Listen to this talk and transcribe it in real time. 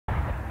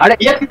அட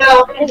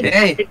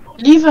ஏய்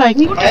லீவா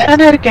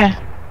இங்க இருக்கேன்.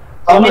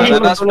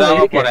 நான்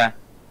சுட்டாம போறேன்.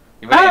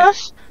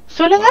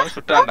 சொல்லுங்க.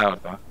 சுட்டான்டா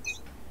ஒருத்தன்.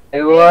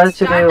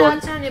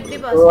 எப்படி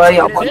பாஸ்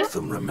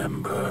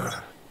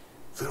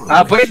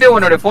போயிட்டு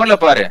உன்னோட போன்ல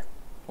பாரு.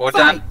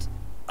 ஓட்டான்.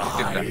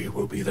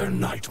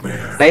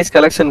 Nice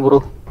collection bro.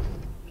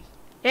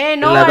 ஏய்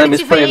நோ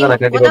மிஸ் பண்ணிட்டேன்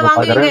நான் கண்டிப்பா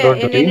பாக்குறேன்.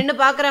 என்ன நின்னு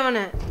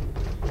பாக்குறவனே.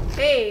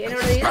 ஏய்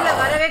என்னோட இதுல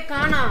வரவே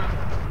காணா.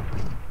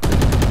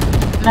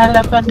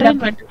 நல்லா பண்றேன்.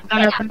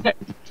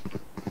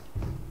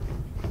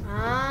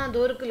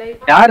 தூருக்கு லைவ்.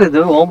 யார் இது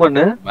ஓமன்?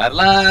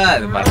 வரலாம்.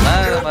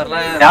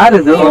 யார்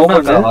இது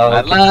ஓமன்?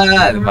 வரலாம்.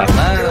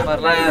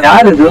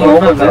 யார் இது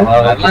ஓமன்?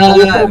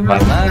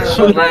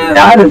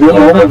 யார் இது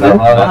ஓமன்?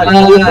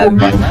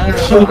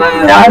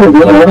 யார்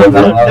இது ஓமன்?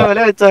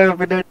 வேலை வெச்சாங்க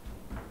பின்னாடி.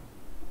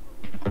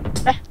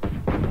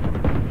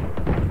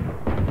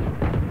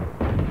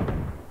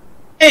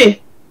 Hey,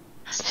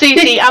 see,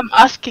 I'm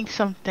asking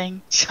something.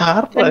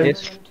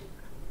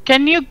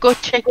 Can you go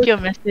check your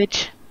message?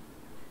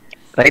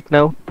 Right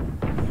now.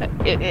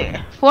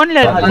 Phone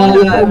la.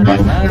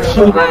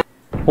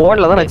 Phone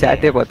la na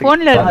chat e pathi.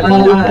 Phone la.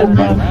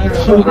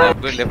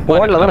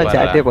 Phone la na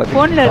chat e pathi.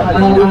 Phone la.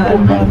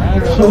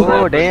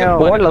 Oh damn.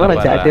 Phone la na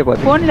chat e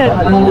pathi. Phone la.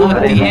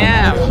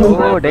 Damn.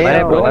 Oh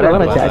damn. Phone la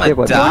na chat e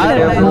pathi.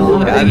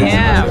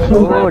 Damn.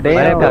 Oh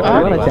damn.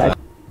 Phone la na chat.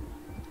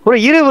 Bro,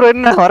 iru bro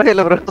enna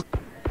varala bro.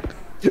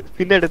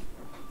 பின்னாடி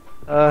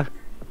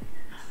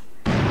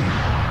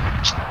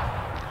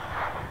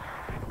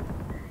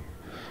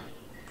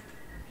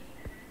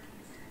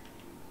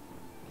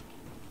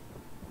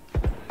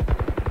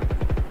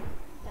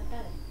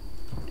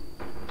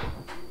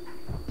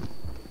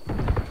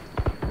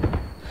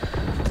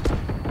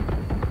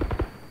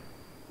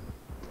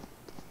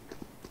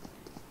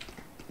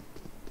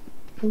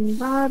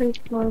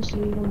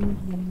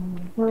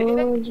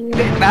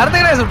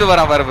நடந்துக்கிட்டே சுட்டு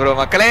வரான் பாரு bro.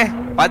 மக்களே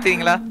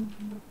பாத்தீங்களா?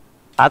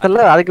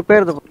 அதெல்லாம் அதுக்கு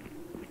பேர்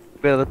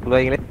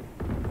சொல்லுவாங்களே.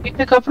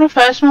 இதுக்கு அப்புறம்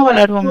ஃபாஸ்மோ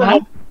விளையாடுவோமா?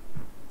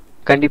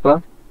 கண்டிப்பா.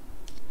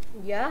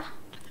 Yeah,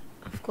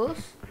 of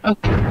course.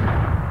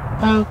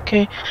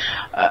 Okay.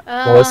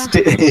 Most.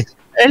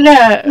 இல்ல.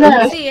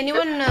 See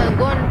anyone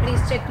go and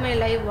please check my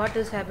live. What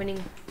is happening?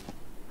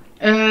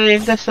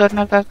 எங்க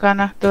சொர்ணா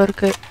காக்கானா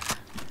தோர்க்கு.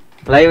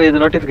 லைவ்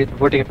இது நோட்டிஃபிகேஷன்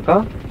போட்டுக்கா?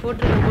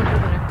 போட்டுறேன்.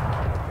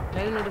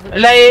 Live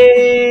notification. லைவ்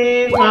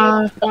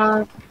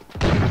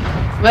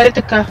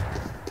வருதுக்கா.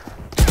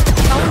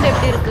 சவுண்ட்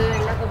எப்படி இருக்கு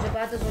எல்லாம் கொஞ்சம்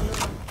பார்த்து சொல்லுங்க.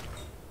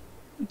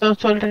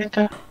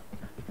 சொல்றேன்க்கா.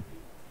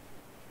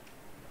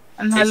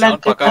 நல்லா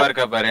இருக்கு. பக்காவா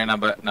இருக்கா பாரு.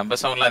 நம்ம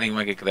சவுண்ட்லாம்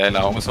அதிகமா கேக்குதா இல்ல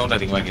அவங்க சவுண்ட்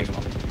அதிகமா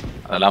கேக்குமா?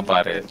 அதெல்லாம்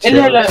பாரு.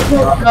 இல்ல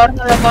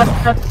நார்மலா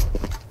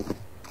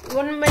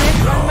 1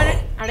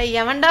 minute. அட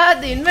எவன்டா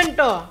அது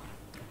இன்வென்ட்டோ?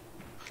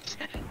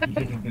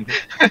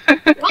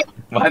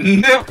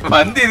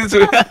 வந்து இது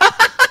சொல்லு.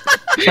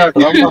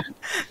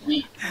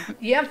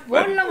 ஏன்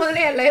போன்ல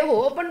முதல்ல லைவ்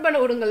ஓபன் பண்ண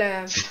விடுங்களே.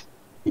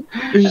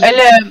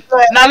 இல்ல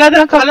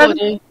நல்லாதான்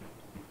காலது.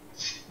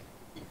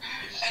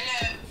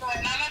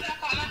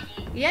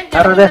 ஏன்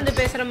கேமரா வந்து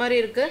பேசுற மாதிரி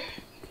இருக்கு?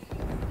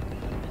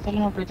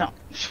 சொல்லுங்க அப்படிதான்.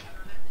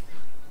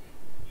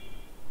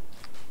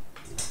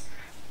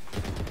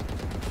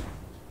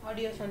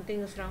 Audio something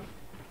is wrong.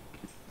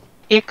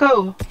 Echo.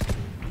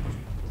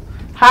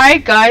 Hi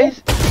guys.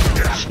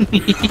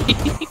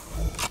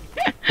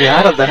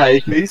 யார் அந்த ஹை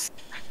ப்ளீஸ்?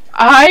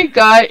 Hi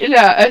guys. இல்ல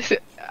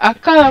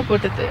அக்கா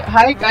போட்டது.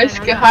 Hi guys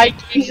க்கு hi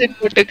please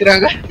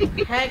போட்டுக்கறாங்க.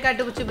 Hi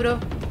காட்டுச்சு bro.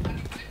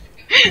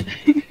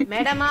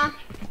 மேடமா?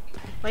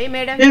 Why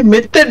madam. ஏய்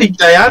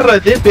மெத்தடிக்டா யாரா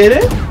இது பேரு?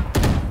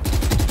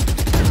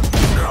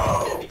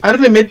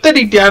 அருண்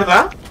மெத்தடிக்ட் யாரா?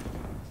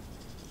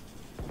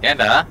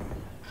 ஏண்டா?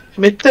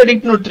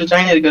 மெத்தடிக்ட்னு ஒரு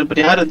ஜாயின் இருக்காரு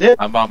பாரு யார் அது?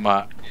 ஆமா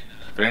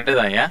ஃப்ரெண்ட்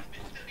தான். ஏன்?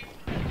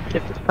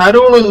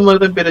 தருண் இந்த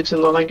மாதிரி தான் பேர்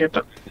வச்சிருந்தோம்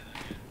கேட்டேன்.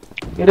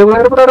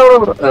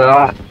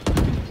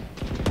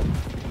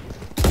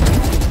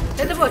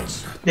 செத்து போச்சு.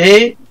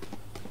 டேய்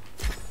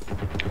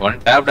ஒன்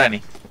டாப்டா நீ.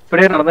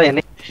 இப்படியே நடந்தா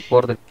என்ன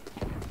போறது?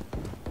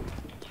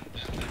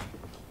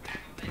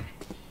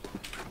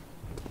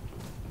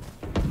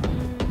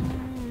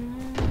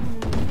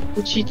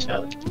 குச்சிச்சா.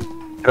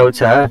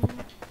 கவுச்சா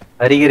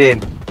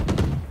அறிகிறேன்.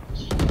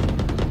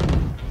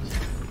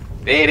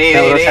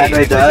 டேய்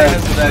சாண்ட்விச்சா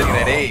சுதா இருக்கற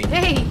டேய்.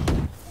 டேய்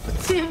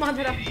சி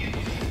மாதுரா.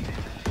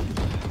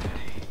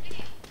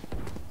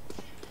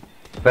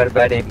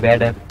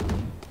 பேட்.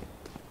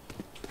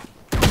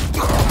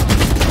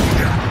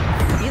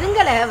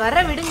 இதுங்களே வர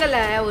விடுங்கள.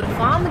 ஒரு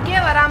ஃபார்முக்கே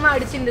வராம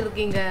அடிச்சிட்டு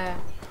இருக்கீங்க.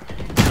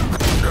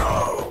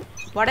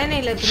 உடனே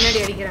இல்ல பின்னாடி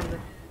அடிக்கறாங்க.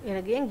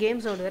 எனக்கு ஏன்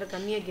கேம் சவுண்ட் வேற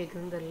கம்மியா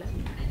கேக்குதுன்னு தெரியல.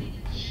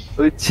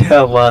 உச்சா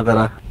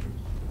மாதரா.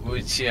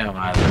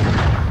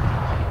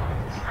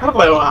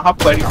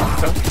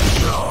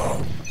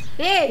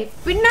 ஏய்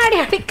பின்னாடி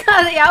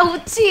அடிக்காத யா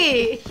உச்சி.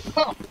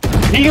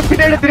 நீங்க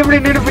பின்னாடி திரும்பி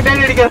நின்னு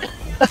பின்னாடி அடிக்காத.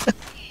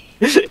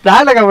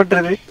 நாளக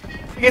பண்றது.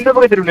 இந்த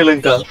பக்கம் திரும்பி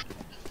நில்லுங்கா.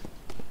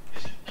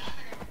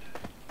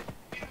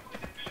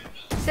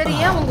 சரி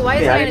ஏன் உங்க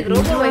வாய்ஸ் எனக்கு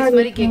ரோபோ வாய்ஸ்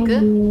மாதிரி கேக்கு?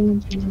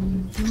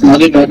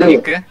 அது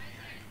கேக்கு.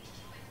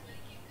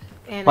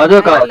 மது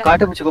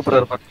காட்டு பிடிச்சு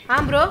கூப்பிடுறாரு பாரு.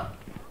 ப்ரோ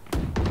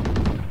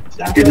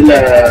இதுல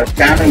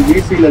சேனல்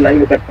ஈஸில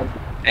லைவ் கட் பண்ணு.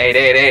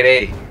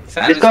 டேய்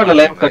டிஸ்கார்ட்ல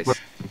லைவ் கட்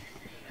பண்ணு.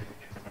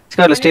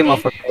 டிஸ்கார்ட்ல ஸ்ட்ரீம்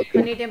ஆஃப்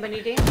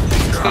பண்ணிட்டேன்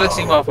டிஸ்கார்ட்ல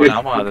ஸ்ட்ரீம் ஆஃப்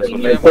ஆமா அத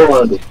சொல்லே.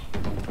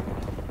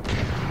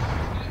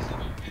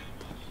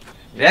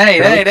 டேய்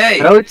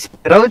ரவுச்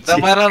இந்த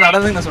மாதிரி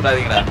நடந்துங்க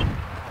சொல்லாதீங்கடா.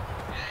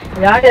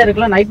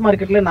 யாருக்கெல்லாம் நைட்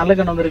மார்க்கெட்ல நல்ல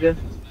கண்ணு வந்திருக்கு.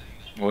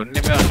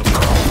 ஒண்ணுமே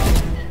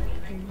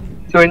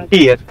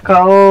 20 அக்கா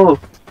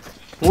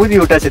ஊதி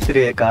விட்டா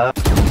செத்துருவேக்கா.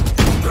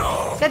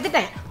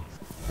 செத்துட்டேன்.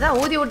 அதான்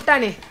ஊதி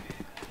விட்டானே.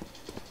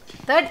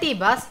 30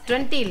 பாஸ்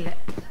 20 இல்ல.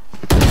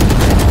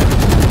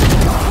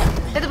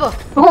 செத்து போ.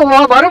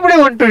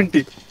 மறுபடியும்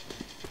 120.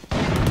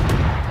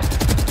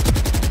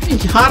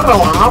 யாரா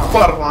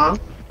ஆப்பாறா?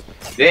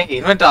 டேய்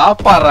இன்வென்ட்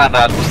ஆஃப்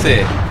பண்றான்டா லூசே.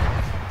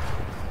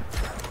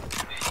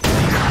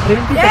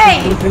 டேய்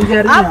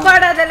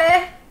ஆப்பாடாதலே.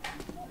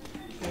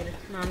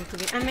 நான்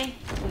துகி அம்மே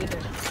துகிட்டு.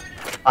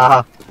 ஆஹா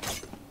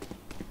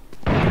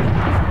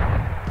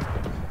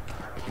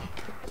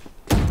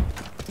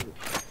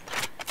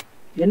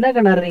என்ன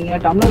கண்ணாறீங்க?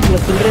 டம்ளர்ல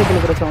சில்லறை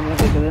குளுக்குற சவுண்ட்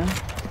கேக்குது.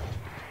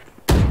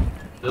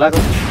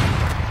 எல்லாரும்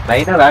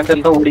லைனா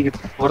ரேண்டல் தான்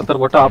ஓடிக்கிட்டு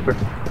ஒருத்தர் மட்டும் ஆப்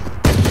பண்ணு.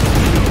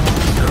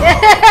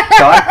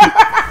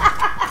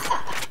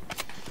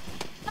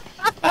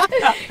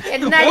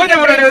 என்ன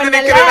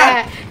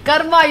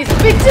கர்மா இஸ்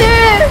பிச்சு.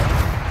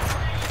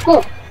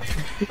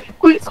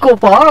 குயிக்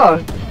ஸ்கோப்பா?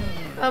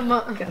 ஆமா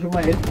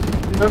கர்மா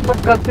நம்ம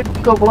கத்திட்டு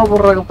ஸ்கோப்லாம்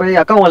போடுறாங்க போய்.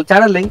 அக்கா உங்க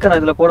சேனல் லிங்க் நான்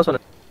இதுல போட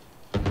சொன்னேன்.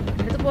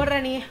 எது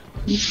போடுற நீ?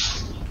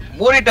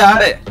 மூடிட்டு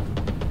ஆடு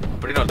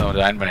அப்படின்னு ஒருத்தன்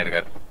ஜாயின்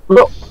பண்ணிருக்காரு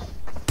ப்ரோ.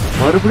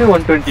 மறுபடியும்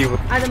 120 ப்ரோ.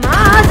 அது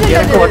மாஸ் இல்ல.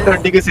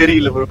 120க்கு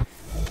சரியில்லை ப்ரோ.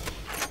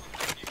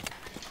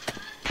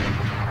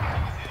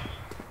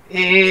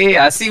 ஏய்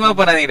அசிங்கமா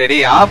பண்ணாதீங்கடா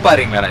டேய். ஆப்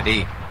பாருங்கடா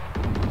டேய்.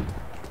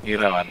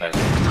 ஈரா வந்தா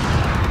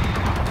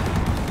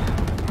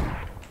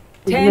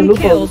 10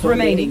 kills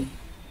remaining.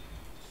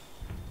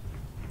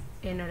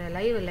 என்னோட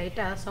லைவ்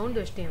லைட்டா சவுண்ட்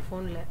வெச்சிட்டேன்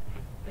ஃபோன்ல.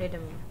 Wait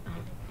a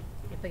minute.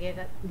 இப்ப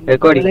கேக்க.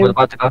 ரெக்கார்டிங் போடு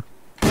பாத்துக்கா.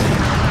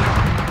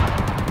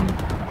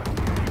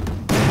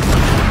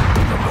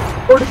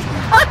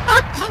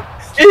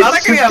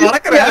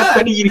 நடக்கறியா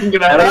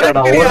பண்ணிக்கிறீங்கடா.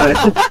 நடக்கடா ஓடு.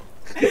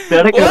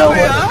 நடக்கடா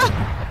ஓடு.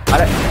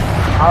 அட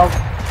ஆவ்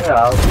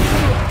ஆவ்.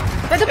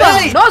 செத்து போ.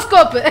 No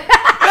scope.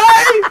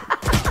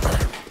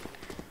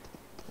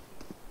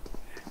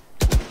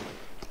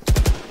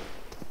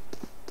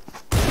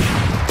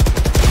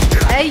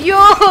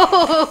 ஐயோ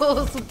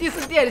சுத்தி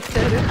சுத்தி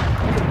அடிச்சாரு.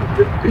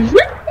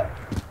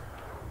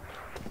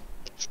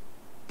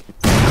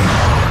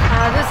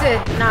 அது சரி.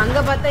 நான் அங்க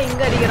பார்த்தா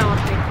இங்க அடிக்கிறான்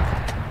ஒருத்தன்.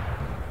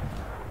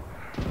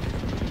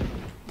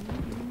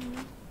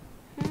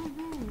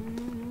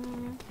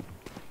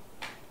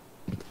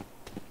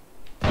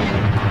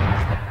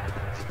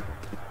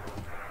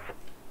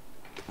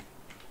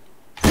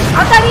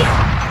 அதானி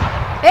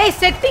ஏய்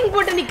செட்டிங்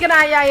போட்டு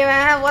நிக்கறாயா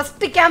இவன்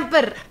worst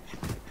camper.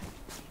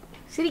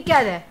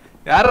 சிரிக்காத.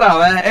 யாரா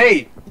அவன்? ஏய்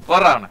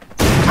போறா அவன.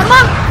 அம்மா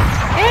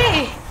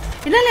ஏய்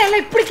என்னல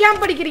எல்லாம் இப்படி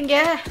கேம்ப் அடிக்கிறீங்க?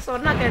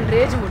 சொன்னா கேன்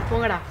ரேஜ் மூட்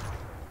போங்கடா.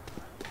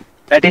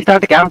 That is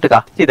not camped கா.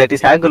 See that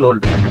is angle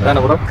hold. அதானே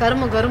ப்ரோ?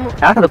 கருமு.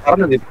 யார் அது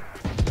பறந்தது?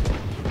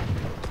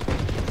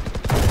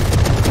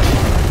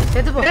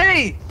 செத்து போ.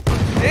 ஏய்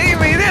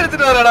இவன் இதை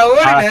எடுத்துட்டு வரடா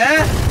ஓடுங்க.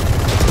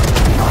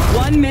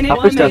 1 minute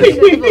தப்பிச்சிட்டாரு.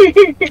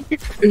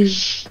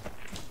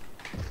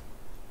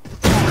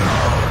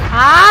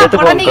 செத்து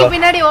போ. பொடனிக்கு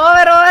பின்னாடி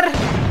ஓவர்.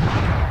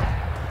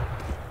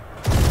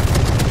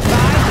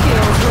 5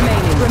 kills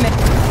remaining.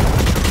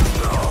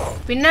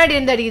 பின்னாடி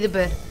இருந்து அடிக்குது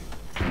பார்.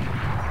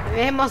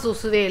 வேகமா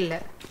சுசுவே இல்ல.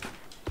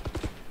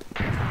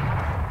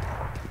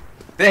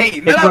 டேய்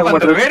என்னடா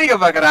பண்ற? வேடிக்கை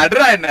பாக்குற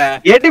அட்ரா என்ன?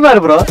 ஏட்டி பாரு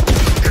bro.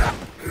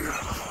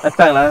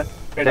 அஸ்தாங்களா?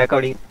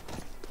 Recording.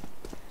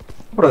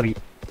 Bro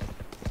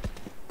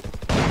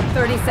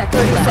 30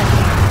 seconds.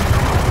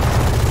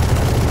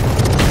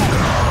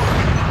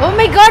 Oh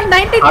my god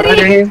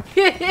 93.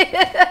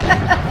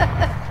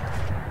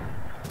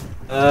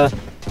 Uh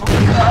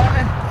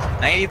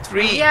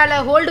 93. Yala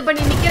hold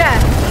பண்ணி நிக்கற.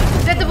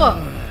 செத்து போ.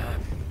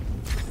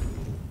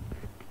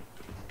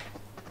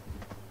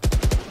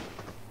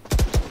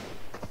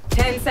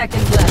 Ten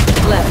seconds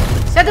left.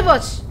 செத்து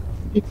போச்சு.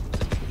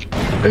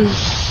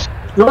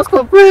 no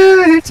scope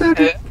headshot.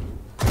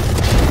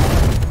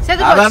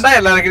 செத்து போச்சு. அதான்டா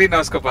எல்லாருக்கிட்டையும்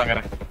நோஸ்கோப்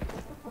வாங்குறேன்.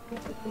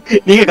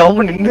 நீங்க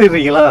கவுண்ட்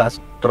நின்னுறீங்களா?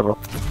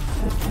 சொல்றோம்.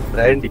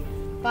 ராண்டி.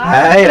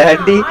 ஹாய்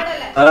ராண்டி.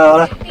 வர.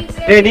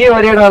 ஏய் நீ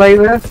வரியாடா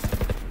live?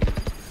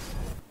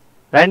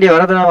 Randy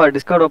வரதுனா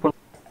Discord open.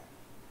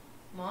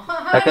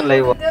 Second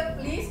live.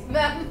 Please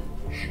ma'am.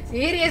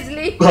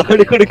 Seriously.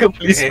 கொடுங்க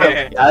ப்ளீஸ்.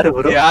 யாரு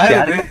ப்ரோ?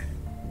 யாரு?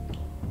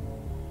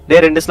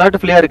 டேய் ரெண்டு ஸ்லாட்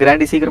ஃப்ரீயா இருக்கு.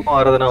 ராண்டி சீக்கிரமா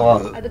வரதுனா வா.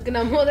 அதுக்கு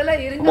நான் முதல்ல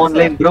இருங்க. Come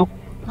online bro.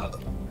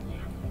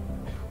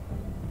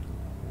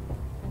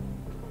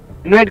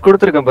 இன்வைட்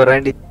கொடுத்திருக்கேன் பாரு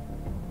ராண்டி.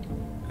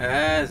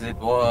 As it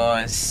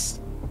was.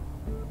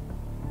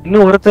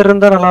 இன்னும் ஒருத்தர்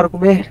இருந்தா நல்லா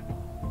இருக்குமே.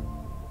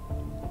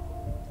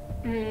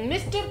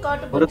 Mister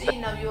காட்டுபுஜி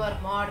now you are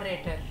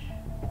moderator.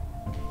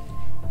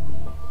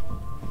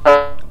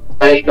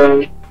 I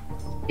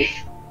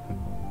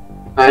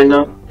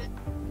know.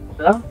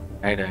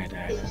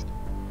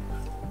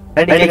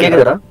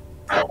 கேக்குதுடா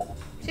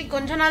சரி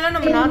கொஞ்ச நாளா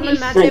நம்ம நார்மல்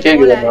மேட்சே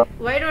போல.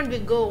 Why don't we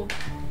go?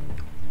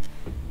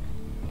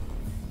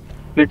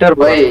 Twitter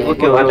Why?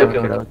 Okay okay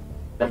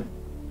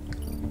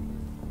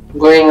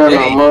Going on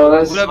Among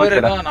Us. இவ்வளவு பேர்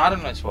இருக்காங்க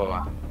நார்மல் மேட்ச் போவா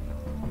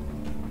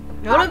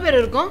எவ்வளவு பேர்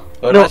இருக்கும்?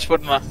 ஒரு மேட்ச்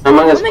போட்டுமா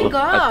Among Oh Us. my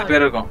god. 10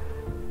 பேர் இருக்கும்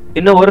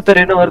இன்னும்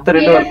ஒருத்தர்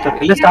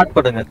இல்ல ஸ்டார்ட்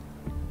பண்ணுங்க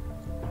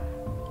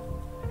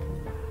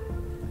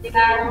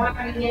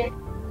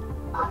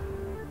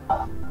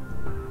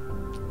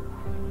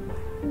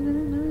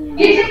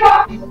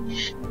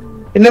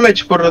என்ன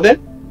மேட்ச் போடுறது?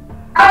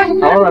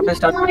 அவ்வளவு அப்படியே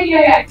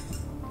ஸ்டார்ட்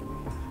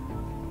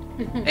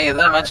ஏய்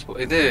இத மேட்ச்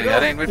இது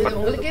யாரை இன்வைட் பண்ணு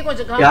உங்களுக்கே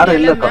கொஞ்சம் யாரும்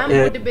இல்ல மேம்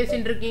போட்டு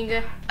பேசிட்டு இருக்கீங்க.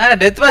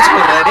 டெத் மேட்ச்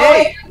போடுறா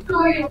டேய்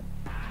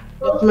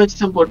டெத் மேட்ச்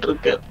தான்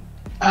போட்டுருக்கேன்.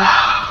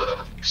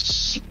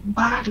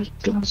 பாடி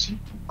கிளாஸ்.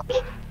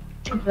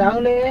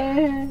 ராகுலே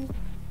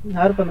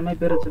யார் பண்ண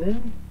மாதிரி பேர் வச்சது?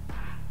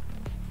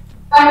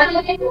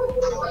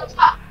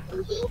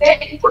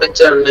 புடிச்ச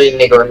அண்ணன்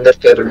இன்னைக்கு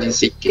வந்திருக்காரு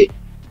மியூசிக்கு.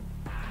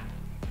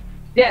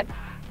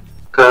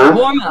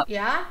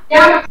 யா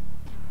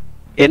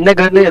என்ன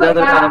கன்னு ஏதாவது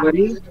இருக்கான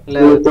மாதிரி இல்ல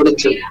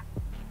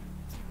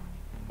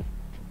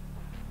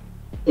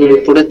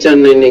புடிச்ச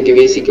அண்ணன் இன்னைக்கு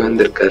விசிக்கு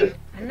வந்திருக்காரு.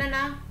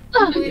 அண்ணனா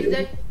who is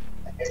that?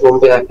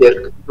 ரொம்ப ஹாப்பியா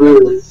இருக்கு.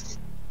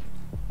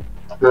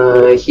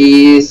 He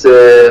is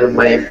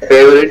my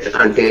favorite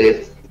and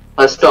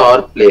first R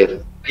player.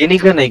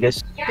 எனிகன் I guess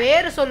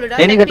பேர் சொல்லுடா.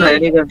 எனிகன்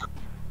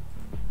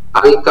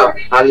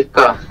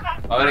அல்கா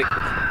அவரே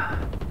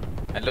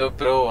ஹலோ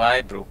ப்ரோ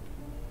ஹாய் ப்ரோ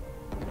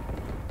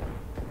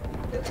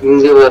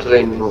இங்க வர்ற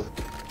இன்னும்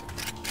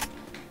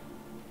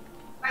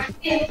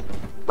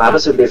வர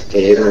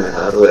சொல்லிருக்கேன்.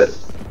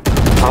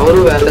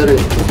 அவரும் வேலை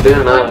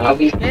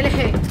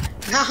இருக்கு.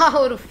 நான்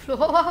ஒரு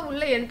ஃப்ளோவா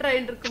உள்ள என்டர்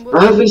ஆயிட்டு இருக்கும்போது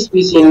ஆபீஸ்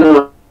பிசி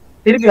இன்னும்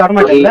திருப்பி வர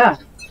மாட்டேங்கல?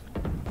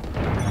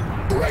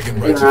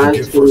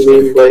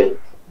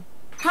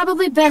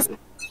 Probably best.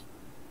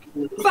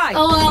 Fight.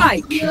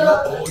 Fight.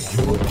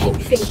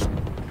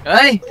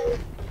 ஏய்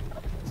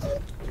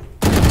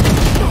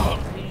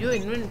ஐயோ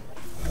இன்னும்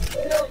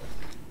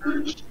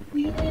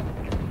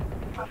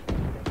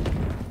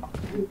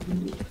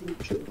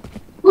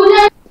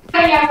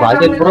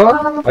வாஜல் ப்ரோ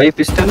வை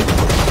பிஸ்டல்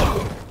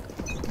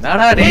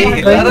நாடா டேய்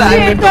எல்லாரும்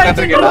ஆக்டிவ்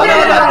பண்ணிட்டு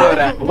நாடா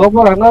வரேன்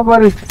அங்க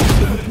பாரு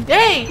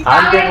டேய்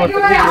ஆல்கே போட்டு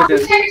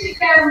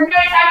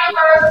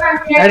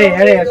அடே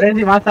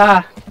ஃப்ரெண்ட்ஸ் மாசா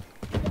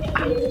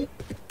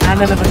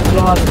நான் என்ன பண்ண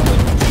ஸ்லோவா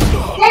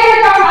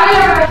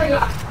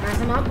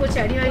நாசமா போச்சு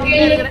அடி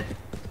வாங்கிட்டே இருக்கறேன்.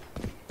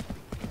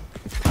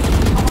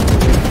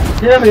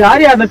 ஏய்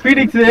யார் அந்த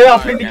பீனிக்ஸ்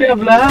அப்படி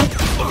நிக்கறப்ல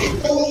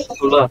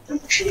சொல்லு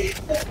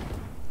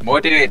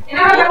மோட்டிவேட்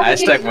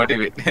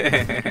 #motivate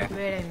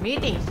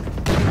மீட்டிங்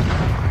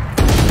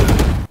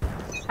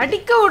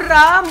அடிக்க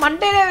விடுறா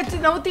மண்டையில வச்சு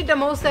நவுத்திட்ட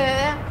மவுஸ.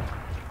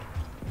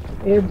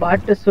 ஏய்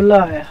பாட் சொல்லா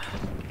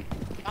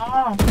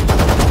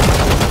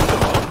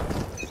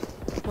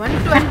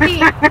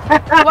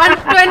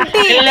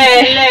 120 இல்ல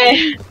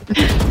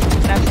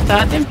நான்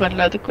ஸ்டார்ட்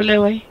பண்ணல அதுக்குள்ள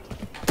வை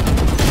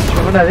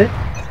என்னது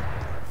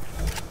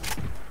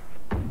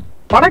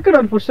படக்குற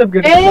ஒரு புஷ் அப்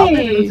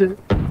கேட்டு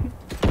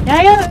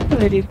யாரா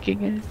வெரி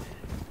இருக்கீங்க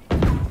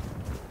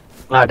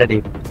ஆடடி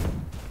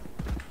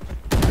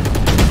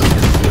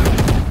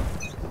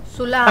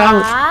சுலா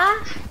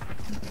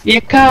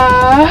ஏக்கா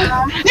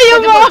ஐயோ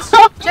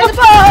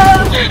செதுப்பா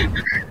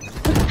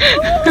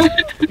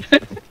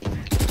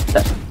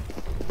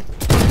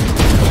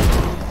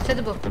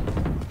செதுப்போ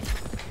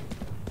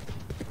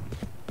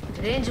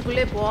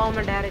ரேஞ்சுக்குள்ளே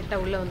போகாம டைரக்டா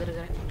உள்ள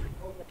வந்திருக்கேன்.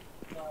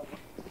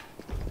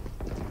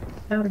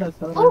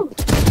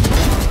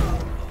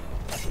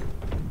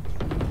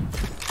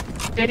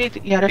 தெரியுது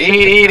யாரா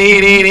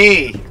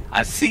டேய்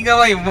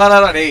அசிங்கமா இம்மாடா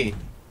டேய்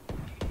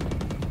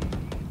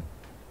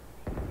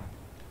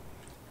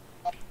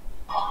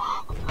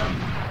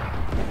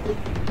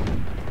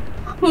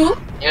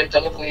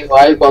ஏற்கனவே போய்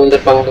வாய்ப்பு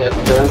வந்திருப்பாங்க.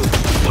 இது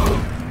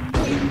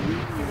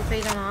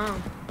செய்தானா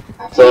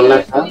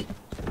சொன்னேன்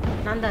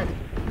நான் தான்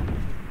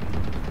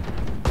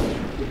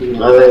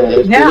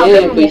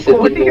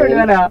ஒட்டிக்க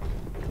வேண்டியதானா?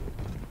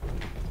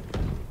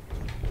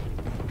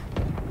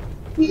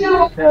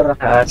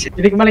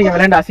 இதுக்கு மேல இங்க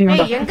விளையாண்டு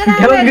அசிங்கம் ஏய்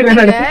எங்கடா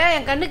இருக்கீங்க?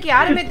 என் கண்ணுக்கு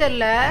யாருமே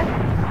தெரியல.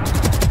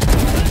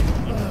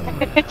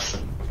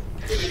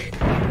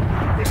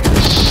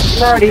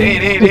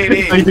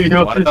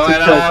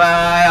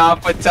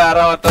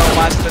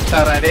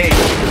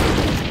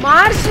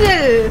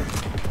 மார்ஷல்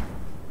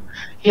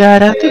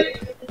யாராவது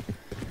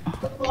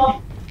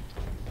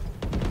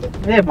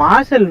ஏய்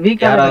மார்ஷல்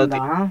வீக் யாராவது?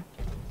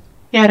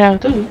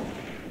 யாராவது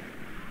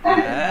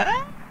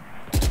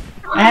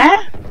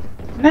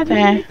என்னது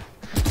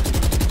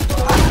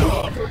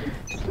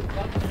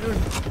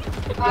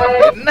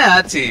என்ன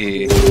ஆச்சு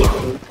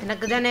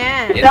எனக்கு தானே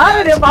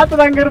யாரே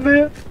பாத்துதாங்க இருந்து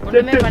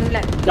ஒண்ணுமே பண்ணல.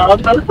 ராவா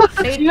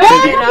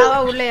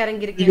உள்ள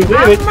இறங்கி இருக்கீங்க.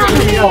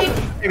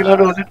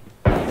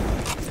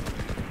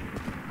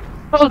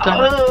 Hold on.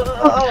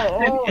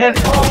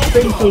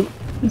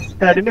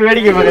 ரெண்டு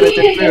வேடிக்கை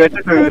பார்க்கறேன்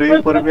வெட்டிட்டு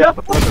பொறுமையா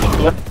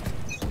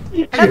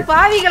அட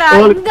பாவிகளா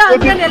இங்க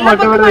அங்க எல்லா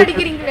பக்கமும்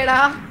அடிக்கிறீங்களேடா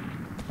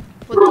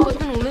பொத்து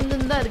பொத்து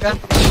உளுந்துந்தா இருக்கு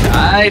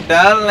ஹாய்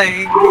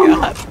டார்லிங்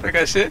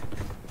பிரகாஷ்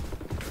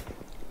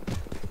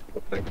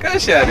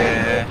யாரு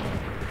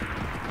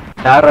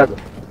யாராது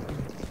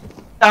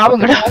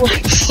சாவுங்கடா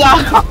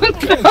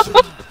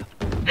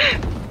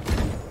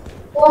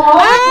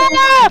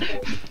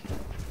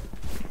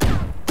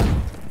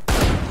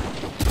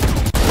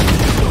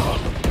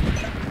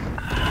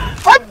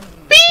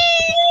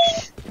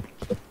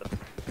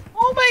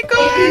Oh my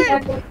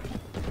god!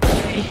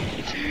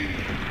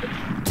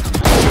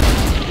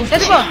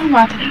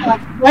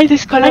 Why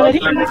this calamity?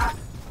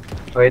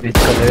 Why this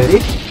calamity?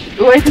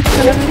 Why this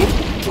calamity?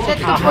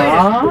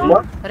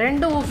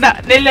 ரெண்டு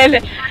இல்ல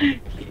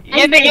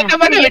என்ன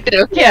பண்ண விட்டுரு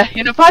ஓகே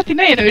என்ன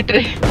பாத்தீனா என்ன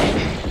விட்டுரு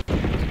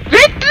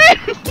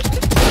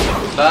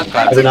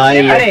அது நான்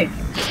இல்ல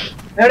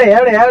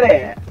எவடே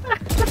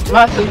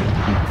வாசு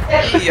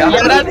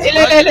இல்ல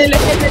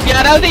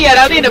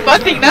யாராவது என்ன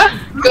பாத்தீங்கன்னா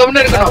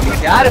கவனம்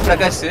இருக்கணும் யாரு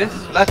பிரகாஷ்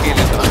லாக்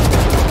இல்ல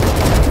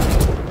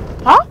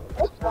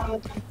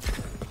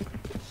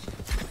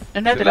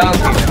என்னது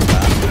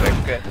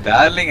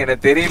டார்லிங்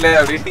எனக்கு தெரியல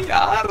அப்படி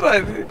யாரா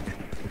இது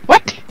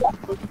வாட்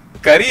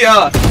கரியா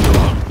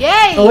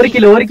ஏய் 1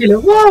 கிலோ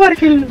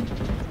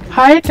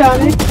ஹாய்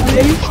டார்லிங்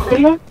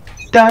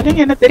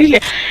டார்லிங் என்ன தெரியல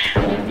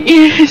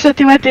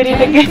சத்தியமா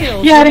தெரியலங்க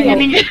யாருங்க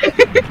நீங்க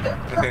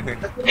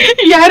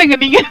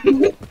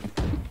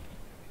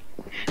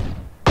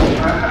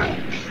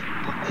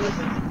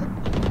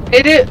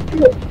இது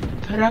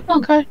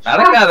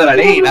நடக்காதடா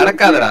டேய்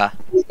நடக்காதடா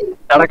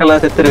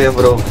நடக்கலாம் செத்துருவேன்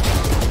ப்ரோ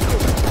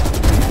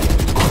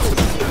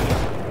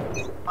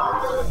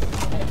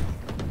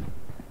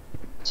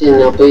சரி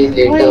நான் போய்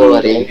லேட்டா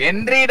வரேன்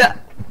என்ட்ரிடா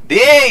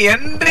டேய்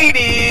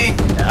என்ட்ரிடி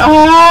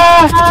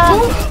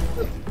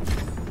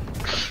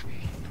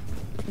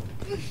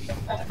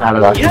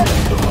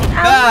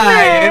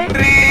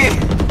என்ட்ரி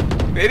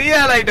பெரிய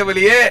ஆள் ஆயிட்ட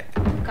வலியே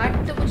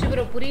கட்டு புடிச்சு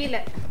ப்ரோ புரியல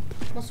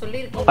நான்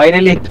சொல்லிருக்கேன்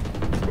ஃபைனலி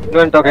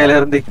இன்வென்ட் கையில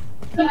இருந்து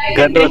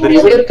கன் எங்க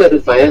இருக்காரு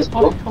fire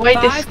why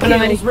this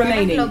calamity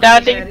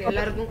darling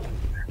எல்லாருக்கும்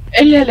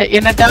இல்ல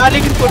என்ன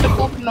டார்லிங் போட்டு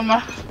கூப்பிடணுமா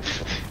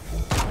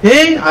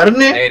ஏய்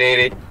அருணே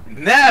டேய்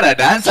என்னடா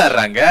டான்ஸ்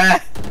ஆடுறாங்க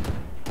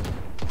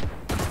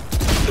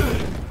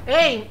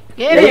ஏய்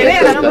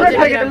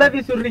டார்கெட்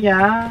எல்லாத்தையும் சொல்றீங்க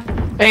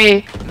ஏய்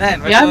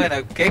நான்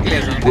கேக்கல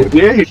சொன்னேன்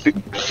ஒரே ஹிட்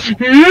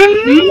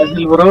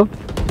ப்ரோ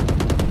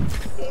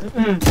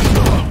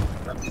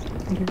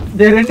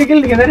இந்த 2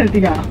 கில் நீங்க தான்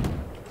எடுத்தீங்க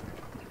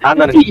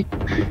ஆனா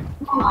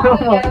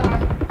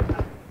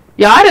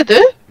யார் அது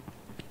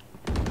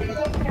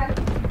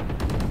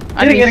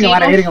இருங்க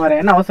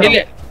வரேன் என்ன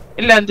அவசரம்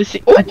இல்ல அந்த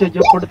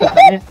அச்சோ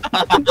போட்டுட்டானே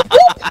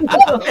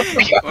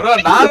ப்ரோ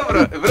நான்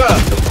ப்ரோ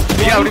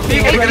நீ அப்படி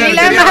பீக் இல்ல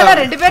அடிக்கறீங்க மேல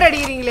ரெண்டு பேர்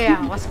அடிக்கிறீங்களே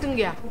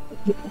வஸ்டுங்கயா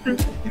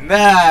என்ன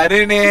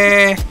அருணே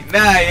என்ன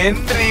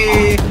என்ட்ரி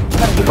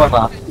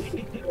போடா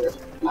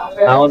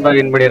நான் தான்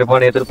வின்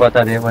பண்ணிருப்பானே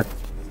எதிர்பார்த்தா அதே மாதிரி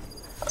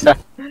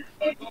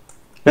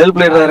ஹெல்ப்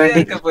பிளேயர்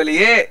ரெடி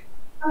கப்பலியே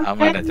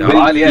ஆமாடா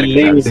ஜாலியா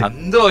இருக்கு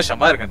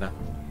சந்தோஷமா இருக்குடா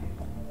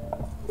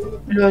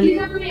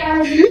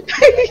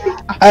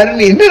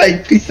அருண் என்னடா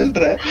இப்படி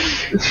சொல்ற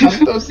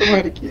சந்தோஷமா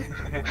இருக்கே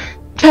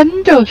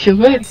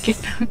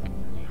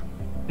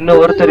இன்னும்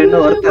ஒருத்தர்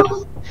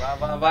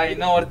வா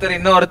இன்னும்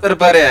ஒருத்தர்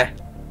பாரு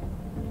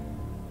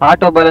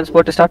ஆட்டோ பேலன்ஸ்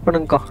போட்டு ஸ்டார்ட்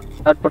பண்ணுங்க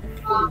ஸ்டார்ட் பண்ணு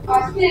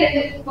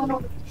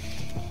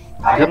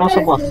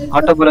ஜனோசமா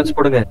ஆட்டோ பேலன்ஸ்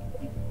போடுங்க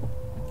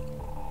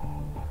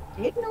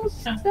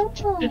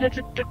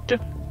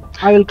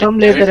I will come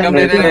later and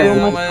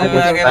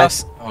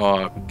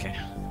okay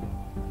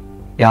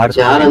யார்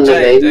அந்த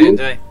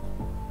என்ஜாய்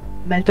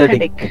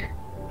Meltadic.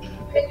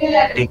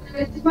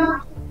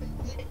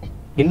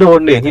 இன்னும்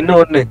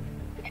ஒண்ணு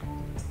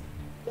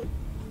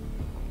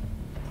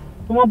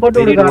சும்மா போட்டு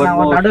விடுடா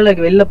நான் நடுவுல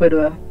வெளிய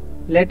போய்டுவேன்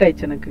லேட்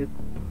ஆயிச்சு எனக்கு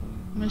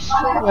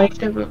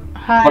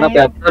போனா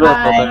போய் அப்சர்வ்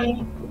பண்ணு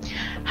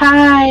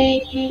hi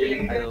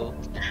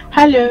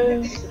hello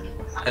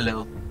hello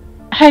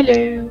hello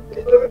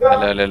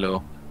hello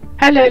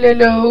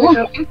hello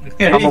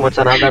ஆமா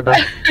மச்சான் நான் தான்டா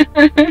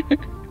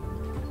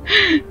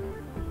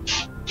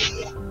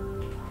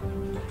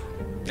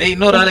ஏய்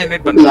இன்னொரு ஆளை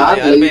இன்வைட் பண்ணு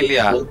யாருமே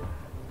இல்லையா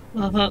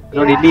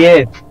இன்னொரு இல்லையே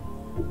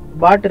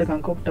பாட்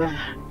இருக்கான் கூப்பிட்டா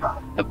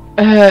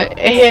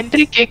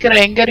ஹென்றி கேக்குற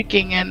எங்க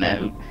இருக்கீங்கன்னு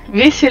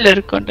விசில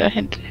இருக்கோம்டா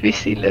ஹென்றி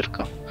விசில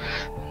இருக்கோம்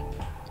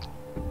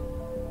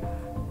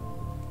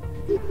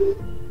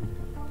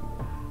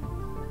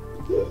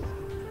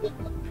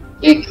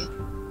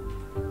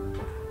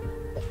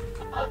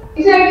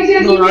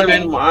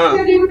வேணுமா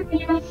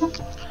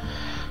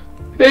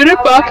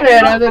வெறும் பாக்குற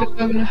யாராவது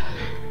இருக்காங்களா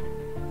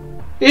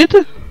இது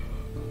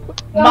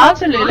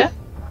மாசல் இல்ல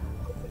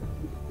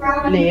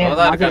இல்லையே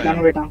மாசல் காண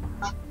போயிட்டான்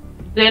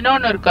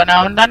ஜெனோன்னு இருக்கானே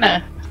அவன் தானே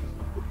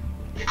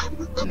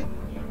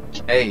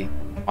ஏய்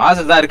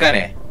மாசல் தான்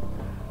இருக்கானே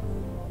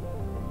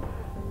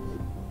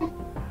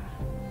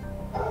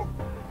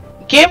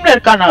கேம்ல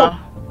இருக்கானா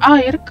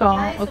இருக்கா.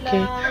 ஓகே.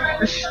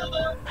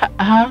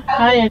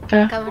 ஹாய்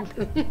அக்கா.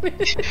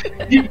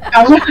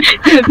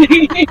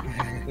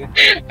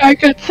 I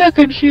got so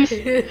confused.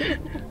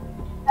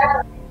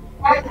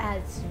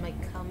 As my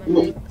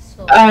comment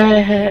so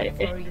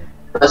for you.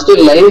 First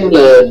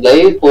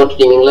live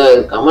போட்டுட்டீங்களா?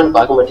 Comment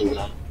பார்க்க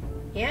மாட்டீங்களா?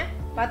 ஏன்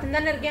பாத்துட்டு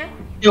தானே இருக்கேன்.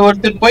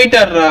 ஒருத்தர்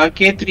போயிட்டாரா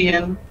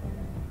K3N.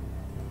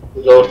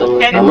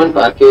 ஒருத்தங்க கமெண்ட்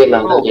பார்க்கவே இல்ல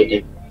நான்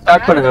கேட்டேன்.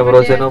 ஸ்டார்ட் பண்ணுங்க ப்ரோ.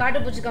 சேனோ காட்டு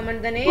பூச்சி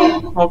கமெண்ட் தானே.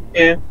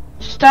 ஓகே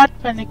ஸ்டார்ட்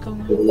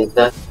பண்ணிக்கோங்க.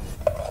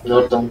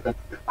 இன்னொருத்தங்க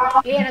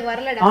எனக்கு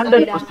வரலடா.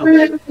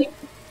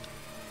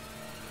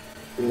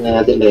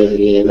 அது இல்ல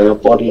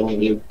நான் போடல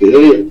உங்களுக்கு.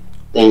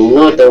 நான்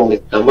இன்னொருத்தவங்க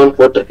கமெண்ட்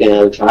போட்டிருக்கேன்.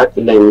 அது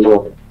பார்க்கல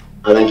இன்னும்.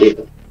 அதான்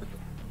கேட்டேன்.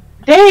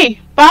 டேய்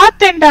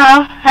பாத்தேன்டா.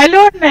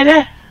 ஹலோன்னே.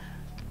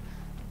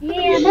 நீ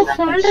என்ன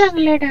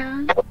சொல்றங்களேடா?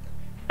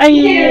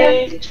 ஐயே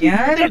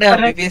யாரடா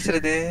அப்படி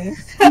பேசுறது?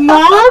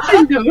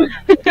 மாசம்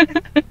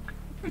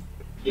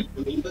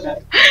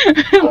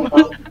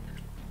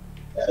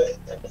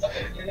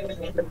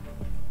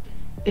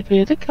இப்ப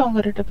எதுக்கு அவங்க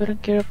 2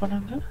 பேரும் கீழே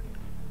போனாங்க?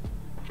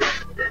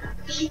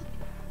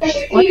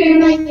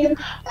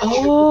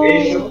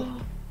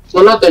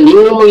 சொன்னாக்க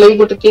நீங்களும் லைவ்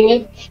போட்டிருக்கீங்க.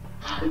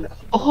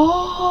 ஓ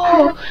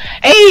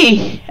ஏய்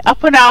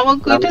அப்ப நான்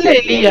அவங்க கிட்டல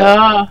இல்லையா?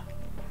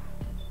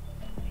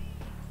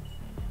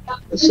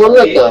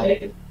 சொன்னாக்க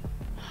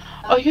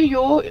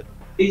ஐயோ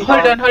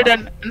hold on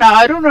நான்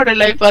அருணோட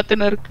லைவ்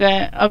பார்த்துன்னு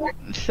இருக்கேன்.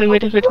 so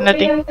wait if it's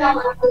nothing.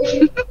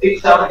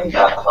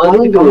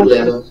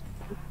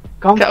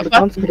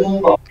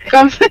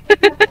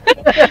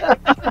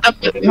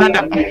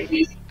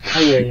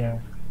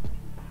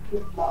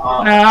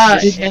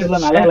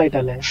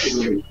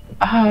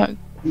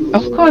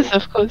 Of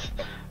course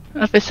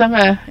பேசாம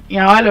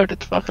என் ஆள்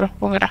எடுத்து பாக்குறேன்.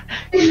 போங்கடா.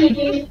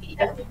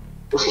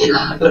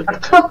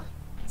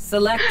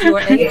 Select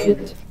your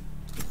agent.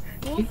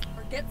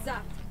 Get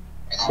zapped.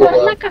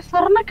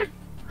 சொர்ணக்கா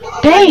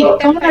டேய்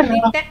கம்முனு.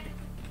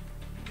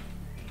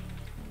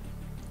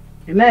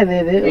 என்ன இது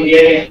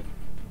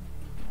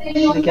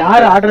இதுக்கு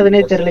யாரு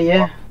ஆடுறதுனே தெரியலையே.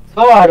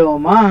 சோ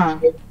ஆடுவோமா?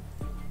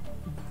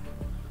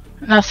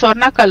 நான்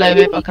சொர்ணக்கா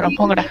லைவே பாக்குறேன்.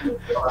 போங்கடா.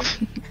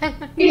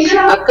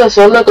 அக்கா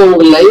சொன்னாக்க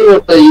உங்க லைவ்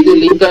இது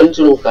லிங்க்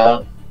அனுப்பிச்சுடுங்கக்கா.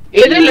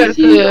 எதுல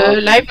இருக்கு?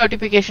 லைவ்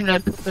நோட்டிபிகேஷன்ல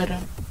இருக்கு பாரு.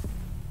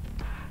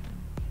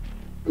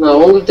 நான்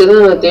உங்களுக்கு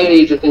தான்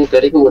தேடிட்டு இருக்கேன்.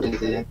 கிடைக்க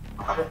மாட்டேங்குது.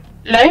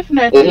 லைவ்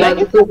நெட்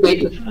எல்லாத்துக்கும்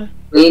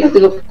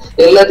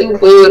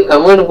போய் ஒரு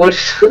கமெண்ட்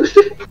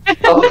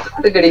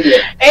போட்டு கிடைக்கல.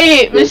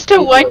 ஏய்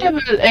மிஸ்டர்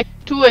ஒயிட்டபிள்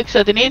 2x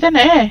அது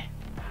நீதானே?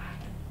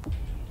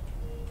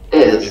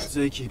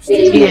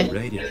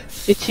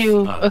 It's you.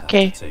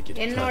 Okay.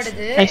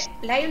 என்னோடது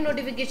லைவ்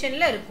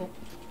நோட்டிபிகேஷன்ல இருக்கும்.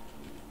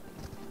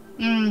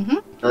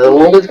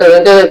 உங்களுக்கு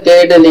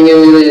கேட்ட நீங்க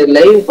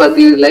லைவ்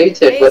பாத்தி லைவ்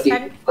சாட் பாத்தி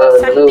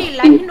சண்டி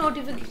லைவ்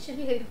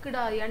நோட்டிபிகேஷன்ல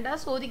இருக்குடா. ஏன்டா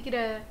சோதிக்கிற?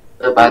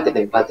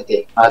 பாத்துட்டேன்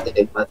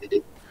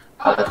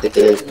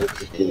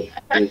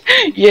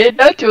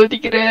ஏன்டா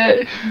சோதிக்கிற?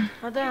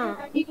 அதான்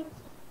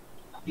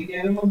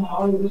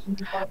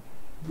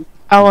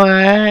அவன்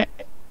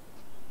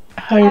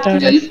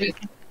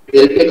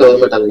எல்பி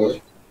கவர்மெண்ட்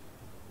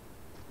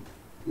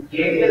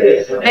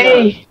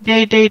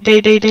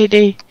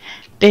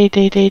டேய்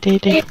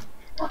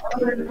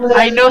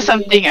I know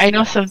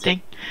something.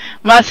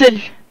 மாசில்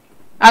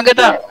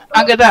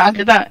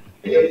அங்கதான்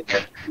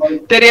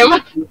தெரியாம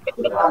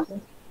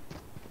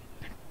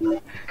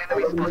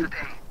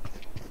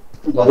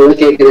டபுள்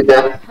கேக்குதா?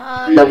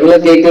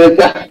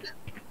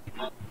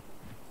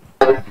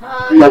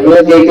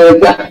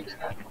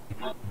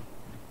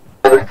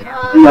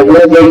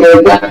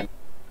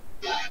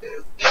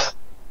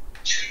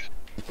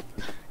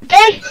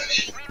 டேய்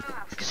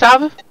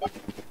சாவு.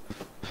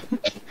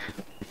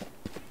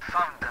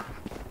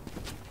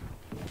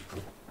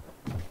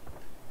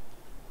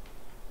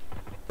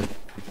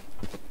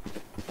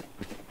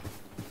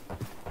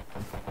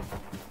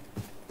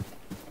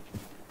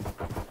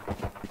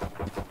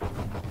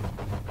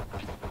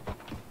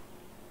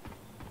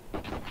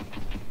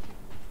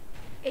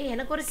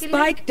 எனக்கு ஒரு கில்.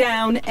 Spike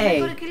down A.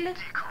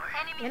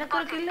 எனக்கு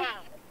ஒரு கில்.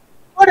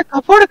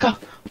 போடுக்கா.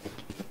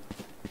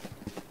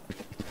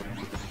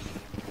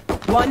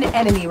 One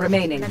enemy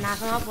remaining.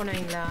 நாசமா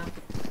போனீங்களா?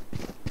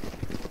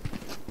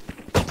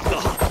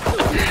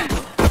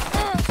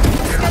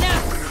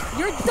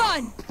 You're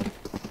done.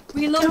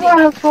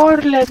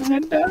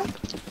 Reloading.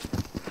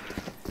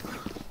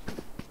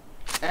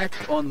 Act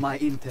on my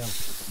intel.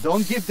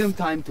 Don't give them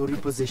time to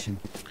reposition.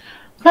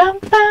 Bam.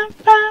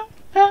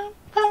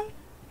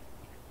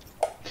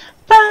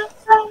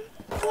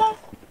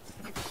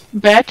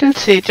 Battle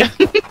Sage.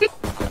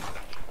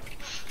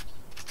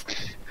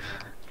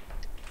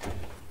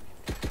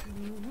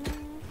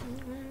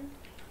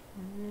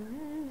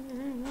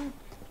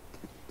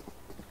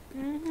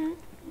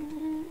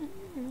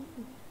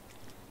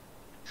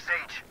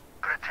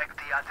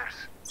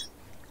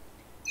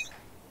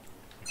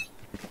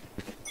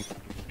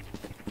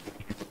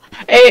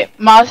 ஏய்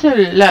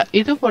மாசல்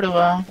இது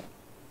போடுவா.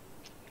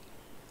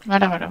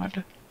 வேண்டாம்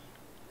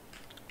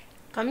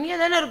கம்மியா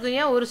தானே இருக்கும்.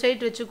 ஏன் ஒரு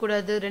சைட் வெச்சு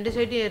கூடாது? ரெண்டு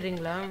சைடும்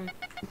ஏறீங்களா?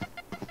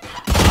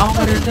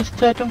 அவங்க ரெண்டு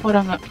சைடும்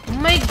போறாங்க. Oh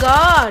my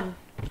god.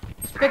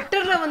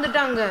 ஸ்பெக்டர்ல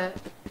வந்துட்டாங்க.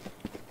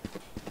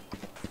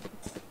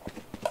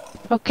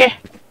 Okay.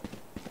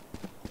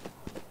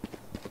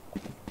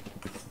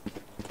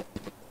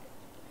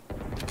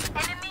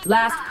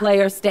 Last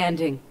player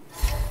standing.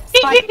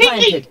 Spike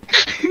planted.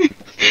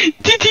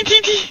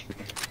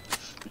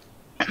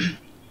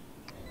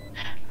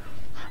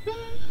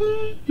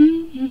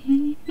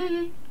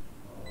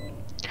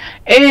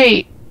 Hey,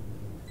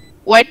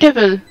 white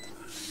devil.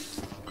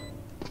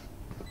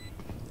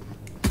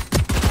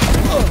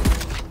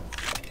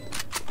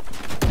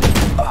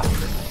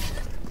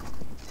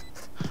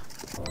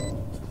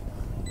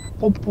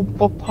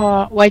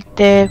 White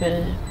devil.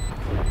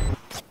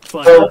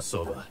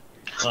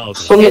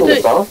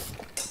 சொல்லுங்கக்கா.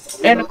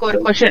 எனக்கு ஒரு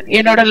क्वेश्चन.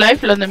 என்னோட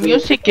லைஃப்ல அந்த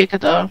மியூசிக்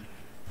கேக்குதா?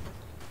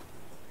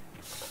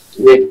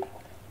 வெயிட்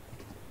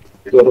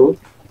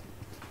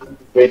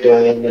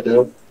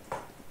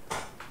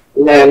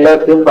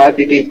எல்லாத்தையும்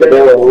பார்த்துட்டு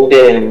இப்பதான் வந்து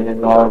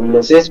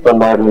மெசேஜ்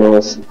பண்ணாருங்க.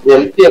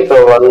 எல்பிஎஃப்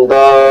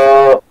வந்தா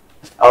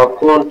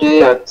அக்கௌண்ட்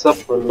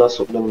அக்செப்ட் பண்ண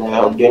சொல்லுங்க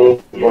அப்படின்னு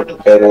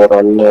போட்டிருக்காரு ஒரு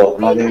அண்ணன்.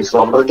 அது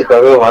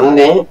சொல்றதுக்காக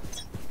வந்தேன்.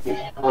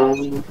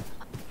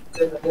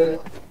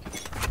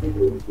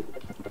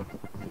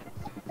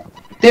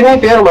 திரும்பி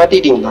பேர்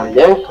மாத்திட்டீங்களா?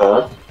 ஏன்க்கா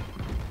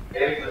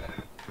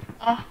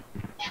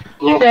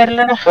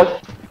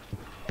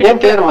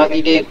ஏன் பேர்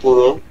மாத்திட்டே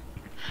இருக்கீங்க?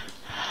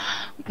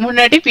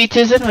 முன்னாடி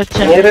பீச்சர்ஸ்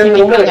வச்சேன்.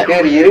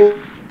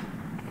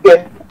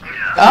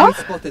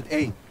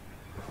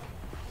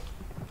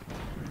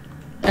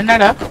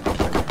 என்னடா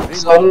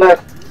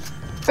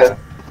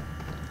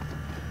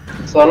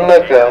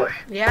சொன்னக்கா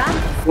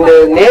இந்த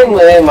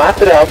நேம்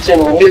மாத்துற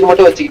ஆப்ஷன் உங்களுக்கு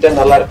மட்டும் வச்சுக்கிட்டா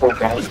நல்லா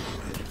இருக்கும்க்கா.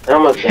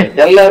 ஆமாக்கா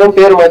எல்லாரும்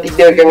பேர்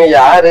மாத்திக்கிட்டே இருக்காங்க.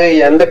 யாரு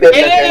எந்த பேர்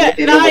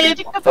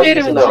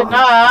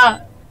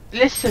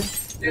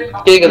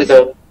கேக்குதுக்கா?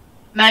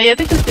 நான்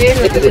எதுக்கு பேர்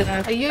வச்சேன்?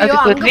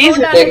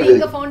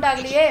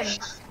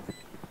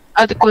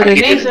 அதுக்கு ஒரு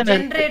ரீசன்.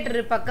 ஜெனரேட்டர்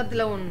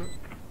பக்கத்துல ஒண்ணு.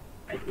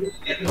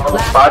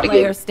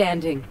 Player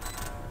standing.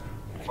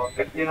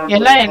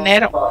 எல்லாம் என்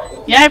நேரம்.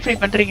 ஏன் இப்படி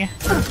பண்றீங்க?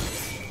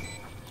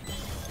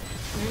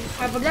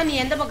 அப்படிதான் நீ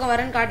எந்த பக்கம்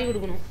வரேன்னு காட்டி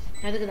கொடுக்கணும்.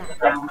 அதுக்குதான்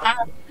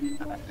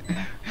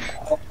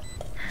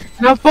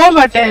நான் போக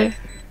மாட்டேன்.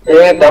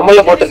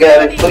 தமிழ்ல போட்டுக்க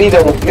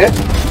புரியுதா உங்களுக்கு?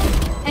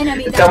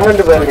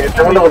 கமெண்ட் பாருங்க.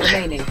 தமிழ்ல போட்டுக்க.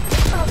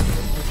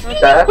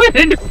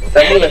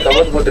 தமிழ்ல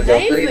கமெண்ட் போட்டுக்க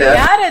புரியுதா?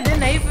 யார் அது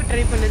நைஃப்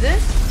ட்ரை பண்ணுது?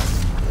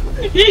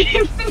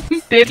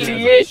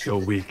 தெரியலையே.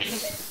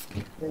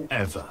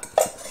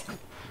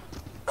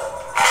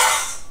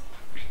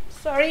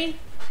 சாரி.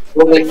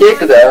 உங்களுக்கு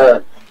கேக்குதா?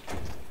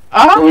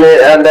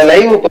 அந்த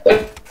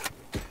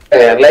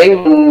லைவ்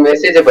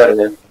மெசேஜ்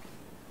பாருங்க.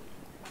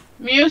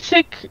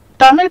 மியூசிக்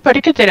தமிழ்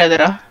படிக்க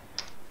தெரியாதுடா.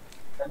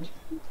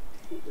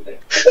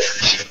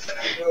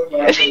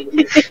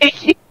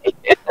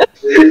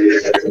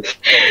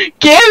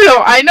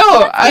 கேளும். I know.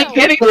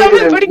 எனக்கு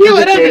தமிழ் படிக்க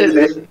வராது.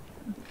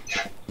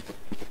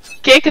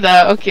 கேக்குதா?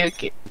 Okay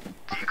okay.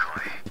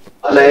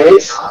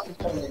 நைஸ்.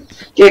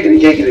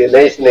 கேக்குது.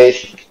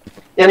 நைஸ்.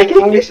 எனக்கு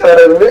இங்கிலீஷ்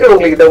வராது,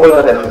 உங்களுக்கு தமிழ்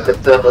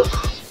வராது.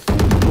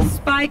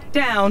 Spike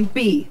down B.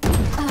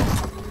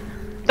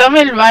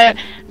 தமிழ்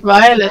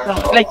வாயில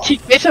லைக்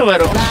பேச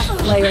வரும்,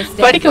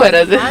 படிக்க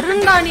வராது.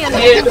 அருங்காணி அந்த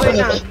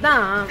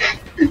போயிட்டான்.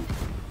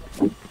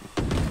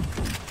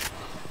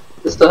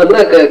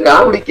 சொன்னா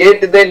காமெடி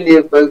கேட்டுதே இல்லையே.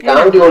 இப்ப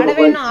காமெடி ஒண்ணு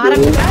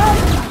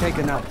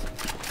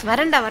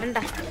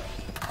வரண்டா.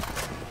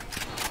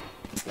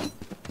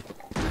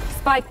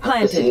 Spike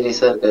planted.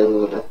 சீரியஸா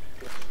இருக்காங்க.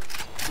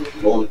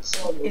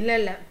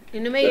 இல்ல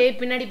இன்னுமே ஏ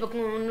பின்னாடி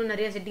பக்கம் இன்னும்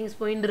நிறைய செட்டிங்ஸ்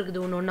போயிட்டு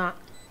இருக்குது ஒண்ணா.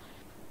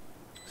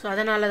 சோ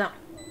அதனால தான்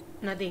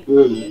nothing.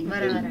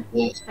 வர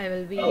I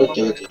will be.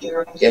 ஓகே.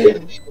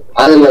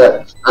 அதுல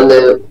அந்த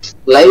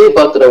லைவ்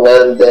பாக்குறவங்க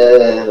அந்த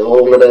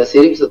உங்களோட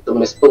சிரிப்பு சத்தம்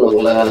மிஸ்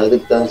பண்ணுவாங்களா?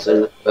 அதுக்கு தான்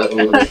சொன்னேன்.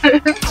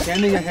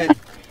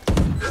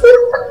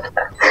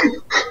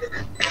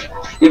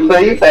 இப்ப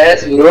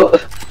fires bro.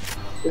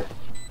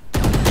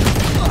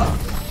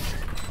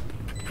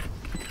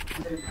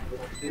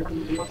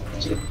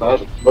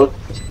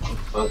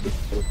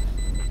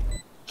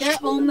 Their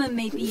omen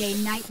may be a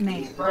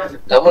nightmare.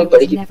 Tamil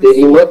படிக்க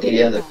தெரியுமா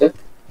தெரியாதா?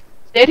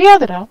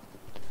 தெரியாதுடா.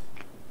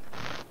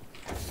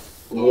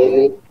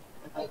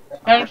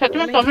 எனக்கு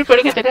சத்தியமா தமிழ்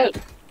படிக்க தெரியாது.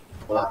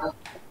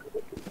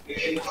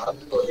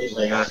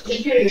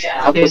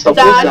 அப்ப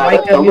சப்போஸ்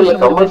தமிழ்ல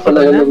கமெண்ட்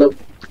பண்ணாங்கன்னா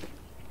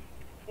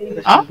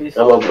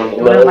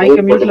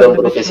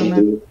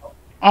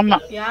ஆமா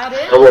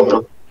யாரு? ஆமா ப்ரோ.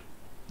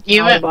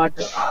 இவன்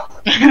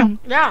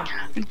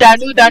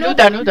தனு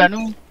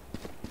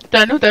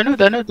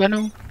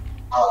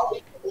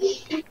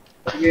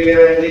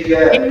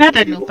என்ன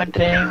தனு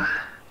பண்றேன்?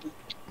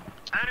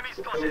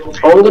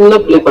 அவங்க என்ன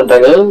ப்ளே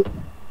பண்றாங்க?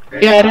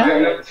 யாரு?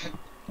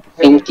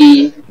 பிங்கி.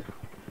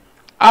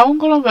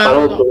 அவங்களும்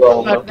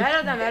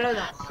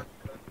வேலைதான்.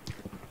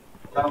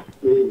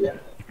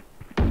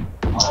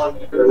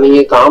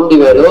 நீங்க காமெடி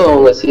வேணும்,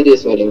 அவங்க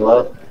சீரியஸ் வேணுங்களா?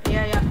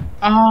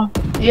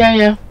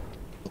 யா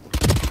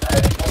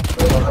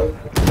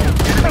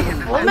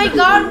Oh my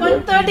god,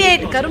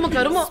 138. கருமு.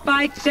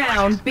 Spike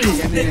down B.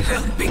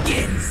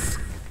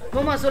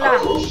 போமா சுலா.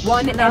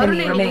 One enemy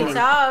remaining.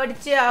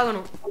 சாவடிச்சே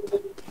ஆகணும்.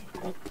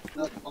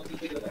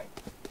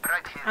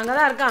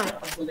 அங்கதான் இருக்கான்.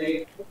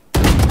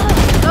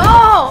 No!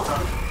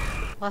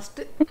 First.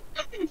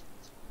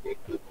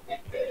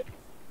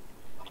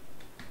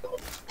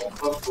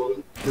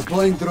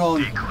 Deploying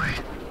drone.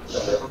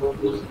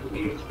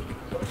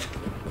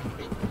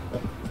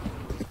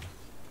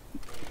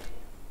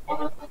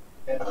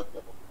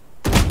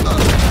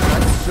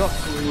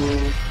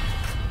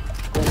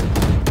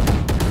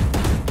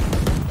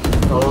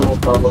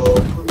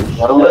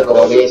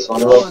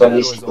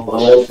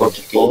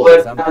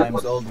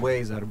 Sometimes old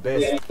ways are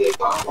best.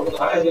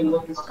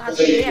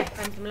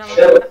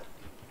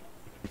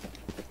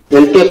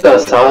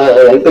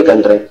 help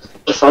பண்றேன்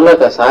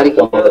சொன்னாக்கா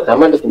சாரிக்கா உங்க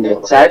கமெண்ட்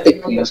கொஞ்சம்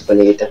சாட்டுக்கு யூஸ்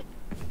பண்ணிக்கிட்டேன்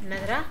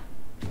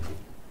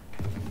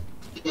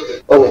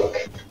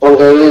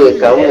உங்க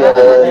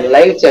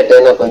லைவ் சாட்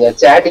என்ன கொஞ்சம்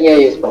சாட்டிங்கா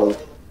யூஸ் பண்ணுங்க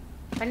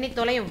பண்ணி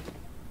தொலையும்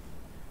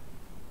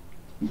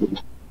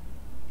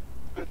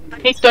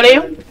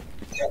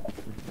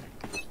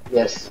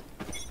எஸ்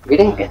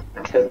விடுங்க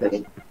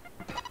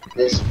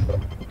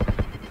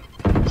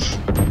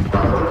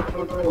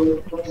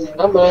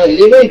ஆமா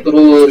லிவை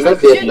ப்ரோ என்ன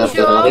பேர்ல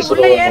இருக்காரு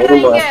சொல்லுங்க ஒரு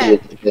மாத்தி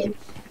வச்சிருக்காரு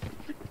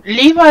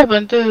லீவாய்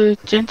வந்து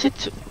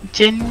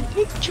ஜென்னிச்சு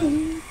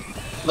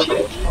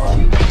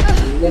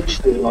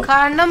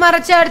கண்ண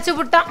மறைச்சு அடிச்சு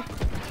விட்டான்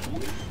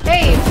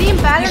ஏய்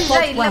டீம்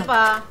பேலன்ஸ்டா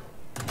இல்லப்பா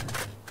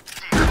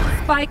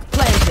Spike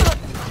planted.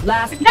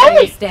 Last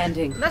player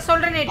standing. நான்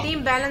சொல்றேனே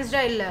டீம்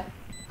பேலன்ஸ்டா இல்ல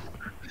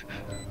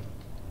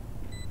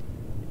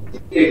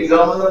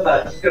எக்ஸாம்ல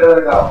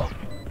தச்சிரடா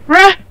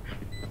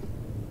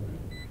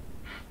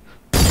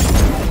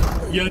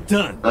You're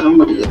done.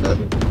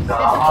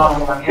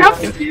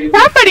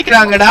 நான்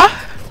படிக்கறாங்கடா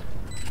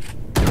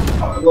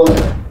One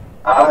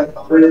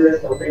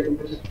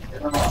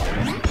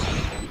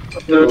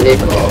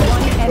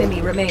enemy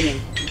remaining.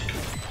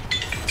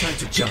 Time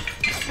to jump.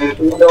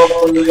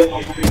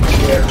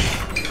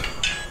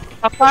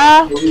 Papa.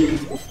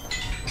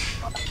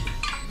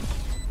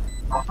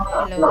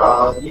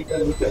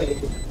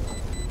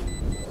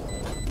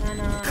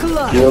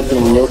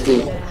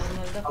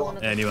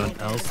 Anyone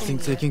else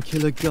think they can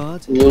kill a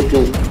god?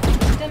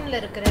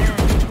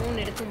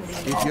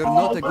 If you're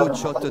not a good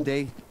shot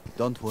today,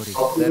 don't worry.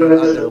 There are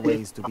other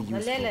ways to be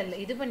useful. இல்ல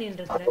இது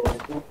பண்ணிட்டு இருக்கேன்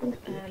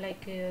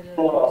like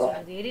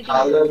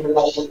editing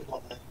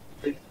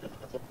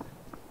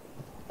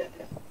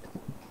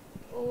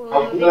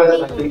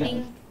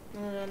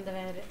அந்த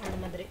வேற அந்த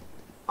மாதிரி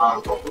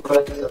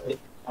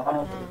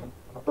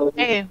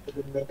ஏய்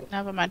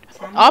never mind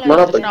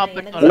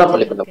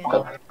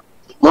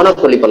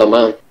monopoly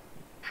போலாமா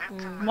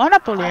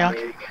மோனோபோலியா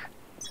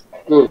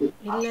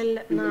இல்ல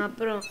நான்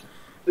அப்புறம்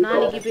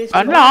நாளைக்கு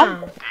பேசுறேன்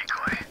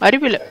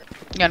அறிவில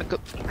எனக்கு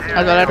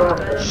அது விளையாடுறோம்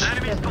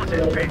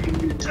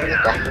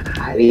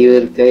அறிவு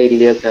இருக்கா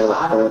இல்லையா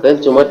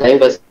சும்மா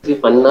டைம் பாஸ்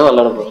பண்ணா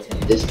விளையாடுவோம்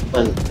ஜஸ்ட்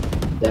ஃபன்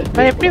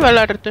எப்படி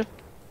விளையாடுறது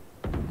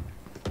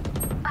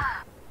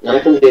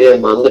எனக்கும் தெரியாது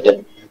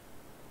மறந்துட்டேன்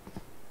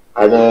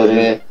அது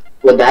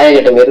ஒரு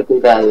தாயகட்டம்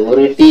இருக்குங்க அது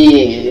ஒரு டீ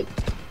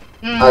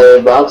அது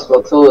பாக்ஸ்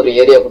ஒரு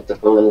ஏரியா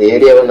கொடுத்துருக்கோம் அந்த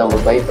ஏரியாவை நம்ம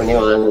பை பண்ணி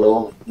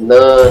வாங்கணும்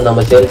இன்னும் நம்ம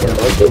சேல்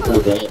பண்றோம்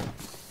கேட்குறேன்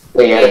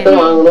இடத்த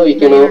வாங்கணும்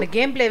விக்கணும்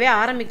கேம் பிளேவே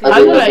ஆரம்பிக்கலாம்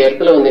அந்த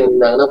இடத்துல வந்து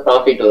நின்னாங்கன்னா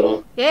ப்ராஃபிட் வரும்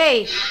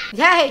ஏய்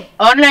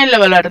ஆன்லைன்ல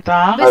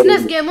விளையாடுறதா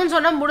பிசினஸ் கேம்னு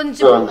சொன்னா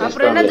முடிஞ்சு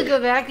அப்புறம் என்னத்துக்கு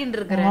வேக்கின்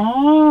இருக்கற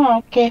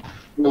okay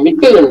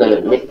midfield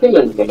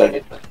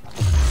விளையாடுறேன்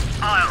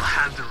I'll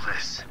handle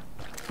this.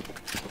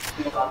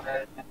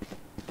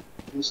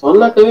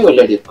 சொன்னாக்கவே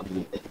விளையாடி இருப்பாங்க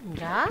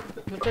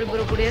மிட்டல்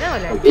ப்ரோ கூடயே தான்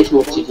விளையாடு பேசி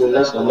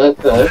முடிச்சிட்டீங்களா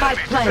சொன்னாக்க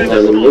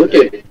அந்த மியூட்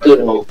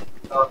எடுத்துறணும்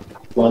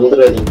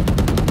வந்துறது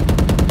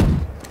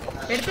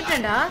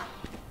எடுத்துட்டேன்டா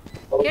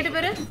கேட்டு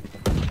பாரு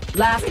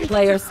Last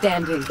player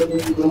standing.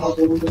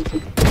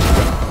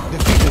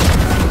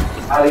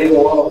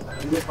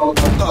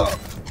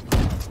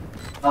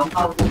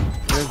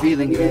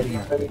 Revealing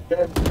area.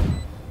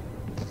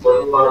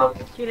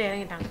 கீழே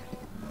இறங்கிட்டாங்க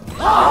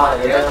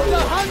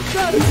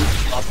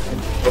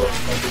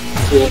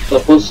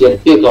சப்போஸ்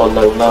எஃபிக்கு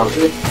வந்தாங்கன்னா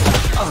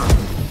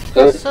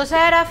so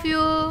sad of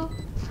you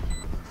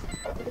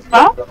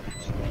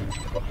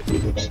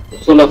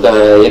சொல்லுங்க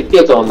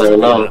எஃபிக்கு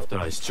வந்தாங்கன்னா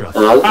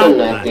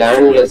அல்கன்னா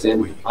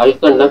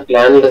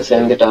கிளான்ல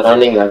சேர்ந்துட்டாரா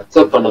நீங்க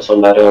அக்செப்ட் பண்ண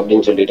சொன்னாரு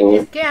அப்படின்னு சொல்லிட்டீங்க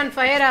okay and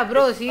ஃபயரா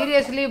bro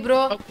seriously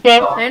bro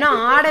ஏன்னா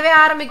ஆடவே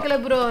ஆரம்பிக்கல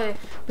ப்ரோ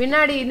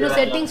பின்னாடி இன்னும்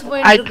செட்டிங்ஸ்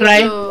போயிட்டு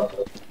இருக்கு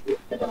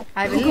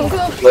I will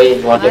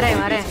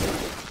வரேன்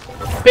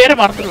பேரை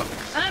மறந்துடலாம்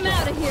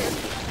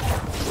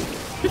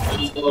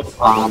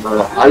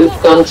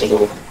அல்கான்னு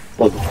சொல்லுங்க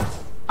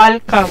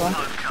அல்காவா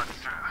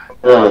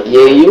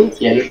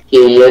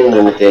AULKN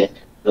நினைக்கிறேன்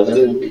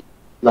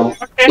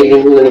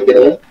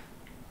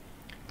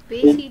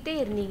பேசிட்டே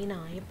இருந்தீங்கன்னா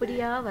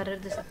எப்படியா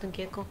வர்றது சத்தம்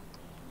கேக்கும்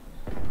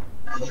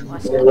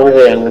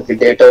எனக்கு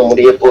டேட்டா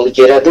முடிய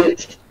போகிறது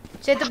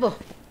செத்து போ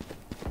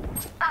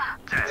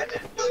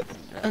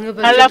அங்க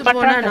நல்லா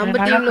பண்றாங்க நம்ம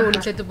டீம்ல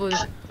ஒன்னு செத்து போகுது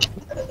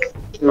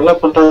நல்லா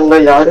பண்றாங்க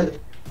யாரு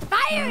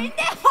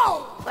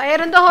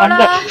ஃபயர் இந்த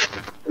ஹோலா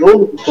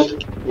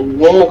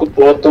உங்களுக்கு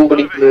போத்தும்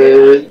பிடிக்கல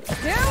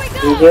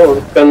இங்க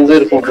உட்கார்ந்து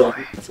இருக்கும்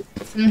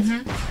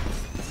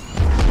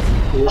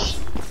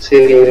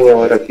சரி இருங்க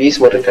ஒரு பீஸ்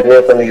மட்டும் தனியா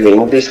பண்ணிக்கிறேன்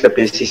இங்கிலீஷ்ல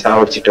பேசி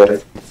சாவடிச்சிட்டு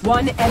வரேன்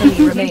One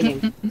enemy remaining.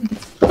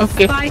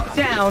 Okay. Spike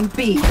down B.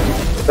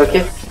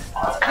 Okay.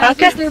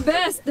 Okay. Their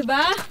best,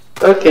 ba?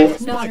 Okay.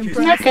 Not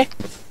impressed. Okay.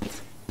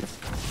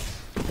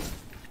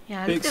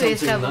 Pick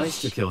something nice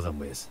to kill them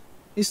with.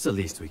 It's the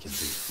least we can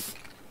do.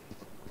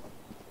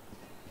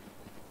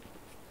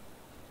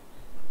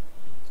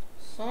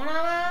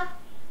 சோனாவா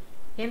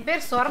என்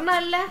பேர் சொர்ணா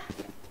இல்ல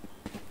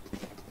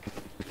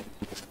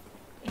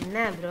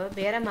என்ன ப்ரோ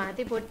பேரை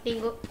மாத்தி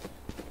போட்டீங்க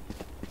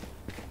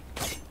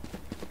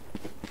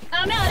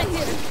I'm out of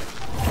here.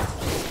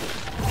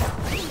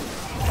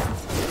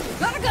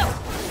 Gotta go.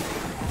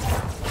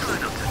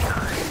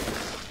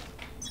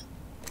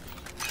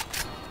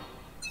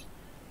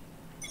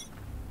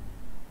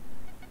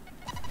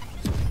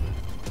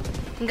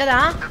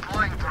 இங்கதான்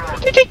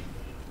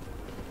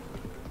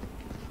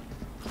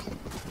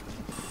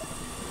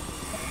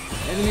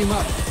Enemy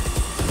mark.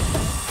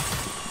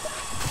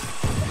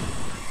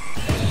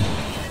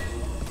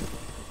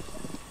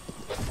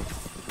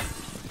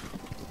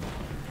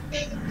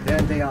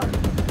 There they are.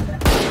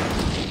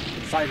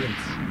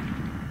 Silence.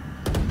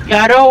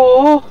 யாரோ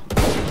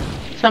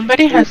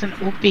somebody has an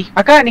OP.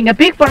 அக்கா நீங்க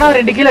பீக் பண்ணா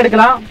 2 கில்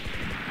எடுக்கலாம்.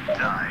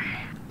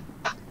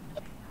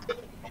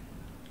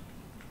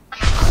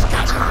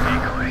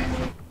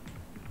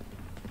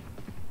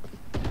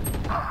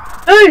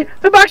 ஏய்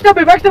பேக்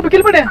ஸ்டாப்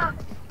கில் பண்ணு.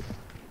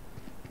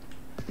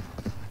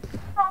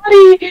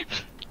 Sorry.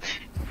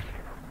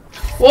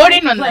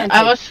 ஓடின் வந்தேன்.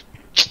 I was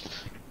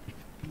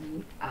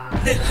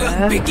The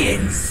hunt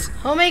begins.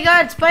 Oh my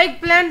god, spike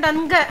plant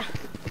அங்க.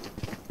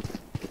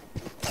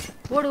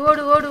 ஓடு.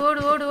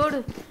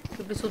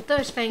 இப்படி சுத்த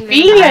வச்சிட்டாங்க.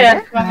 பீல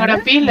இருக்காங்கடா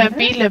பீல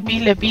பி.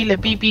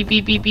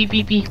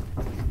 B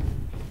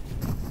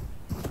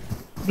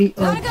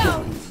okay.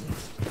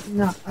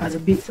 நான் அது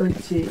பி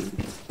ஓகே.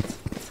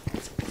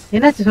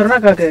 என்னாச்சு சொர்ணா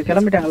காக்கு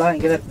கிளம்பிட்டாங்களா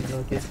இங்க தான்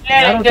இருக்காங்க ஓகே.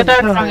 இல்ல இங்க தான்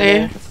இருக்காங்க.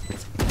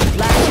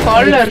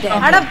 கால்ல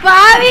இருக்காங்க. அட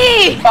பாவி.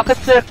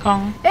 பக்கத்துல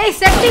இருக்காங்க. ஏய்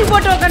செட்டிங்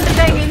போட்டு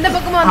உட்கார்ந்துட்டாங்க இந்த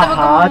பக்கமா அந்த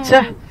பக்கமா.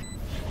 ஆச்சே.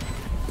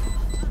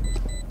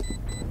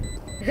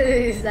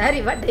 Sorry,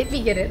 what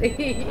typing here?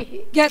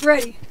 Get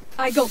ready.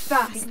 I go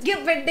fast.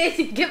 Skip it.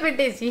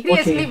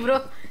 Seriously, bro.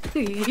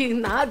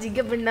 நான்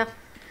ஜிங்க பண்ணா.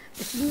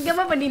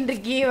 சிங்கமா பண்ணிட்டு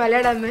இருக்கீங்க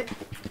விளையாடாம.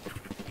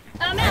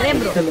 Array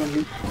bro.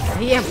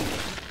 ஐயம்.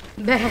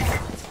 பேக்.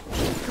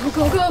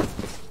 Go.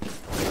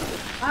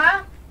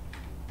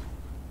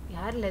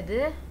 யார்ல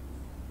இது?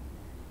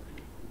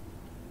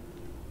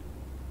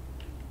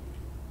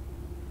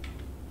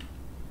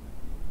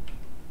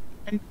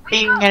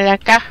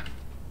 நீங்களக்கா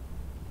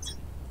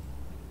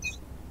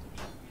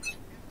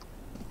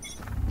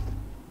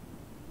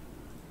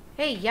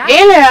ஏய்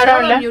ஏல யாரோ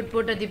இல்ல மியூட்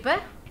போட்டது இப்ப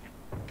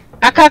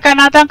அக்கா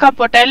நான் தான்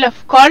போட்டேன் இல்ல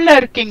கால்ல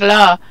இருக்கீங்களா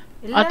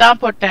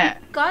அதான் போட்டேன்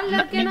கால்ல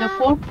இருக்கேனா நீங்க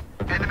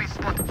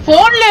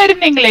போன்ல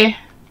இருந்தீங்களே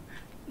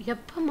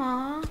எப்பமா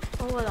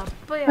ஓ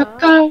அப்பயா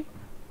அக்கா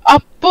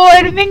அப்போ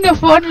இருந்தீங்க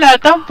போன்ல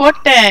அதான்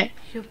போட்டேன்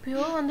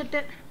எப்பயோ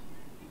வந்துட்டேன்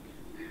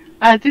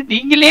அது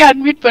நீங்களே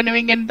அன்மியூட்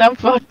பண்ணுவீங்கன்னு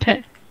தான்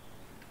போட்டேன்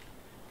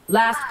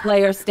Last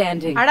player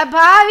standing. அட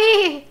பாவி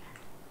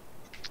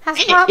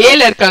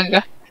ஏல இருக்காங்க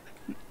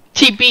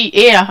சிபி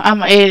ஏ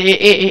ஆமா ஏ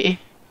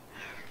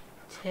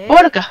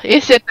போடுங்க ஏ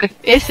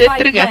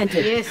செத்துருங்க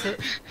எஸ்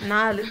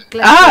 4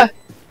 கிளாஸ்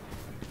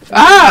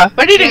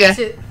பண்ணிடுங்க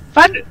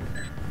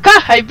கா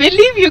ஐ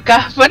பிலீவ் யூ கா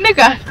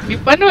பண்ணுங்க நீ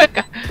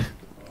பண்ணுவக்கா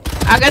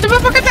அங்கது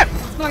பக்கத்துல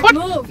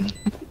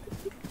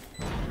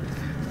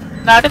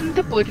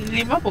நடந்து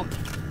பொறுமையா போங்க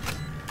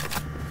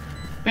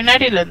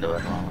பின்னாடில இருந்து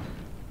வருவாங்க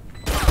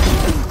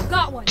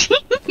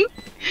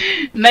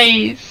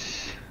நைஸ்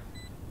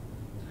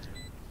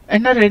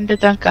என்ன ரெண்டு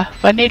தான்க்கா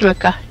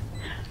பண்ணிடுவக்கா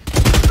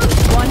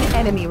One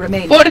enemy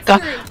remaining. போடுக்கா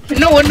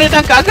இன்னும் ஒண்ணு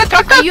தான்க்கா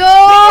அக்கா ஐயோ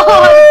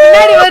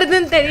பின்னாடி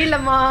வருதுன்னு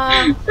தெரியலமா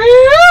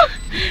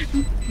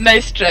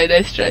Nice try.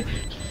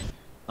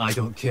 I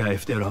don't care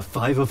if there are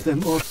 5 of them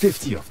or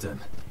 50 of them.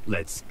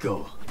 Let's go.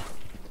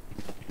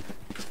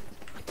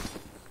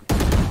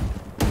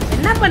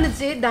 என்ன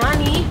பண்ணுச்சு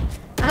டானி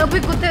அங்க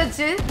போய் குத்த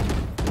வச்சு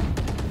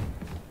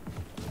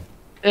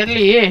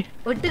தெரியலையே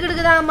ஒட்டு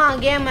கிடுக்குதாமா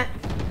கேம்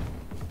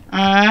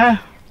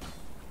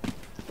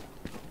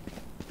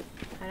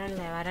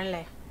வரல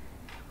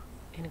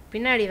எனக்கு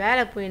பின்னாடி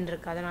வேலை போயின்னு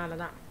இருக்கு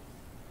அதனாலதான்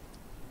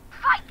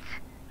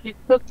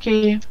It's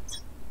okay.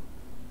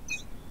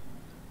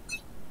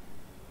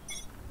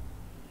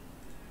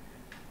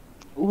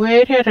 Where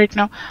are you right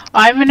now?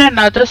 I'm in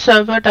another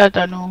server,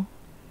 Dadanu.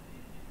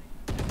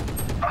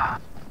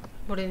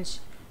 முடிஞ்சு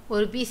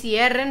ஒரு பீஸ்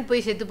ஏறன்னு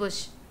போய் செத்து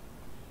போச்சு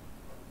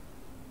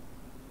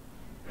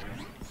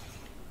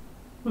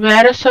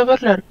வேற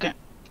சர்வர்ல இருக்கேன்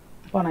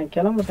அப்பா நான்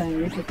கிளம்பிட்டேன்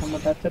வீட்டுல நம்ம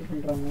டார்ச்சர்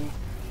பண்றாங்க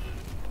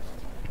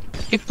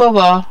இப்போ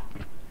வா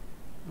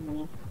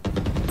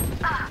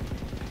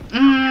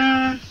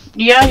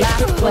Yeah.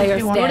 Last player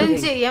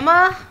முடிஞ்சு standing. ஏமா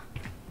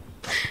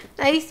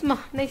நைஸ்மா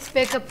நைஸ்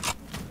பேக்கப்.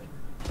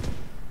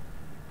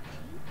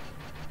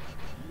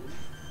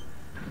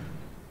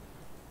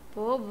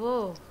 போ போ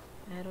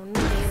வேற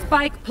ஒண்ணும் இல்ல.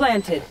 Spike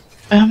planted.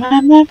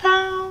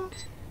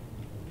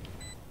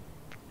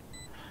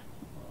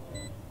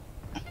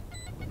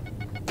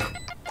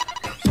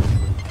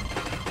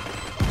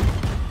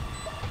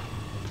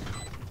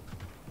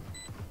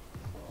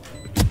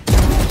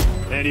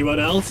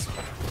 Anyone else?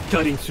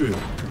 Cutting through.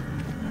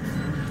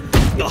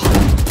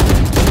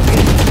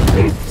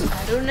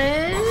 அருணே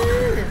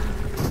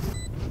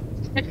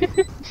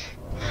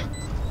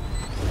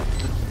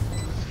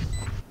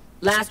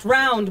Last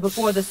round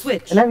before the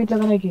switch. எல்லாம் வீட்ல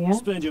தான இருக்கீங்க?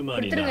 Spend your money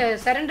குடுத்துருங்க now.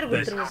 சரண்டர்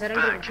குடுத்துருங்க.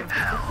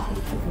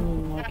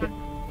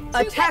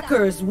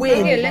 Attackers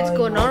win. Okay, let's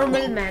go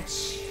normal match.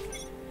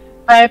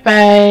 Bye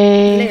bye.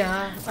 இல்லையா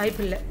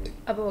வாய்ப்பு இல்ல.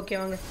 அப்ப ஓகே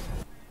வாங்க.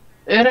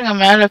 ஏறுங்க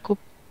மேல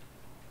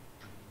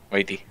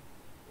வைட்டி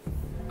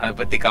அத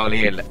பத்தி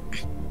கவலையே இல்ல.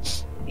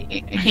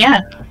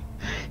 ஏன்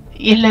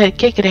இல்ல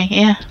கேக்குறேன்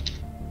ஏன்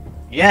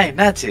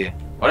என்னாச்சு?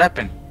 What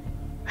happened?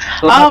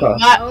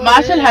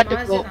 Marcel had to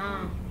go.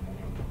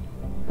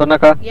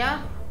 சொன்னக்கா yeah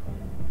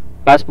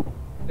pass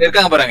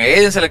இருக்காங்க பாருங்க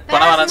ஏஜென்ட் செலக்ட்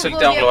பண்ண வேணாம்னு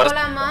சொல்லிட்டு அவங்க வர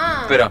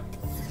போறோம்.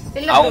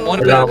 அவங்க மூணு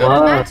பேர்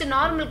இருக்காங்க. மேட்ச்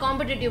நார்மல்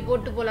காம்படிட்டிவ்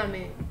போட்டு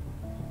போலாமே.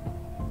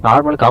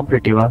 நார்மல்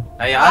காம்படிட்டிவா?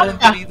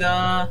 யாருன்னு தெரியுதா?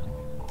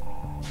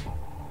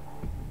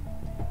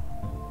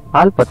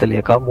 ஆள்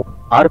பத்தலையாக்கா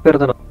 6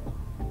 பேர் தான.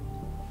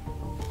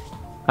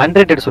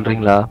 அன்ரேட்டட்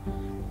சொல்றீங்களா?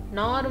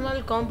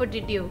 நார்மல்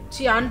காம்படிட்டிவ்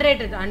சி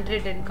அன்ரேட்டட்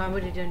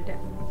காம்படிட்டிவ்ன்ட்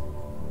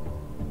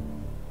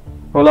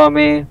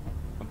போலாமே.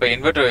 அப்ப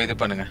இன்வெர்டர் இது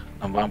பண்ணுங்க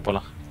நம்ம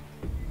போலாம்.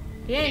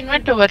 ஏன்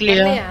இன்வெர்டர்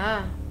வரலையா?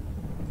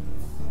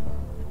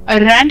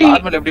 ராண்டி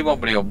நார்மல் எப்படி போக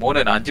முடியும்?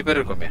 5 பேர்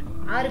இருக்கோமே.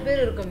 6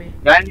 பேர் இருக்கோமே.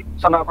 ராண்டி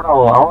சொன்னா கூட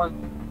அவன்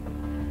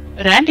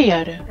ராண்டி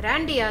யாரு?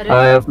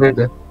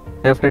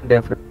 என் ஃப்ரெண்ட்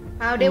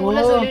அப்படியே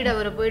உள்ள சொல்லிட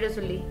அவரை போய்ட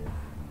சொல்லி.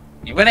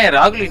 இவனே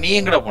ராகுலி நீ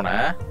எங்கடா போன?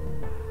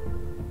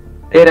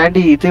 ஏய்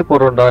ராண்டி இதே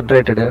போறோம்டா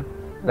அன்ரேட்டட்.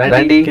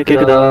 ராண்டி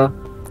கேக்குதா?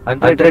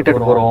 அன்ரேட்டட்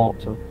போறோம்.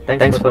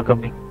 Thanks for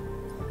coming.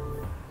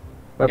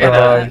 By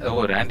by. O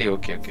Randy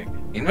okay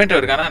inventor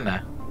இருக்கானா என்ன?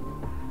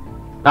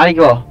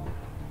 நாளைக்கு வா.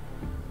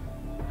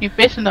 நீ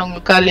பேசுன உங்க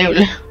காலே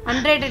உள்ள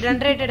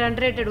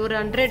அன்ரேட்டட் ஒரு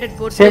அன்ரேட்டட்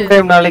போட்டு சேம்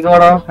டைம் நாளைக்கு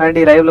வாடா.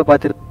 ராண்டி லைவ்ல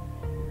பாத்து.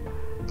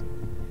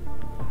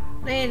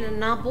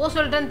 நான் போ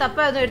சொல்றேன்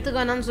தப்பா எதுவும்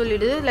எடுத்துக்கானான்னு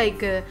சொல்லிடு.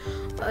 லைக்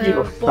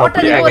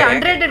போட்டதுக்கு ஒரு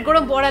அன்ரேட்டட் கூட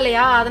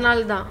போடலையா அதனால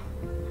தான்.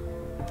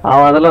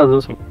 அதெல்லாம்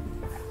அது சொல்லு.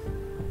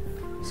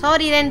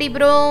 சாரி ராண்டி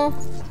ப்ரோ.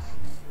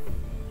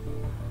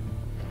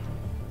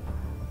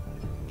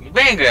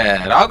 இவங்க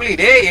ராகுலி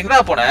டேய் எங்கடா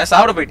போன?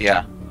 சாப்பிட போயிட்டியா?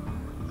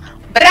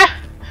 Bruh,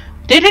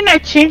 didn't I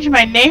change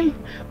my name?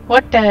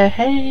 What the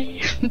hell?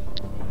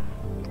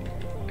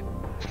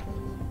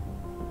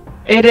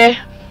 Ere.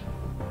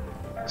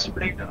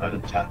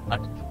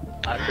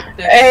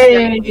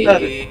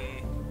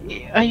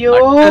 Ayyo.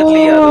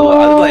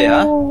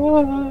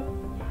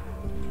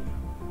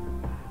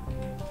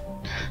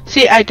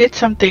 See, I did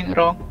something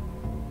wrong.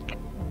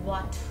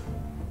 What?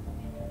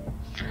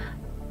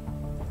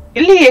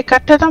 இல்லையே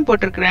கரெக்டா தான்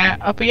போட்டிருக்கேன்.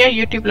 அப்ப ஏன்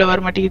யூடியூப்ல வர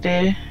மாட்டேங்குது?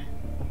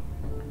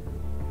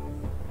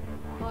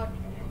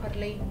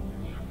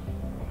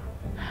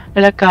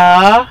 இல்லக்கா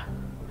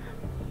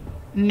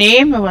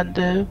நேம்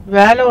வந்து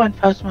VALORANT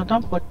PHASMO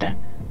தான் போட்டேன்.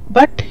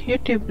 பட்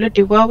யூடியூப்ல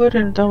DEVOUR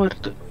தான்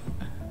வருது.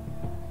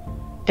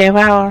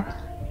 DEVOUR,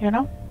 you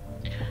know?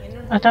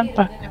 அதான்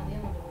பாக்க.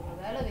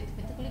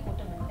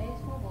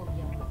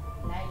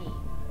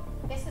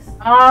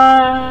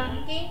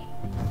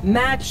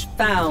 Match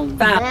found.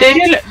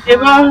 தெரியல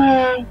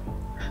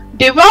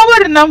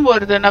DEVOUR தான்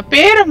வருது. நான்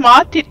பேரை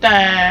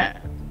மாத்திட்டேன்.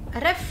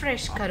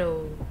 ரெஃப்ரெஷ் கரோ.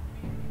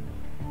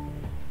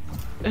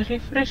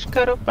 ரிஃப்ரெஷ்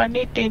கரோ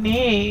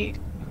பண்ணிட்டேனே.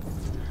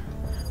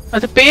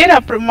 அது பேர்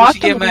அப்புறம்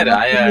மாத்த முடியல.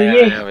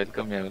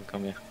 வெல்கம்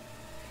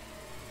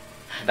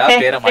டா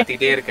பேரை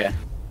மாத்திட்டே இருக்க.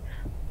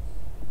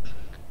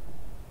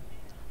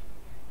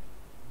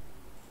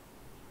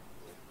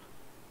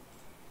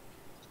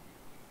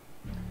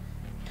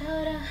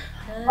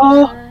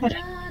 Oh,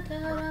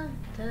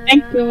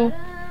 thank you.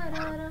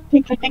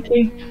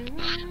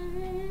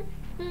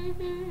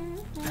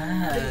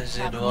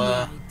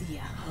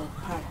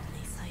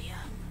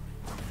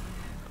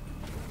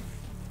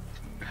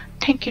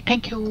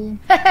 Thank you.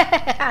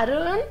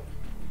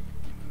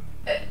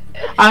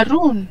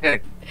 Arun.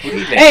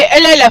 Hey,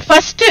 இல்ல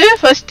first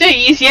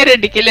ஈஸியா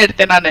 2 கில்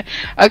எடுத்தேன் நானு.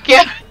 ஓகே.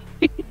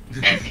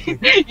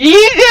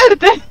 ஈஸியா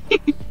எடுத்தேன்.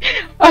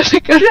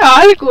 அதுக்கு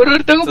ஆளுக்கு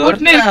ஒருத்தங்க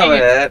போட்டுனே இருக்கீங்க.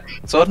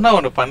 சொர்ணா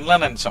ஒன்னு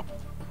பண்ணலாம் நினைச்சோம்.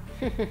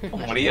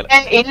 முடியல.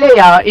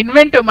 இல்லையா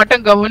இன்வென்டர்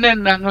மட்டும் கவனம்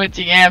இருந்தாங்க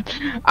வச்சீங்க.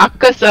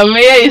 அக்கா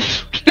செமையா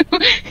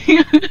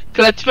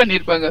கிளட்ச்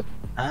பண்ணிருப்பாங்க.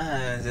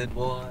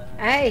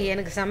 ஏய்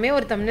எனக்கு செமையா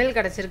ஒரு தம்ப்நெயில்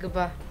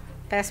கிடைச்சிருக்குப்பா.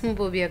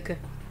 பாஸ்மோபோபியாக்கு.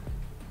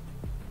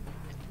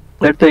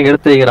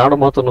 எடுத்து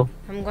நானும் மாத்தணும்.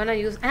 I'm gonna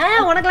use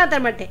உனக்குலாம்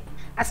தர மாட்டேன்.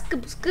 அஸ்கு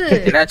புஸ்கு.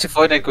 என்னாச்சு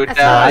ஃபோன்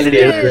குவிட்டா ஆல்ரெடி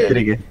எடுத்து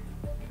வச்சிருக்கேன்.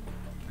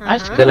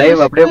 இந்த லைவ்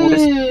அப்படியே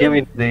முடிச்சு கேம்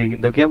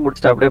இந்த கேம்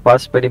முடிச்சிட்டு அப்படியே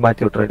பாஸ் பண்ணி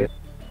மாத்தி விட்டுறாரு.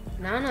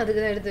 நானும் அதுக்கு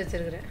தான் எடுத்து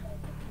வச்சிருக்கேன்.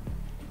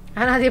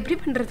 ஆனா அது எப்படி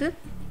பண்றது?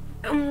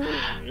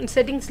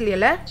 செட்டிங்ஸ்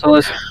இல்லையல?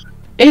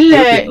 இல்ல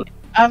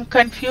I'm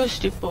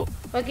confused இப்போ.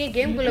 ஓகே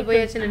கேம் குள்ள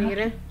போயாச்சு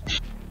நினைக்கிறேன்.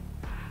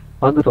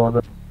 வந்து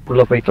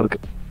உள்ள போயிட்டு இருக்கு.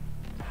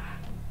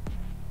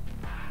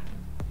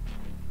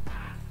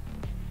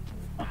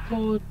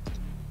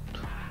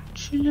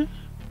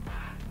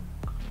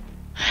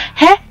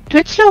 ஹே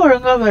ட்விட்ச்ல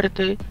ஒழுங்கா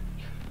வருது.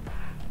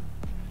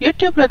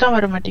 யூடியூப்ல தான்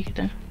வர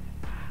மாட்டேங்குது.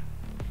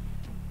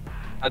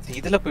 அது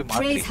இதுல போய்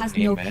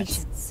மாத்தி.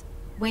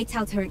 Wait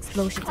out her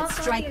explosion and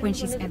strike when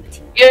she's empty.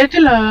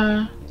 எதுல?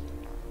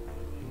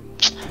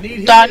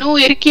 தானு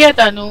இருக்கியா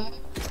தானு?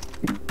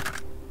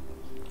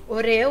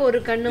 ஒரே ஒரு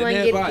கண்ணு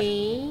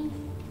வாங்கிருக்கேன்.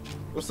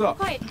 What's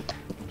up?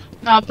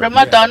 நான்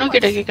அப்புறமா தானு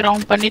கிட்ட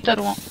கேக்குறேன் பண்ணி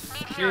தருவான்.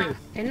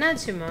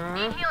 என்னாச்சுமா?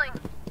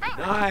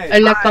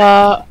 இல்லக்கா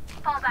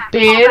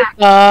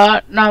பேருக்கா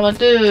நான்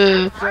வந்து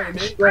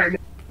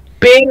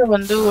பேரை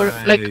வந்து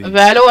லைக்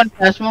VALORANT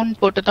PHASMOPHOBIA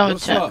போட்டு தான்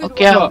வச்சேன்.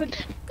 ஓகே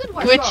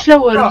ட்விட்ச்ல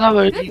ஒழுங்கா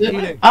வருது.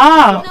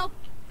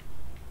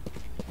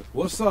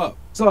 What's up?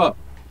 What's up?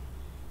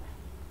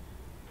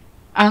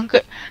 அங்க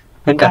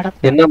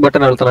என்ன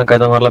பட்டன் அழுத்தலாம்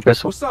இந்த மாதிரிலாம்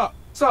பேசும்.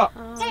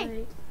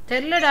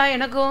 தெரியலடா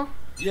எனக்கும்.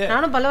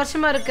 நானும் பல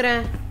வருஷமா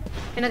இருக்கிறேன்.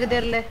 எனக்கு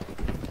தெரியல.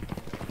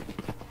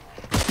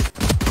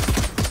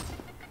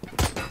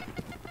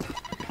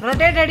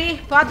 ரொட்டேட் அடி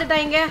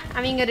பாத்துட்டாங்க.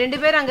 அவங்க ரெண்டு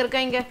பேர் அங்க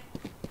இருக்காங்க.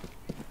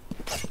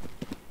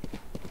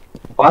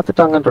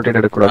 பாத்துட்டாங்கன்னு ரொட்டேட்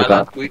எடுக்க கூடாதுடா.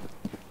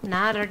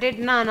 நான்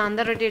ரொட்டேட்னா நான்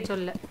அந்த ரொட்டேட்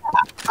சொல்ல.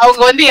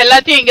 அவங்க வந்து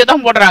எல்லாத்தையும் இங்க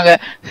தான் போடுறாங்க.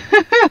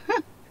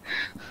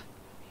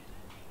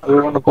 அது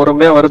ஒண்ணு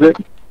பொறுமையா வருது.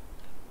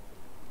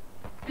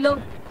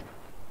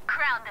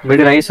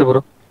 Midi nice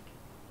bro.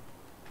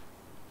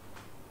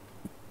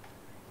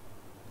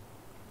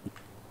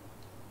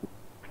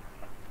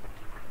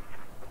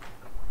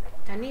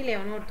 தண்ணியில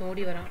எவனோ ஒரு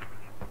ஓடி வரான்.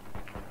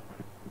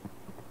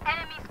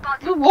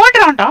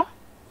 ஓடுறான்டா.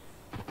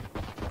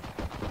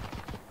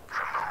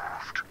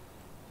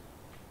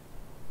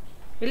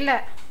 இல்ல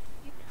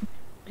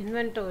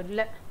இன்வென்டோ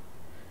இல்ல.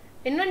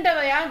 இன்வென்டோ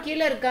யார் கீழ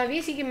இருக்கா?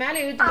 விசிக்கு மேல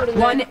இழுத்து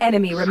போடுங்க. One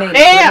enemy remaining.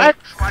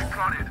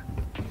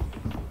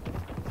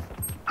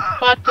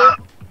 பாத்து.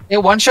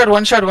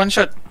 one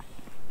shot.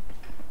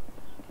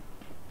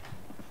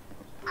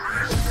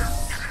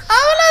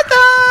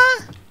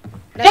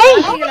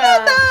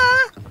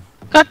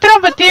 கத்ரா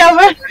பத்தி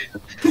அவன்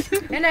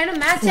என்ன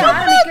மேட்ச்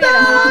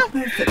ஆரம்பிக்கலடா.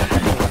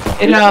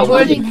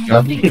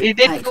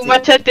 இது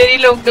குமாச்சா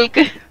தெரியல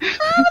உங்களுக்கு.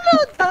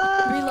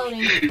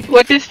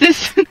 What is this?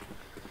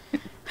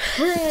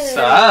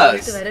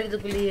 சாஸ்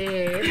வரதுக்குள்ளே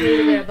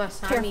போயிடுடா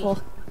சாமி.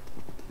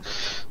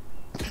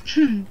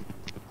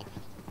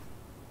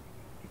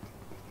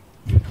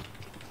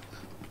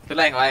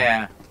 சொல்லுங்க வாயா.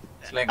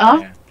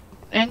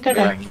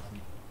 எங்கடா?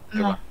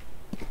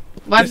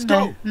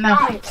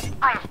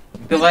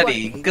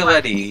 இங்க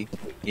வாடி.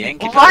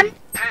 என்கிட்ட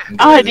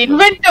the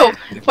inventor.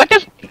 What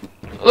if?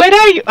 Where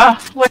are you?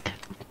 What?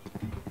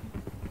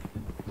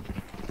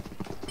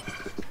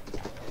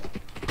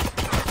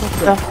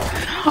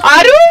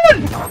 Arun!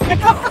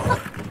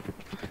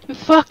 You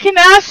fucking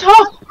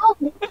asshole!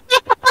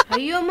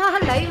 ஐயோ மா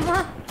லைவ் மா.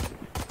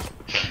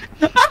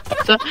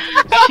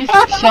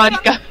 Sorry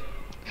கா.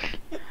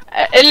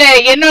 இல்ல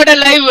என்னோட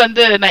லைவ்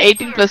வந்து நான்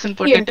 18%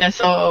 போட்டுட்டேன்.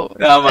 சோ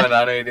ஆமா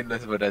நானும்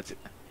 18+ போட்டாச்சு.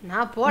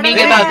 நான் போடவே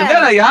நீங்க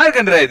நான் யார்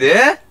கண்டற இது?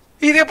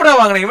 இது எப்படா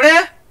வாங்குனீங்க இவனே?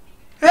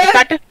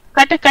 கட்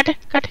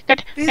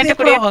என்ன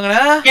கூட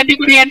வாங்குனா?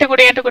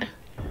 என்கிட்ட கூட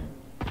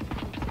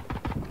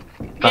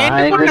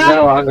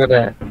நான்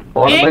வாங்குறேன்.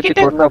 போனக்கு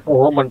கொண்டா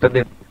போன்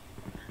பண்றது.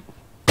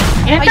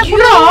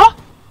 ஐயோ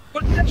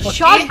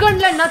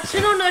ஷாட்கன்ல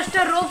நச்சுனோ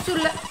நஷ்ட ரோப்ஸ்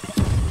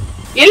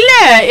இல்ல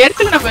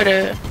எடுத்துக்கன பாரு.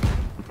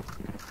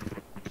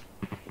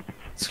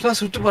 சுலா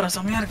சுட்டு போற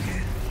சமயா இருக்கு.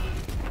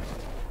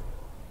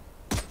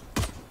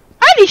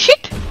 ஹாலி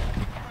ஷிட்.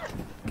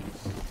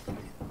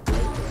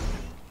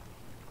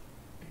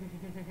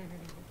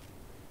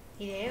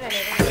 இதே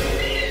வேலைய.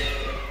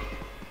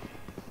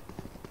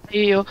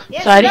 ஐயோ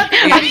சாரி.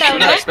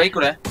 ஸ்பை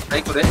கூட.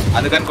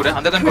 அந்த கன்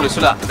கூட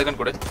சுலா அந்த கன்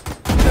கூட.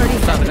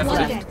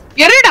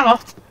 எறடா.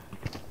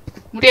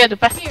 முடியாது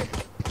பா.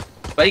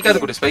 ஸ்பைக்காது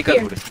கூட.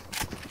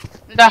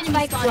 இந்தா.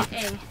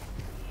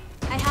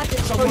 I have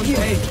this.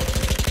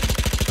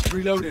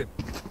 Reloaded.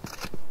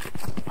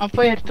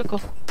 அப்போ எடுத்துக்கோ.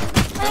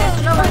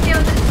 ஸ்லோ வண்டி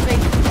வந்துருச்சு.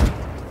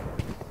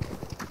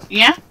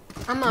 ஏன்?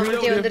 ஆமா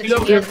வண்டி வந்துருச்சு.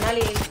 அதனால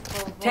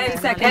 10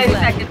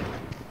 seconds.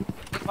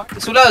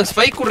 சுலா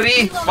ஸ்பைக் குடுறி.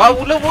 வா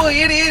உள்ள போ.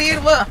 ஏறு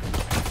வா.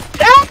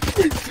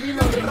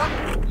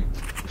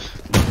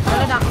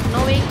 அடடா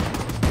நோ வே.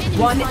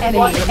 One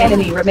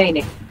enemy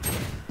remaining.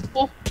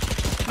 ஓ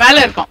மேல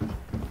இருக்கான்.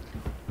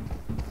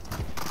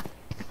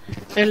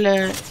 இல்ல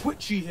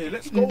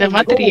இந்த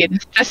மாதிரி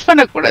ஸ்ட்ரெஸ்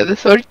பண்ண கூடாது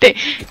சொல்லிட்டேன்.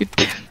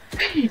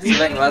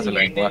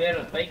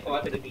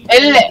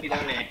 இல்ல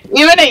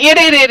இவனே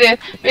இரு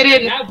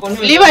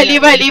லீவா இங்க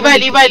வா. லீவா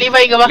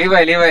இங்க வா.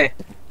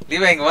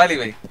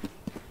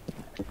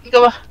 இங்க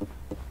வா.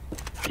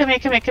 come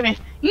here.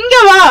 இங்க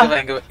வா.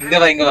 இங்க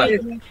வா.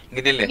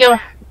 இங்க நில்லு. இங்க வா.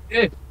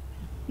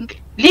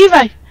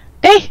 Levi.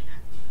 டேய்.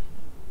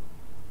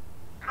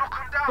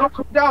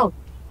 Come down.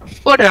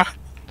 போடுறா.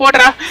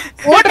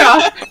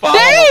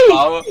 டேய்.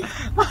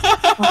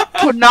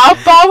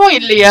 நான் பாவம்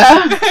இல்லையா?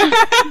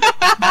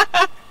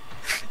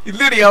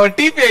 இல்லடி அவன்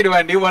டிபி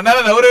ஆயிடுவான்டி. உன்னால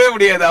நவரவே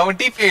முடியாது. அவன்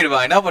டிபி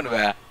ஆயிடுவான். என்ன பண்ணுவ?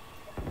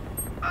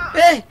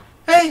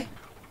 ஏய்.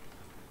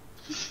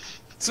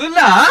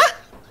 சுல்லா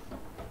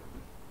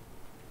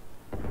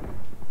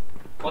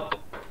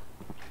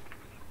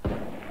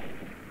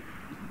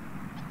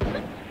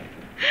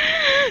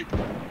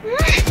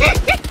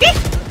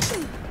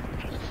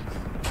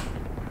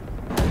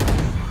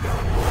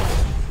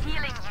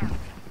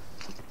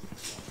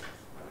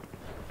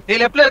ஏய்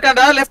லெஃப்ட்ல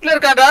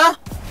இருக்கான்டா.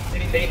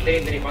 சரி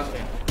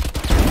பாக்குறேன்.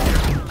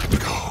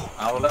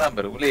 அவ்வளவுதான்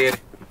பாரு. உள்ள ஏறு.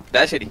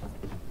 டாஷ் அடி.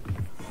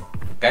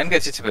 கன்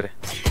கச்சிச்சு பாரு.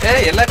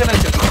 ஏய் எல்லா கன்னும்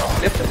வச்சிருக்கோம்.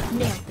 Left.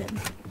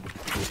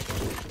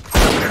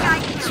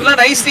 சுலா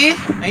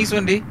nice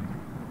ஒன்டி.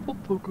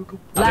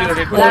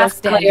 Last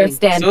player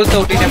standing. Sous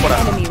அவுட்டினே போடா.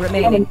 Enemy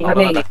remaining.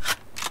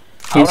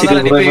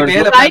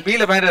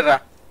 பீல பேண்டறா.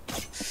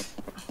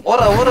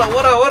 ஓரா.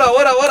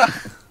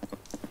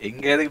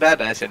 எங்க எதுக்குடா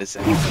டாஷ் அடிச்ச?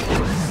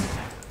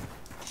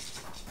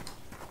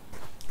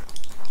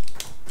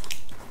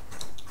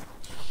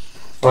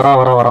 வரா.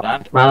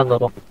 மேல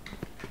வரோம்.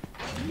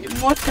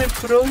 What a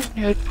pro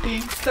your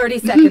team. 30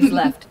 seconds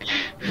left.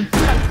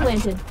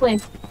 Planted.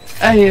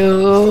 ஐயோ.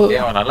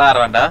 அவன் நல்லா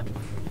ஆடுறான்டா.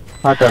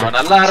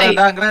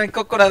 அங்கற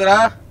நிக்க கூடாதுடா.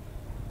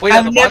 போய்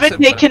I've never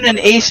taken an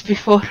ace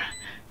before.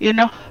 You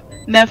know,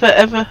 never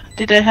ever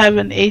did I have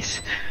an ace.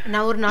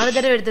 நான் ஒரு 4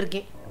 தடவை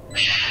எடுத்துர்க்கேன்.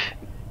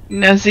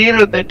 நான்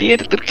 0 தடவை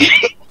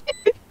எடுத்துர்க்கேன்.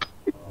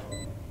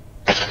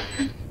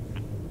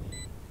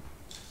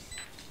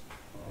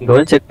 இங்க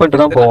வந்து செக்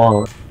பண்ணிட்டு தான்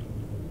போவான்.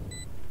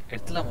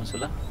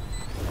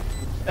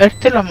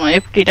 எடுத்துலாமா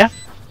எப்படிடா?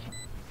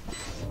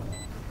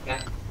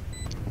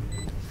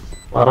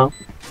 வரான்.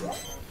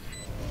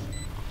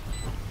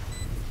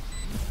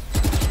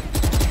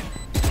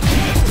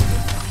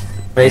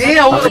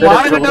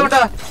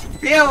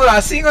 ஒரு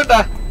அசிங்கம்டா.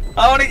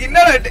 அவனுக்கு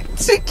என்னடா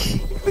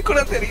இது கூட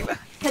தெரியல.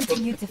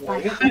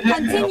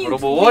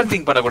 ரொம்ப ஓவர்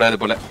திங்க் பண்ண கூடாது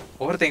போல.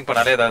 ஓவர் திங்க்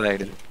பண்ணாலே ஏதாவது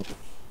ஆயிடுது.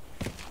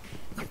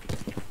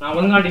 நான்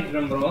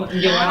ஒழுங்காடிட்டேன் bro.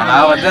 இங்க வா.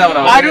 நான் வந்து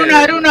அவன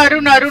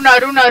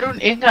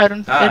அருண் எங்க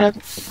அருண்?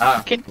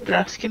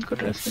 ஸ்கின்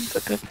குட்ரா.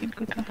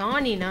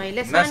 காணி நான்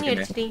இல்ல சாணி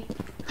அடிச்சிட்டேன்.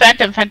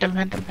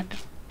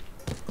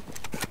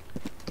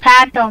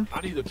 Phantom.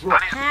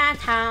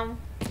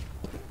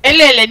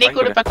 இல்ல நீ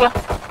கூட பார்க்கலாம்.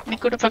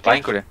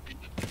 வாங்கி கொடு.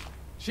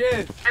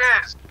 Cheers.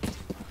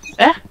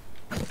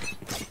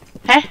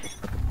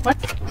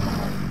 What?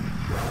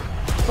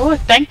 Oh,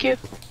 thank you.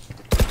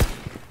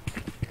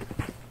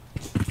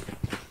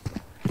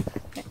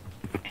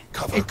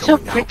 It's so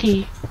pretty.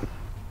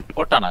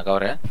 போட்டானா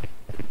கவர?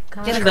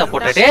 எதுக்கு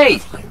போட்ட டேய்?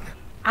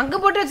 அங்க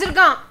போட்டு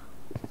வச்சிருக்கான்.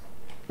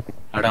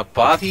 அட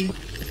பாவி.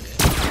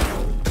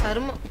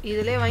 கரும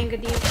இதுலயே வாங்கி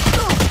கட்டியே.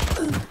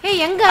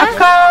 ஏய் எங்க?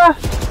 அக்கா.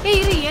 ஏய்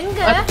இது எங்க?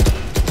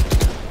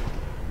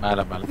 மேல.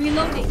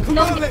 Reloading.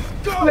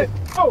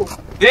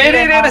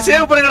 டேய் நான்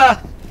சேவ் பண்ணுங்கடா.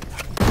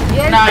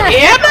 நான்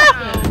ஏமா?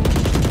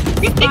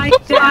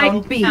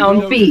 Down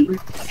B.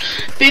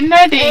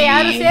 பின்னாடி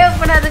யாரும் சேவ்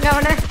பண்ணாதுங்க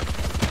அவனை.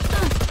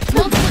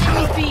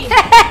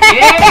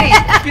 ஏய்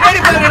பின்னாடி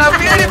பாருடா.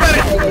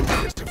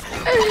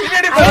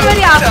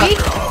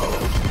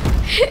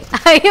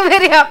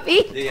 very happy.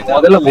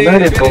 முதல்ல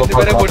முன்னாடி போறோம்.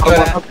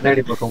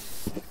 பின்னாடி போறோம்.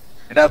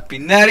 எடா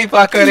பின்னாடி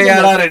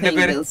பார்க்கலையாடா ரெண்டு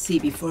பேரும்.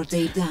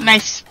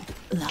 நைஸ்.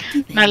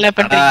 நல்லா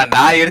பண்றீங்க.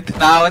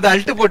 நான் வந்து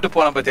அல்ட் போட்டு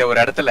போறேன் பாத்தியா ஒரு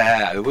இடத்துல.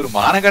 அது ஒரு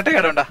மானகட்ட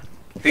இடம்டா.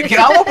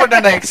 தெரியாம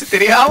போட்டேன்டா. எக்ஸ்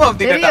தெரியாம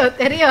அப்படிடா.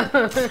 தெரியும்.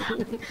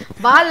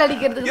 பால்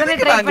அடிக்கிறதுக்கு தானே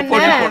ட்ரை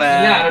பண்ணேன்.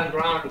 இல்ல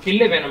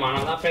கில் வேணுமா?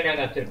 நான் தான்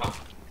பின்னாடி வச்சிருக்கான்.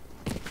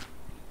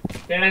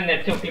 பின்னாடி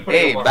நெட்ஸ் கிளிக் பண்ணி.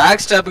 ஏய்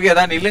பேக் ஸ்டாப்புக்கு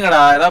ஏதா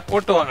நில்லுங்கடா. ஏதா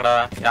போட்டு வாங்கடா.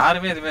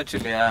 யாருமே எதுமே வச்சு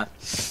இல்லையா?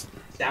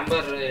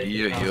 சாம்பர்.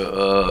 ஐயோ.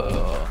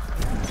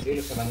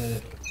 வீலுக்கு வந்தது.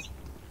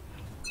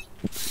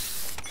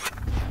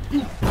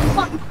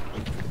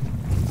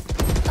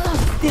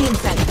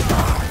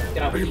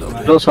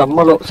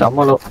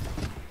 சம்மலோ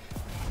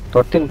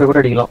தொட்டின் போய் கூட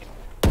அடிக்கலாம்.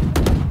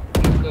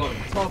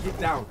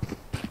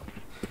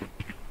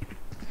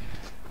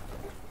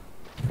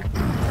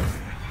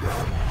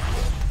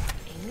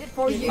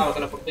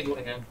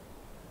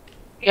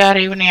 யார்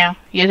இவனையா?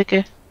 எதுக்கு?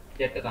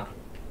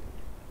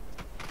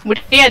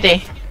 முடியாதே.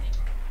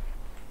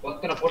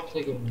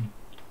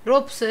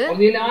 ரோப்ஸ்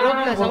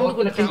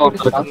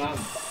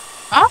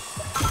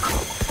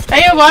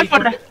ஐயோ வால்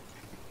பண்றேன்.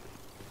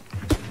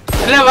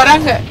 இல்ல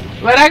வராங்க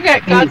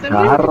காத்து.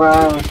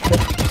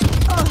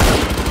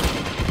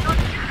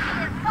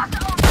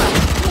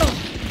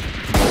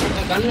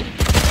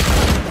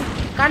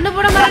 கண்ணு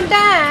போட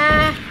மாட்டேன்.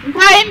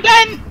 நான்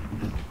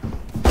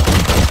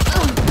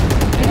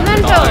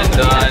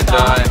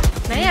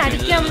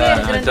அடிக்காமலே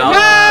இருக்கேன்.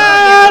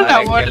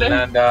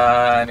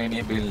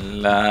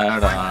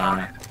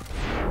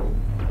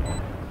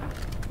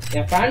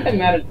 என் ஃபேண்டம்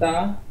மேரட்டா?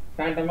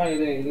 ஃபேண்டமா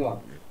இதுவா?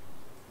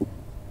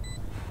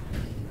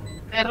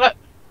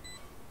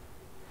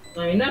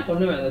 நான் என்ன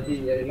பண்ணுவேன் அது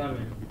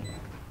எல்லாமே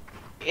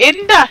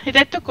எந்தா இத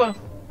எடுத்துக்கோ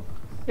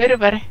வேற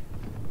பாரு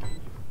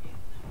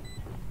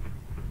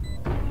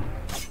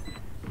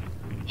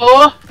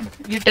Oh,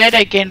 you died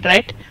again,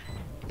 right?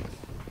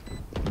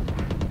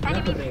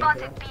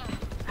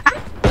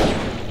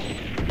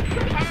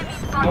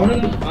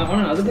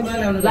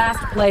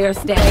 Last player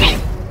standing.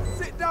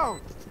 Sit down.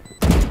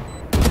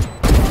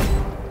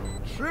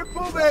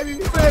 Triple baby.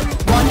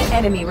 One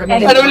enemy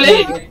remaining.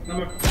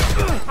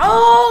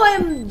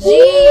 OMG!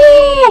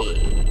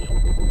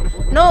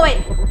 No way.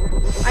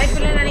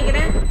 ஐபிஎல்ல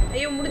நினைக்கிறேன்.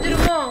 ஐயோ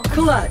முடிஞ்சிருமோ?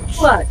 Clutch.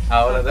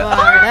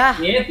 அவ்வளவுதான்.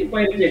 ஏசி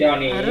போயிடுச்சுடா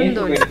நீ.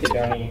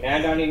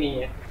 நாடானி நீ.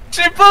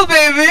 Triple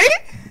baby.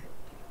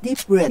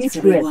 Deep breaths,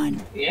 everyone.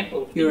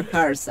 Your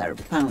hearts are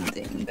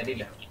pounding.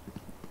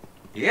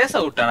 ஏச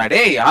விட்டானா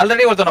டேய்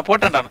ஆல்ரெடி ஒருத்தன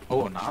போட்டான்டா. ஓ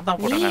நான் தான்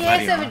போட்டேன் நீ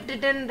ஏச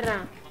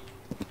விட்டுட்டேன்றான்.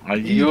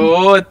 ஐயோ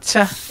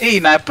ச்சே. ஏய்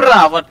நான் எப்பறா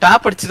அவன்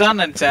டாப்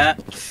அடிச்சுதான் நினைச்சேன்.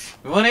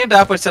 இவனே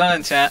டாப் அடிச்சதான்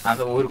நினைச்சேன்.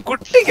 அந்த ஒரு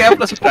குட்டி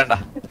கேப்ல சுட்டான்டா.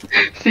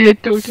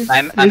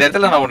 அந்த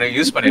இடத்துல நான் உன்னை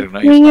யூஸ்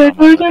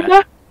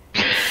பண்ணிருக்கணும்.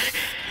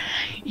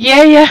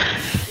 Yeah,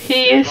 he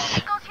is.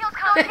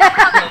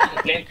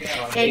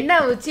 என்ன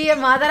உச்சிய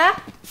மாதரா?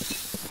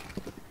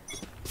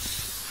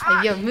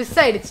 ஐயோ மிஸ்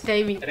ஆயிடுச்சு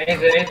timing.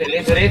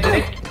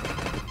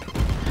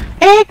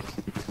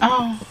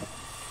 Oh.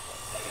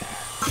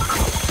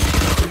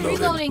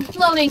 Reloading.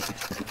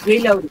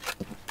 Reload.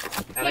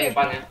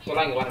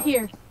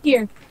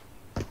 Here.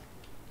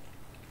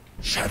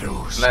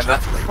 Shadows.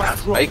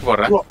 Bike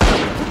போடுறேன்.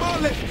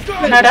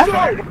 என்னடா?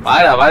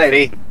 வாடா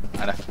டேய்.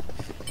 வாடா.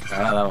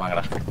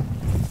 வாங்கடா.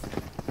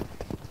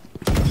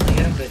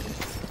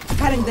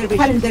 Cutting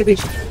their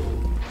vision.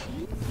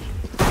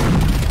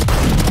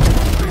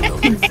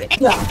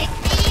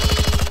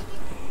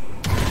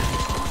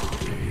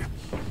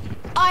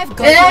 I've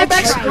got the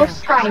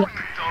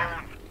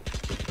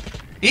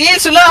ஏய்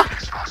சுலா.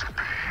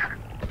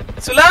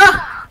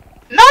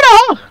 No.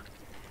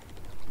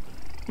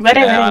 வர.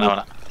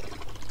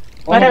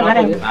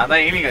 நான்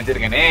தான் ஈவினிங்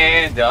வச்சிருக்கேனே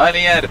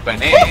ஜாலியா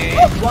இருப்பேனே.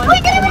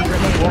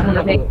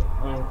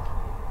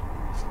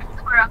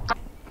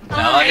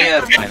 ஜாலியா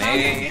இருப்பேனே.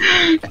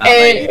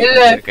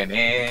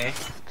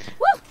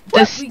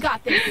 We got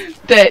this.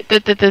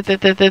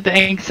 The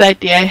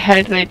anxiety I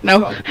had right now.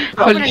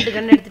 Opponent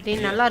கன்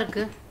எடுத்துட்டேன் நல்லா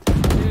இருக்கு.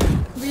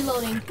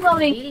 Reloading.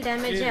 Heal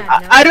damage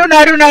Arun,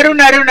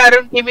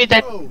 give me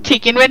that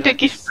chicken when to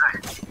kiss.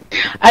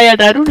 I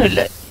had Arun இல்ல.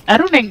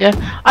 Arun எங்க?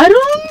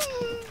 Arun.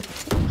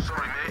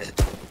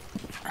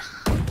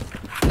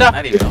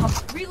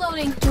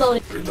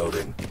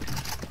 Reloading.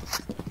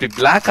 இப்படி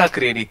black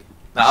ஆக்குறேடி.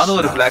 நானும்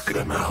ஒரு black.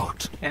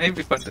 என்ன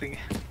இப்படி பண்றீங்க?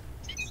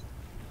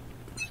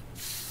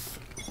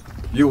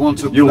 You want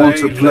to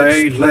play?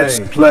 Let's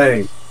play.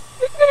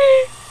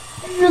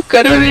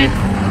 கடவுளே.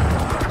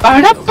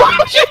 அடப்பா.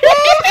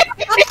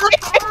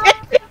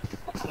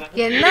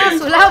 என்ன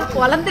சுலா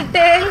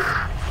பொளந்துட்டே.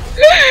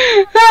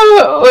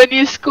 When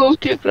you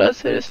scoped your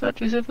crosshair, it's not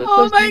visible.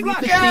 Oh my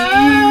god!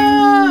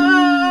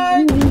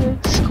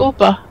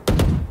 Scopa.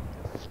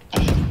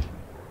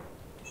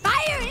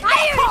 Fire!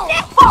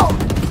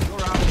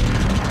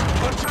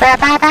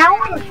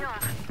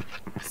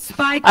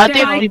 Spike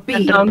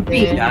down B.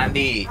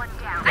 Dandy.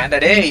 Ganda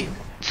டேய்.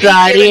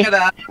 Charlie.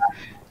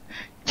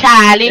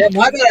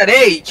 மாடா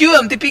டேய். Q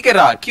அம்தி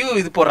பீக்கறா. Q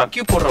இது போடுறா. Q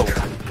போடுறா.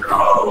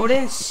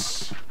 ஓடேஷ்.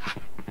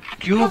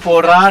 Q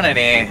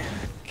போடுறானே.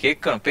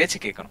 கேட்கணும் பேச்சு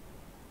கேட்கணும்.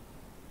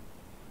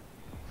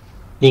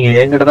 நீங்க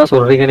என்கிட்ட தான்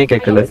சொல்றீங்கனே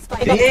கேட்கல.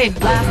 டேய்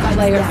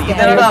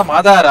இதடா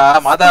மாதாரா.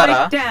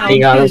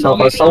 நீங்க அத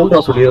சவுண்டா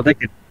சொல்லிறத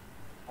கேட்க.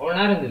 அவ்வளவு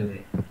நேரம் இருந்தது.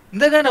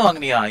 இந்த கன்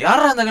வாங்குனியா?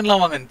 யாரா அந்த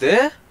கன்லாம் வாங்குனது?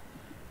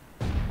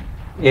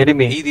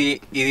 எனிமி.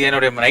 இது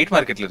என்னோட நைட்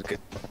மார்க்கெட்ல இருக்கு.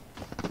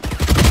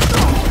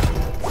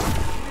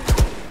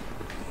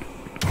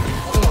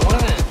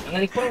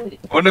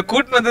 ஒன்னு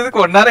கூட்டு வந்ததுக்கு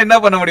ஒன்னால என்ன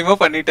பண்ண முடியுமோ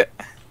பண்ணிட்டேன்.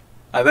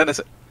 அதானே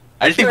சார்.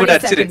 அல்டி போட்டு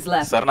அடிச்சிரு.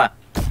 சரணா.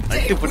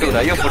 அல்டி போட்டு ஒரு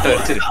ஐயோ போட்டு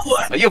அடிச்சிரு.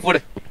 ஐயோ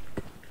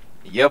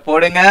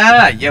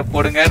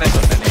போடுங்கன்னு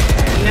சொன்னேனே.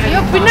 ஐயோ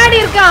பின்னாடி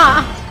இருக்கான்.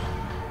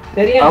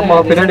 ஆமா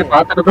பின்னாடி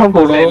பார்த்துட்டு தான்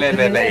போறோம். இல்ல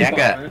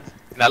ஏங்க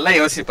நல்லா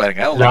யோசி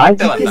பாருங்க.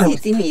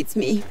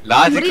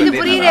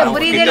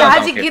 புரியுது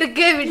லாஜிக்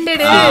இருக்கு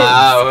விட்டுடு.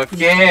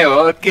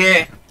 ஓகே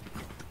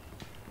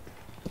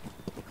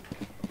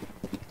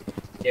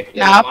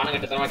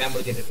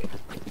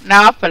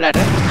நான் பலட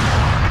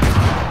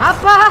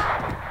அப்பா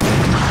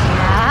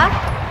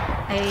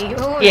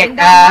ஐயோ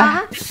ஏக்கா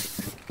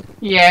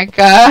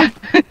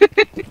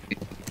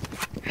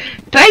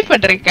ட்ரை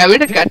பண்றேன்க்கா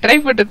விடுக்கா ட்ரை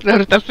பண்றதுல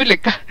ஒரு தப்பு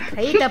இல்லக்கா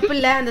தப்பு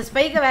இல்ல அந்த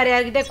ஸ்பைக்க வேற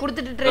யார்கிட்ட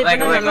கொடுத்துட்டு ட்ரை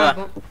பண்ணா நல்லா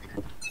இருக்கும்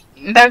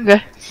இந்தாங்க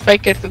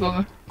ஸ்பைக்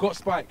எடுத்துக்கோங்க Got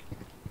spike.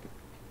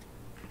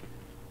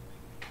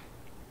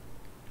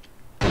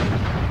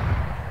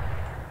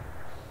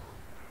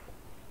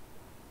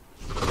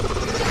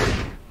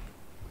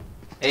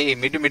 ஏய்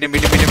மிட்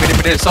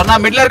சொன்னா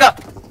மிட்ல இருக்கா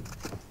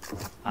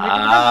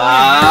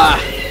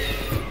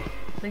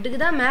மிட்டுக்கு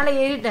தான் மேல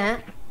ஏறிட்டேன்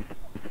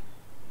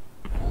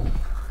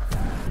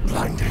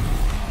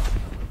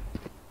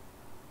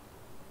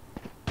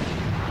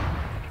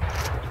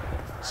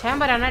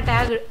சேம்பர் அண்ணா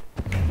டேக்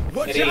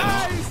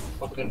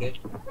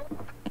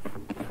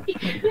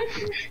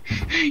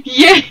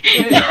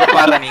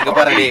பாரு நீங்க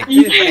பாரு டேய்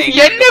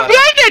என்ன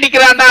பிளாட்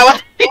அடிக்கறான்டா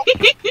அவன்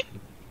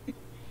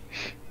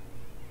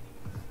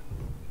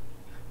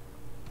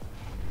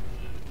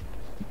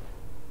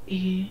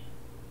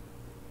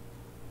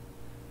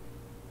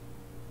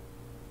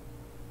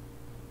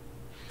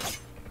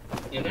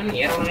என்ன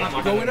ஏறவனா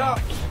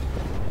மாட்டேன்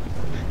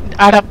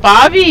அட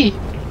பாவி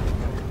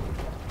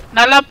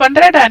நல்லா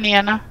பண்றடா நீ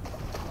அண்ணா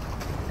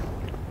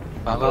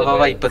வா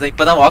வா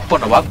இப்பதான் வாக்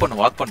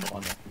பண்ணு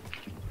வாங்க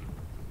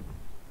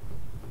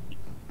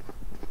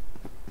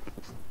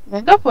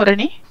எங்க போற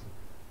நீ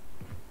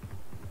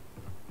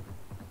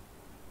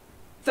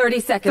 30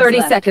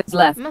 seconds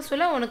left. அம்மா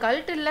சொல்ல உனக்கு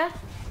அல்ட் இல்ல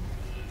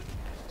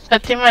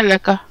சத்தியமா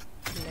இல்லக்கா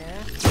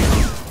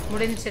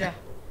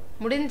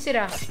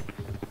முடிஞ்சிரா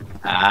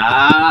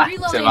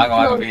சரி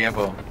வாங்க வெளியே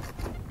போ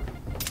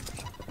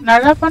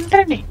நல்லா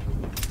பண்ற நீ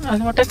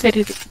அது மட்டும்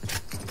தெரியுது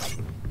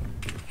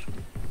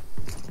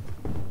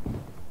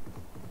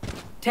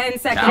 10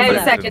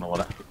 seconds.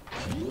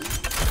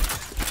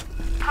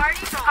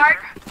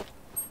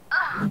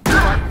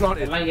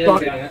 எல்லாம்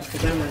ஏறிட்டாங்க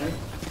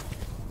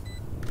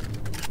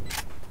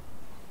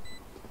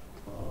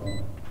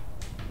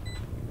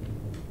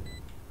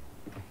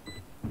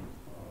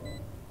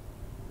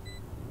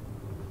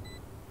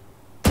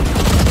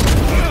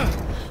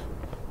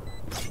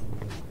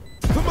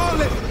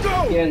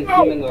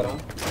கீழங்க வரோம்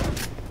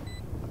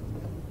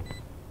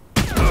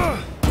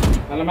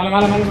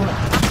மேல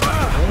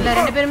இல்ல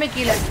ரெண்டு பேருமே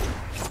கீழ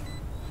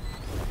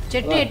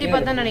செட்டி எட்டி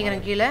பார்த்தா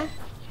நினைக்கிறேன் கீழ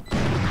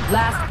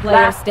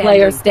Last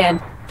player stand.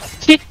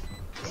 சி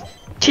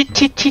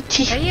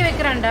கைய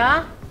வைக்கறான்டா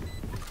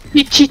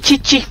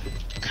C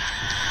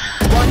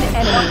One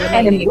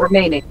enemy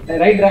remaining.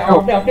 Right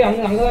அப்படியே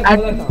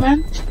அங்க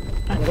தான்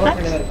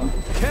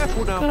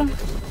Careful now.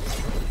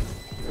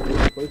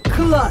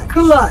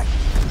 Cool.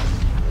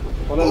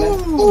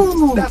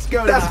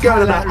 Let's go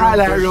to the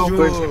highlight reel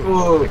first.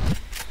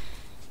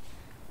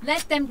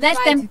 Let them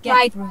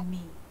fight for me.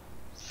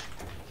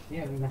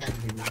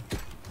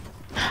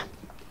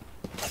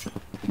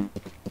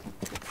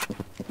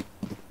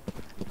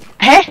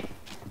 Hey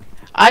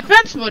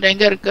advance mode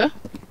எங்க இருக்கு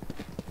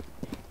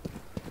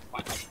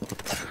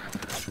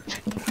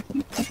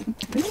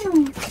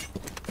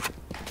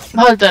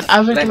Well done. I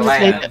will do it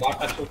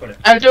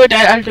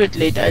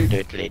later. I'll do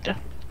it later.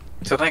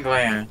 சொல்றேன் வா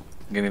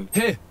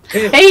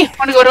Hey,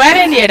 உனக்கு ஒரு வேலை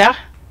இல்லையாடா?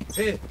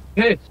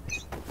 Hey.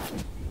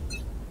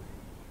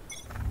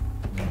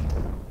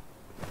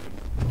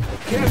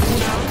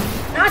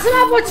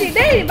 நாசமா போச்சு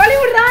டேய் பலி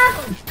விடுடா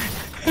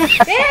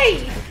டேய்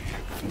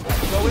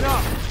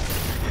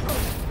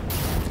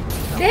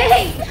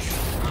டேய்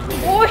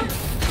ஓய்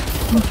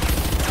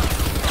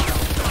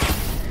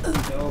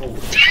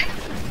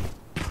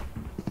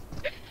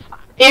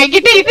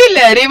என்கிட்ட இது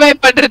இல்ல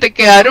ரிவைவ்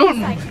பண்றதுக்கு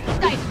அருண்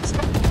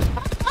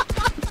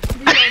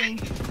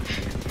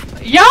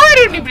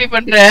யாரு இப்படி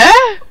பண்ற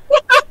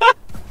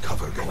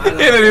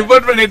என்ன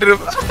ரிப்போர்ட் பண்ணிட்டு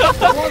இருப்ப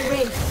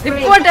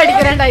ரிப்போர்ட்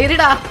அடிக்கறேன்டா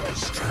இருடா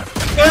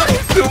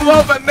சும்மா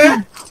பண்ணு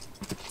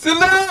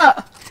சில்லா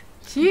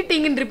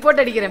சீட்டிங் இன்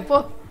ரிப்போர்ட் அடிக்கறேன் போ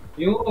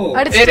யோ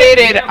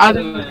ரே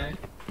அது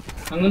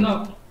அங்கனா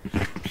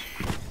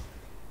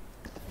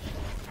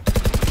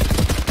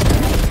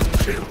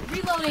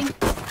Reloading.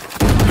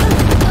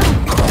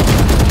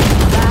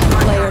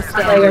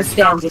 Player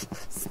standing.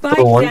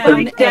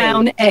 Spike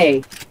down A.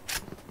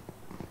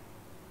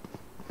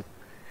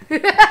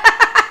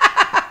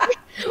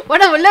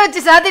 உன்னை உள்ள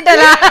வச்சு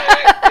சாத்திட்டாரா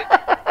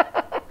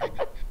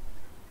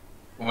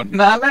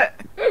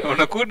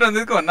உன்னை கூட்டு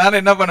வந்ததுக்கு உன்னால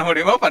என்ன பண்ண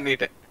முடியுமோ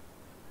பண்ணிட்டேன்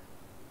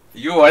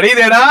ஐயோ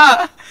அடிதேடா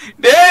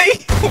டேய்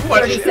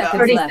 30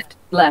 seconds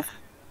left.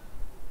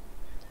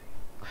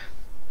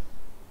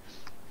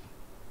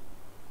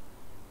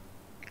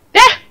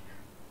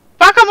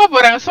 பார்க்காம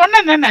போறாங்க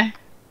சொன்னேன் தானே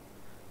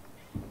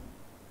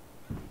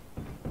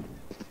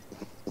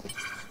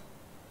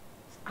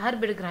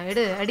ஆர்ப் எடுக்கறான்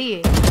எடு அடி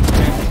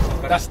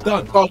That's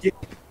done.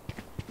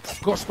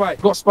 Got spike.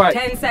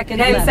 10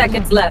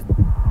 seconds left.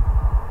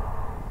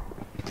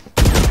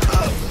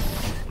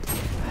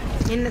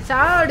 என்ன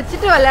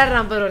சாடிச்சிட்டு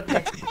விளையாடுறான் பாரு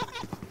ஒருத்தன்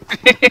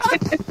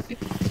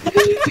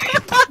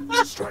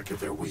Strike at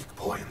their weak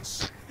points.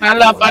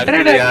 நல்லா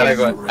பண்றடா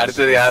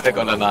அடுத்தது யாரை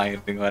கொல்லலாம்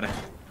இருங்க வரேன்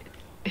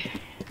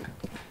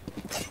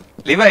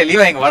லீவா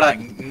இங்க வாடா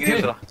இங்க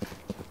நில்றா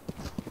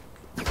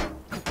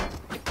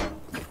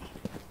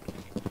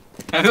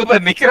அங்க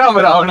பாரு நிக்கறான்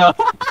பாரு அவனா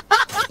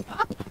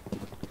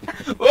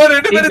ஓ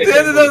ரெண்டு பேரும்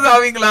சேர்ந்து தான்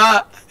சாவீங்களா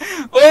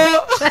ஓ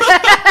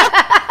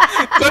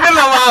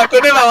கொன்னலாமா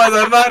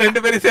சொன்னா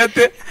ரெண்டு பேரும்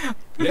சேர்த்து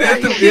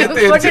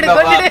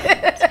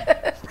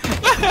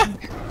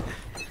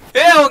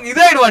ஏய் அவங்க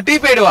இதாயிடுவான்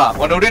டீப் ஆயிடுவா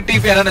உன்னை விட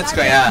டீப் என்னன்னு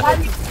வச்சுக்கோயா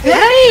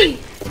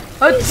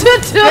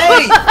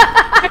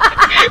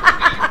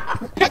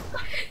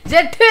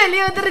ஜெட்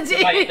வெளிய வந்துருச்சு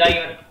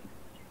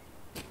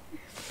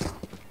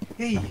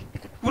ஏய்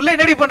உள்ள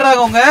என்னடி பண்றாங்க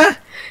அவங்க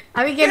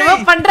அவங்க என்னமோ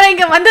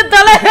பண்றாங்க வந்து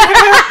தொலை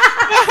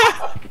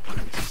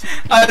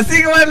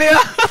அசிங்கமா இல்லையா?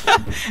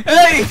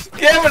 ஏய்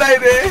கேமடா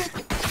இது.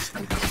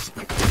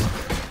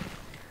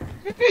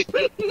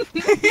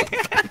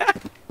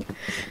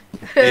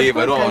 ஏய்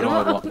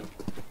வருவான்.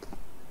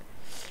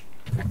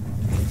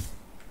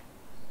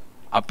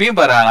 அப்பயும்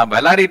பாரு நான்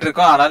விளையாடிட்டு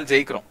இருக்கோம் ஆனாலும்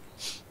ஜெயிக்கிறோம்.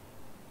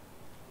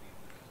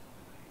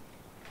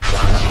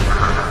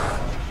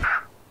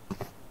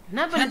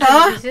 என்ன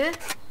பண்ணிட்டு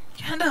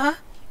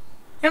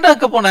ஏன்டா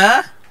அங்க போன?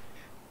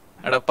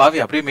 அட பாவி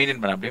அப்படியே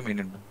மெயின்டைன் பண்ண.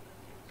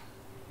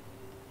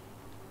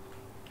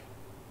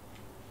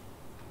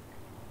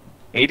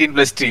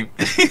 18+ டீம்.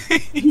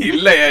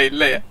 இல்லையா.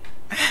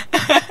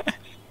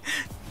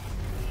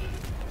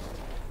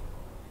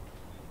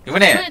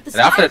 இவனே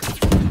ராஃப்டர்.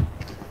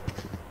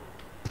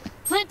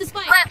 Plant the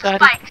spike.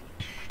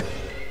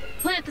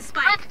 Plant the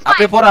spike.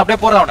 அப்படியே போறா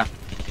அவன.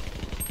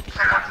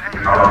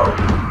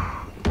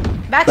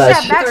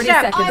 Backstab.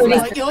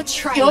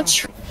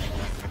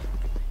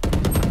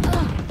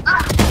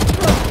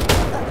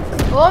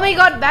 Oh my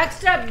god,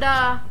 backstab da.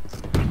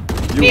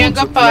 நீ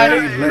எங்க பாரு.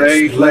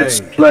 Let's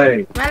play.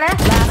 மேல.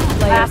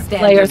 Last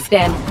player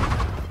stand.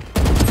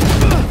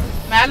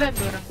 மேல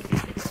போறேன்.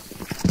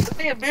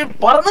 அப்படியே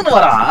பறந்துன்னு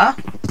வரான்.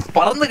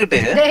 பறந்துகிட்டு.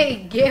 டேய்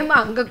கேம்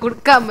அங்க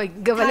குடுக்காம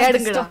இங்க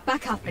விளையாடுங்கடா.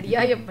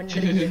 அடியாயம்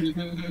பண்றீங்க.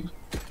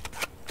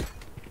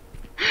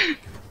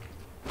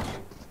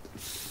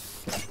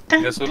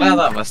 இங்க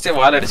சொல்லாதா ஃபர்ஸ்ட்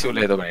வால் அடிச்சு உள்ள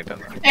ஏதோ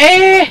பண்ணிட்டான்.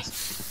 ஏய்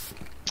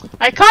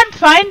I can't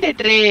find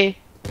it ரே.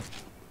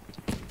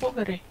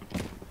 போகறே.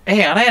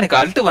 ஏய் ஆனா எனக்கு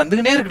அல்ட்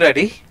வந்துனே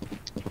இருக்குடாடி.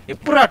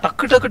 எப்பறா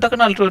டக்கு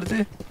அல்ட் வருது?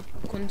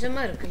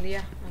 கொஞ்சமா இருக்கு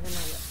இல்லையா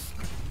அதனால.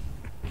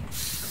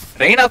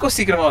 ரெய்னாக்கு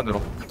சீக்கிரமா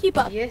வந்துரும். Keep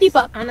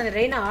up. ஆனா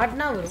ரெய்னா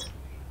ஆடுனா வரும்.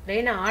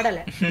 ரெய்னா ஆடல.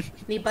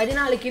 நீ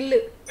 14 கில்.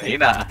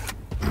 ரெய்னா.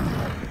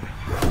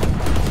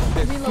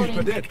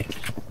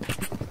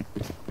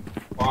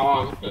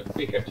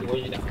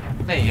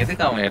 டேய்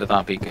எதுக்கு அவன்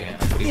எடுத்தான் பீக்கு?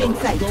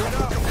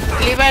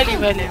 லிவா.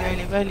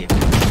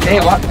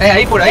 ஏய்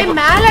ஐ போடு. ஏய்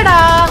மேலடா.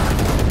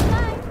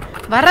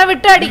 வர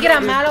விட்டு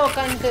அடிக்குறான் மேல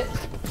உட்கார்ந்து.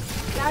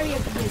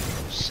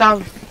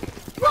 சாவ்.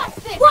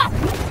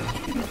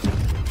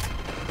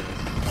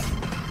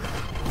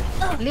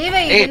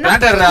 லீவை ஏய்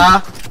பிளான்டர்ரா.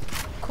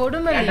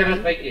 கொடுமை.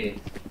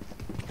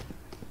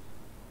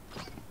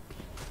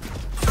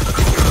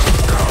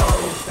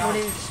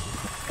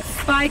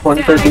 Spike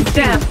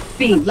down.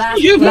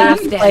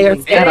 Last player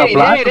standing.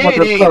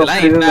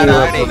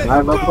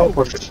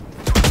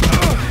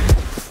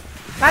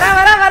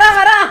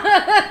 வரா.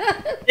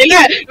 இல்ல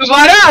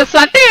வர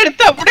சட்டை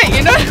எடுத்து அப்படியே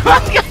இன்னொரு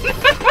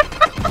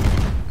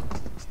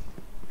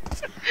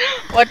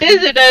What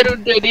is it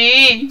Arundhati?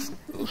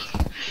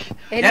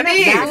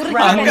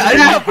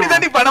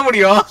 அப்படிதான் நீ பண்ண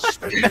முடியும்.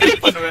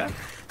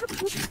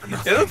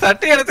 ஏதோ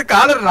சட்டை எடுத்து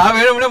காலர் நான்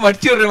வேணும்னே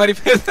மடிச்சு விடுற மாதிரி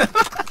பேச.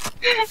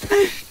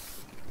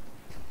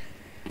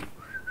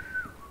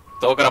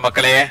 தோக்குற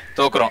மக்களே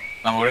தோக்குறோம்.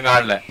 நம்ம ஒழுங்கா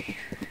ஆடல.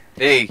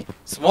 ஏய்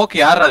ஸ்மோக்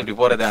யாரா இப்படி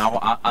போறது?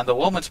 அந்த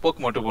ஓமன்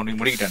ஸ்மோக் மட்டும் போய்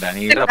முடிக்கிட்டேன்டா.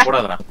 நீ இதா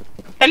போடாதடா.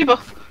 தள்ளி போ.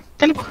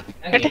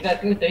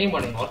 எல்லாத்துக்கும் தெரியும்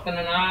பாருங்க.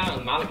 ஒருத்தனா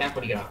மேல camp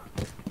அடிக்கறான்.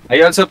 I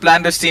also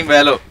planned this team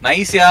Valo.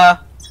 Nice ya.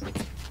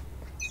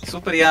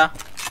 Super ya.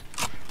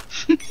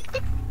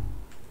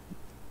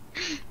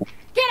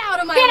 Get out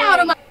of my.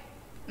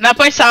 நான்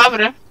போய்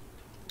சாவறேன்.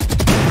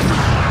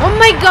 Oh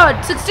my god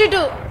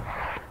 62.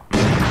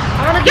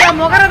 அவனுக்கு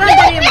முகர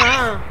தான் தெரியுமா?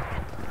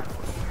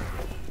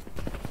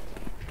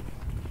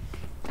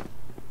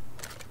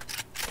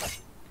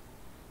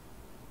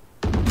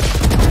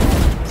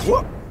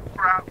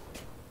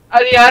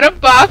 அது யாரும்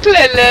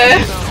பார்க்கல.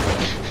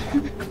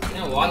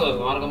 வாங்க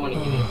மார்க்கமா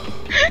நிக்குது.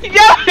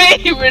 யா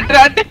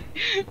விட்றாட்.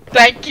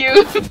 Thank you.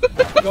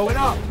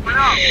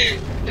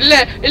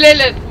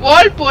 இல்ல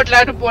வால்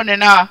போட்லான்னு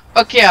போனேனா.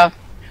 ஓகே.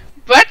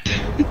 பட்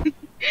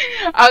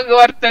அங்க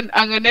ஒருத்தன்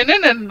அங்க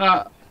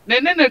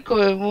நின்னு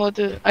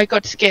போது I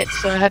got scared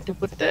so I had to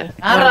put the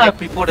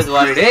இப்படி போடுது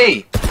வாரு டேய்.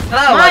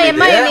 அம்மா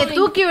என்னை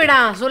தூக்கி விடா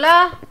சுலா.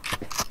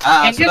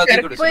 எங்க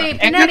போய்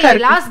பின்னாடி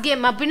லாஸ்ட்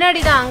கேம்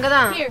பின்னாடி தான் அங்க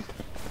தான்.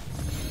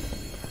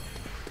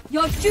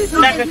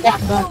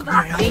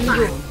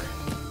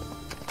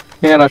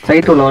 ஏடா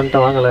சைட் உள்ள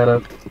வந்து வாங்கல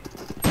யாராவது.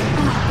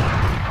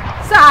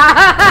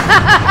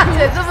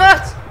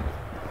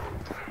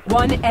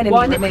 One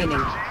enemy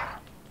remaining.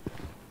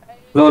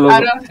 லோ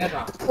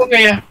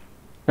ஓகேயா.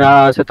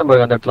 செத்தம்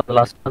போய் அந்த இடத்துல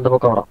லாஸ்ட் அந்த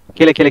பக்கம் வரோம்.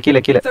 கீழ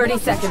 30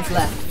 seconds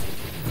left.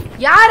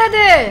 யார்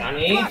அது?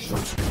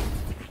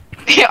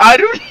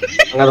 அருண்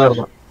அங்கதான்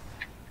இருக்கும்.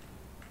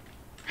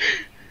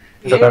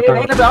 இந்த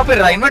என்ன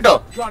பாப்பேறா இன்வெர்டோ.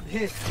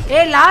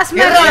 ஏய் லாஸ்ட்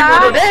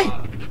மேட்ச் டேய்.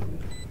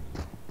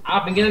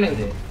 ஆப் இங்க தான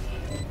இருக்குது.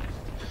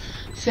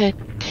 செட்.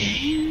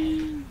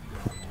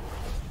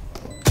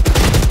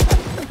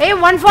 ஏய்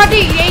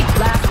 148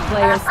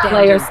 last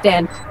player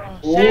stand.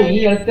 ஓ நீ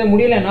எடுத்த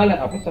முடியல என்னால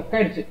அப்ப ஸ்டக்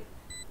ஆயிடுச்சு.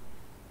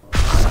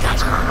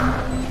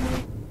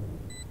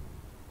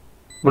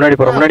 முன்னாடி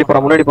போறோம். அங்க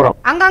முன்னாடி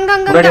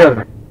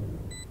வர.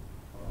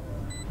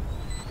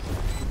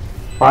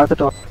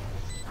 பாத்துட்டு வா.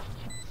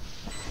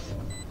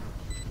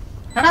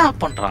 என்னடா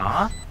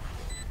பண்றான்?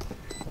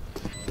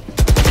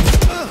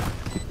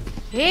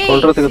 Hey,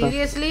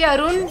 seriously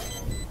Arun?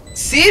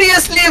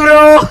 Seriously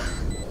bro.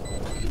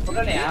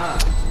 சொல்லலையா?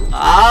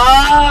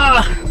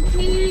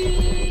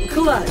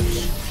 Clutch.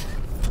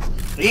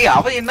 ஏய்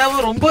அவன் என்னவோ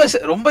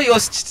ரொம்ப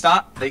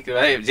யோசிச்சிட்டான். லைக்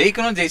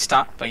ஜெயிக்கணும்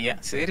ஜெயிச்சிட்டான் பையன்.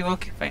 சரி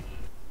okay fine.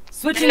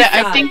 Switching.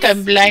 I think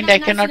I'm blind. I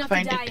cannot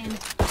find it.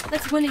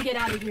 Let's win and get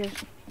out of here.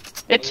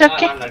 It's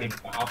okay.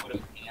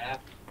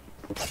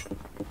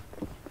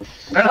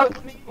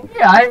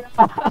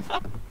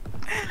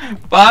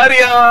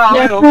 பாரியா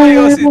அவன் ரொம்ப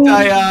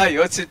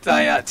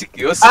யோசிச்சாயா சிக்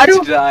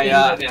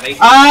யோசிச்சாயா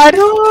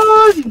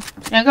அருண்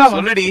எங்க அவன்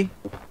சொல்லுடி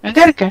எங்க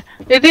இருக்க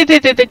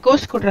இது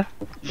கோஸ் குடுறா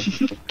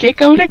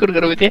கேட்காமலே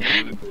குடுக்குற பத்தியா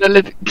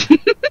நல்லது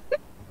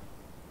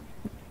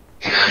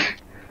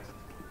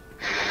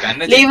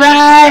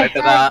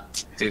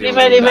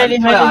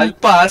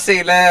அல்ப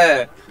ஆசையில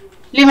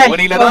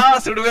ஒனிலதான்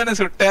சுடுவேன்னு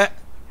சுட்டேன்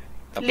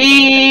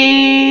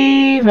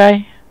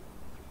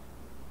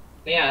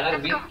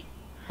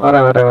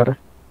வர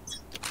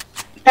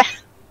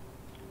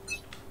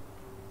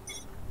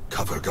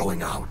Cover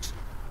going out.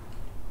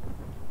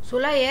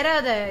 சுலா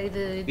ஏறாத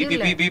இது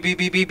இல்ல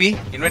பி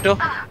இன்வென்டோ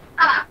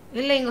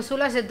இல்ல இங்க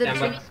சுலா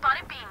செத்துருச்சு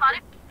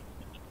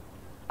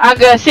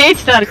அங்க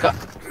சேஜ் தான் இருக்கா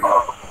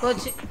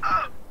போச்சு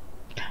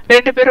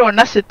ரெண்டு பேரும்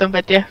ஒண்ணா செத்தோம்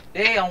பாத்தியா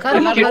டேய் அவங்க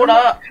போடா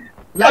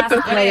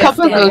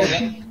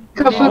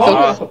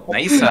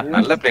நைஸா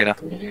நல்ல பிளேடா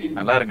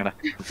நல்லா இருங்கடா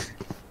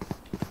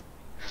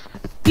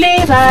Play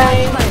by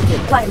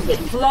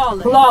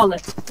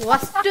Flawless.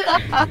 Worst.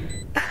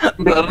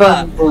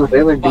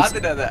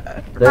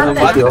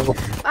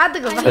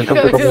 பாத்துக்கோ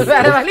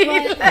வேற வழி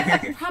இல்ல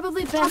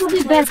Probably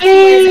best.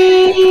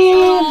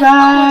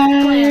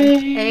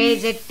 ஏய்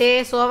ஜெட்டே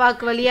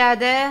சோவாக்கு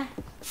வலியாத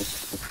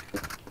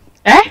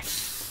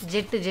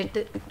ஜெட்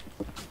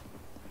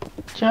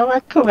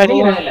சோவாக்கு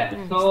வலியா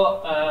சோ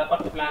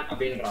பட் பிளான்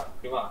அப்படின்றா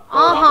ஓகேவா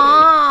ஆஹா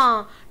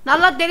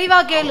நல்லா தெளிவா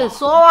கேளு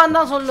சோவான்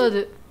தான்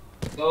சொல்லுது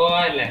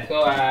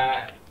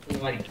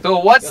So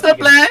what's the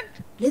plan?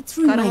 Let's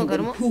remind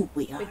them who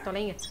we are.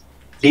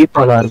 Deep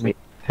alarmy.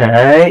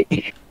 Hey.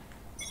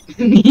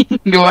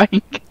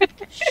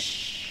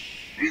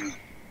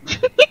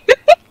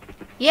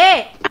 Yeah.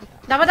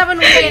 Dapat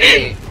nulla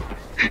entry.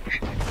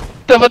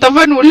 Dapat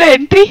nulla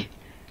entry?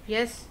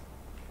 Yes.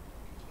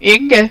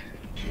 Enga?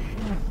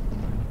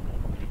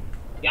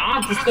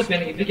 யார் புஷ்ட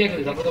பேன் இப்படி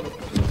கேக்குது தப்பு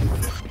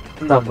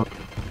இந்தாமா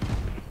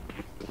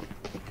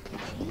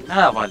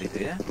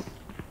வாலிது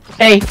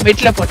ஏய்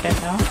வெட்ல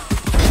போட்டேனா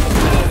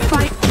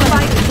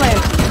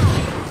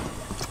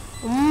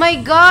Oh my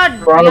god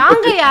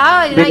யாங்கயா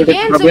நான்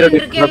ஏன் சொல்லிட்டு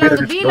இருக்கேன்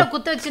எல்லாரும் பீல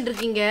குத்த வச்சிட்டு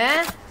இருக்கீங்க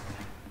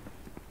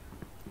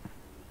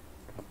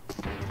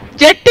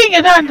ஜெட்டிங்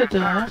ஏதா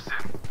இருந்தது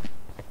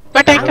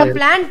பட் ஐ கம்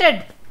பிளான்டட்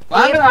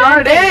வாங்கடா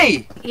டேய்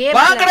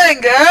வாங்கடா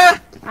இங்க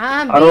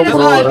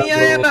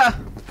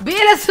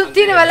பீல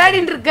சுத்தின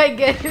விளையாடிட்டு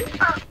இருக்காங்க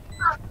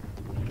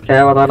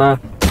கேவதானா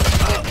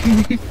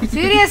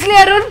சீரியஸ்லி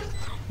அருண்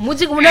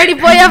மூச்சுக்கு முன்னாடி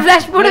போயா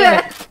ஃபிளாஷ் போடுவே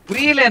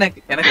புரியல எனக்கு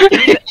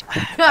புரியல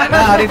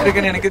நான் ஆடிட்டு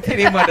இருக்கேன் எனக்கு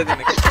தெரிய மாட்டேது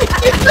எனக்கு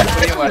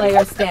புரிய மாட்டேது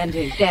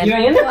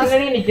இவன் என்ன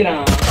பின்னாடி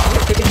நிக்கறான்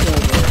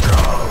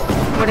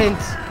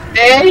முடிஞ்சு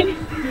டேய்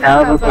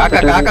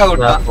காக்கா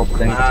விட்டா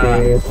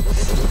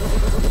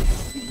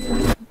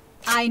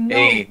I know.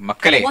 ஏய்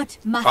மக்களே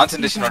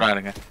கான்சன்ட்ரேஷனோட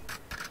ஆடுங்க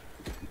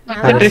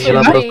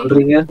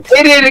சொல்றீங்க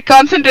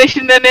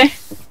கான்சன்ட்ரேஷன் தானே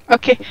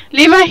ஓகே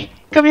லீவை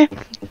கம் ஹியர்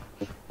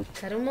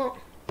கர்மோ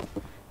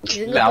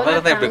இல்ல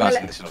அவர்தான் எப்படி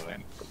கான்சன்ட்ரேஷன் பண்றாங்க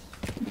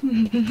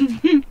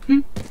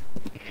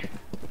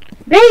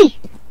டேய்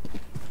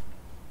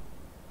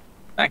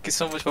Thank you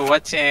so much for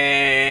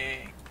watching.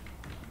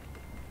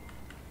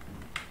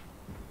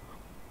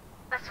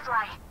 Let's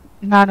fly.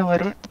 நானும்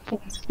வருவேன்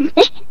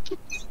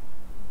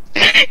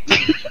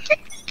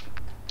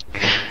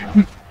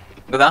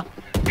இதா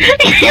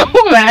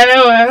வேற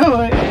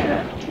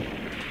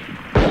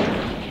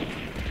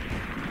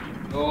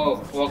ஓ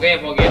போகே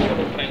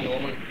போட்டுறாங்க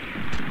ஓமன்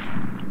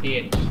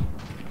டிஎன்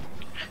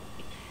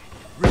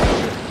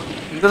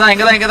இங்கதான்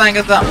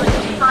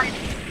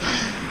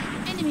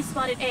Enemy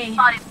spotted A.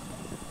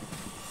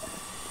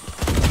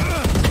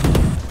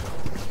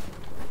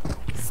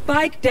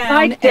 Spike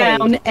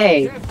down A.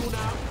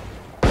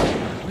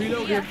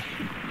 Reloading.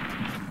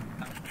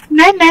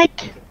 Night.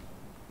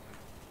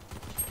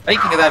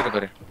 Spike இங்க தான் இருக்கு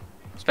பாரு.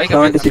 ஸ்பைக்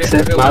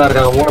 76 மேல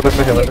இருக்காங்க மூணு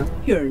பேர் ஹெவன்.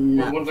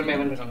 மூணு பேர்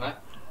ஹெவன் இருக்காங்க.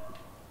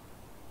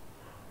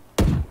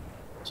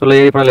 சொல்ல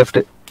ஏறி பண்ண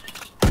left.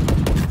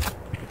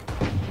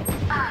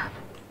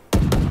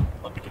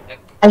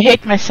 I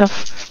hate myself.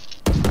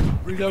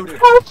 Reloading.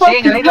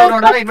 ஏய் ரைட்ல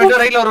வரணும்டா,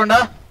 இன்வென்டர் ரைட்ல வரணும்டா.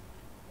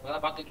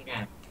 நான் பாத்துட்டு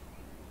இருக்கேன்.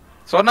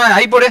 சொன்னா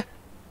ஹை போடு.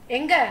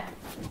 எங்க?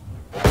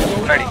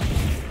 முன்னாடி.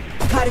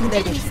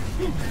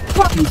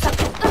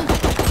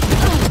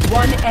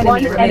 One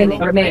enemy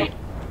remaining.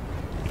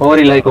 Over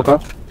heal hai Koka.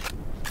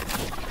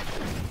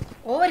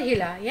 Over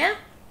heal ah, yeah?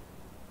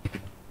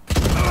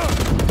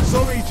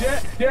 Sorry,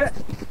 Jet.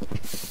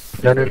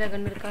 Gun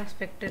mirka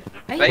spectre.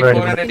 Right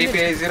 400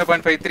 DPI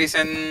 0.53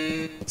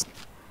 cents.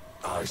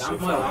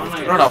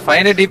 Bro,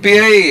 500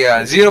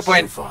 DPI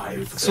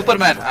 0.5.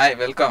 Superman, hi,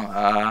 welcome.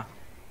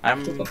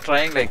 I'm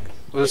trying like,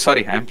 oh,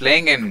 sorry, I'm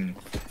playing in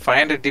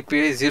 500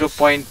 DPI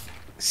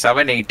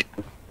 0.78.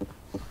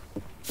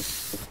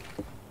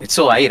 It's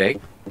so high, right?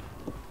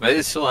 Well,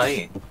 it's so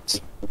high.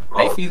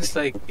 I feels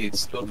like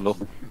it's so low.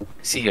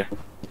 See here.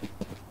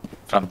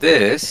 From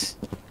this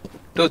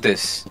to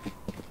this.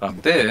 From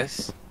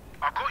this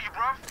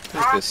to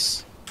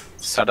this.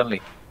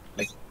 Suddenly.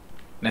 Like,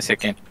 in a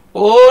second.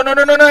 Oh, no,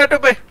 I have to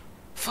pay.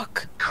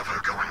 Fuck. Cover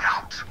going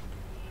out.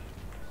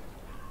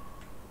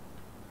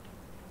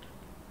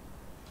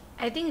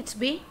 I think it's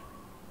B.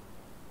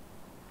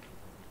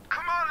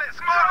 Come on, let's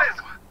go.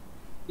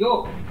 Yo.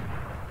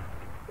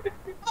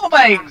 Oh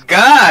my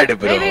god,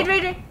 bro.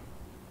 Wait.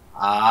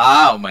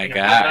 Oh my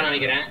god.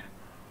 நினைக்கிறேன்.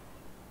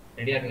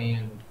 ரெடியா இருக்கீங்க.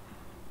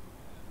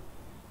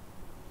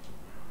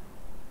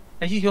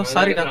 ஐயோ,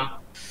 sorry டா.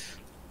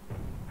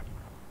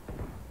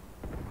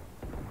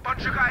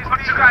 Bunch of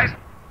guys.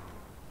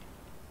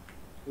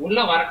 உள்ள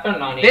வரட்டும்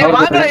நான். டேய்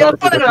வாங்க,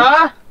 ஹெல்ப் பண்ணுடா.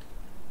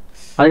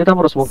 அதுக்கு தான்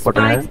ப்ரோ ஸ்மோக்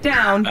போட்டேன்.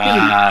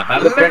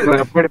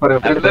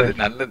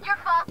 நல்லது.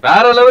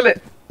 வேற லெவல்.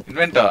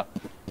 இன்வென்டோ.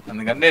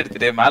 அந்த கண்ணை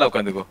எடுத்துட்டு மேல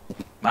உட்காந்துக்கோ.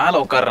 மேல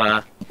உட்கார்றா.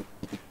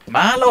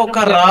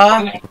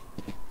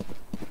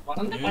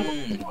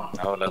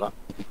 அவ்வளவுதான்.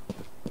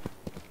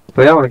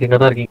 போயா உனக்கு இங்க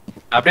தான் இருக்கீங்க.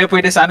 அப்படியே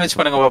போயிட்டு சாண்ட்விச்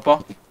பண்ணுங்க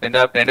பாப்போம்.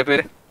 ரெண்டு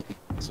பேரு.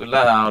 சொல்ல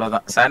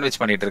அவ்வளவுதான்.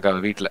 சாண்ட்விச் பண்ணிட்டு இருக்கா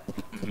வீட்ல.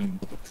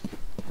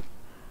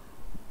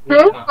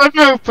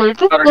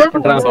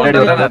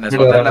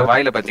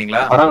 வாயில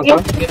பாத்தீங்களா?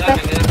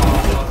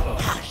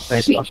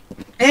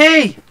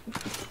 ஏய்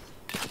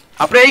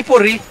அப்படியே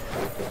போறீ.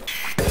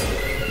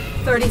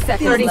 30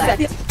 seconds.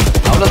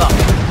 அவ்வளவுதான்.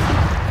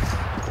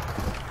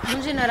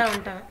 மூஞ்சி நேரா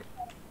வந்துட்டான்.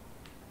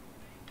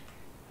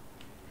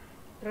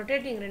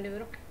 ரொட்டேட்டிங் ரெண்டு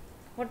பேரும்.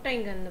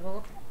 ஒட்டாங்க அந்த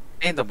பக்கம்.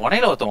 இந்த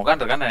முனையில ஒருத்தன்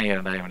உட்கார்ந்திருக்கான்னு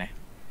நினைக்கிறேன்டா இவனே.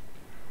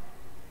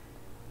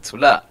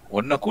 சுலா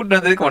உன்னை கூட்டு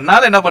வந்ததுக்கு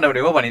ஒன்னால என்ன பண்ண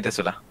முடியுமோ பண்ணிட்டு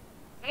சுலா.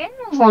 என்ன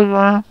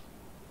சொல்லுவேன்?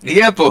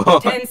 நீயே போ.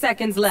 10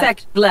 seconds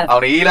left.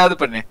 அவனை ஈலாது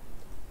பண்ணு.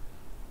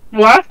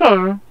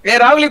 வாட்டர்.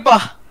 ராகுலிப்பா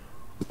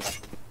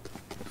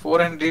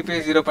 400 DP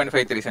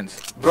 0.53 cents.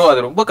 ப்ரோ அது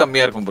ரொம்ப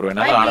கம்மியா இருக்கும் ப்ரோ.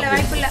 என்னால ஆட முடியல.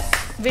 வாய்ப்பில்ல.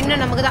 வின்ன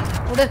நமக்கு தான்.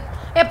 விடு.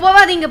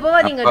 போவாதீங்க.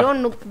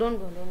 Don't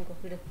go.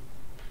 விடு.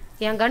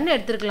 என் கன்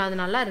எடுத்துக்கலாம். அது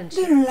நல்லா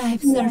இருந்துச்சு. Their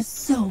lives are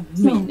so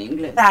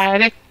meaningless.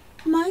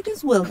 Might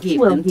as well give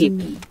them to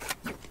me.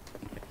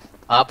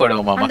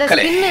 ஆபடோமா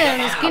மக்களே.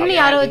 அந்த ஸ்கின்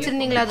யாரோ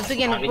வச்சிருந்தீங்களா? அது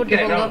தூக்கி எனக்கு போட்டு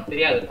போங்க.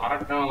 தெரியாது.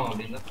 வரட்டும்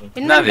அப்படினா.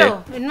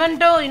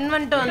 இன்வென்டோ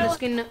அந்த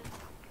ஸ்கின்.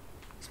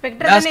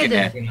 ஸ்பெக்டர் தானே இது.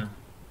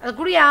 அது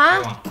குடியா?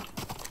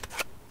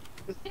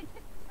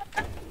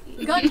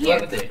 Gun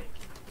here.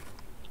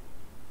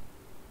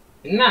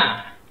 என்ன?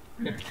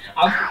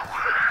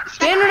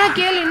 வேணும்னா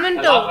கேள்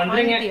இன்வென்டோ.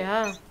 வாங்கிட்டியா?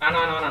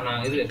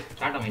 நான் இது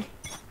ஸ்டார்ட் ஆமே.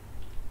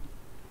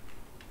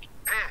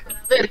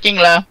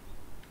 இருக்கீங்களா?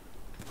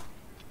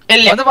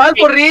 இல்ல. வந்து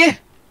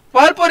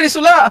வால் போறீ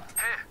சுலா.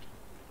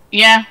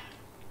 ஏன்?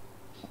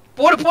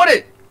 போடு.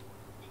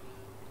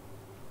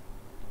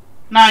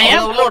 நான்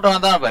ஏன் உள்ள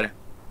ஓட்டம் தான் பாரு.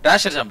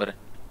 Dasher jumper.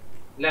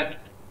 இல்ல.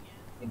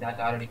 இதா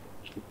ஆல்ரெடி.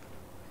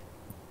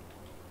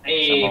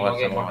 ஏய்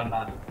ஓகே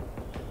போட்டா.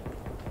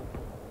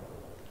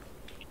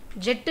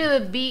 Jet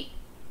B.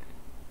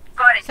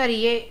 சரி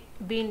ஏ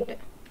பின்ட்.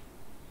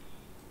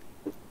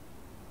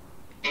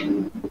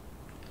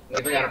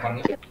 இப்போ யார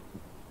பாருங்க.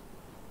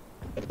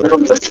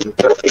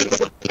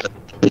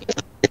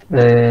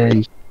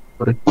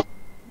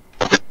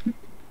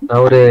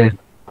 ஒரு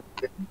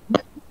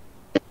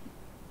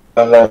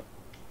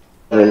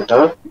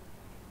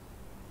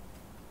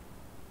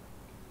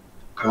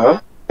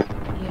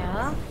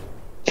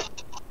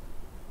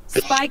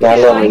Spike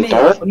down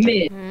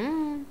mid.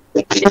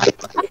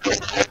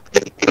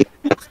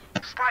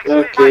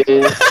 Okay.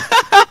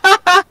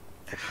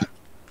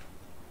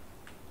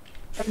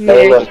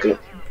 பயமா இருக்கு.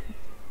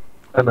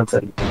 அண்ணா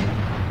சரி.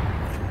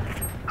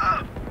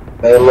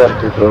 பயமா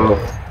இருக்கு ப்ரோ.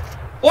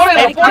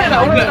 போடா.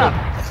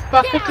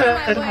 பக்கத்துல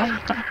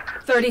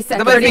 30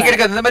 seconds.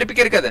 இந்த மாதிரி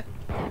பிக் இருக்காது.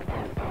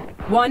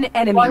 One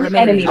enemy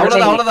remaining.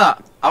 அவ்வளவுதான்.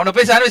 அவனை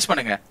போய் சாண்ட்விச்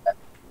பண்ணுங்க.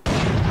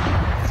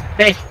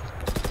 டேய்.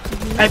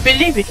 I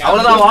believe it.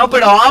 அவ்வளவுதான்.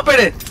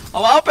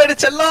 வாப்பேடு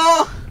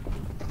செல்லம்.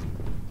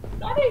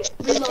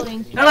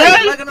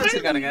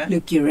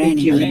 Look your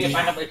enemy.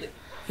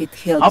 It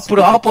helps.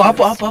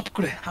 ஆப்பு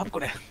கூட.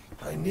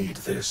 I need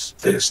this.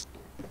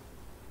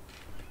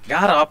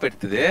 யார் ஆப்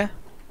எடுத்தது?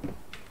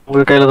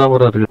 உங்க கையில தான்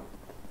ப்ரோ இருக்கு.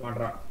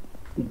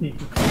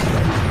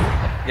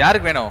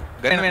 யாருக்கு வேணும்?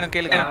 கன் வேணும்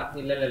கேளுங்க.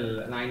 இல்ல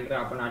நான் இன்ட்ரா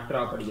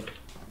ஆப் அடிக்கிறேன்.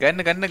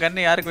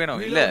 கன் யாருக்கு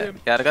வேணும்? இல்ல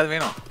யாருக்காவது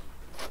வேணும்?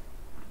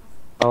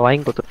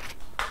 வாங்கி கொடுத்து.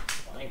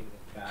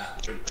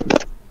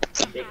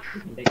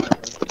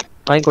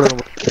 வாங்கி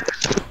கொடுங்க.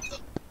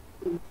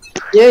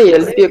 ஏன்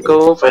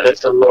எல்பிக்கும்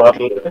ஃபைனான்ஸ்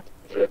வரல?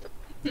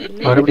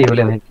 மறுபடியும்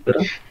இவ்வளவு வாங்கி.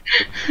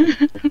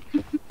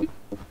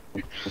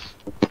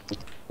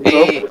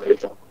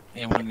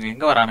 இவனுங்க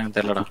எங்க வரானுங்க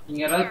தெரியலடா.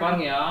 நீங்க யாராவது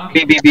பாருங்கயா.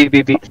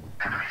 பி.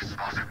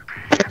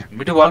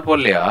 மிட் வால்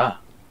போடலையா?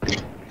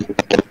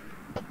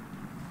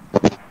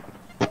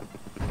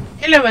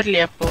 இல்ல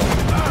வரலையா அப்போ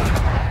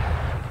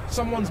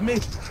Someone's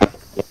missed.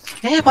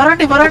 ஏய்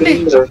பராண்டி பராண்டி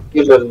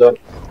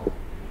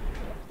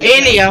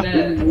ஏலியா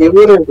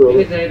இவரு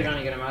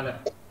நினைக்கிறேன் மேல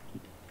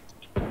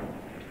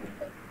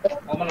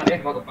ஓமன்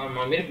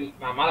அப்படியே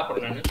மாலை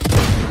போடுறேன்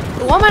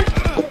ஓமன்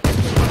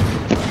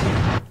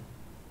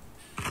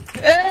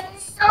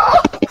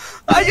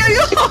ஐயோ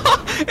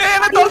ஏய்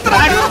நான்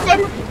தோத்துறேன்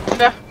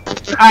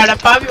ஆட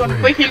பாவி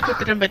உனக்கு போய் ஹீல்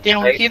குத்துறேன் பத்தியா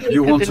உனக்கு heel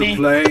You want to குத்துனே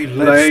play?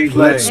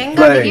 Let's எங்க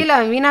play. கீழ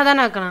வீணா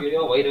தான ஆக்கணும்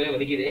ஐயோ வயிறுவே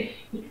வலிக்குதே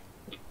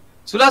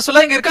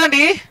சுலா இங்க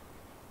இருக்காண்டி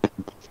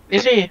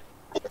இரு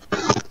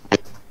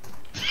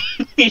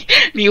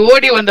நீ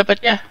ஓடி வந்த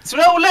பத்தியா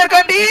சுலா உள்ள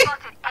இருக்காண்டி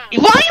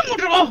வாய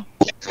மூடுறோ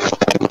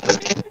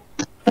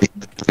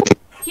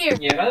Here.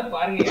 யாராவது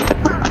பாருங்க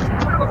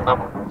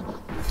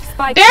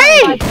Spike.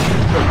 டேய்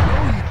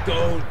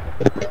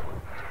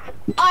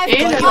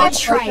I've got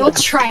your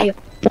trail.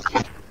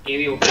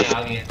 KV okay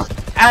Aake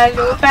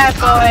hello bad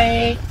boy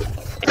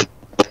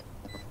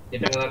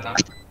எட்டங்க தான்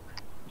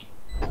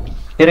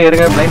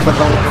இருங்க ப்ளைண்ட்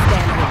பண்றோம்.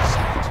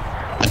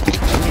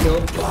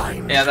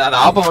 ஏய் அந்த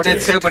ஆப்ப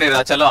மட்டும் சேவ்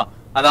பண்ணிடுறா செல்லம்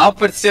அந்த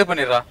ஆப் எடுத்து சேவ்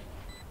பண்ணிடுறா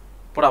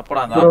போடா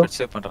அந்த ஆப் எடுத்து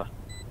சேவ் பண்றா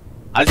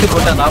அல்டி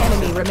போட்டு அந்த ஆப்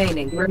Enemy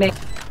remaining.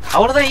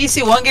 அவ்வளவுதான்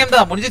ஈஸி ஒன் கேம்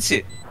தான் முடிஞ்சிச்சு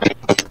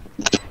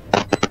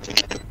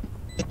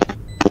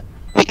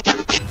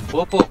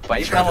போ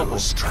பைக்காம போ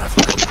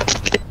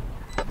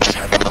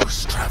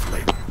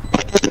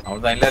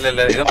அவ்வளவுதான்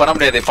இல்ல இத பண்ண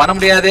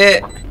முடியாது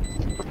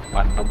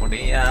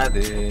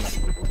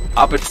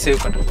ஆப் எடுத்து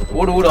சேவ் பண்ற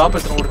ஓடு ஆப்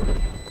எடுத்து ஓடு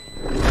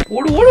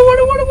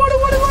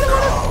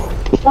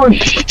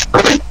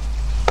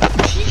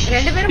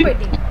ரெண்டு பேரும்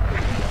போயிட்டீங்க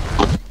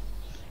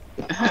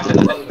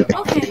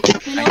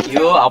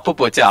ஐயோ ஆப்பு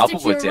போச்சு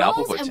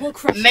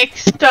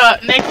நெக்ஸ்ட்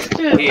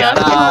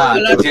ஏடா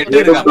ஜெட்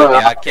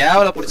இருக்கான்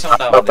கேவல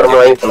புடிச்சவன்டா அப்புறமா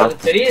வாங்கிக்கலாம்.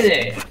 தெரியுது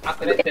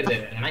தெரியுது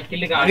நான்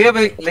கில்லுக்கு அப்படியே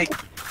போய் லைக்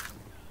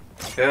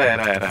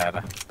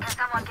ஏறா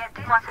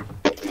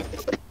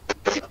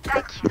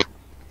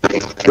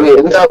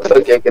எந்த ஆப்ல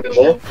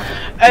கேக்குறீங்க?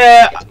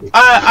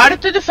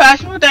 அடுத்தது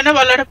ஃபாஸ்மோ தானே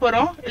விளையாட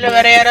போறோம் இல்ல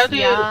வேற யாராவது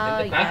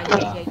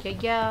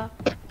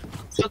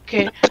ஓகே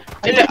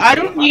இல்ல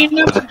அருண் நீ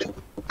என்ன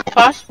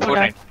ஃபாஸ்ட்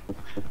போடா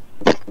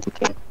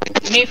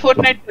நீ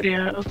ஃபோர்ட்நைட்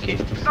போறியா ஓகே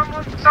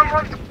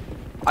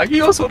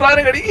ஐயோ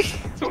சுறானுங்கடி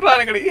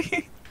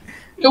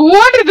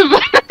ஓடுது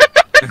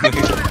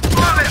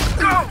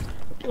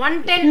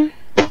 110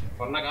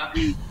 சொன்னகா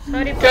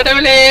சாரி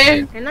கடவுளே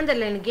என்ன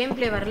தெரியல எனக்கு கேம்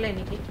ப்ளே வரல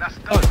இன்னைக்கு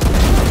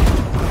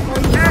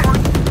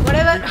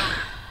whatever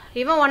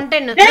இவன்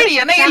 110 டேய்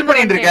என்ன ஹீல்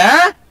பண்ணிட்டு இருக்க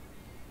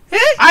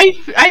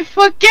I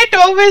forget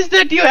always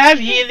that you have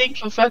healing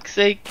for fuck's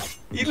sake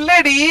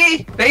இல்லடி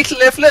ரைட்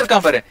லெஃப்ட்ல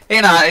இருக்கான் பாரு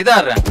ஏய் நான்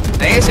இதாறேன்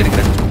நான் ஏஸ்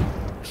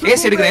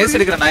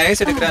எடுக்கிறேன்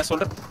நான்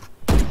சொல்றேன்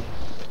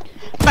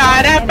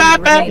பாரா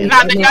பாப்பா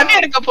நான் அந்த கண்ணு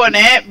எடுக்க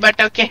போனேன்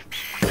பட் ஓகே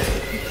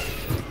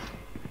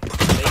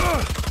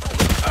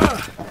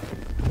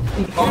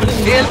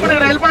ஹெல்ப்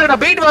பண்ணுடா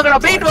பீட் வாங்குடா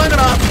பீட்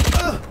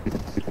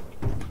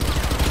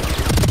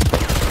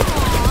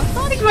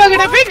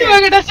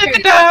வாங்குடா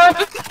செத்துடா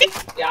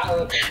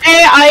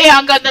ஏய்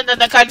அங்க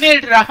அந்த கண்ணு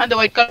எடுடா அந்த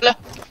ஒயிட் கலர்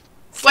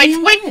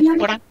ஒயிட்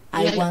போடா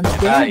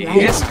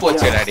ஏஸ்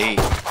போச்சேடாடி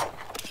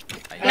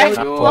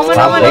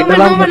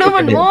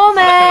ஓமன்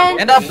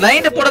என்ன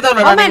பிளைண்ட்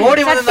போடதவளடா நீ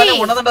ஓடி வந்தானே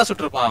உன்னதண்டா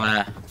சுட்டுறான்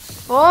அவன்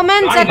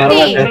ஓமன்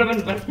சக்தி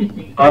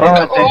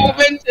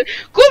ஓமன்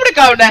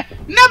கூப்பிடுகாவனே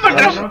என்ன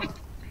பண்ற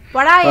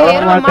படா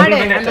ஏறுவ மாடு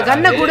அந்த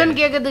கண்ணை குடுன்னு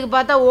கேக்குறதுக்கு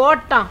பார்த்தா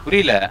ஓட்டான்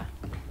புரியல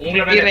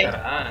உங்கள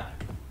வேறடா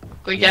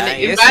கொய்யால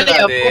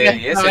இவாலையா போங்க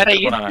வேற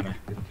போறானே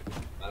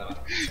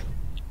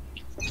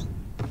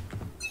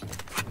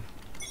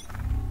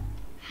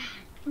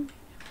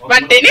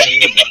வந்தேனே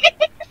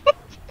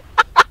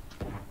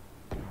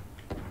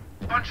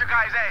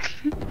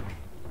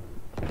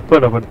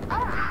போடா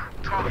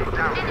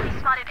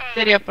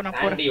சரி அப்ப நான்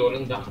போறேன்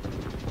ஒழுங்கா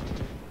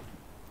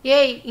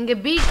ஏய் இங்க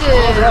பீக்கு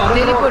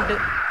teleport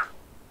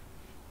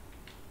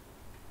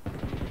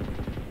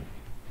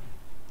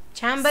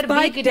sambar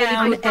peak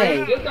teleport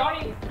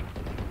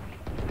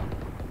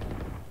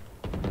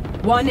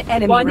One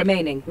enemy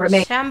remaining.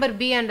 Sambar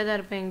B and தான்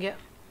இருப்பேன் இங்க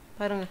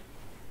பாருங்க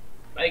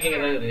பைக்கிங்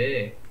ஏதாவது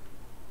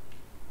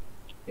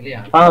இல்லையா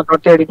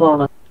தொட்டி அடிக்கும்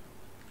அவன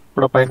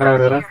கூட பயங்கரமா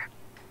இருக்கற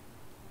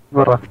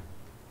வரா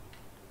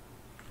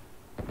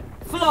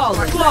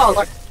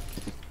Flawless.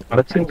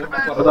 அடச்சி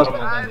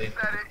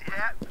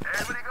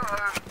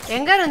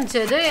எங்க இருந்துச்சு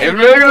அது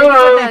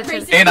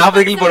ஏய்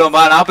 40 கில்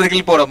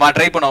போடுவோமா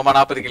ட்ரை பண்ணுவோமா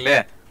 40 kill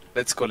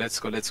let's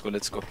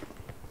go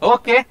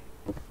okay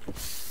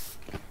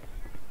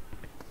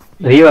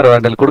ரீவர்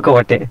Vandal கொடுக்க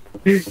மாட்டேன்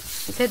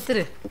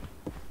செத்துரு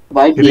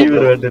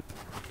ரீவர் வாண்டல்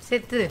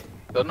செத்துரு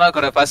சொன்னா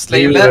கூட ஃபர்ஸ்ட்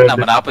லைவ்ல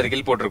நம்ம 40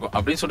 கில் போட்டுருக்கோம்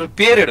அப்படி சொல்ற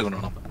பேர்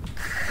எடுக்கணும் நம்ம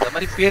அந்த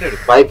மாதிரி பேர்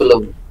எடுக்கணும் வாய்ப்பில்லை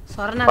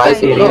சொர்ணா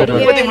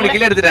 33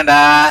 கில் எடுத்துட்டேன்டா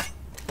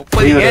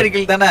 37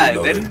 கில் தானே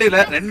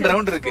ரெண்டு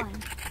ரவுண்ட் இருக்கு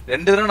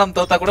 2 ரவுண்ட் நம்ம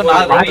தோத்தா கூட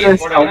 4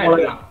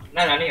 ரவுண்ட்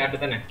நான் நானே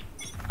அடுத்து தானே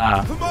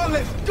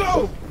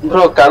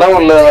ப்ரோ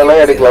கடவுள்ல வேணா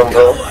எடுக்கலாம்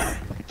ப்ரோ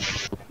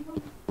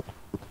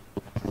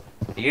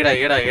ஏடா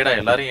ஏடா ஏடா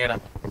எல்லாரும் ஏடா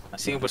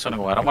அசிங்கப்பட்டு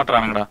சொன்னங்க வர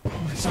மாட்டறானுங்கடா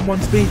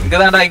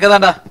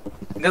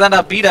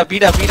இங்கதான்டா பீடா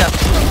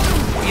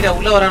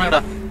உள்ள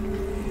வரானுங்கடா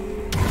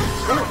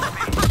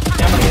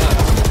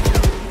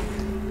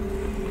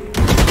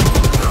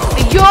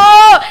ஐயோ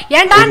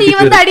ஏன்டா நீ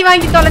வந்து அடி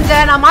வாங்கி தொலைஞ்ச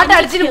நான் மாட்ட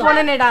அடிச்சிட்டு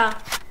போனேனேடா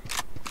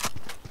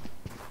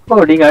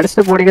ஓ நீங்க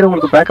அடிச்சு போடிங்கற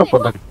உங்களுக்கு பேக்கப்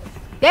போடுறேன்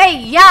டேய்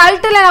ஏன்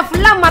அல்ட்ல நான்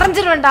ஃபுல்லா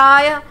மறஞ்சிருவேன்டா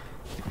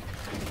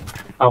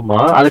ஆமா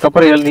அதுக்கு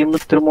அப்புறம் நீ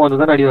திரும்ப வந்து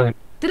தான் அடி வாங்க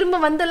திரும்ப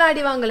வந்தல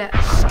அடி வாங்கல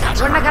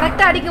உன்னை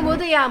கரெக்ட்டா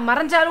அடிக்கும்போது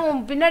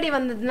மறஞ்சாலும் பின்னாடி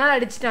வந்ததுனால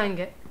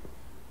அடிச்சிட்டாங்க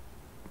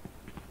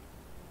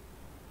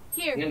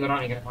எங்க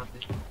வரானே கேக்க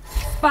மாட்டேன்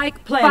Spike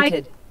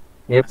planted.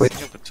 ஏ போய்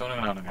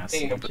பிரச்சனைங்களானுங்க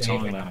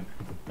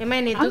ஏமா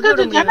நீ தூக்க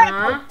முடியுமா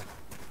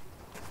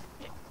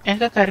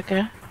எங்க இருக்க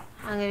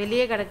அங்க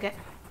வெளியே கிடக்க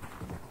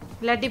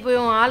இல்லாட்டி போய்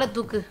ஆளை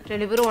தூக்கு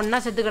ரெண்டு பேரும் ஒண்ணா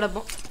செத்து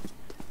கிடப்போம்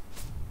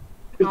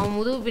அவன்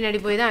முதுகு பின்னாடி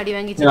போய் தான் அடி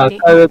வாங்கிச்சு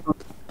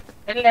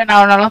இல்ல நான்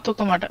அவனால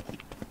தூக்க மாட்டேன்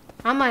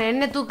ஆமா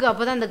என்ன தூக்கு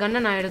அப்பதான் அந்த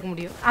கன்னை நான் எடுக்க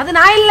முடியும் அது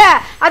நான் இல்ல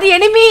அது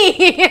எனிமி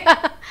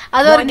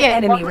அது ஒரு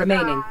enemy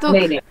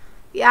remaining.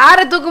 யார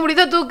தூக்க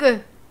முடியுதோ தூக்கு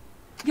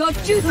Your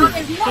duty is not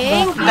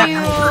Thank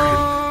you.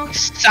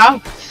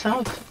 Stop.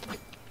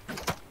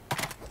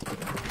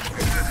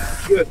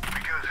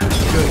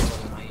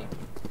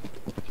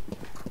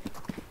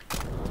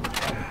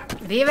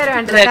 ரீவர்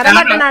வேண்டல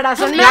தரமாட்டேனாடா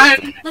சொன்னா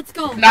Let's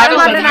go.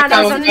 தரமாட்டேனாடா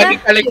சொன்னா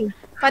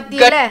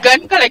பத்தியல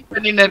கன் கலெக்ட்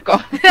பண்ணிட்டு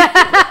இருக்கோம்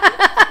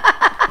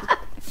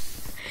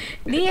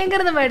நீ எங்க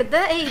இருந்து எடுத்த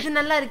ஏய் இது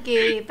நல்லா இருக்கே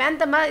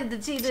பேந்தமா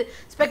இது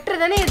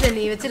ஸ்பெக்டர் தானே இது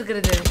நீ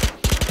வச்சிருக்கிறது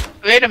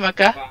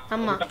வேணுமாக்கா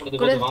ஆமா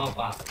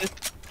வாங்கப்பா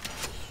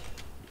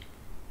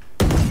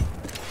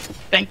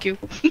Thank you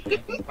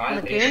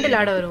எனக்கு ஹேண்டில்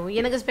ஆட வரும்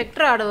எனக்கு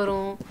ஸ்பெக்டர் ஆட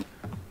வரும்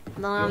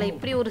அதனால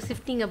இப்படி ஒரு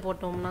ஷிஃப்டிங்க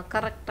போட்டோம்னா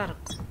கரெக்ட்டா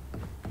இருக்கும்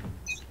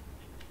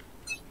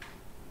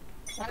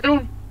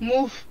அருண்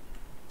மூவ்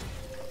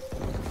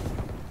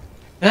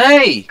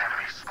ஏய்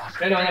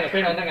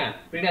பேடு வந்தாங்க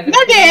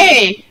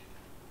டேய்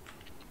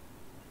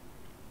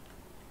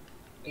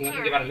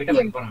இங்க வர மீட்டர்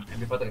பண்ணி போறேன்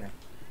எப்படி பாத்துக்கறேன்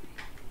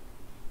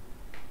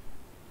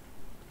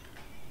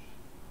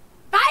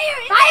Fire!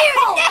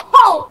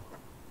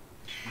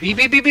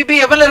 பி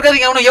எவன்ல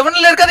இருக்காதீங்க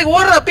எவன்ல இருக்காதீங்க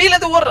ஓடுறா பீல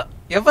இருந்து ஓடுறா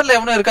எவன்ல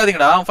எவனும்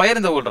இருக்காதீங்கடா அவன்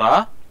ஃபயர் இந்த ஓடுறா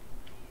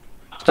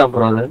ஸ்டாப்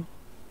ப்ரோ அது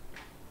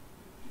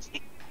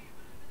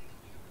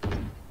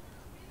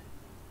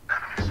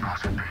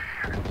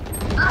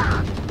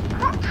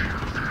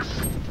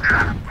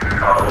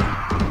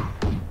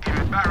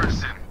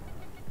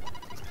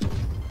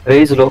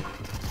raise low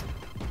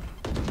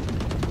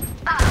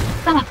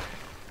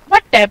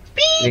what a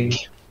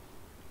beat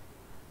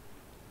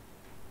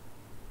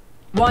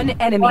One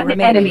enemy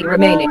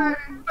remaining.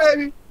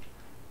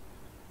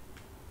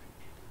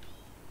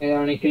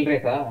 ஏதானே kill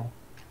ரேஸா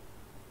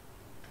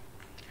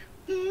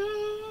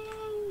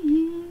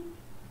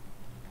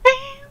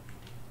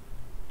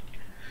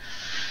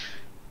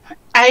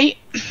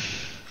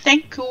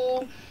thank you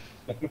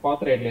பக்கத்துல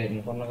பாத்து ரேட்ல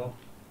நீங்க சொன்னதா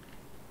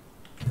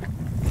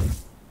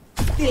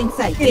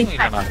Inside.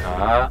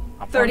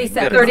 30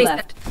 seconds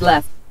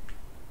left.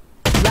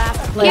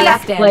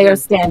 Last player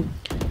stand.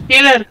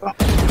 கீழ இருக்கோம்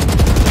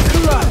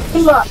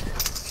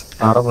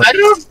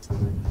Arun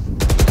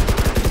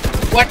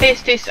what is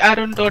this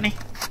Arun Tony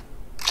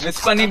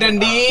miss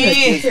பண்ணிட்டேன்டி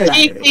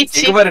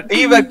இங்க பாரு டீ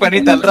பேக் பண்ணி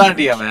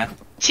தள்ளுறான்டி அவன்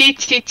சீ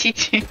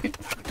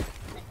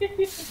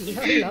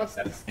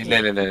இல்ல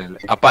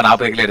அப்பா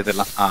 40 கிலோ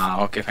எடுத்துடலாம்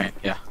ஓகே ஃபைன்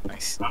யா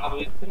நைஸ்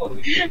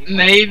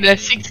நான்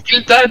 6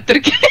 கில் தான்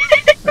எடுத்துர்க்கேன்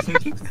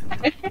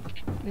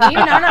நீ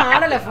நானா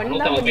ஆடல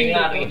ஃபன்னா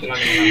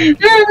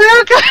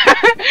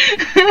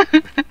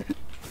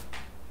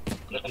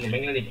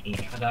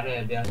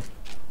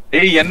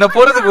ஏய் என்ன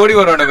போறதுக்கு ஓடி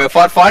வரணுங்க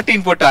ஃபார்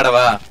 14 போட்டு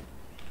ஆடவா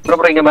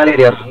ப்ரோ இங்க மேல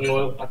ஏரியா அங்க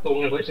 10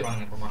 உங்களுக்கு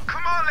போயிடுவாங்க அப்புறமா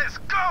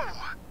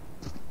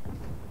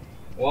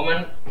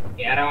ஓமன்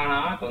ஏறவானா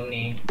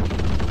தொன்னி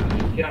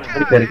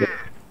இருக்கு இருக்கு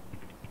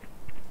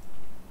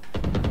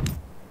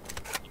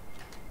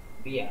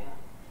பியா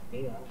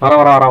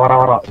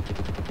வர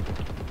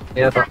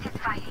ஏதா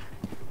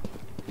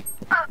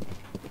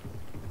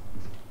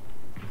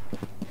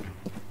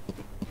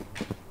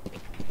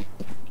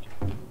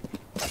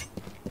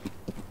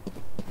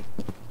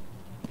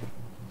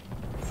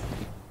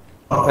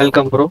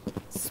Welcome bro.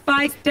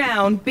 Spike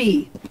down B.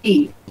 E.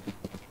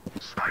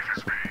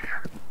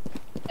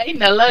 ஐ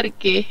நல்லா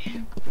இருக்கே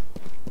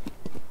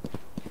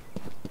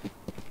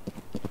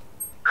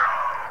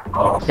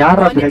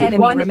யாரா One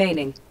enemy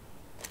remaining.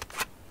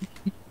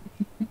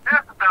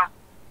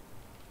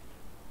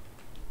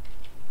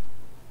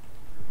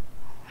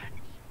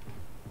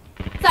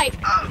 Sight.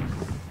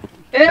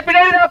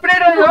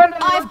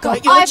 I've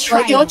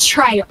got your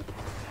trail.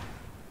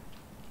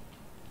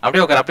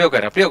 அப்படியே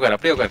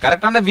உட்கார்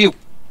கரெக்டான வியூ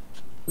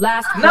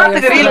Last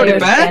நாத்துக்கு ரீலோட்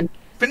இப்ப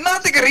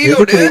பின்னாத்துக்கு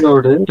ரீலோட்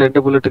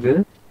ரெண்டு புல்லட்டுக்கு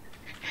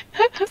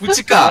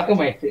புச்சிக்கா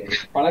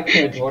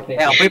பழக்கமாயிடுச்சு ஓட்டே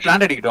அப்படியே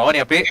பிளான் அடிக்கட்டும்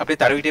நீ அப்படியே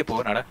தடவிட்டே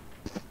போ நட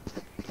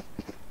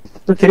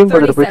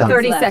திரும்பி போயிட்டான்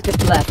 30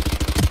 seconds left.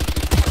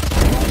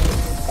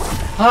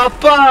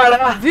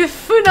 அப்பாடா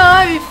விஃப்னா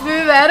விஃப்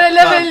வேற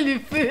level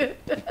விஃப்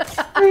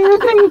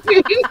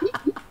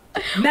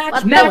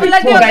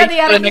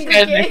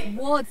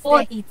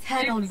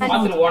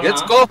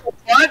Let's go for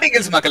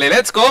particles மக்களே.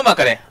 Let's go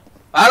மக்களே.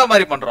 வேற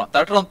மாதிரி பண்றோம்.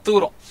 தட்டுறோம்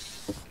தூறோம்.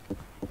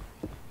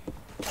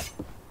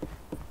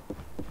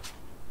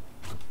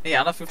 ஏய்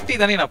ஆனா 50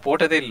 தானே நான்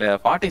போட்டதே இல்ல.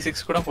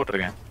 46 கூட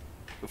போட்டுருக்கேன்.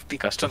 50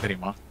 கஷ்டம்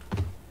தெரியுமா?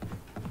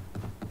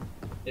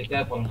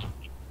 இதே போலாம்.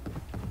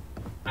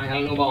 அங்க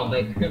நோபா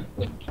வந்தாய்.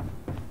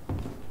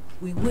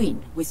 We win,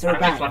 we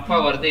survive. பர்ஃபா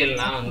வருது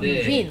இல்லனா வந்து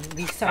win,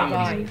 we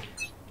survive.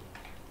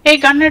 Hey,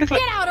 gun எடுக்கல.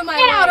 Get out of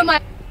my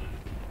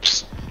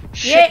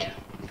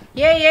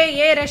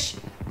Yeah, rush.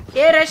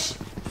 Yeah, rush.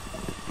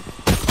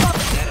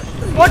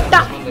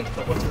 Potta.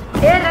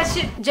 Yeah, rush.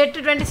 Jet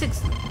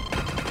 26.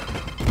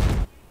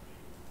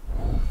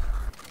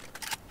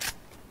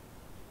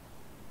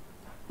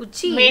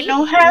 உச்சி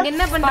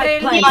என்ன பண்றே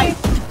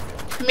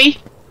me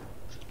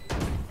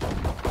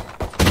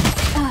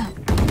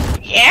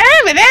yeah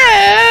but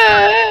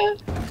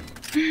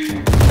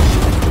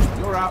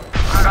you're out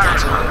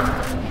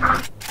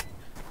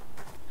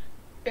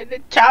என்ன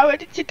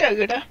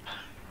சாவடிச்சிட்டாங்கடா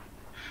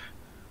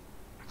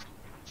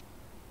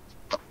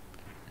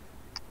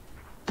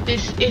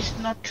this is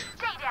not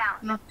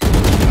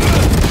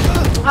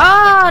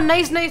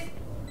nice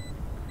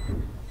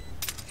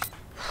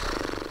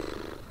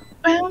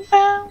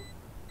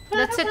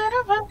that's it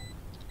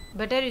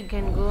better you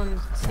can go and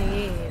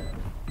save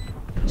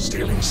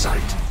Stealing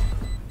sight.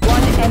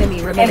 One enemy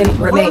remaining.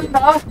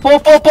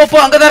 போ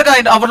அங்க தான் இருக்கா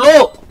அவர் low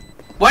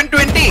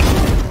 120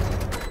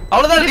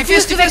 அவ்வளவுதான்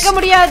diffuse வைக்க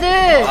முடியாது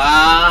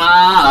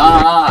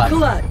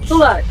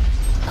Blood.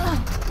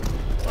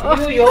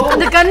 ஐயோ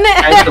அந்த கண்ணு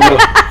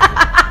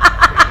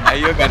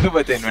ஐயோ கண்ணு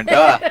பத்த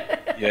இன்வென்ட்டா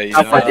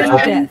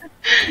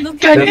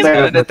Look at me.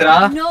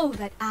 Know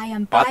that I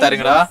am by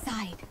பாத்தாருங்கடா your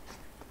side.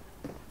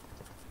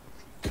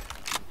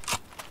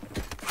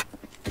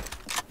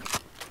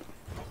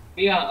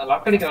 Pia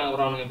lock அடிக்கறாங்க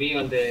bro அவனுங்க பி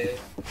வந்து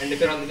ரெண்டு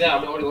பேர் வந்து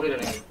அப்படியே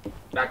ஓடிறாங்க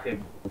பேக்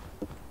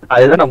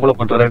அதுதான் நம்மள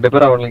பண்றோம் ரெண்டு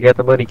பேர் அவங்களுக்கு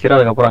ஏத்த மாதிரி நிக்கிறா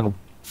அதுக்கு அப்புறம் அங்க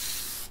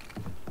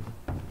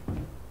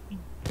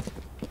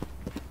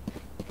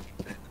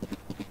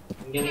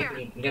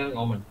இங்க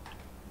கவர்மெண்ட்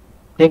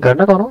ஏன்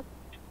கண்ண காணோம்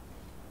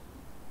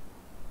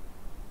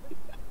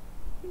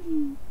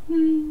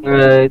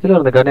இதுல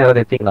இருந்த கண்ணை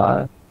யாராவது எடுத்தீங்களா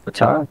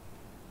வச்சா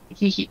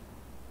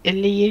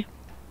இல்லையே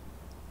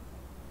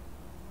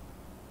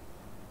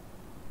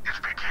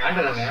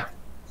ஆண்டறங்க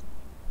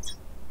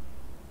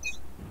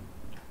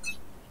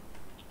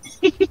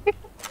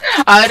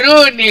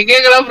அருண்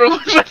எங்கெல்லாம்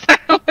ப்ரோமோட்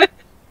பண்றாங்க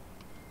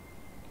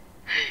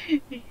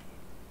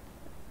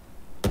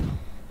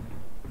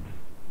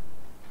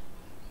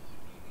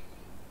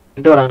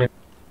ரெண்டு வராங்க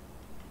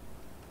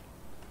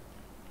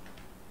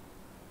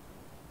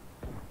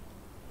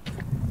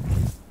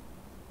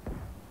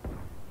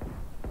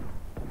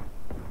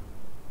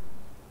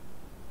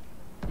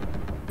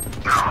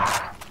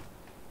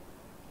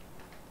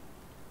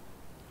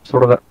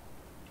சுடுங்க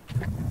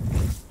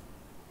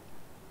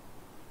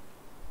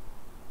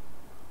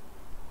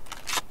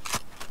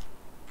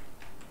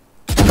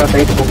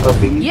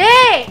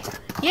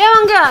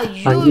வாங்க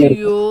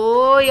ஐயோ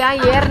ஏன்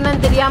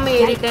ஏறணும்னு தெரியாம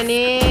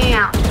ஏறிட்டனே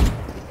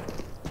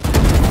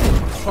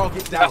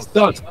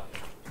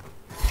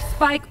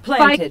Spike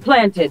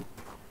planted.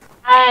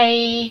 Hi.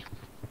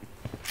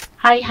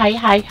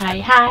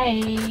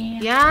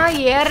 ஏன்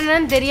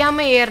ஏறணும்னு தெரியாம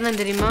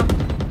ஏறணும் தெரியுமா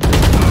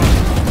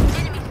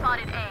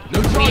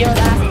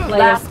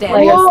Last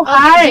Oh,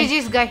 hi.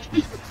 GG's guy.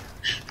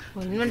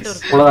 Inventory.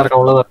 உள்ளதா இருக்கா.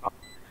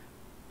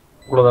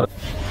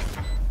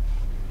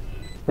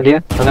 சரியா?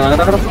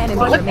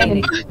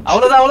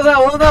 அவ்வளவுதான்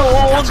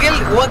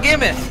ஓ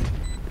கேம்.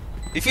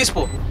 டிஃப்யூஸ்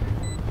போ.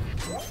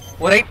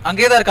 ரைட்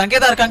அங்கே தான் இருக்கான்.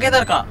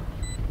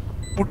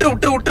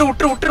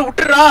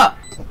 விட்டுறா.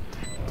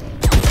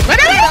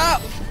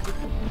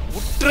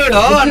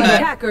 விட்டுடா அண்ணா.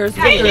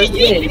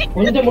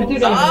 கொஞ்சம்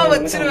முடிச்சிட்டான்.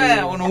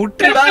 வச்சிருவேன். உன்னை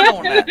விட்டுடா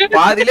உன்னை.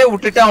 பாதியிலே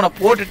விட்டுட்டு அவனை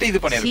போட்டுட்டு இது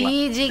பண்ணிரலாம்.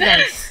 GG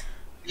guys.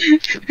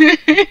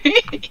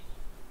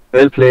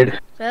 Well played.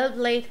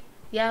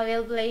 Yeah,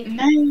 well played.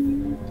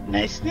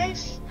 Nice.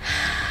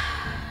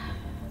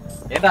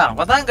 ஏண்டா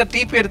அவன் தான் அங்க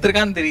டிபி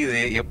எடுத்திருக்கான்னு தெரியுது.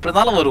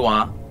 எப்படினாலும்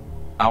வருவான்.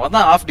 அவன்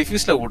தான் ஆஃப்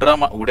டிஃப்யூஸ்ல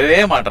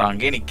விடவே மாட்டான்.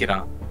 அங்கே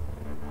நிக்கிறான்.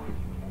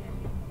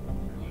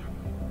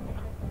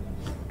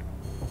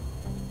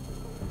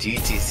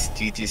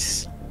 GG's.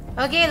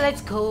 Okay,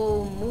 let's go.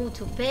 Move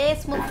to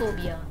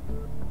PHASMOPHOBIA.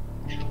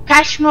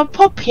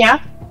 PHASMOPHOBIA?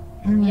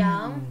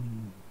 Yeah.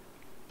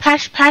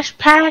 Pash.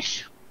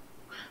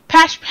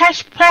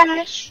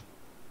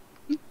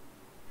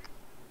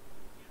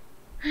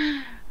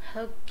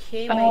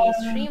 Okay, my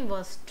stream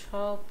was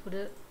stopped.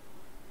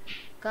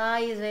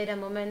 Guys, wait a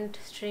moment.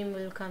 Stream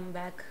will come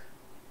back.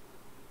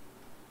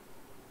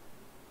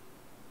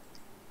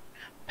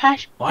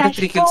 Pash. What are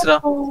 3 kills, ra?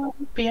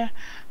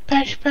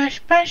 Pash,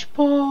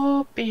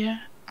 phobia.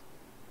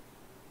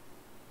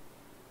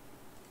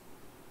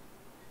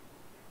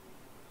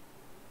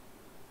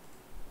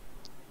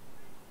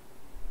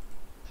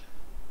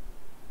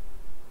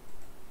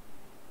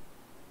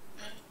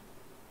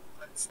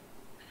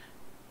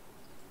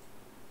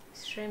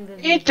 stream will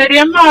ஏய்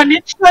தெரியாம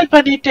uninstall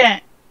பண்ணிட்டேன்.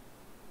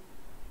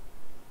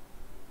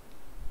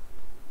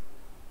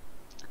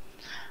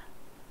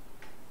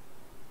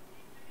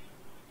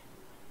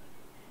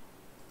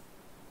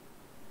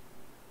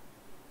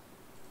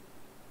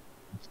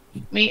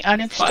 Me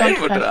uninstall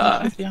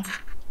Phasmophobia.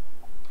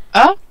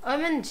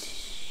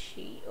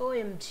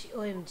 OMG.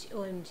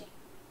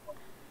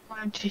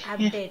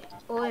 Update.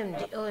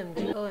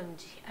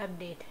 OMG.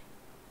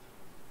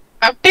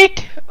 Update.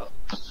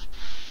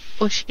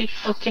 Oh shit.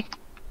 Okay.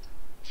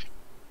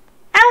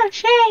 Oh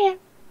shit.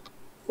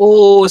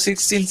 Oh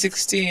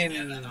 616.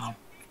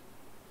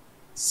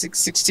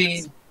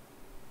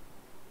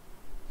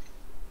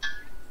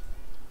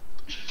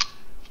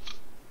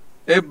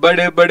 ए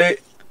बड़े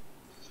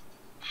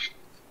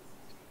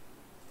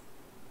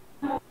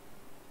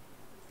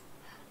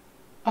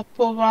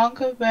அப்போ வாங்க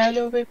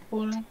வேலோவே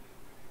போலாம்.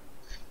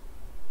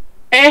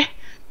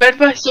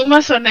 பெருப்பா சும்மா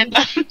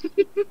சொன்னேன்டா.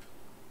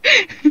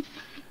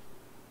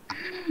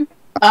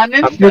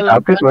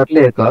 Update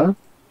வரலையேக்கா.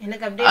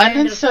 எனக்கு update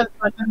uninstall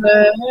பண்ணல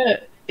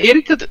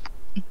இருக்குது.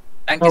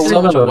 Thank you so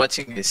much for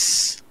watching this.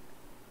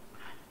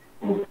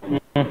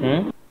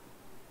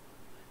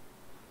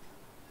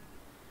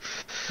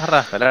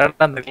 Ara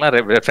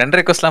விளையாடுறதுக்குலாம் friend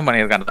ரிக்வெஸ்ட்லாம்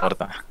பண்ணியிருக்கான்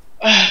ஒருத்தன்.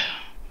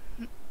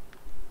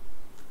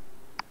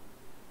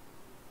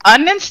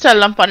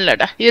 அன்இன்ஸ்டால்லாம்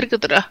பண்ணலடா,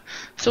 இருக்குதுடா,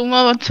 சும்மா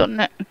வந்து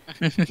சொன்னேன்.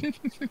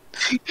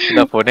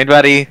 இந்த போனேட்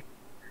வாரி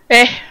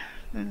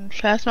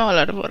ஃபாஸ்மா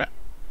விளையாட போறேன்.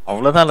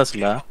 அவ்வளவுதான் இல்ல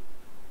சொல்லா.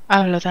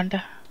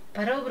 அவ்வளவுதான்டா.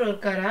 பரோ ப்ரோ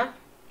இருக்காரா?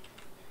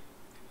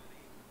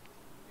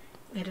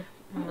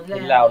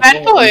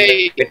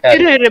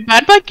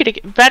 பேட் பாய்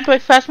கிடைக்கு. பேட்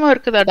பாய் ஃபாஸ்மா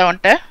இருக்குதாடா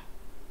உன்கிட்ட?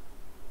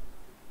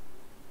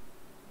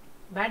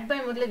 பேட்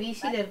பாய் முதல்ல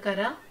விசில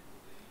இருக்காரா?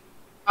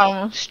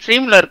 அவன்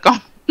ஸ்ட்ரீம்ல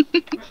இருக்கான்.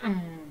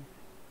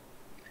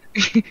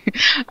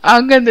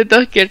 அங்க இருந்து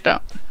தான்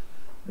கேட்டான்.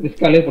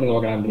 டிஸ்காலே போடுங்க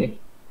பார்க்கலாம் அப்படியே.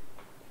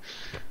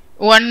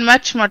 1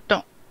 மேட்ச்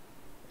மட்டும்.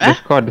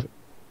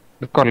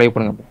 டிஸ்கார்ட் லைவ்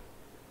பண்ணுங்க.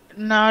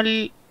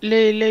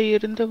 நாளையில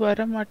இருந்து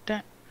வர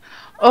மாட்டேன்.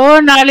 ஓ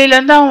நாளையில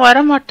இருந்து அவன் வர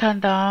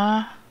மாட்டான்டா.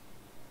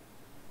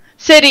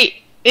 சரி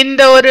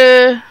இந்த ஒரு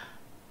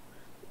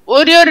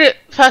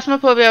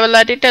Phasmophobia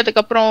விளையாடிட்டு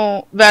அதுக்கப்புறம்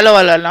வேலை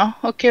விளையாடலாம்.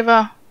 ஓகேவா?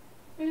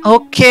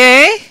 ஓகே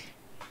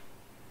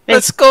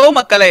லெட்ஸ் கோ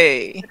மக்களே.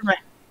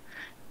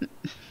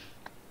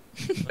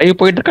 லைவ்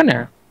போயிட்டு இருக்கானே.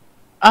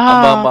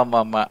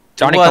 ஆமா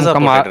ஜானி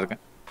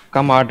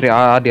கம்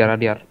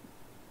ஆர்டிஆர்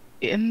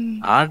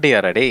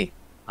டேய்.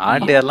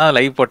 ஆர்டிஆர்லாம்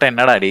லைவ் போட்டா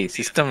என்னடா டேய்,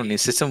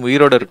 சிஸ்டம்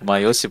உயிரோட இருக்குமா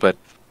யோசிப்பார்.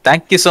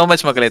 Thank you so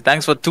much மக்களே.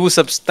 Thanks for 2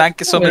 subs. Thank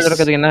you so much.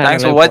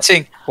 Thanks for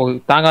watching.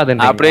 தாங்காதே.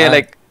 அப்படியே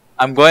like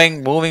I'm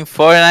moving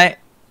Fortnite.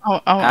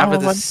 After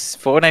this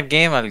Fortnite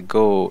game I'll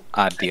go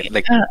RDR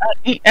like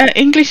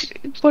English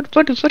put.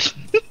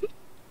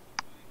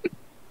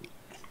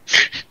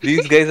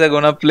 These guys are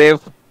gonna play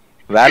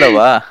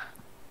Valova.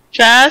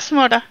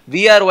 Phasmoda.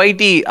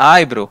 VRYT.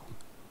 Hi bro.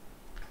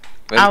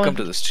 Welcome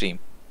to the stream.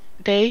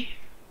 Day.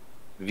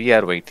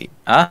 VRYT.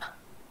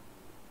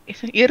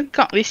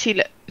 இருக்கான்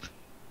விசில.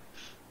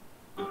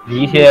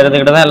 ஈஸியா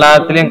இருந்துகிட்டு தான்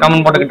எல்லாத்துலயும்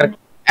comment போட்டுக்கிட்டு இருக்கு.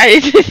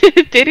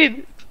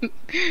 தெரியுது.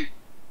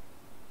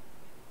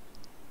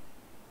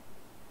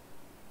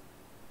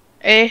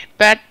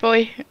 Bad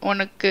boy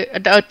உனக்கு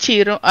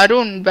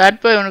அருண்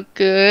பேட் பாய்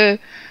உனக்கு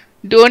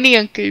டோனி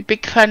அங்கிள்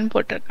பிக் ஃபேன்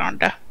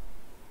போட்டிருக்கான்டா.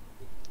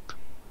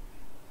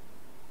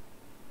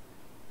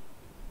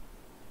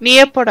 நீ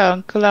எப்படா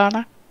அங்கிள்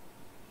ஆனா?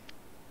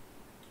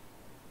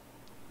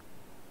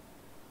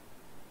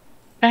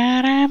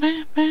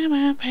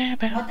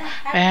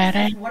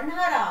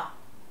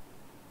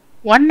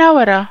 ஒன்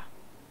ஹவரா?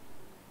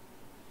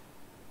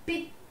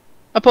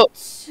 அப்போ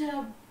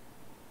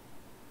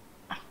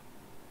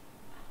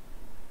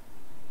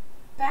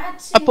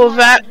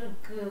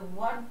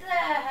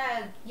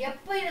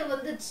எப்ப இது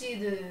வந்துச்சு?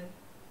 இது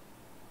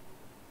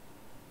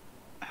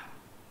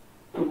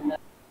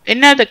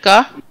என்னதுக்கா?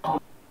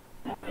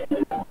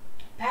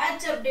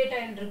 பேட்ச் அப்டேட்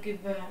ஆயிருக்கு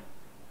இப்ப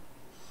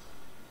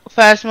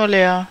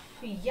ஃபாஸ்மோலியா.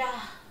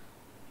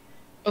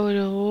 ஓ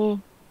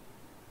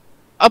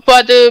அப்போ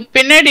அது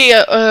பின்னாடி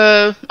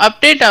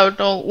அப்டேட்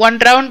ஆகட்டும். 1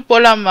 ரவுண்ட்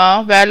போலாமா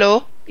வேலோ?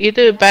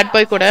 இது பேட்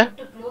பாய் கூட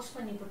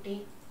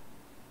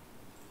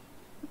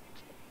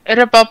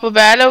பாப்பு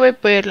வேலோவே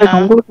போயிடலாம்.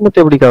 உங்களுக்கு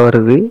மட்டும் எப்படிக்கா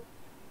வருது?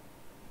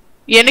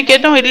 எனக்கு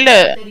எதுவும் இல்ல.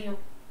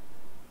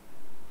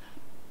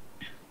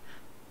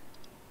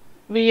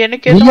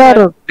 எனக்கு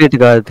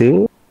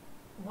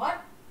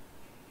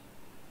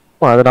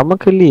அது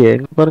நமக்கு இல்லையே.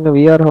 பாருங்க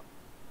விஆர்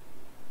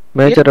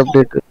மேஜர்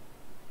அப்டேட்.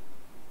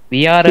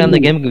 விஆர் அந்த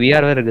கேமுக்கு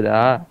விஆர் வேற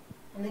இருக்குதா?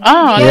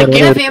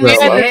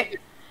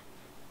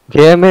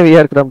 கேமே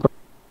விஆர் தான்.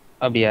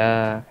 அப்படியா?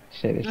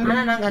 சரி. ஆனா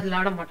நாங்க அதல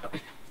ஆட மாட்டோம்.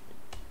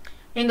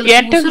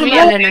 எங்களுக்கு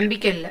உசுருல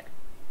நம்பிக்கை இல்ல.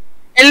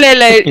 இல்ல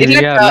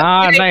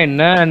நான்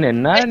என்ன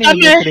நீங்க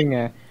பேசுறீங்க?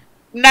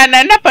 நான்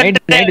என்ன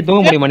பண்றேன்? நைட்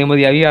தூங்க முடியுமா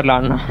நிம்மதியா விஆர்ல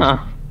ஆனா?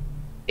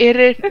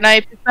 நான்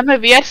இப்ப நம்ம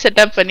விஆர்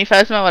செட்டப் பண்ணி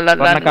ஃபாஸ்மா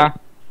விளையாடலாம்.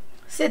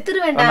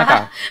 செத்துருவேன்டா.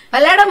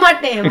 விளையாட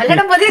மாட்டேன்.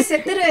 விளையாடும் போதே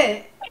செத்துருவேன்.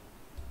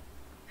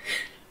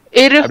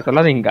 அப்படி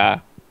சொல்லாதீங்க.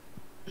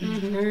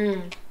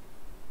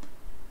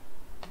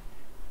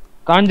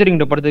 காஞ்சரிங்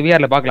படத்தை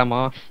விஆர்ல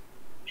பார்க்கலாமா?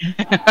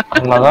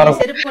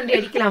 செருப்பு கொண்டு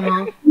அடிக்கலாமா?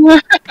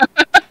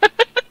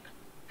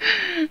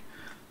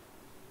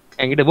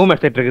 என்கிட்ட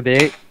பூமர் செட் இருக்குது,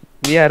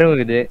 விஆரும்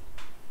இருக்குது.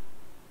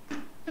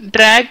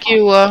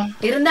 டிராக்யூவா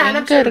இருந்தா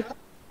அனுப்பிச்சு இருக்கு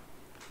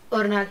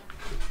ஒரு நாள்.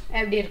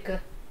 எப்படி இருக்கு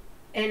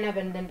என்ன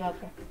பண்ணுதுன்னு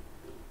பாப்போம்.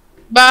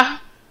 பா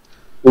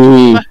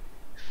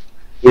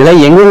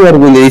இதெல்லாம் எங்க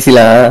இருக்கும் இந்த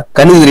ஏசில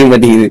கண்ணு தெரிய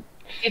மாட்டேங்குது.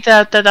 இது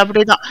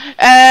அப்படிதான்.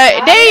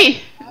 டேய்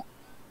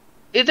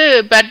இது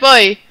bad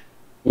boy,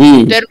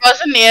 there was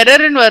an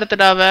error in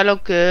வருதுடா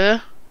வேலோக்கு.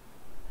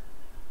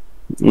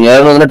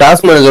 யாரோ வந்து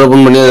டாஸ்க் மேனேஜர்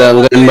ஓபன் பண்ணி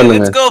அங்க ரன்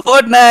பண்ணுங்க. Let's go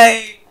Fortnite.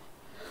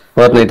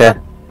 Fortnite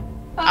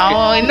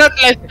அவன் இன்னொரு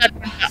லைஃப் ஸ்டார்ட்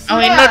பண்ணிட்டான்.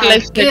 அவன் இன்னொரு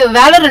லைஃப் ஸ்டார்ட்.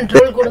 வேலரண்ட்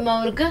ரோல் கொடுமா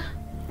அவருக்கு.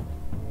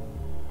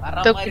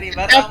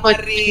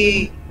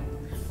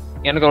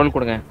 எனக்கு ரோல்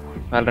கொடுங்க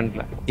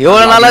வேலரண்ட்ல.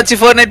 எவ்வளவு நாள் ஆச்சு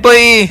Fortnite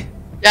போய்?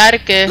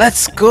 யாருக்கு?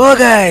 Let's go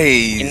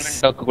guys.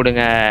 இன்வென்ட்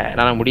கொடுங்க.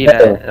 என்னால முடியல.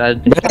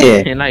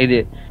 என்ன இது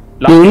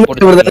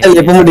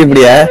எப்ப முடியும்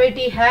இப்படியா?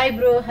 Hi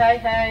bro, hi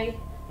hi.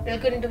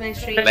 Welcome to my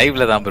stream.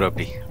 லைவ்ல தான் ப்ரோ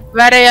அப்படி.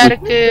 வேற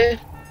யாருக்கு?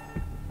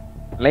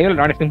 லைவ்ல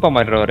நானே சிம்பா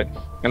மாறுறவர்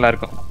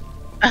எல்லாருக்கும்.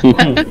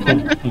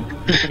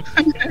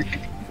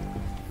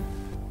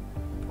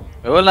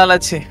 எவ்வளவு நாள்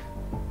ஆச்சு?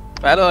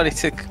 வேலை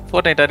ஆடிச்சு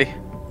Fortnite ஆடி.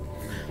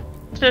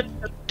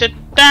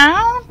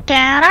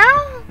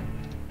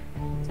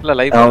 இல்ல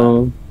லைவ்.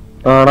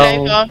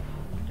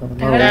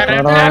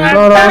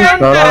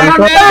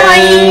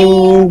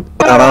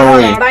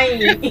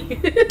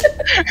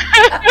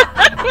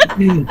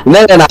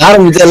 என்ன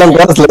ஆரம்பிச்ச எல்லாம்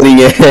கோரஸ்ல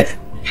வரீங்க?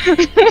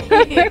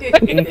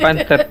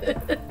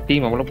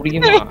 டீம் அவ்வளவு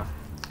பிடிக்குமா?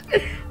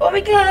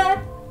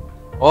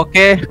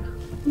 ஓகே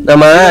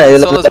நம்ம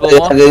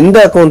இந்த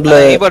அக்கவுண்ட்ல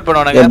ஈபோர்ட்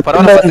பண்ணுவாங்க.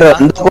 பரவாயில்லை.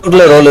 அந்த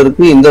அக்கவுண்ட்ல ரோல்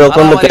இருக்கு, இந்த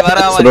அக்கவுண்ட்ல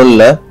ரோல்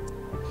இல்ல.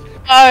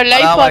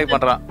 லைவ்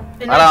பண்றான்.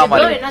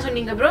 என்ன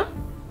சொன்னீங்க ப்ரோ?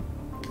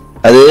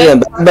 அது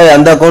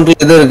அந்த அக்கவுண்ட்ல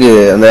இது இருக்கு,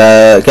 அந்த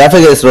கேஃபே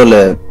கேஸ் ரோல்.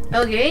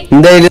 ஓகே.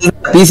 இந்த ஐடில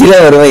பிசில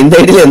வருவேன், இந்த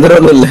ஐடில எந்த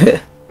ரோலும் இல்ல.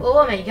 Oh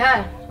my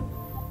God.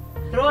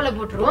 ரோல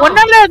போட்டுருவோம்.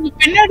 ஒண்ணால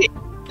பின்னாடி.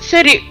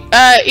 சரி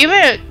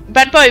இவன்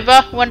பேட் பாய் வா,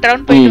 ஒன்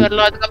ரவுண்ட் போயிட்டு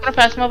வரலாம். அதுக்கு அப்புறம்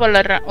பாஸ்மா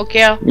விளையாடுறேன்.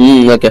 ஓகேயா?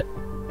 ஓகே.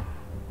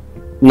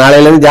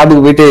 நாளையில இருந்து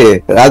ஜாபுக்கு போயிட்டு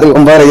ராத்திரி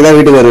 9 வரைக்கும் தான்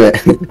வீட்டுக்கு வருவேன்.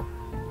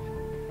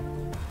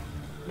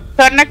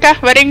 சொன்னக்கா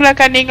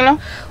வரீங்களாக்கா? நீங்களும்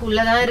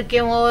உள்ளதான்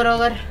இருக்கேன்.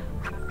 ஓவர்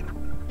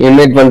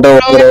இன்வைட் பண்ணிட்டோம்.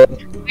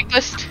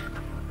 ரிக்வெஸ்ட்.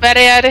 வேற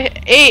யாரு?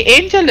 ஏய்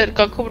ஏஞ்சல்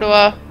இருக்கா,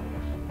 கூப்பிடுவா.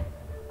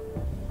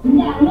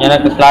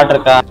 எனக்கு ஸ்லாட்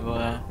இருக்கா?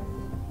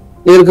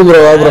 இருக்கு ப்ரோ.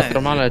 வா ப்ரோ.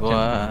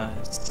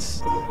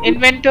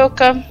 इन्वेंटो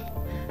कम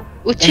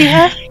उची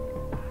है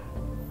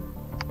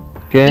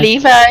ओके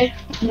लीवी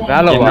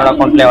வேலோ என்னோட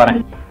அக்கவுண்ட்ல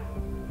வரேன்.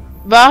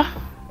 வா.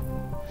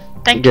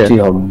 Thank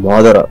you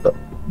மாதரா.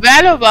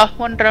 வேலோ வா,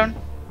 ஒன் ரவுண்ட்.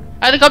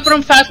 அதுக்கு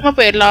அப்புறம் ஃபாஸ்மா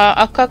போயிரலாம்.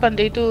 அக்கா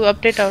கந்த இது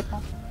அப்டேட்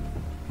ஆகணும்.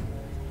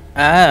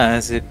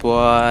 as it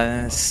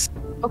was.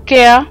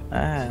 ஓகேயா?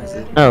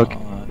 ஓகே.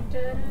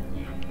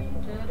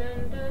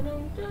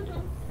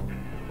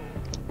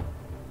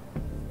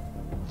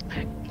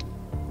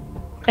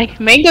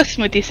 மேங்கோ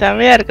ஸ்மூத்தி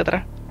செமையா இருக்குதுடா,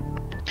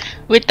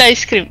 வித்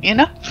ஐஸ்கிரீம்.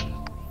 ஏனா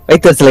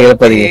ஐட்டஸ்ல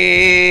கேட்பாதீங்க.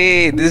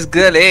 ஏய் this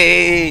girl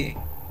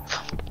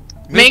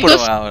மேங்கோ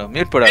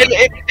மியூட் போடா.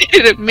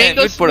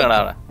 மேங்கோ போடா.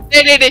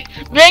 டேய்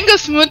mango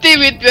smoothie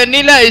with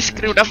vanilla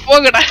ice cream டா,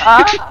 போங்கடா.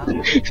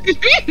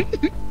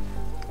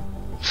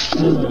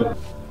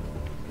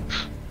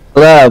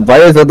 அடா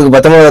பழைய சோத்துக்கு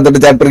பச்சை மிளகாய்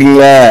தொட்டு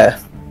சாப்பிட்டுருக்கீங்களா?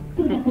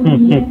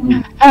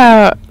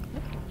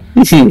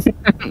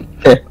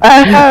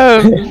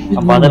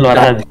 பதில்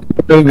வராது.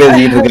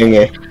 பேசிட்டு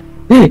இருக்கீங்க.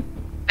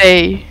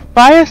 டேய்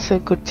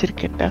பாயாசம்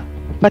குடிச்சிருக்கேன்டா,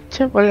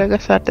 பச்சை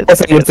மிளகாய்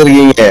சாப்பிட்டு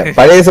குடிச்சிருக்கீங்க.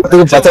 பழைய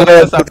சோத்துக்கு பச்சை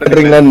மிளகாய்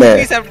சாப்பிட்டுருக்கீங்களான்னு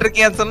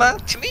சாப்பிட்டுருக்கீங்க சொன்னா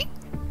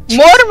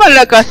மோர்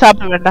மிளகாய்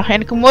சாப்பிட வேண்டாம்.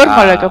 எனக்கு மோர்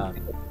மிளகாய்.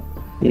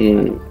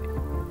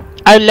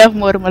 ஐ லவ்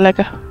மோர்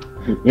மிளகாய்.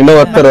 இன்னும்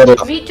ஒருத்தர்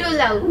வரும்.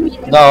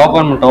 நான்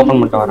ஓபன்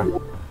பண்ணிட்டு வரேன்.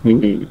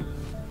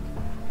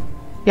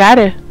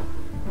 யாரு?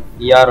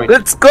 யாரு?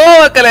 லெட்ஸ் கோ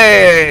மக்களே.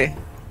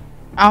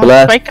 அவன்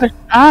ஸ்பைக்கர்.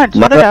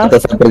 சொல்லுடா.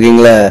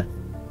 சாப்பிட்டுருக்கீங்களா?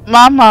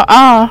 மாமா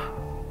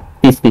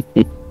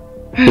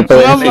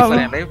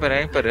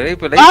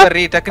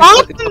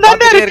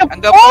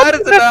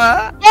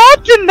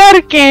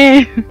இருக்கேன்.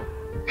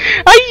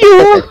 ஐயோ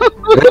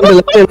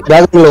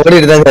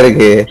ஓடிட்டு தாங்க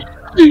இருக்கு.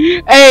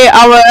 ஏய்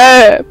அவ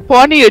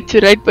போனி வச்சு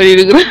ரைட்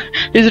பண்ணிருக்கான்.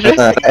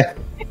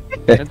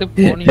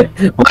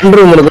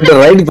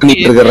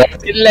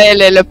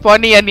 இல்ல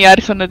போனியான்னு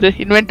யாரு சொன்னது?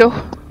 இன்வென்டோ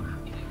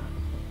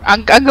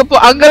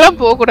அங்கெல்லாம்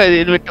போக கூடாது.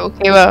 இன்வென்டோ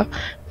ஓகேவா?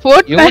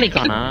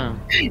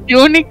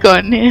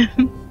 யூனிகார்ன்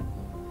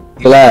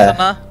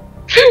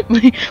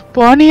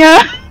போனியா?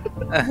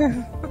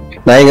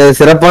 நான் இங்க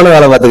சிறப்பான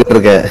வேலை பார்த்துக்கிட்டு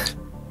இருக்கேன்.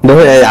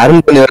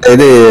 அருண் பண்ணி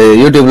இது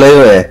யூடியூப்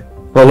லைவ்,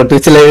 உங்க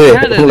ட்விட்ச் லைவ்,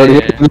 உங்களோட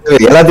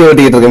எல்லாத்தையும்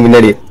ஓட்டிக்கிட்டு இருக்கேன்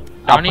பின்னாடி.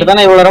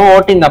 அப்படிதானே இவ்வளவு நேரம்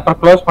ஓட்டி இந்த அப்புறம்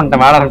க்ளோஸ்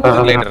பண்ணிட்டேன். வேலை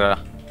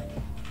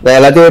நான்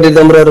எல்லாத்தையும் ஓட்டிட்டு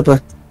தான்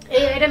இருப்பேன்.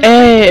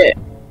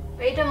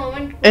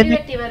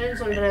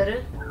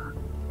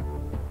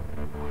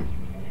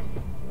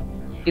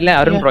 இல்ல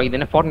அருண் ப்ரோ இது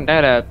என்ன Fortnite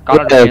இல்ல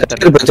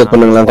கால் செக்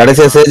பண்ணுங்களா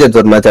கடைசியா சேஜ்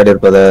எடுத்து ஒரு மேட்ச் ஆடி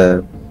இருப்பதே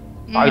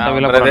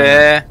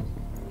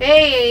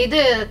ஏய் இது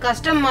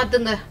கஸ்டம்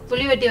மாத்துங்க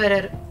புலி வெட்டி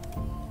வராரு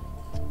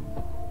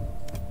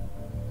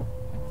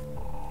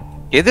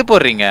எது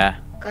போடுறீங்க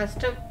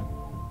கஸ்டம்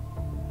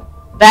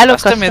வேலோ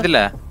கஸ்டம் எதுல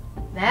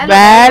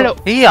வேலோ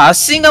ஏய்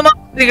அசிங்கமா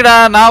இருக்கடா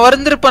நான்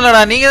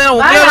வந்திருப்பேன்லடா நீங்க தான்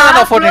உங்களால தான்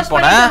நான் Fortnite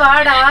போனேன்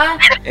வாடா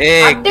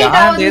ஏய்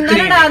காண்ட்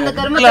ஏத்துறீங்க அந்த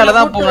கர்மத்தால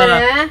தான்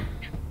போறேன்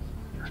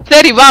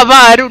சரி வா வா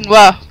அருண்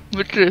வா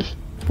விட்டு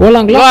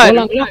போலாங்களா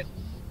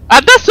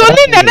அத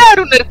சொல்லி நானே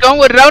அருண்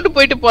இருக்கேன் ஒரு ரவுண்ட்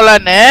போயிட்டு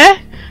போலான்னு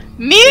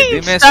நீ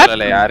எதுமே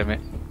சொல்லல யாருமே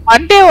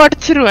மண்டே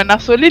உடைச்சிருவேன்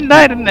நான் சொல்லிட்டு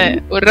தான் இருந்தேன்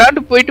ஒரு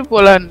ரவுண்ட் போயிட்டு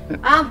போலான்னு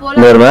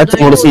போலாம் ஒரு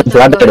மேட்ச் முடிச்சு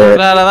ஃபிளாட் ஆயிடுவேன்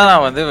அதனால தான்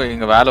நான் வந்து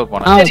இங்க வேலோ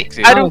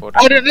போனேன்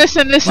அருண்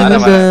லிசன்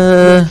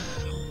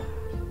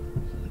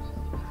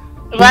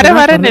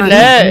வர இல்ல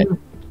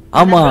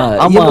ஆமா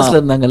EMSல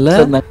இருந்தாங்கல்ல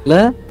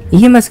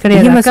EMS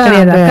கிடையாது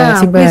அக்கா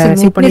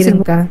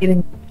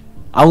சிப்ளேஷன்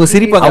அவங்க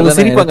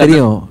சிரிப்பாங்க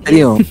தெரியும்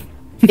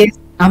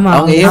ஆமா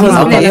அவங்க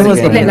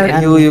EMS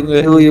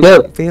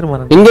பேர்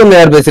மறந்து இங்க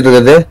யார் பேசிட்டு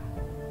இருக்குது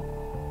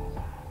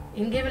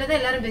இங்க தான்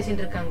எல்லாரும்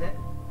பேசிட்டு இருக்காங்க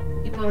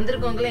இப்போ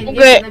வந்திருக்கவங்க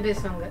இங்க என்ன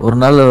பேசுவாங்க ஒரு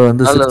நாள்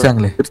வந்து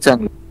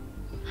சிரிச்சாங்க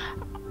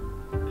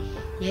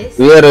S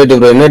you are right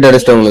bro என்ன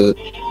அடிச்சிட்டு உங்களுக்கு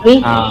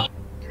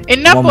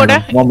என்ன போட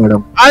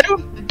madam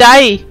Arun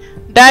tie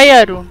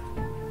Arun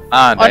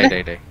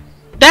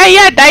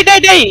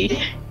tie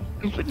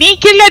நீ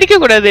கில் அடிக்க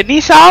கூடாது நீ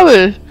சாவு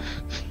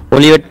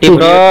புலி வெட்டி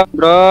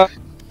ப்ரோ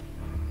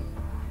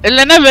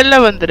இல்லனா வெளில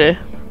வந்துரு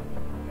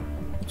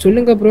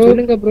சொல்லுங்க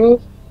ப்ரோ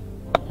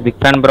பிக்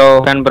ஃபேன்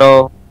ப்ரோ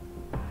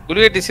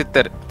புலிவெட்டி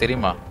சித்தர்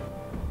தெரியுமா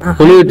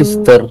புலிவெட்டி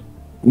சித்தர்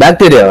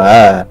பாக்டீரியாவா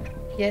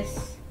எஸ்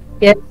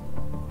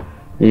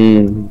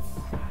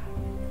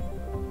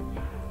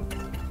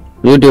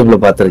யூடியூப்ல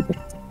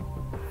பாத்திருக்கேன்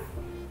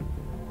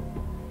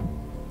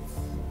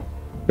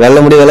வெள்ள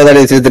முடி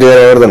வெள்ளதாடி சித்திரி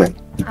வேற வருதானே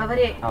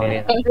அவரே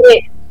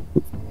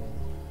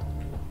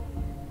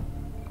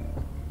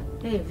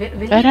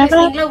வெளிய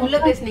பேசுனீங்களா உள்ள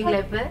பேசுனீங்களா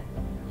இப்ப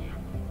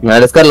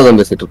நான் டிஸ்கார்ட்ல தான்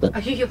பேசிட்டு இருக்கேன்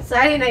ஐயோ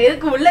சாரி நான்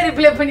எதுக்கு உள்ள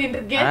ரிப்ளை பண்ணிட்டு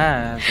இருக்கேன்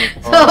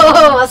சோ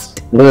ஃபர்ஸ்ட்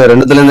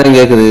ரெண்டுத்துல இருந்து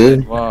கேக்குது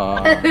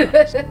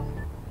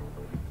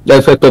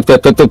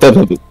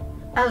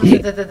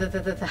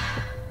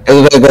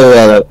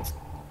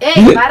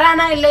ஏய்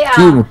வரானா இல்லையா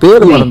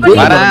பேர்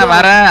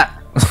வர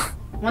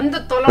வந்து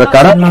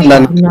தொலைடா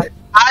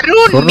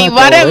அருண் நீ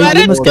வர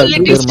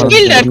சொல்லிட்டு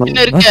ஸ்கில்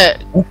அடிச்சிட்டு இருக்க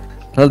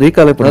அது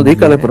ரீகால்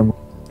பண்ணு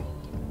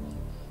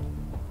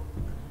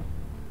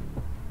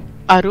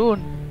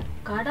அருண்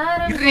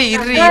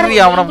இரி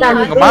அவன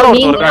மேல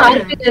ஒருத்தர்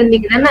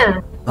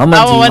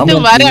அவன் வந்து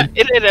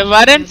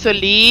வரேன்னு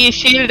சொல்லி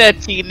ஷீல்ட்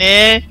அடிச்சிக்கின்னு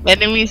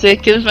எனிமீஸை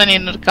கில்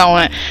பண்ணிட்டு இருக்கான்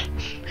அவன்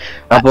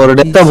அப்ப ஒரு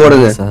டெத்த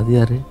போடுங்க அது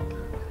யாரு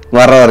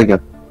வர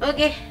வரைக்கும்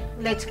okay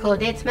let's go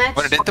death match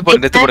ஒரு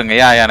டெத் போடுங்க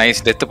யா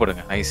நைஸ் டெத்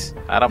போடுங்க நைஸ்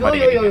ஆரம்ப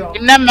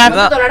என்ன மேப்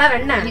தொலைடா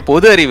வெண்ணா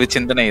பொது அறிவு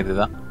சிந்தனை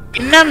இதுதான்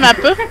என்ன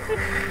மேப்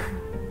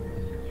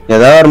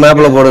ஏதாவது ஒரு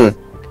மேப்ல போடுங்க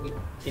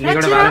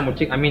இன்னைக்கு வேலை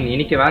முடிச்சு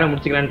இன்னைக்கு வேலை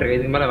முடிச்சுக்கலாம்னு இருக்கு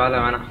இதுக்கு மேல வேலை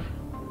வேணாம்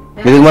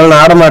இதுக்கு மேல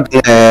நான் ஆட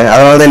மாட்டேன்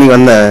அதனாலதான் நீ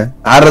வந்த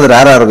ஆடுறது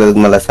ரேரா இருக்கும்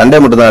இதுக்கு மேல சண்டே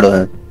மட்டும் தான்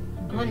ஆடுவேன்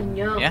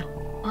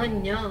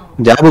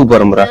ஜாபுக்கு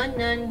போறேன் ப்ரோ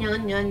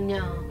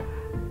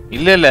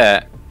இல்ல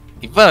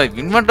இப்ப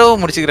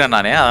இன்வென்டோவும் முடிச்சுக்கிறேன்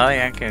நானே அதான்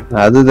ஏன்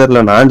அது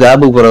தெரியல நான்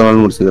ஜாபுக்கு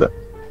போறதுனால முடிச்சுக்கிறேன்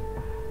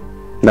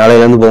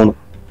நாளையில இருந்து போகணும்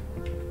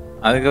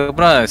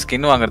அதுக்கப்புறம்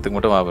ஸ்கின் வாங்குறதுக்கு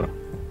மட்டும் வா ப்ரோ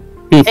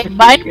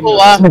பைண்ட்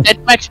போவா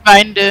டெத் மேட்ச்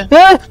பைண்ட்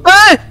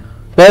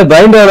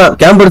பைண்ட் வேணாம்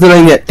கேம்ப்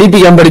எடுத்துவாங்க டிபி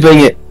கேம்ப்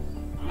அடிப்பாங்க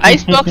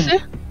ஐஸ் பாக்ஸ்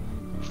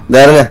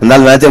தாருங்க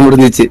நாள் மேட்சே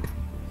முடிஞ்சிச்சு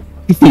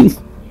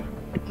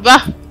வா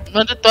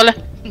வந்து தொலை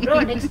ப்ரோ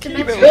நெக்ஸ்ட்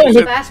மேட்ச்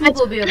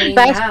பாஸ்மோபோபியா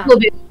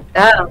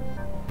வரீங்களா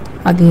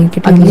அது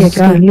கிட்ட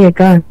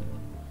இல்லையேக்கா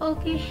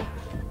ஓகே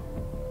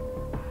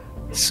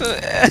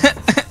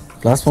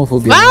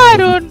பிளாஸ்மோபோபியா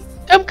அருண்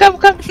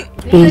கம்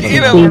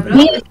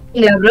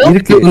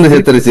இருக்கு இந்த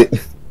செத்துருச்சு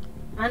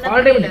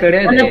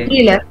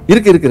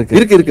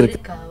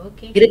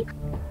இருக்கு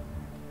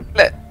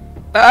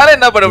நானே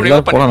என்ன பண்ண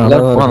முடியும்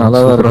நல்லா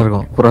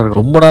இருக்கும்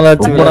ரொம்ப நாளா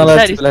ஆச்சு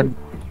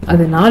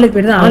அது 4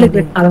 பேர் தான்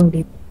ஆட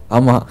முடியும்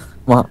ஆமா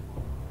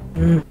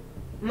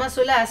அம்மா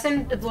சொல்ல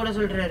அசென்ட் போட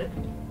சொல்றாரு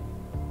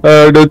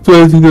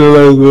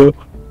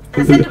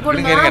அசென்ட்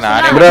போடுங்க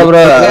ப்ரோ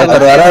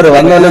வராரு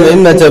வந்தானே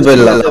மெயின் மேட்ச்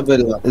போயிடலாம்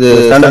இது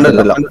ஸ்டாண்டர்ட்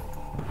போயிடலாம்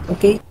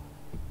ஓகே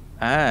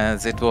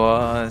as it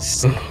was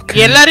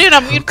எல்லாரையும்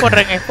நான் மியூட்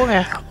போடுறேங்க போங்க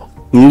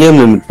இங்கே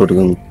மியூட்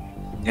போடுங்க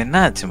என்ன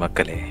ஆச்சு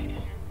மக்களே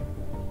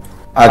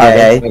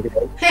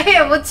ஹே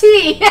ஒச்சி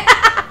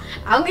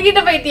அவங்க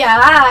கிட்ட போய்ட்டியா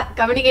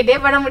கம்யூனிகேட்டே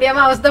பண்ண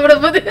முடியாம அவஸ்தைப்பட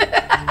போகுது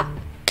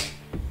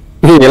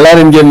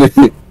எல்லாரும் இங்கே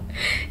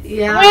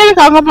மேல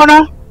காங்க போனா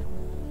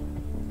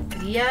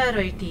ரியா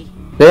ரைட்டி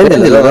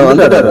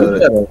வந்துட்டாரு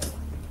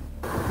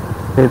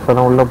இப்ப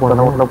நான் உள்ள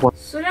போறேன்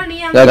சுரா நீ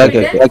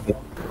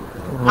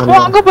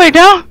அங்க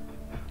போய்டா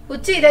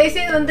உச்சி தயவு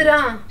செய்து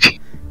வந்துறான்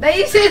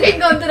தயவு செய்து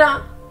இங்க வந்துறான்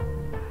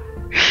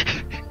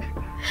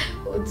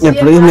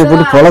எப்படியும்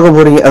போட்டு பழக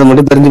போறீங்க அது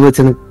மட்டும் தெரிஞ்சு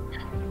போச்சு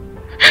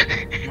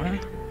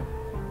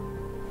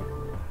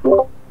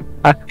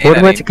ஒரு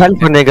மேட்ச்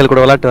காலிஃபோர்னியாக்கள்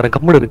கூட விளையாட்டு வரேன்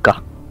கம்முடு இருக்கா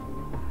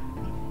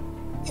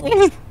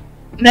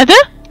என்னது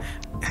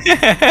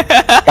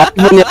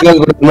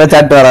காலிஃபோர்னியாக்கள் கூட மேட்ச்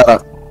ஆட்டு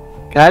வராராம்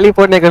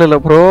காலிஃபோர்னியாக்கள் இல்ல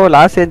ப்ரோ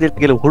லாஸ்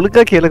ஏஞ்சல்ஸ்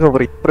ஒழுங்கா கேளுங்க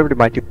ப்ரோ இப்ப இப்படி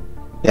மாட்டி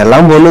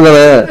எல்லாம்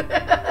பொண்ணுங்களே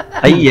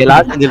ஐய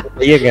லாஸ் ஏஞ்சல்ஸ்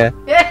பையங்க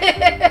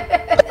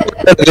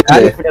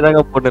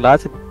காலிஃபோர்னியா பொண்ணு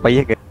லாஸ்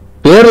பையங்க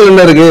பேரு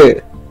என்ன இருக்கு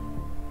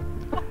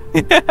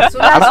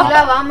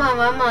சுலா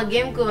வாமா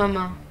கேம்க்கு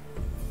வாமா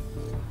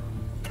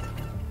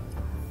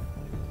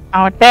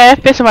அவன்கிட்ட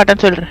பேச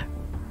மாட்டேன்னு சொல்றேன்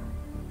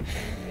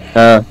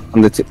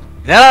வந்துச்சு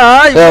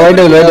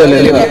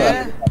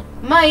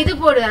அம்மா இது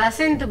போடு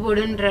அசென்ட்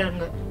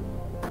போடுன்றாங்க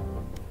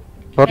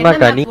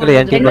சொர்ணாக்கா நீங்களே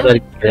என் டீம்ல தான்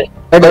இருக்கீங்க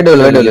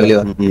வெளிய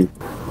வா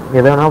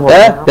எதனா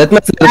டெத்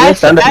மேட்ச் இருக்கு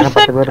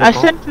ஸ்டாண்டர்ட்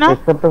அசென்ட்னா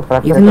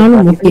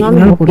இதனால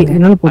போடு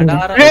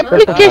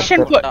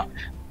ரெப்ளிகேஷன்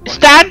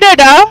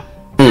ஸ்டாண்டர்டா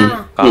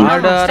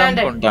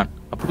காடாரம் கொண்டான்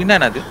அப்படினா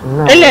என்னது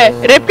இல்ல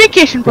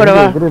ரெப்ளிகேஷன்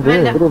போடவா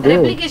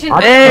ரெப்ளிகேஷன்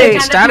ஏய்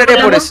ஸ்டாண்டர்டே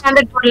போடு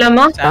ஸ்டாண்டர்ட்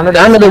போடலாமா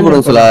ஸ்டாண்டர்டே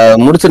போடுங்க சொல்ல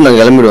முடிச்சு நான்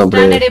கிளம்பிடுவேன்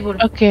அப்படியே ஸ்டாண்டர்டே போடு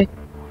ஓகே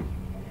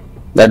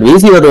தட்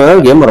வீசி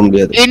வருவேன் கேம் வர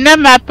முடியாது என்ன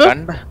மேப்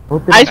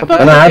ஐஸ்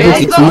பாக்ஸ் انا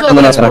ஆர்பிசி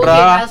சும்மா நான்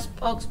சொல்றேன்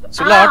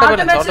சொல்ல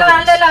ஆட்டோமேட்டிக்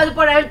இல்ல அது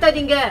போட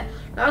எடுத்தாதீங்க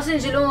லாஸ்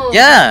ஏஞ்சலும்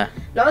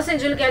லாஸ்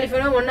ஏஞ்சல்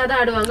கலிஃபோர்னியா ஒண்ணா தான்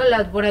ஆடுவாங்க இல்ல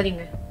அது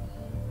போடாதீங்க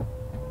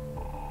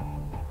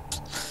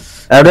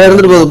அப்படியே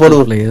இருந்துட்டு போடு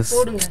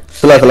போடுங்க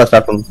சொல்ல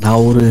ஸ்டார்ட் பண்ணு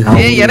நான் ஒரு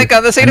ஏய் எனக்கு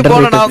அந்த சைடு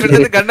போற நான் உங்க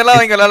கிட்ட கண்ணெல்லாம்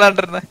வாங்கி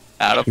விளையாடிட்டு இருந்தேன்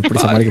இப்படி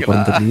சமாளிக்க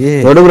போறதுலயே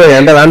ஓடு ப்ரோ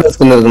என்கிட்ட வேண்டாம்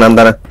ஸ்கின் இருக்கு நான்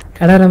தரேன்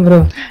கடாரம் ப்ரோ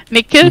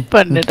நீ கில்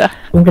பண்ணுடா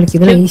உங்களுக்கு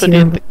இதெல்லாம் ஈஸி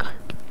தான்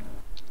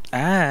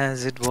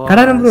as it was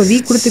Kadaram bro வீ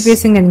கொடுத்து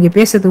பேசுங்க நீங்க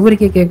பேசுறது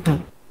ஊருக்கே கேட்கும்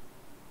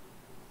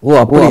ஓ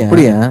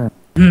அப்படியே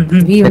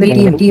வீ வந்து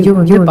டீ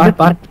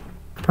பார்ட்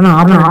ஆனா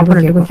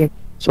ஆப்பரேட் கேட்கும்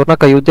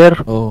சொர்ணாக்கா யூ தேர்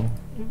ஓ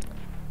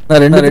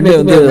நான் ரெண்டு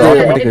வந்து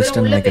ஆட்டோமேட்டிக்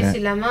வெஸ்டர்ன் நினைக்கிறேன்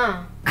பேசலாமா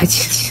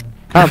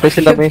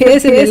பேசலாமே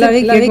பேச எல்லாமே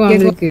கேட்கும்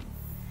உங்களுக்கு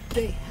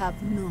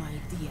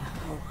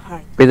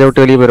இதை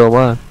விட்டு வெளியே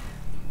போயிடுவோமா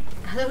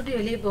அதை விட்டு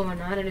வெளியே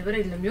போவானா ரெண்டு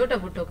பேரும் இல்ல மியூட்டா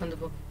போட்டு உட்காந்து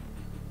போ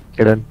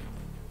கிடன்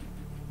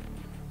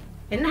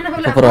என்ன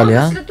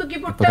பரவாயில்லையா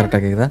இப்ப கரெக்டா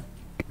கேக்குதா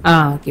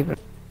ஓகே ப்ரோ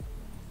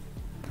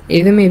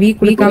எதுமே வீ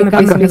குளிக்காம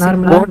பேசுறது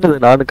நார்மலா போட்டது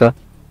நானுக்கா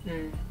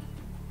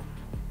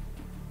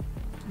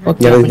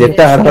ஓகே எனக்கு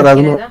ஜெட்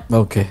ஆடுறாங்க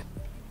ஓகே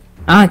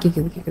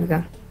கேக்குதுக்கா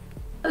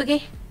ஓகே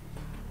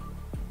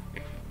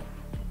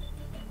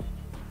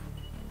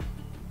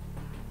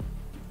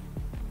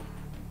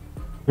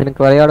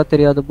எனக்கு விளையாட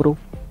தெரியாது bro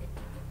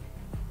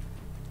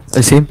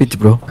same pitch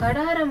bro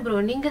Kadaram bro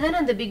நீங்க தானே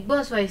அந்த பிக்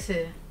பாஸ் வாய்ஸ்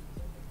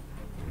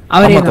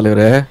அவரே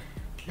தலைவரே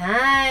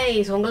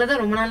நைஸ் உங்களை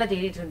தான் ரொம்ப நாளா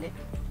தேடிட்டு இருந்தேன்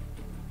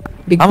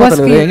பிக்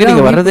பாஸ் எங்க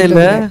நீங்க வரதே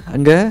இல்ல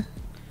அங்க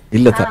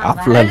இல்ல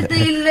ஆஃப்ல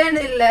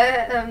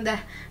இல்ல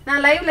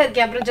நான் லைவ்ல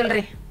இருக்கேன் அப்புறம்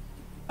சொல்றேன்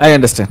ஐ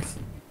அண்டர்ஸ்டாண்ட்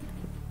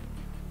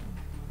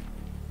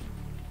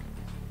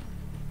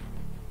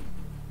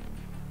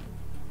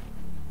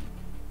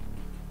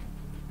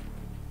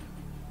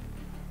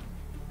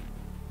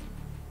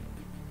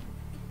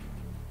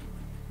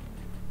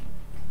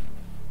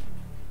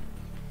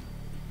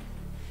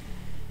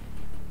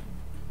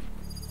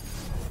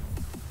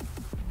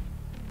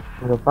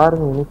இங்க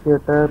பாருங்க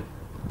இனிஷியேட்டர்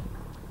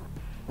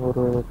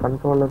ஒரு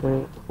கண்ட்ரோலர்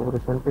ஒரு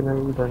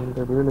சென்டினல்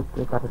ரெண்டு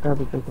வீலுக்கு கரெக்டா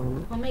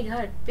பிடிக்கணும் ஓ மை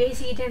காட்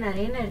பேசிட்டே நான்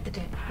ரேனா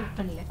எடுத்துட்டேன் குட்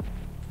பண்ணல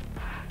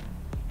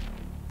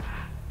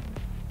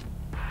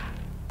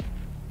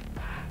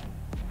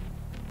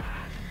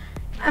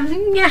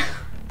அம்மா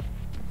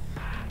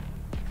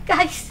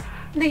गाइस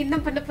நான் என்ன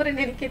பண்ண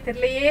போறேன்னு எனக்கே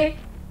தெரியலையே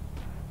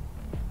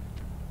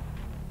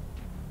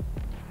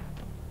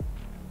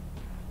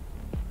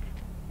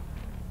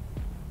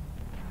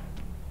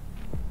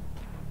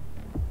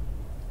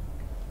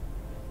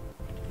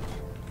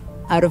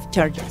out of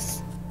charges.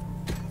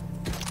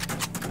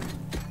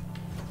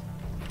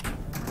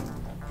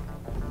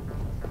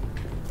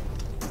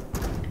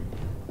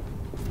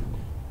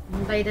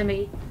 By the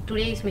way,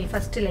 today is my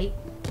first live.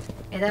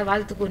 ஏதாவது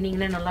வாழ்த்து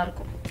போனீங்கன்னா நல்லா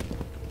இருக்கும்.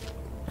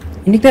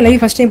 இன்னைக்கு தான் லைவ்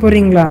ஃபர்ஸ்ட் டைம்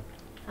போறீங்களா?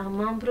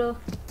 ஆமா ப்ரோ.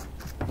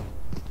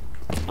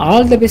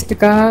 ஆல் தி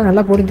பெஸ்ட்க்கா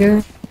நல்லா போடுங்க.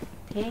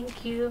 Thank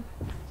you.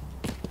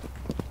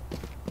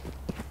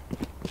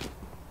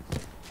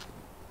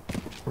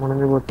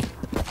 முடிஞ்சு போச்சு.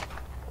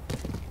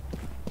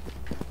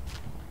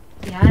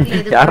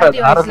 யாரு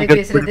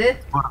பேசுறது?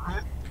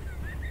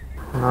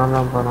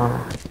 நான்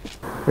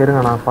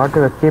இருங்க நான்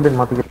பாட்டு வச்சேன்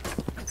மாத்திக்கிறேன்.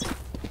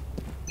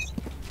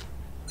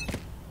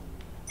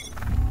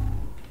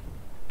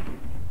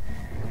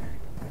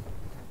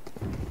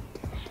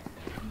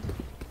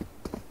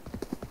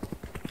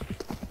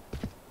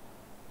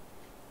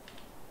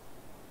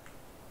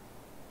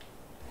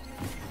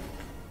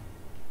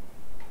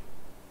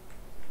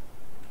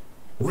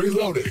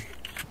 Reloading.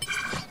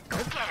 Go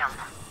get him.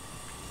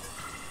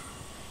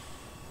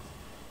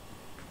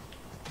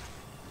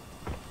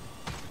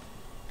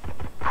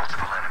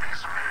 Multiple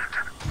enemies mid.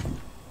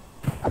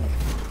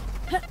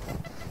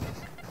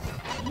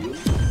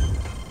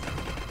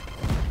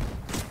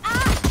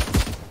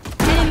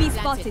 Enemy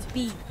spotted B.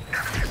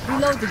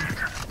 Reloading.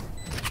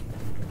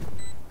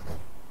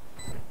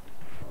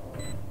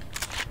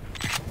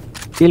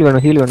 Heal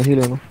வேணும்.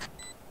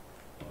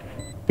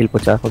 Heal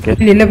போச்சா? Okay.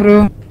 இல்ல bro.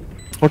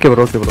 Okay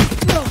bro.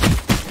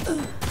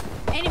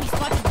 Enemy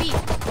spotted B.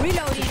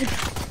 Reloading.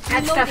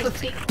 Extra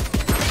 50.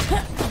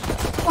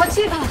 What's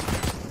it?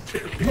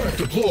 Map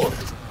deployed.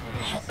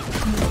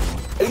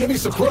 Enemy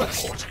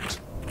suppressed.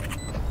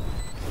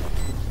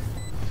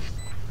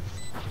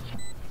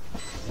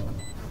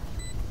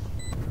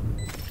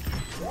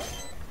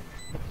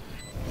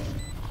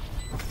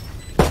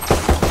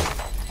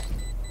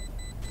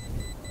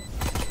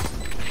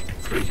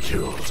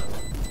 Killed.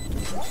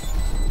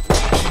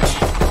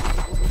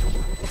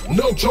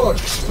 No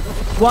charges.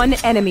 One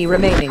enemy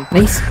remaining.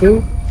 Nice bro.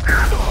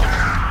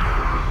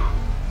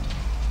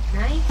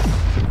 Nice.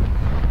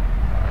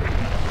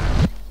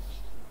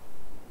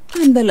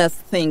 And the last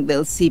thing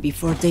they'll see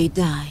before they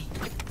die.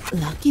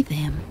 Lucky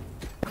them.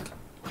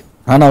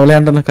 ஆனா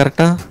விளையாண்டன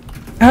கரெக்ட்டா?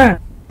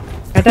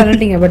 கரெக்ட்டா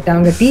விளையாண்டீங்க but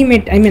அவங்க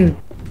teammate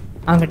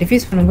அவங்க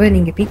டிஃபீஸ் பண்ணும்போது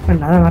நீங்க peak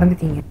பண்ணல அத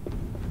மறந்துட்டீங்க.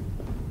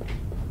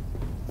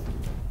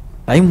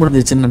 டைம்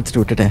முடிஞ்சிருச்சுன்னு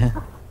நினைச்சிட்டு விட்டுட்டேன்.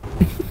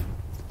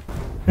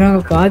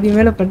 அவங்க பாதி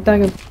மேல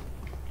பண்ணிட்டாங்க.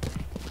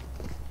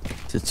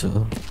 சச்சோ.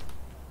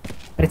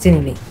 பிரச்சனை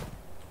இல்லை.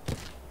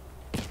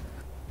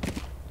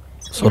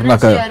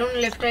 சொர்ணாக்கா. அருண்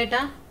லெஃப்ட்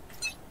ரைட்டா?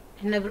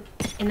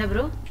 என்ன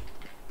ப்ரோ?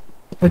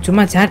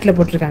 சும்மா சாட்ல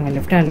போட்டுருக்காங்க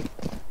left hand.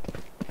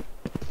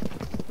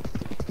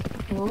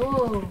 O.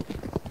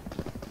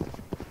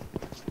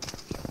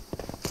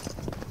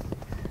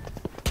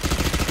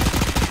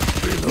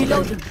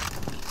 Reloading.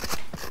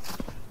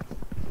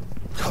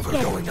 Cover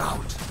going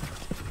out.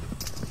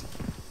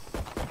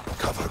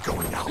 Cover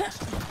going out.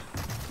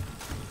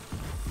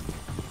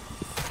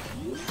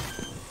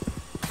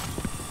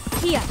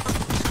 Here.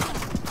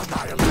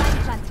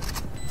 Annihilate.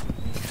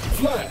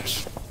 Flash.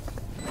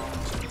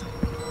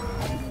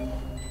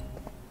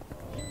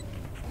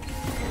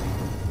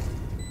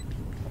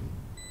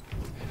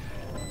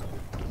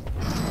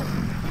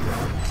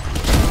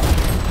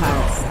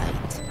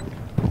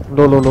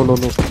 No.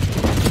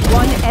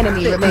 One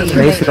enemy remaining.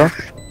 Nice bro.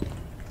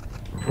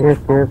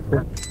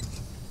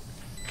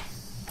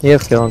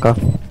 AFK Vanga.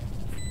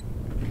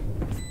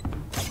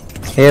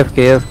 AFK.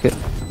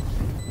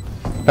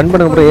 Run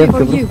பண்ணுங்க bro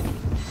AFK bro.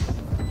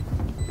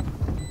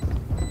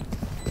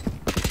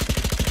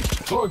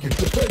 Target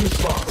defense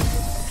line.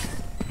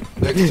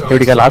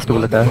 எப்படிக்கா last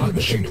புல்லட்டா?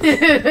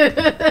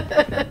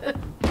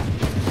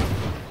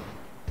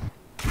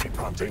 Keep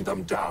hunting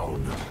them down.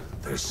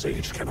 Their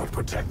sage cannot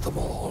protect them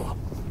all.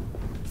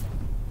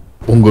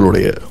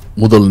 உங்களுடைய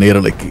முதல்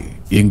நேரலைக்கு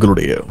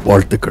எங்களுடைய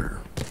வாழ்த்துக்கள்.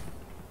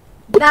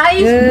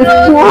 Nice bro.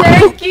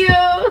 Thank you.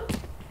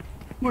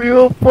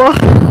 ஐயோப்பா.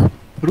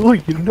 bro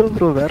என்ன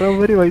bro வேற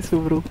மாதிரி voice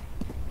bro.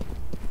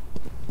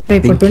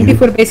 இப்போ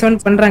 24/7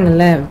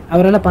 பண்றாங்கல்ல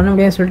அவரால பண்ண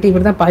முடியாது சொல்லிட்டு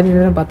இவர்தான் பாதி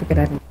நேரம்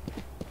பாத்துக்கறாரு.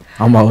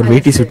 ஆமா அவர்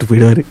வெயிட்டி சுட்டு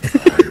போயிடுவாரு.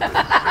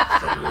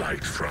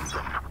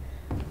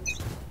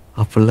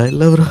 அப்பல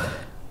இல்ல bro.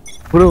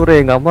 bro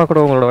எங்க அம்மா கூட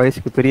உங்களோட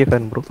வாய்ஸ்க்கு பெரிய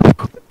ஃபேன் bro.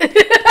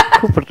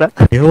 கூப்பிடுறா.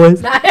 ஐயோ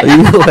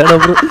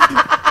வேணாம் bro.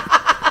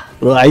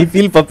 bro I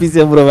feel puppy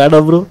same bro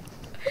வேணாம் bro.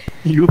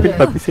 You feel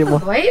puppy same.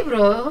 Why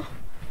bro?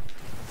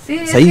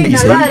 Seriously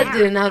நல்லா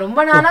இருக்கு. நான் ரொம்ப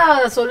நாளா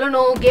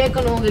சொல்லணும்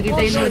கேட்கணும்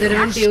உங்ககிட்ட இன்னொரு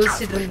தடவை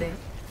யோசிச்சிட்டு இருந்தேன்.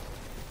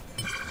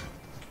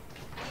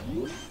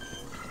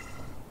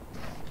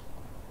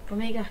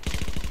 ஒமேகா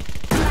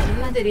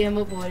என்ன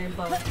தெரியாம போறேன்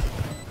பா.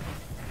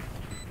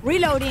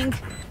 Reloading.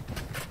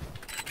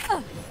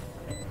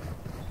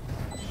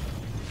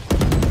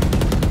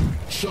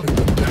 Shutting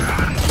them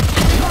down.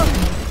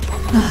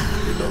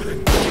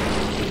 Reloading.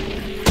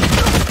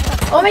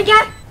 Oh my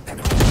god.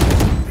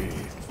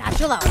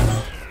 Satchel out.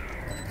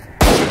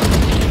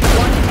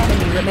 One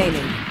enemy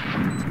remaining.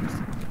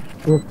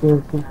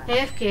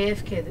 AFK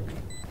இது.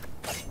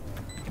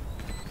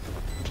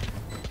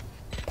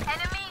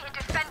 Enemy and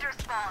defender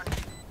spawn.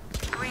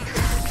 Grief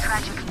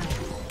tragically.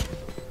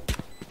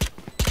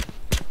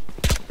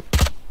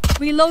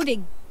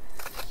 Reloading.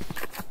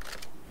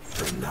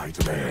 The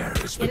nightmare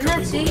is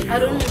என்னாச்சு becoming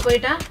அருண் real.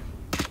 போய்டா?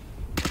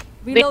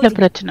 வீட்ல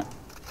பிரச்சனை.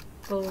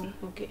 ஓ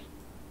okay.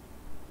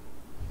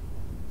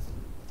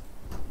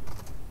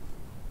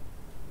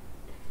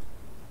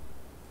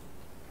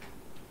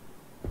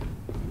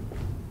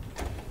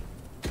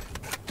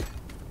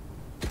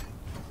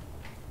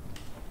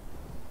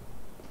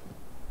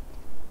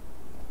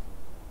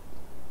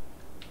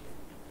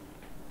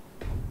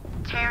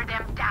 Tear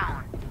them down.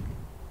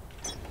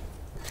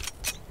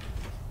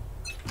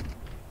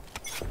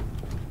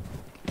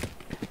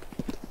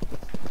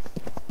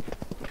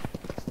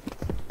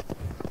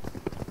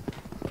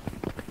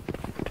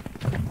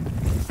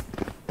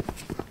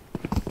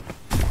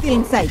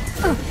 In sight.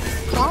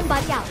 Bomb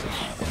buddy out.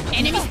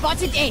 Enemy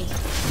spotted A.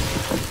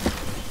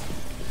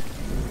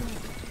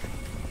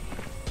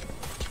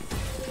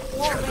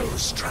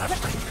 Shadows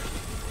traveling.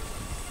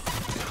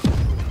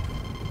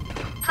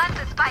 Plant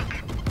the spike.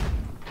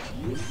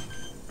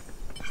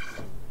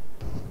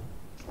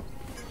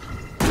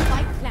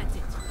 Spike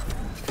planted.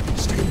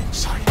 Stealing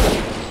sight.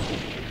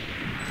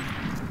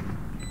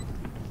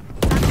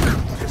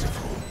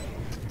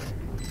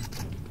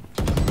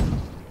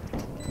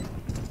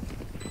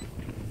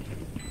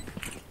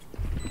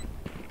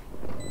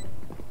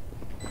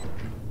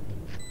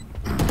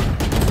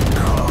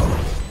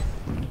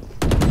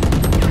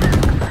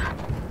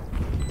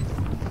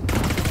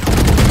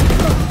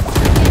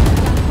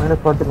 One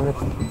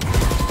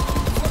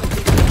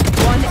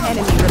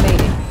enemy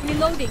remaining.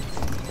 Reloading.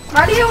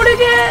 வலிய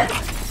விடுங்க.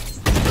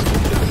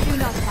 Do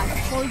not fight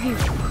for you.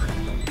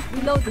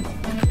 Reloading.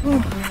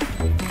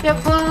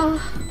 எப்பா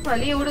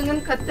வலிய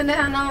விடுங்கன்னு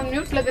கத்துனேன் ஆனா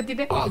மியூட்ல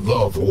கத்திட்டேன். I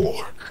love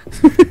war.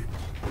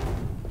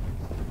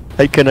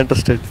 I can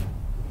understand.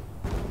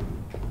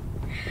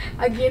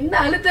 அங்க என்ன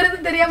அழுத்துறது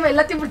தெரியாம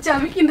எல்லாத்தையும் பிடிச்சு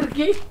அமிக்கின்னு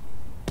இருக்கே.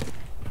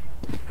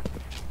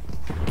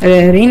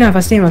 ரீனா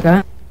ஃபர்ஸ்ட் டைம் அக்கா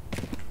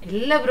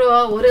இல்ல ப்ரோ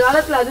ஒரு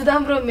காலத்துல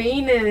அதுதான் ப்ரோ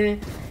மெயின்.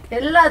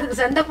 எல்லாம் அதுக்கு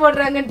சண்டை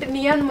போடுறாங்கன்ட்டு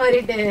நியான்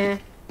மாறிட்டேன்.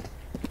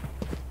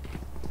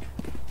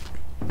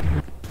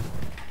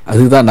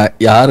 அதுதான் நான்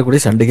யாரு கூட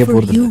சண்டைக்கே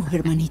போறது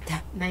இல்ல.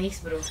 Nice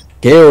bro.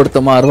 கே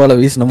ஒருத்தமா அருவால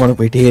வீசணும்னு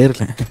போயிட்டே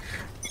இருக்கேன்.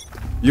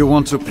 You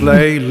want to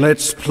play?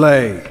 Let's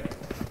play.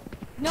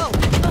 No.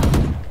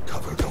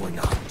 Cover going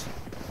out.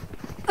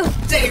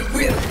 They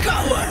will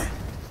cover.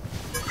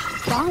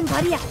 Bomb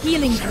barrier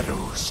healing.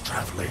 Shadows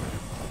traveling.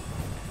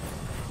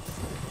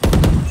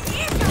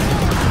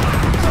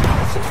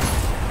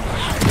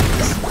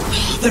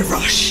 The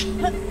rush.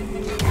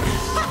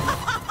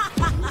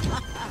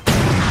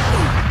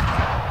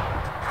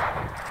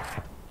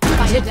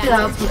 Jet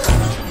up.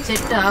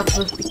 Jet up.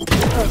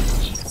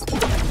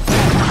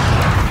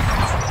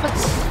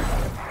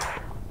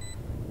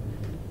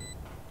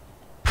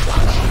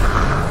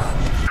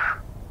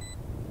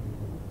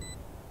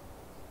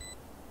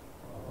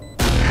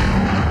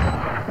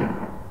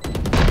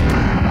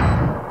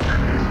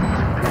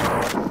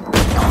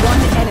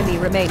 One enemy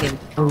remaining.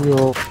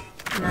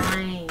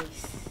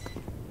 Nice.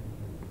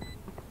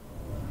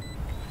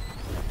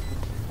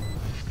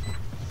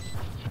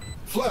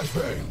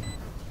 Flashbang.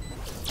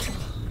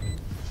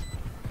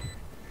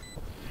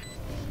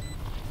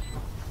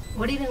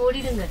 ஓடிடுங்க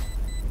ஓடிடுங்க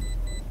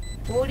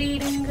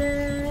ஓடிடுங்க.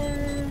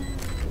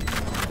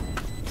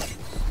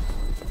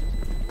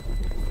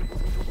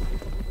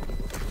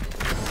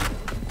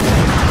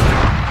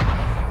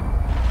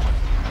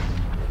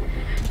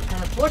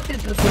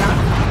 போட்டுட்டு இருக்கலாம்.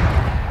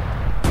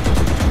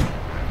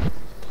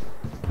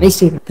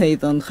 They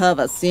don't have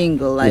a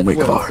single life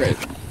worth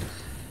it.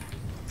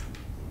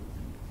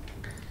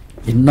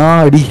 என்ன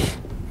அடி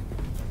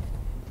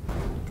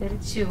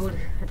தெரிச்சு ஓடு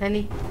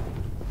அதானே.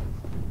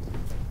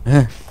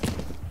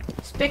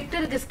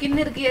 ஸ்பெக்டருக்கு skin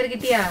இருக்கு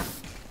யார்கிட்டயா?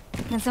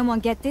 Can someone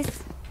get this?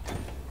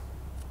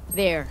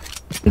 There.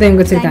 இந்த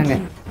எங்க வச்சிருக்காங்க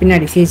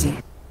பின்னாடி CC.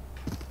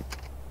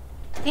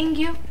 Thank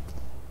you.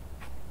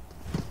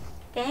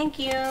 Thank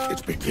you.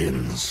 It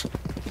begins.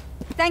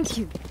 Thank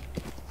you.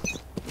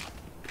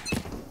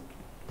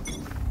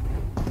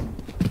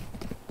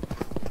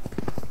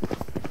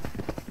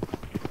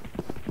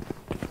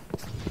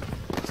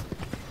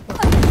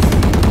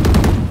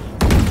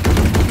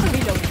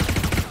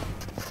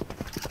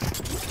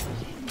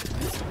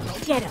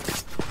 Get up.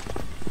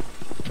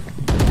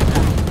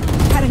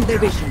 Cutting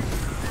their vision.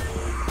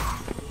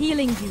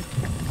 Healing you.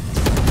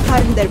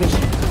 Cutting their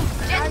vision.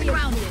 Just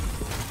grounded.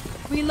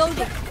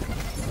 Reloading.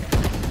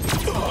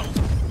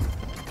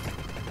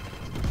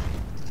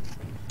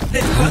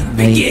 The hunt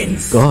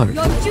begins. God.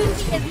 Your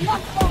duty is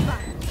not over.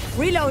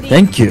 Reloading.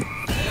 Thank you.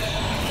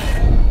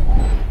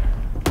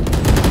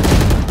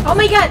 Oh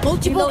my god.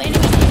 Multiple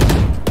enemies.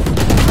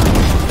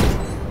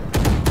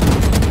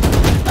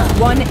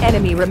 One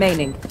enemy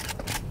remaining.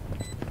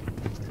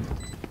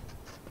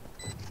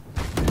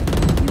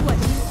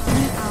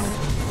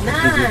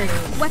 Nice.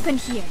 Weapon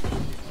here.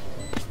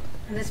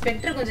 அந்த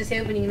Spectre கொஞ்சம்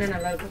save பண்ணீங்கன்னா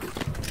நல்லா இருக்கும்.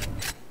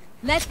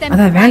 Let them.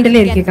 அத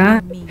வேண்டலே இருக்கேக்கா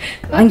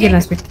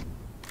வாங்கிடலாம் Spectre.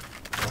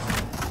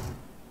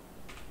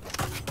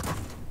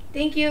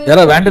 Thank you.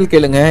 யாரா வேண்டல்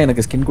கேளுங்க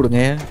எனக்கு ஸ்கின்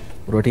கொடுங்க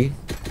ஒரு வாட்டி.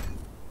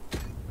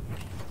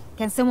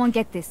 Can someone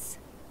get this?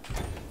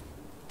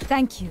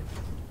 Thank you.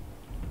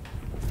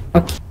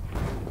 Okay.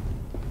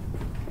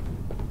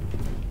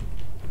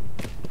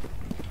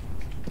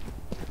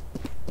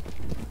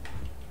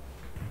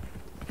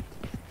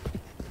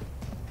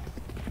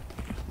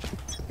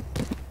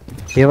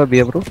 Eva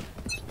Pia bro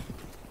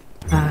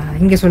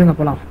இங்க சொல்லுங்க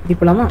போலாம். இப்படி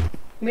போலாமா?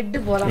 மிட்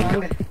போலாம்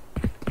வாங்க.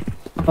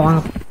 அப்ப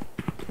வாங்க.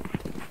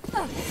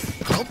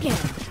 Okay.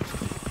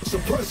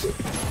 Suppressive.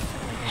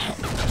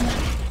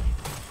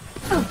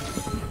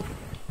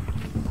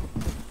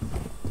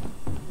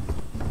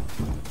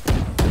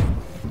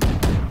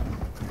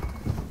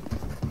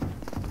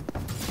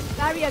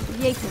 Barrier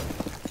created.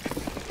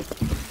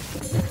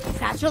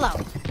 Satchel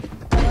out.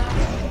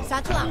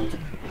 Satchel out.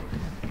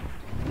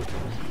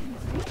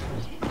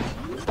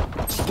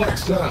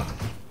 Spikes down.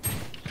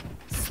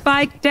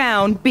 Spike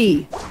down B.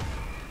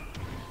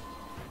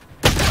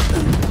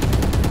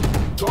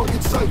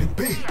 Target sighted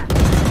B.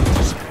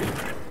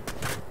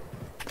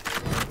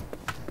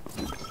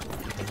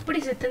 எப்படி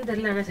செத்துன்னு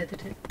தெரியல ஆனா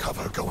செத்துட்டேன்.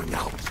 Cover going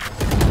out.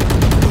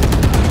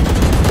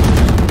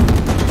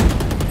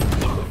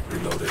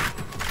 Reloading.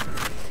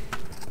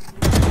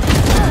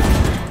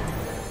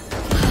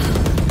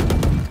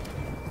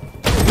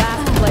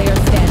 Last player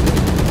standing.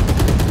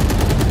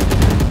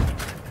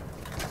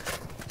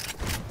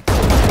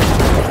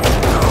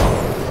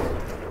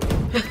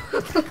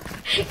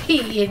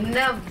 என்ன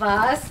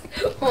pass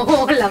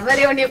Oh, lover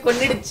on your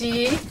konnidichi.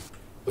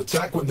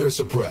 Attack when they're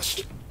suppressed.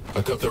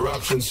 I cut their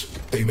options.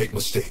 They make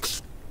mistakes.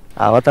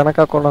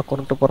 avatanaka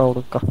konittu pora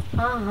udukka.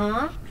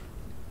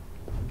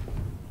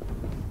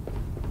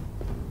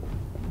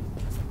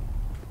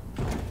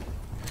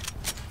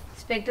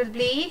 Spectre,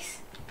 please.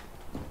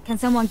 Can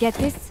someone get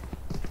this?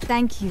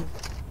 Thank you.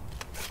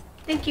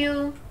 Thank you.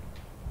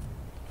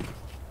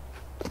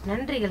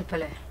 நன்றிகள்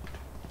பல.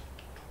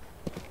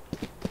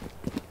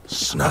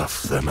 Snuff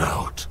them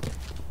out.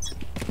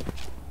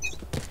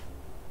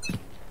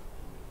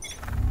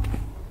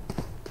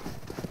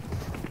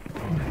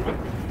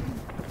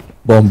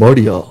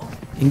 பாம்பாடியா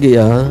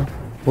இங்கயா?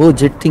 ஓ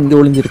jet இங்க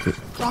ஒளிஞ்சிருக்கு.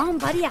 Bomb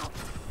buddy out.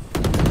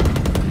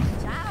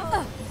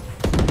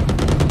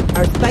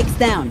 Our spike's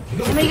down.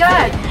 Oh my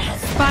god.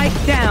 Spike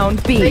down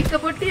B. Spike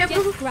போட்டியா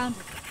bro?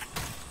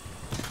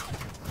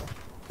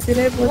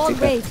 Chile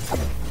போச்சு.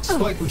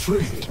 Spike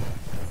retrieved.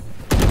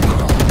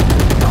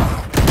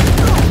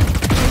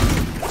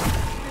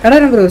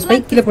 கடற bro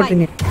spike கீழ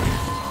போட்டுங்க.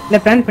 இல்ல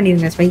plan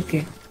பண்ணிருங்க ஸ்பைக்.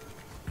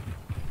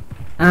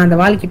 அந்த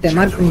வால் கிட்ட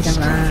மார்க்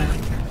பண்ணிட்டாங்களா?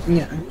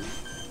 இங்க.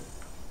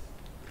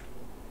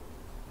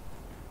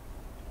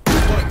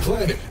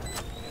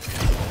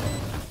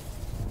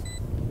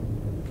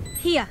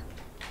 Here.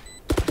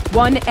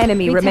 One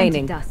enemy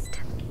remaining. Dust.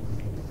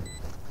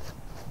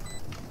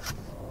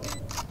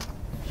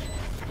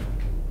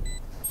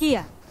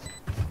 Here.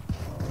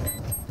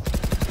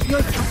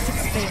 Your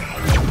tactics fail.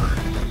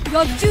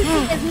 Your duty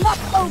is not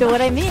over. So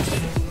what I missed?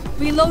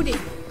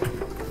 Reloading.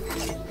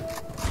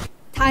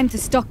 Time to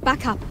stock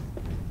back up.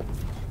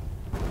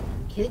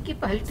 எதுக்கு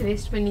பல்ட்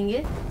waste பண்ணீங்க?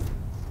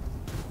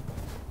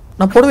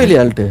 நான் போடவே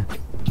இல்லையா ஆல்ட்?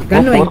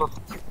 கன் வை.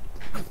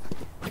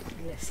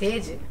 இல்ல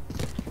சேஜ்.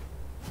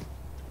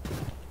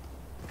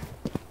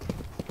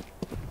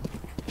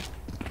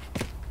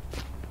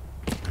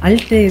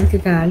 ஆல்ட்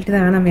எதுக்குக்கா? ஆல்ட்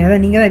தான் வேணாம்.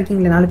 அதான் நீங்க தான்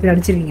இருக்கீங்களே 4 பேர்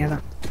அடிச்சிருக்கீங்க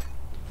அதான்.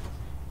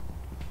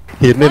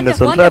 என்ன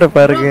சொல்றாரு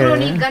பாருங்க. bro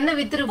நீ கன்ன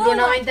வித்துரு bro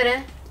நான் வாங்கி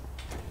தரேன்.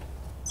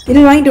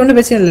 இது வாங்கிட்டு ஒண்ணு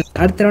பிரச்சனை இல்ல.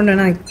 அடுத்த ரவுண்ட்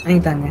வேணா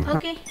வாங்கி தாங்க.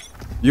 Okay.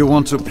 You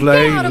want to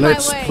play?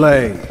 Let's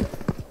play.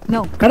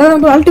 No. கடற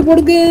நம்ம ஆல்ட்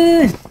போடுங்க.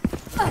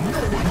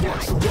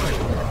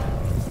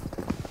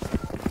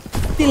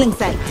 Still in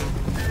sight.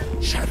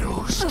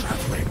 Shadows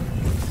traveling.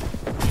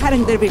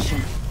 Cutting their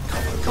vision.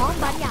 Bomb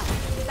buddy out.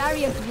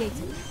 Barrier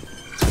created.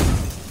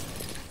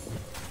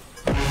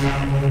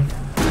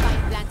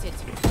 Planted.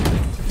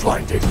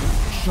 Blinding.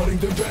 Shutting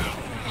them down.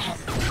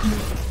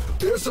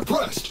 They're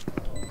suppressed.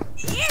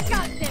 Here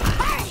comes them.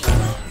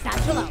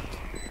 Satchel out.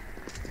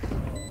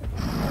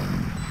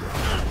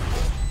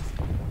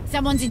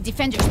 Someone's in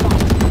defender spawn.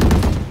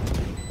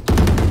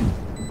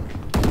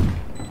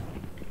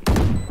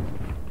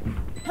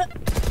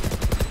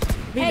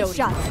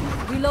 Headshot.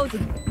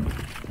 Reloading.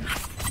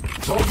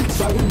 Target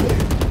silent.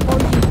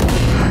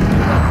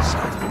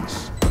 Silence.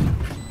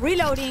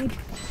 Reloading.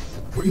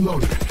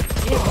 Reloading.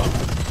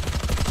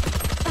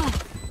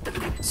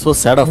 So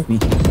sad of me.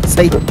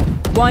 Say.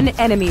 One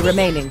enemy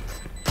remaining.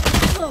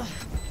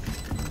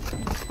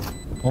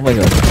 Oh my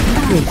god.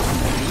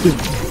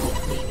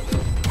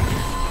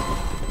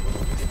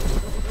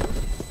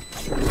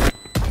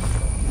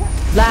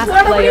 Last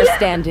player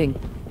standing.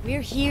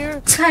 We're here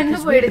கண்ணு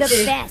because we're the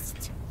போயிடுச்சு. best.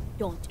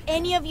 Don't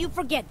any of you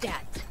forget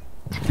that.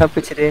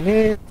 தப்பிச்சிட்டேனே.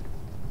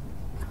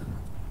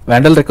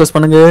 வேண்டல் request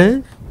பண்ணுங்க.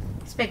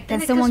 Spectre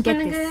Can someone get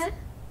பண்ணுங்க. this?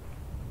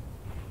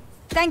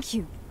 Thank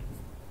you.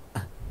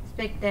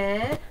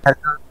 Spectre.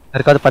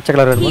 இருக்காது பச்சை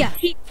colour வேணுமா?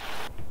 Here.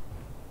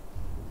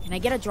 Can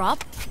I get a drop?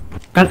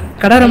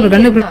 கடற நம்ம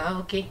கன்னு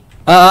okay.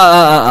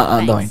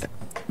 அந்த வாங்கிட்டேன்.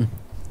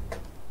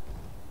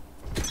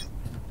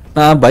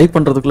 நான் பை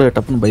பண்றதுக்குள்ள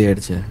டப்புன்னு பை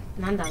ஆயிடுச்சு.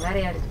 நான் தான் வேற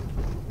யாரு?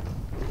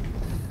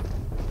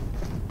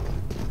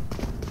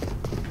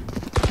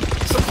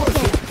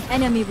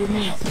 Enemy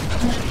removed.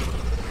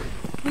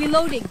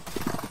 Reloading.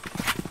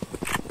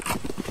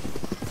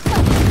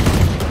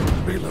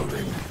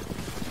 Reloading.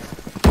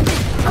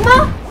 அம்மா.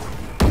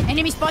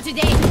 Enemy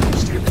spotted A.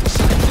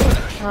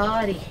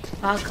 சாரி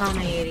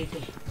பார்க்காம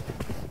ஏறிட்டேன்.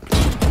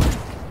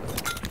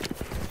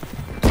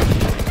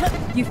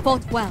 You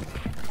fought well.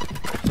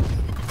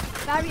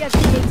 Barrier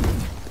created.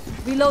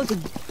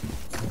 Reloading.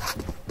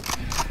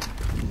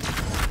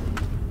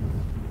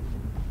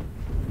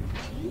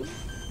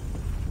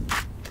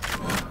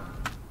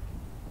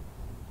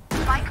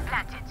 Spike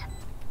planted.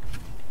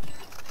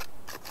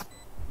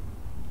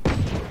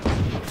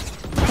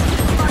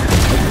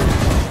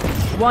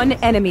 One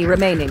enemy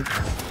remaining.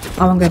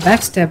 அவங்க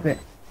பேக் ஸ்டெப்.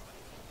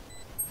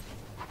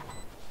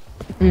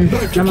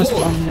 நம்ம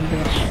span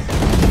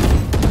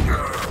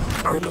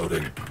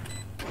Reloading.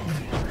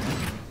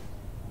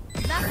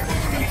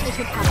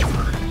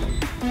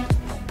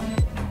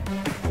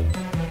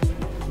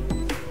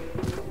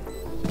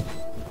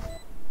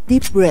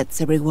 Deep breaths,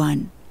 everyone.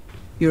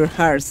 Your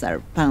hearts are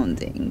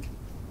pounding.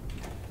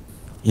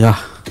 Yeah,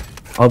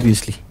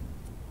 obviously.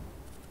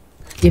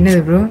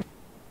 என்னது bro?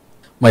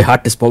 My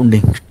heart is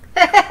pounding.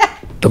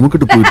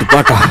 டமுக்கிட்டு போயிட்டு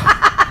பாட்டா.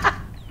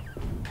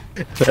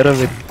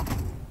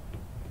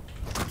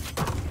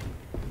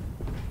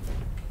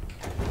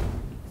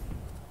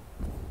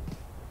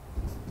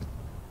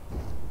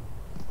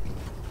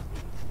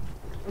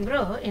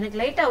 Bro எனக்கு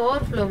லைட்டா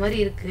overflow மாதிரி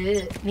இருக்கு.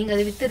 நீங்க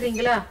அதை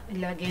வித்துறீங்களா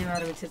இல்ல கேம்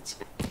ஆரம்பிச்சிருச்சு?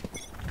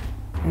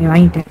 நீ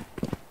வாங்கிட்டேன்.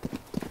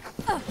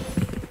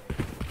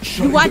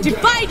 You are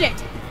divided.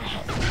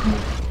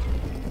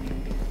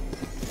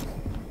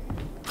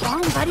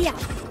 Bomb barrier.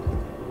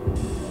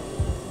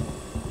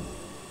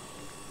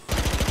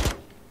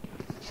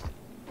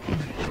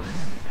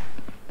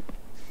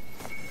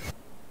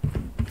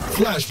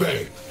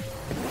 Flashbang.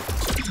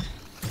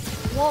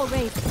 Wall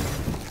raised.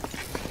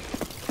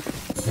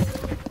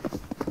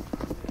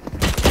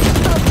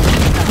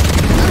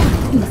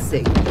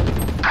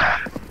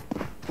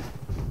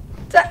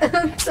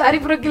 Sorry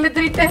bro, kill it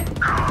 3 times.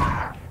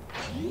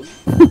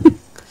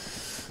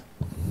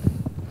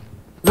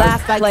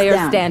 Last player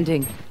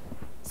standing.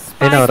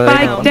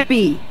 Spike B.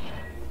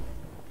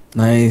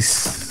 Nice.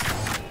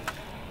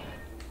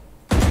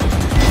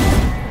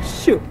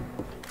 Shoot.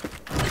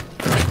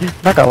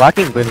 Naka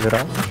walking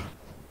போயிருக்கறா.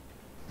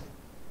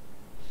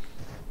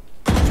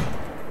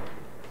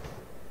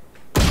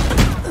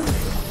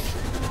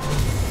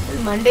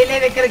 மண்டேலே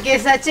வைக்கிற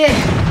கேஸ் ஆச்சே.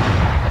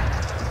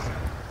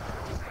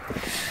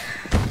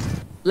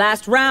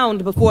 Last round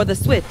before the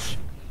switch.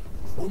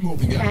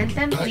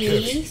 Phantom,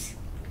 please.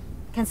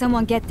 Can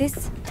someone get this?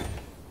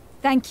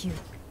 Thank you.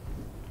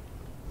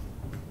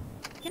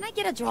 Can I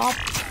get a drop?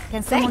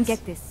 Can someone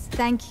get this?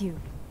 Thank you.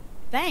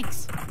 Thanks.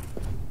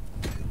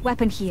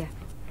 Weapon here.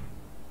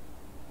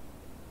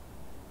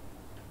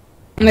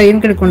 நான்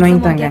எனக்கு கொண்டு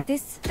வாங்கி தாங்க. Get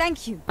this? Thank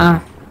you.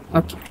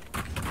 Okay.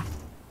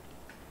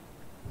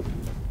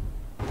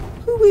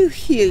 Who will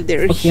heal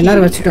their Okay,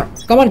 எல்லாரும் வச்சிட்டோம்.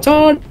 Come on,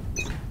 John.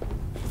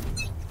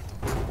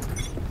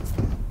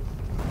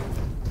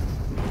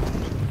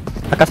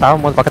 அக்கா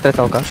சாவும்போது பக்கத்துல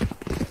சாவுக்கா.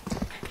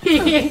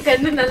 என்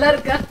கண்ணு நல்லா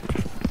இருக்கா?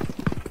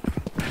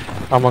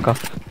 ஆமாக்கா.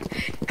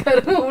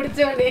 கரும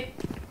முடிச்சவனே.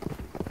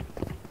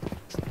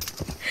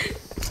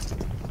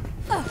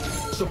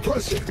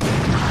 Suppressing.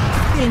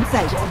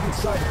 Inside.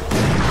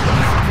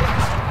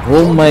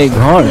 Oh my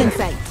god.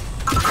 Inside.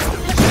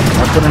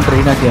 Opponent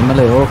Reina के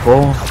MLA हो को.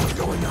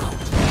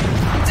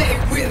 They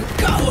will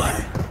cover.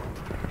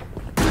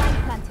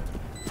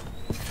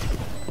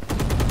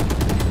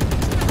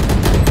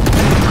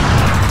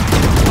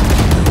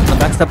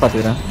 Backstab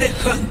பாத்துறேன்.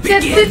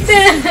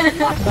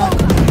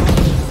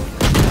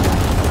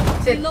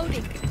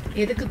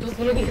 எதுக்கு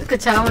தூக்கணும் எதுக்கு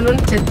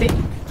சாவணும்னு செத்து.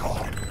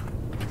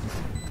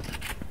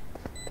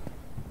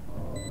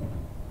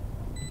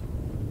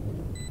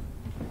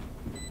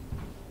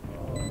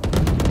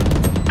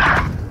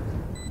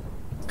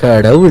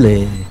 கடவுளே.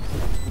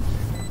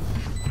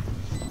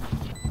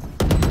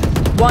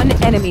 One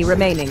enemy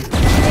remaining.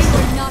 They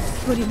were not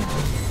good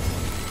enough.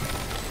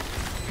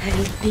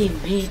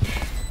 Ultimate.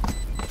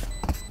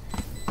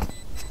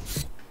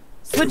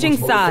 Switching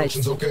sides.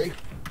 Okay?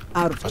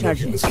 Out of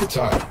charge. Let's get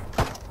tired.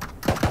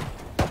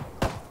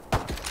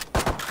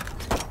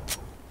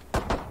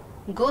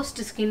 Ghost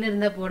skin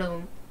இருந்தா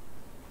போடவும்.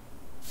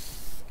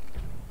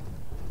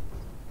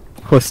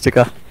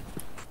 ஹோஸ்ட்கா.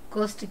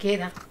 Ghost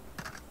கேடா.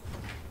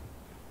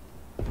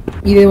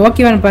 இது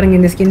ஓகேவான்னு பாருங்க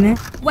இந்த skin.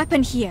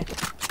 Weapon here.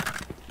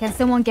 Can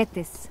someone get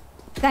this?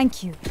 Thank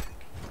you.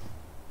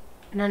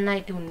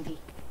 நன்னாயிட்டு உண்டி.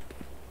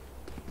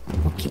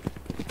 Okay.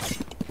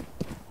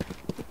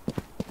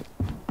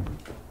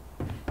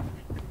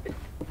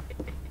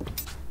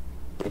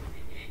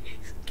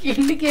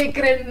 ஸ்கின்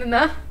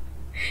கேக்குறேன்னா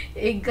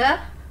எங்க?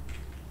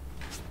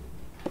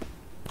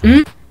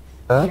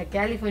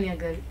 California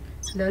girl.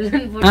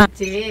 Lalan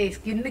போட்டுச்சே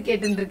skin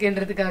கேட்டுட்டு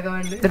இருக்கேன்றதுக்காக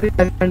வந்து.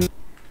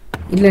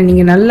 இல்ல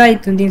நீங்க நல்லா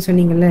ஐத்துந்தின்னு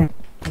சொன்னீங்கல்ல.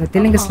 அந்த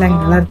தெலுங்கு ஸ்லாங்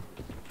நல்லா இருக்கு.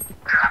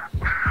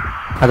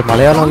 அது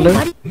மலையாளம் இல்ல?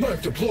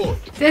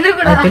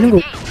 தெலுங்குடா. தெலுங்கு.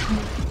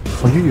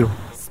 ஐயோ.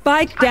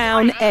 Spike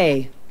down A.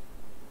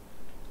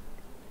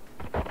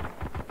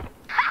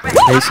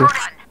 Nice.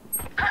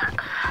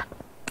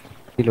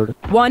 Reload.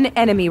 One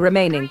enemy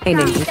remaining.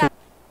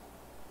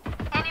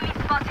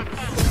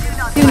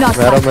 Do not.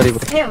 வேற மாதிரி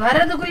bro. ஏய்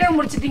வரதுக்குள்ளே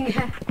முடிச்சிட்டீங்க.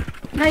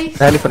 நைஸ்.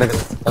 ரேலி பண்ணுங்க.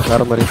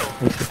 வேற மாதிரி.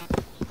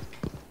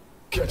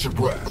 Catch your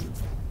breath.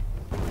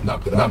 Not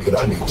that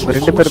I need to.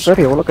 ரெண்டு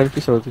பேர் எவ்வளவு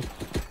கன்ஃபியூஸ் ஆகுது.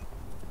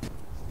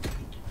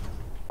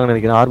 நான்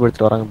நினைக்கிறேன் ஆர்பர்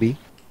எடுத்து வராங்க B.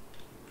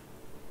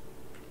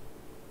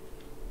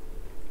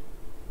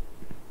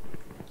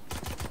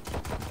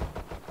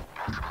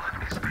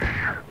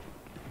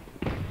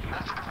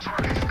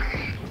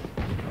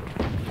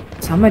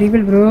 Summer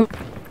evil bro.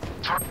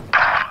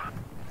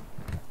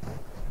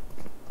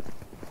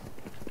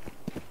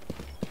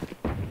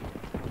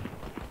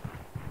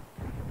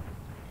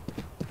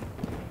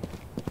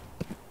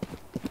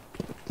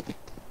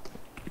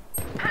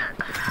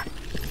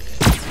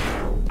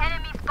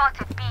 Enemy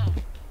spotted B.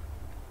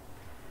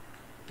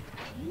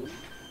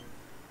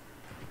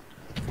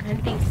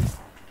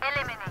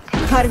 Eliminated.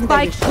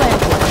 Spike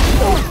planted.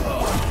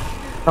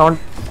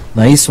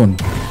 Nice one.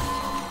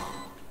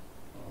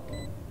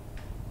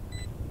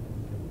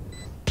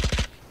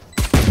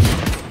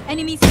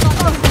 Enemy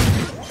spotted.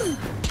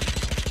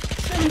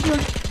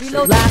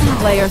 Last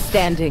player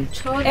standing.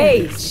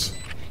 H.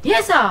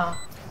 Yes sir.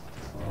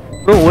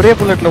 Bro ஒரே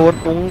புல்லட்ல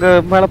உங்க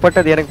மேல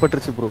பட்டது எனக்கு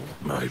பட்டுருச்சு ப்ரோ.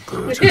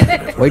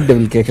 ஒயிட்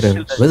டெவில்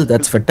கேக்குறாரு. Well,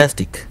 that's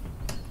fantastic.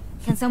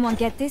 Can someone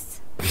get this?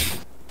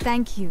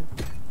 Thank you.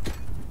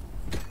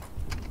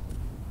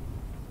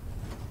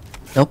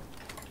 Nope.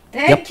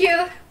 Thank you.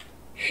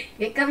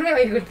 கேட்காமலே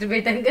வாங்கி கொடுத்துட்டு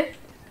போயிட்டாங்க.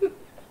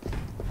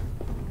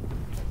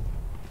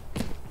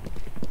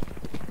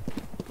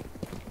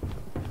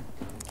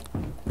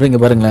 இங்க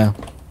பாருங்களேன்.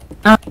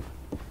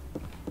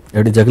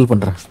 எப்படி ஜகிள்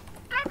பண்றேன்.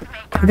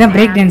 இதான்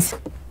பிரேக் டான்ஸ்.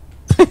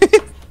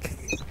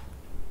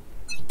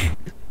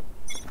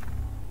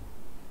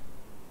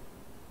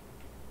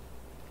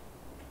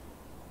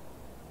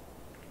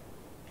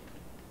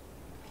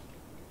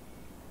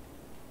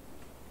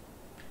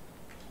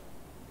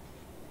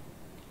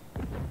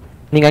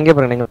 நீங்க அங்கே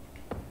பாருங்க. நீங்க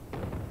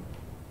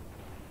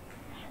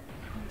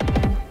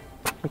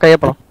கைய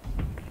போலாம்.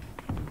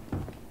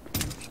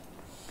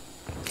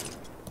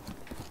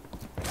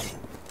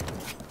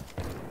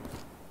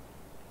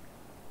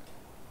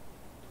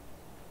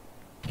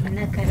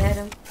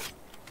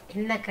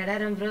 என்ன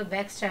கடாரம் ப்ரோ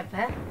பேக் ஸ்ட்ராப்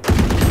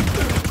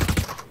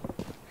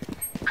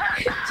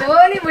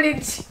சோலி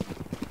முடிஞ்சு.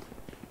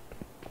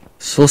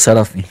 So sad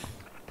of me.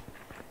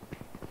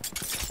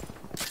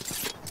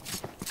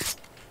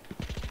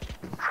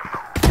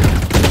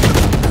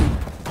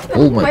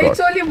 Oh my god.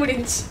 சோலி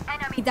முடிஞ்சு.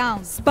 Enemy down.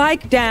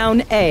 Spike down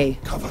A.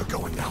 Cover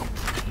going out.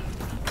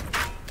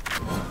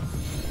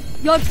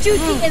 Your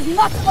duty is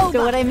not over.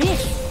 So what I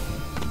mean?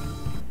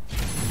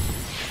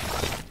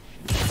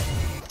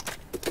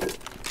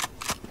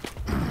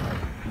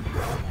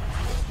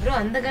 Bro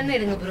அந்த கண்ணை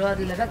எடுங்க ப்ரோ,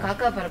 அதுல தான்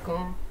காக்கா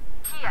பறக்கும்.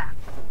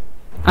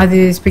 அது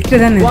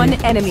ஸ்பெக்டர் தானே. One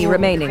enemy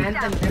remaining.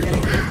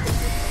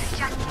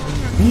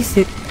 Please.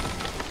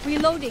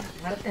 Reloading.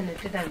 வரத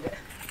நெட்டுட்டாங்க.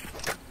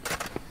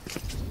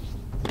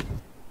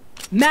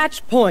 Match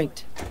point.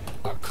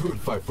 I could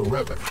fight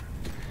forever,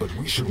 but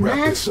we should wrap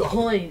this up.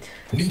 Point.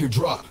 Need a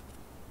drop.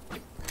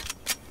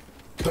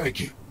 Thank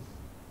you.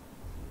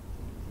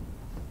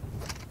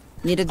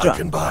 Need a drop. I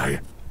can buy.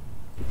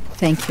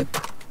 Thank you.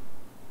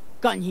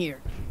 Gun here.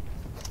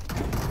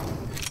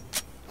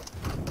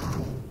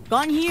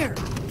 Gun here.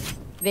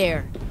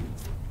 There.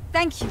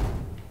 Thank you.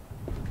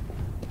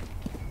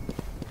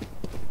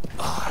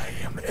 I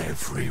am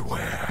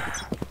everywhere.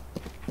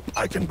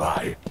 I can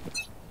buy.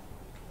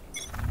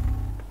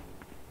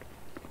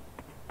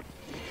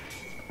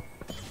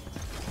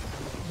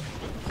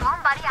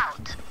 Somebody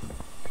out.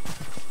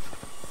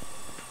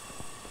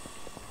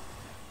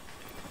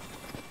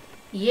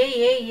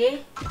 Yeah.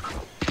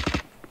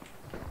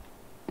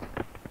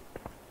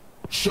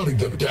 Shutting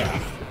them down.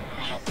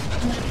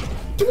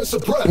 They're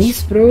suppressed.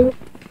 Nice bro.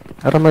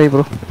 Aramai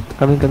bro.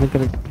 Coming.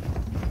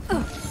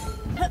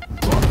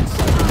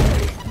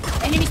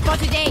 Enemy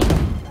spotted A.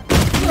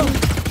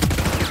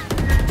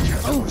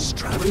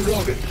 Traveling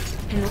rocket.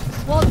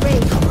 Wall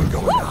break.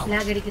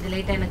 lag அடிக்குது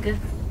லைட்டா எனக்கு.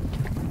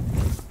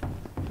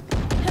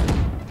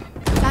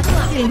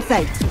 In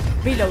sight.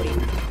 Reloading.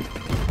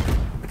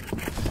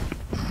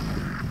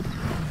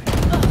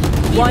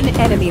 One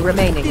enemy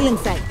remaining. Still in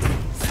sight.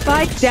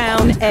 Spike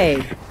down A.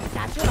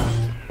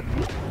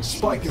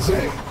 Spike is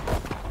A.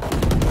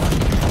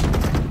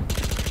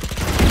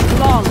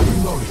 Long.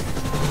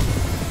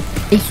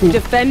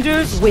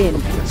 Defenders win.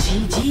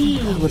 GG.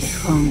 A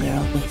strong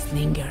girl with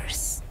fingers.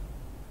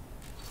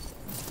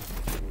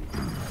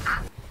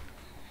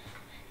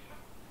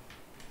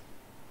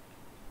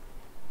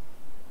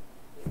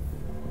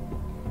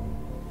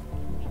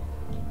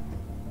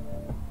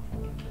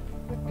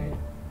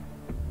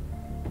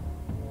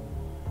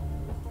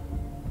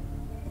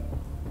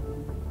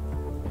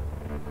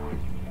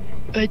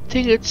 I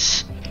think it's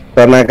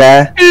Sornakka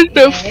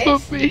enough for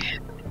me.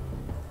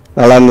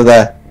 நல்லா இருந்ததா?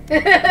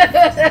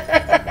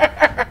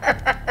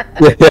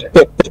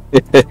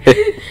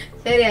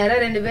 சரி யாரோ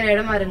 2 பேர்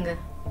இடமா இருங்க.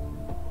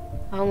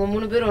 அவங்க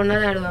 3 பேர் ஒண்ணா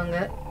தான் ஆடுவாங்க.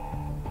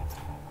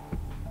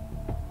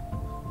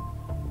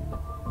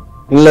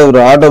 இல்ல ஒரு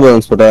ஆட்டோ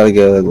பேலன்ஸ் போட்டா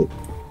இருக்காது.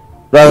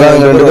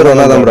 அவங்க 2 பேர்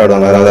ஒண்ணா தான்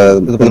ஆடுவாங்க. அத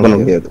இது பண்ண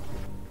முடியாது.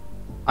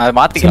 அது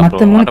மாத்திக்கலாம் bro.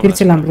 மொத்தமா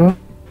பிரிச்சலாம் bro.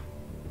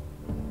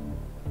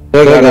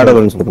 ஆட்டோ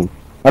பேலன்ஸ் போடுங்க.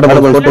 ஆட்டோ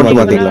பேலன்ஸ் போட்டு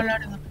மாத்திக்கலாம்.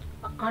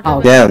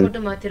 போட்டு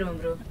மாத்திரோம்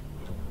bro.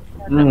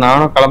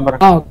 நானும்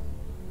கிளம்புறேன்.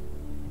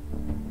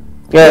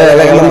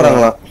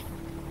 கிளம்புறாங்களா?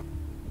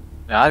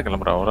 யார்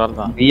கிளம்புறா? ஒரு ஆள்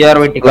தான். VR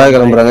வெட்டி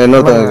கிளம்புறாங்க.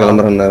 இன்னொருத்தங்க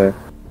கிளம்புறாங்க.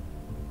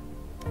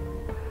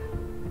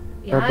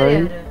 யாரு?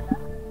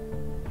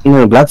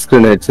 பிளாக்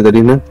ஸ்கிரீன் ஆயிடுச்சு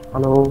திடீர்னு.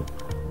 ஹலோ.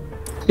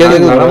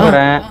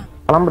 கிளம்புறேன்.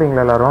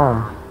 கிளம்புறீங்களா எல்லாரும்?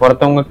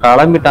 ஒருத்தவங்க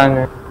கிளம்பிட்டாங்க.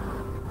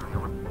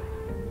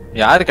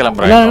 யார்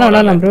கிளம்புறா?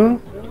 இல்ல bro.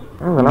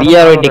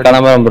 VR வெட்டி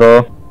கிளம்புறேன் bro.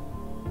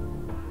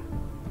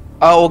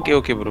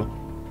 Okay bro.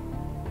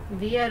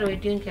 VR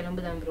வெட்டியும்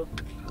கிளம்புதான் bro.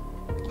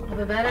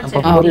 அப்ப பேலன்ஸ்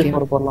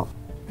போறலாம்.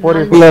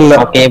 இல்ல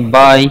ஓகே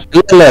பை.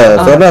 இல்ல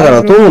சொர்ணாக்கா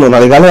தூங்கணும்.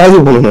 நாளைக்கு காலையில ஆகி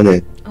போகணும் நானு.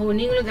 ஓ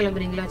நீங்களும்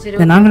கிளம்புறீங்களா?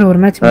 சரி நாங்களும் ஒரு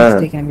மேட்ச்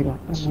முடிச்சிட்டு கிளம்பிடுவோம்.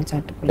 மேட்ச்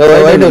ஆட்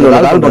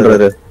கால்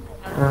பண்றாரு.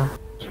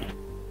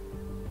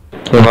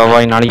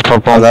 பாய் நாளைக்கு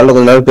பாப்போம். அதனால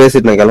கொஞ்ச நேரம்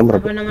பேசிட்டு நான்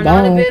கிளம்புறேன். அப்ப நம்ம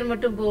 4 பேர்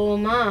மட்டும்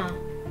போவோமா?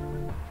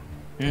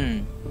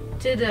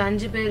 மிச்சது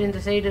 5 பேர் இந்த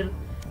சைடு.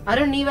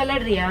 அருண் நீ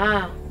விளையாடுறியா?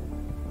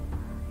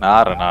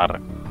 நார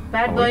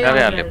பேட் பாய்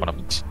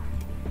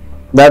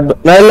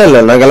நான்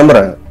இல்ல நான்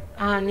கிளம்புறேன்.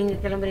 நீங்க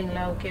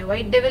கிளம்புறீங்களா? ஓகே.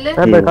 ஒயிட் டெவில்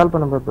கால்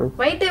பண்ணு ப்ரோ.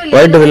 ஒயிட்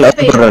டெவில்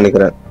அப்புறம்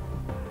நினைக்கிறேன்.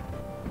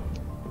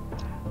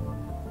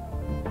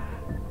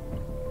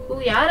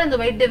 யார் அந்த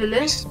ஒயிட் டெவில்?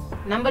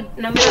 நம்ம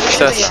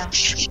விளையாடுறியா?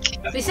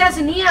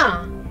 பிசாசு நீயா?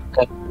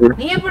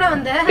 நீ எப்பட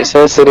வந்த?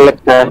 பிசாசு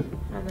இல்லக்கா.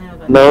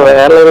 நான்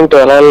வேலரண்ட்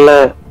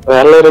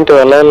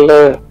விளையாடல.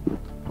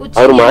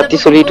 அவர் மாத்தி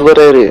சொல்லிட்டு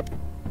வராரு.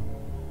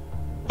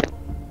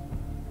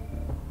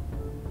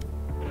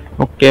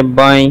 Okay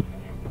bye.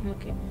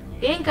 ஓகே.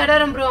 ஏன்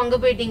கடாரம் ப்ரோ அங்க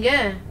போயிட்டீங்க?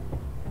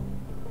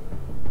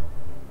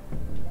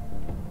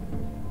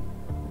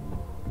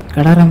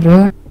 Kadaram bro.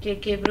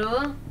 KK bro.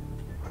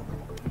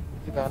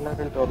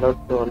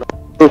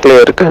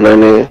 Player இருக்கா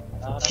நானு?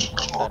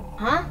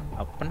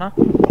 அப்பனா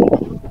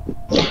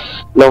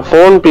நான்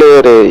ஃபோன்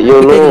பிளேயர். You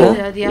know.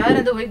 அது யார்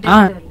அந்த ஒயிட்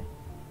டெவில்?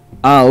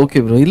 Okay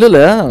bro. இல்ல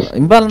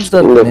இம்பேலன்ஸ்டா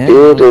இருக்கு.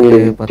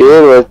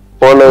 பேர்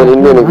போன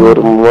இன்னும் எனக்கு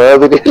ஒரு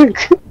மாதிரி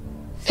இருக்கு.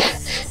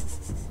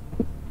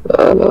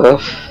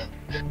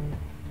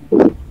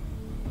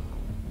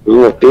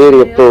 உங்க பேர்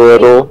எப்ப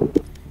வரும்?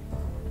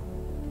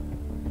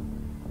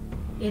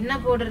 என்ன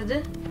போடுறது?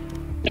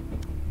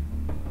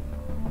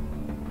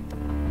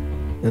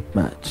 Death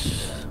match.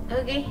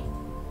 ஓகே.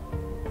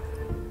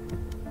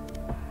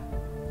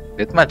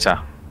 டெத் மேட்சா?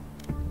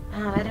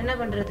 வேற என்ன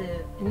பண்றது?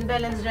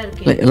 இம்பேலன்ஸ்டா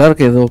இருக்கு.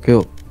 எல்லாருக்கும் ஏதோ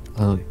ஓகேவோ.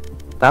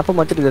 தாப்ப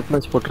மாத்திட்டு டெத்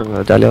மேட்ச்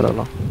போட்டுருங்க. ஜாலியா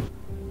விளையாடலாம்.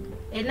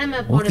 என்ன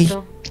மேப்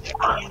போடுறோம்?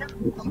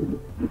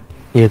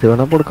 எது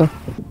வேணா போடுங்க.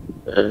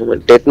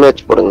 டெத்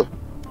மேட்ச் போடுங்க.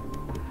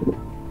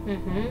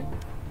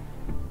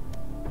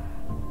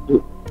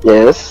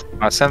 எஸ்.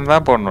 அசன்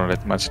தான் போடணும்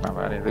டெத் மேட்ச்னா.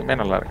 வேற எதுவுமே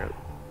நல்லா இருக்காது.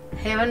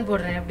 ஹெவன்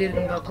போடுறேன். எப்படி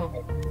இருக்குன்னு பாப்போம்.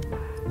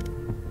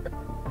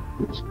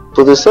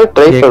 புதுசா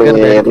ட்ரை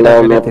பண்ணுங்க எல்லா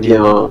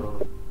மேப்பையும்.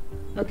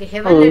 ஓகே.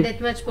 ஹெவன்ல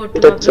டெத் மேட்ச்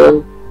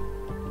போட்டுறோம்.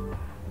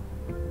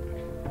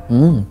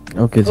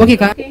 ஓகே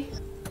ஓகேக்கா.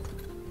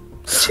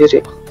 சரி.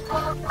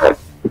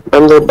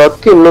 அந்த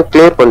பக் இன்னும்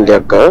கிளியர்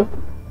பண்ணலையாக்கா?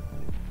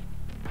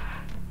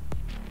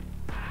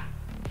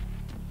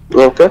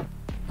 ஓகே.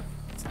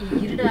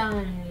 இருடா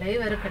லைவ்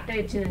வர கட்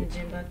ஆயிடுச்சு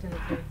நினைச்சேன்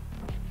பார்த்தேன்.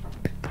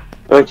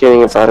 ஓகே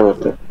நீங்க பாருங்க.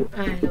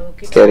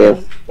 ஓகே. சரி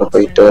நான்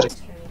போயிட்டு வரேன்.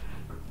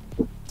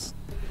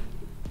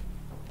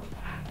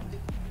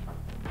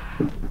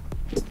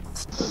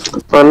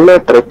 பண்ண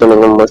ட்ரை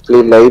பண்ணுங்க. மோஸ்ட்லி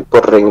லைவ்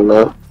போடுறீங்கன்னா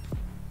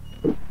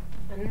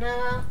அண்ணா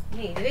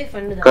இதுவே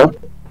ஃபன் தான்.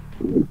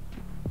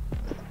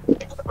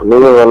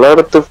 நீங்க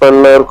விளையாடுறது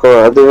ஃபன்னா இருக்கும்.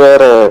 அது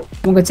வேற.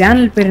 உங்க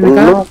சேனல் பேர்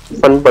என்னக்கா?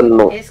 ஃபன்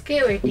பண்ணனும்.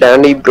 SKYT.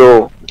 டானி ப்ரோ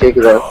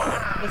கேக்குதா?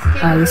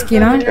 SK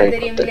னா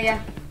தெரியும்லையா?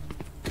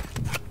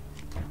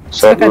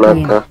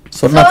 சொர்ணாக்கா.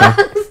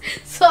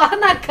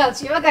 சொர்ணாக்கா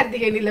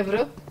சிவகார்த்திகேயன் இல்ல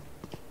ப்ரோ.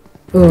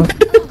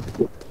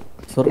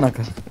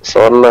 சொர்ணாக்கா.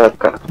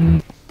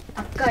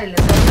 அக்கா இல்ல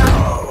சொர்ணா.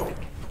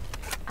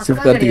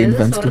 சிவகார்த்திகேயன்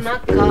ஃபேன்ஸ்.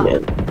 சொர்ணாக்கா.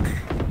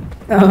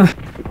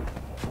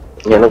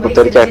 எனக்கு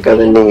தெரிஞ்ச அக்கா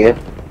தான் நீங்க.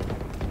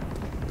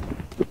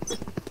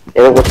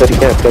 எனக்கு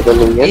தெரிஞ்ச அக்கா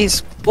தான் நீங்க.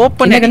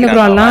 ஓபன் என்ன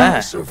ப்ரோ எல்லாம்?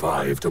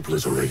 Survived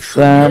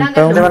obliteration.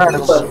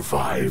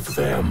 Survive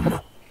them.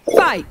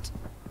 Fight.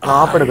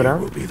 நான் எடுக்கறேன்.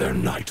 Will be their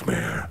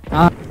nightmare.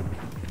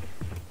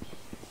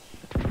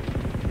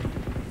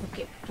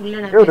 Okay. உள்ள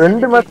நான்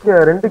ரெண்டு மேட்ச்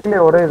 2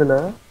 கிலே ஒரே இதுல.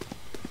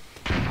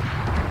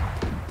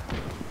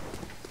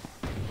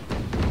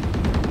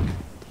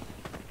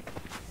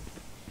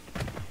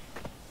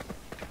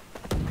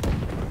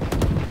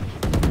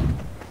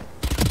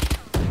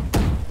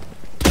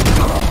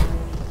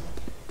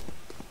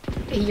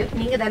 ஐயோ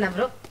நீங்க தானா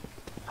ப்ரோ?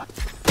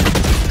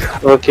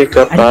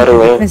 ஓகேக்கா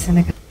பாருங்க.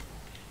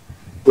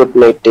 Good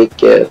night. Take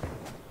care.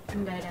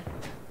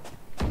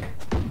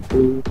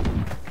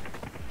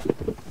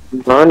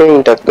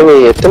 Morning டக்குனு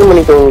எத்தனை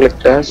மணிக்கு உங்களுக்கு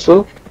கிளாஸ்?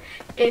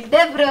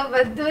 என்ன ப்ரோ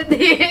வந்து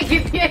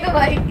கிட்டே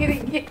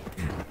வாங்கிக்கிறீங்க.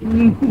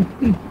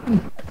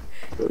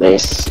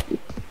 நைஸ்.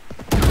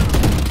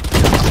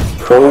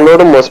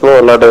 உங்களோட மோசமா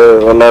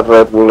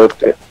விளையாடுற போல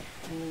இருக்கு.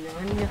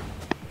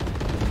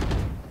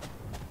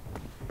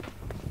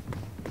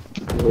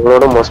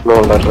 உங்களோட மோசமா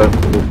விளையாடுற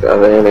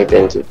அதான் எனக்கு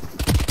தெரிஞ்சு.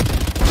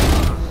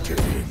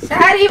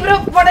 சாரி ப்ரோ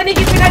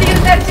போடனிக்கு பின்னாடி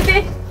இருந்து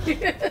அடிச்சிட்டேன்.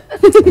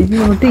 இது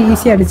மட்டும்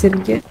ஈஸியா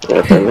அடிச்சிருக்கேன்.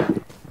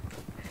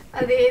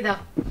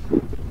 அதேதான்.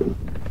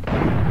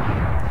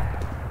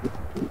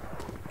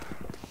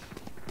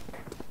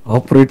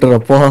 ஆபரேட்டர்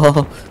அப்பா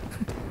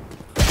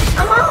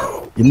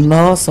என்ன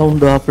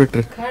சவுண்ட்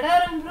ஆபரேட்டர்.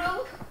 கடாரம் ப்ரோ.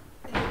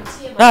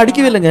 நான்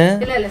அடிக்கவே இல்லங்க.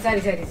 இல்ல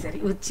சரி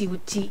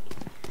உச்சி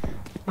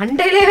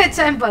மண்டையிலே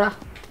வெச்சான் பாரா.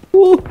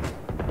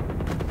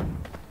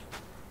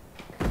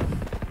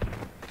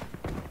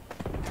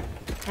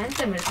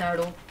 ஆன்தம்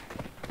எடுத்தாடும்.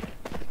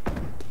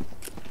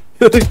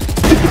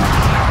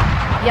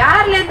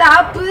 யார்ல இந்த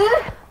ஆப்பு?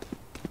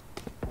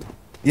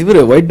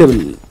 இவரு ஒயிட்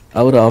டெவில்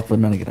அவர்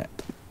ஆப்னு நினைக்கிறேன்.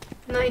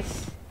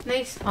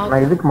 நைஸ்.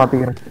 நான் இதுக்கு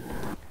மாத்திக்கிறேன்.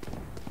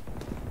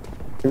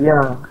 ஐயா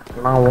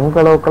நான் உங்க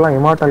அளவுக்குலாம்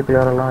இமார்டல்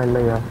பிளேயர் எல்லாம்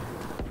இல்லையா.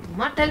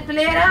 இமார்டல்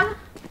பிளேயரா?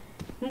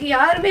 இங்க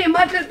யாருமே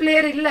இமார்டல்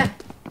பிளேயர் இல்ல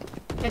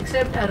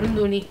எக்ஸெப்ட்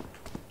அருந்தோனி.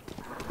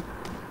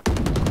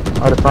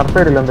 அவர்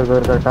சர்ஃபேரில இருந்து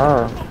இருக்காட்டா?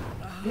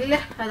 இல்ல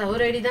அது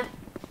ஒரு ஐடி தான்.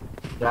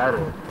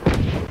 யாரு?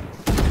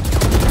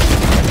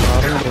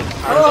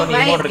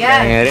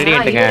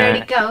 ரேடியன்ட்ங்க.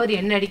 அடிக்க அவர்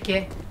என்ன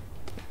அடிக்க?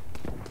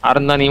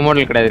 அருந்தான்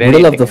இமோடல் கிடையாது.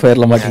 Middle of the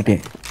ஃபயர்ல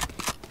மாட்டிட்டேன்.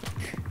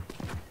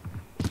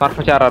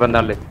 பர்ஃபெக்ட்டா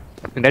இருந்தால.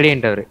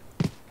 ரேடியன்ட் அவரு.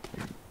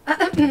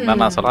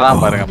 நான்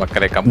சொல்றேன் பாருங்க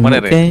மக்களே கம்பெனி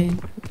இருக்கு.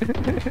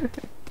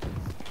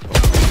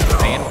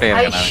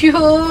 ஐயோ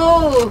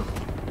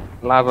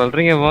லா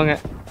சொல்றீங்க போங்க.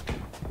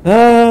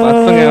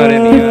 பசங்க வர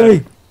நீங்க.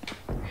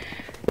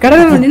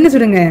 கடவுளே நின்னு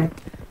சொல்லுங்க.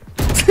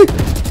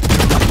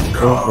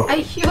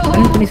 ஐயோ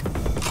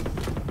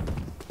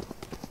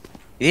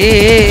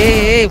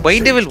ஏய் why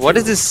devil what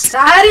is this?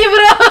 Sorry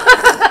bro.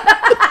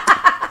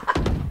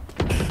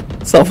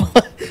 சபா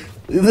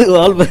இது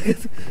ஆல்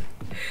பேக்.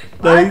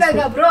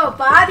 பாருங்க bro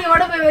பாதி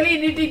உடம்பை வெளிய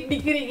நீட்டி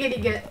நிக்கிறீங்க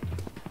நீங்க.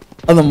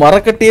 அந்த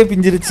மரக்கட்டையே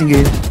பிஞ்சிருச்சுங்க.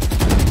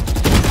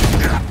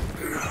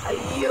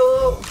 ஐயோ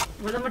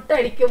மன மட்டும்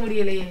அடிக்க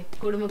முடியலையே.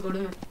 கொடுமை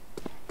கொடுமை.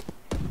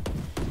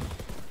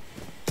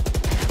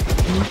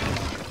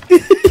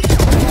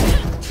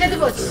 செத்து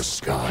போச்சு.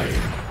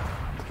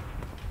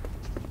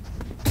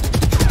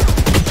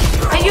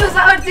 ஐயோ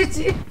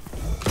சாவடிச்சு.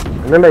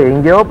 இல்ல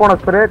எங்கேயோ போன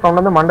ஸ்ப்ரே கொண்டு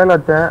வந்து மண்டையில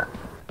வச்சேன்.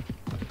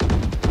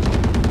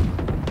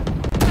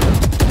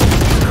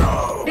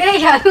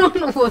 டேய்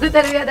யாரும் ஒரு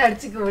தடவையாவது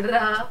அடிச்சுக்க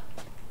விடுறா.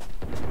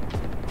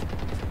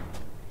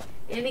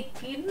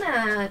 எனக்கு என்ன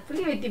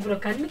புலி வெட்டி ப்ரோ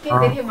கண்ணுக்கே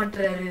தெரிய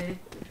மாட்டறாரு.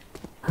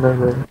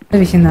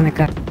 நல்ல விஷயம்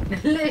தானேக்கா.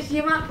 நல்ல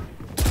விஷயமா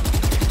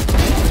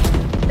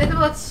செத்து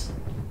போச்சு.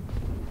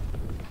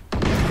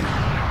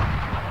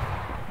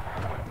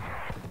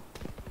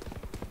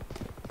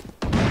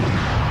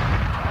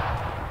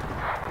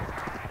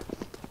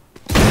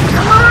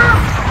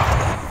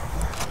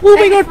 Oh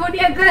my god. What are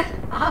you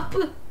up?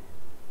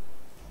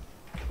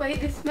 Why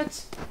this much?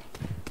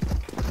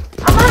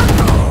 Amma.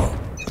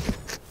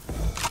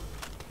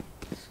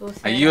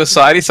 ஐயோ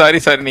சாரி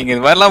நீங்க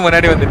இது வரலாம்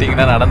முன்னாடி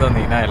வந்துட்டீங்கன்னா நடந்து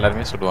வந்தீங்கன்னா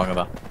எல்லாரும் சுடுவாங்க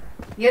தான்.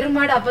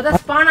 எருமாடு அப்பதான்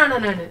ஸ்பான் ஆனா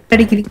நானு.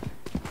 அடிக்கிறீ.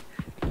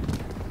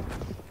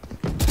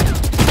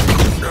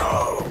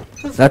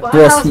 That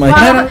was my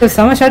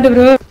sama shot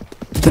bro.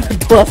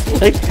 That was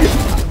like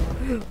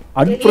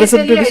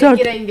unprecedented shot.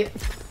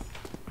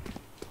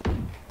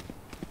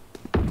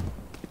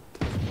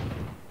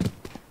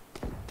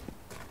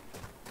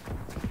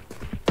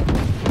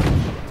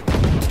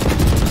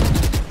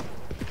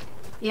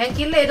 என்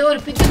கில்ல ஏதோ ஒரு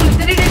பிச்சுக்குள்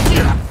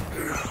திருடிடுச்சு.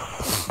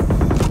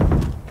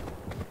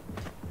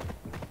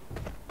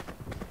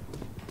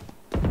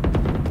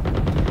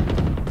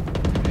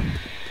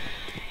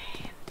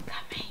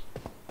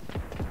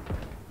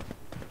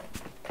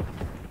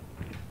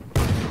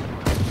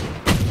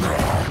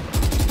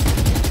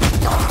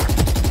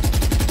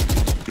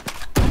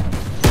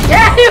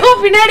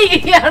 ஏய் பின்னாடி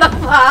அட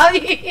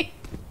பாவி.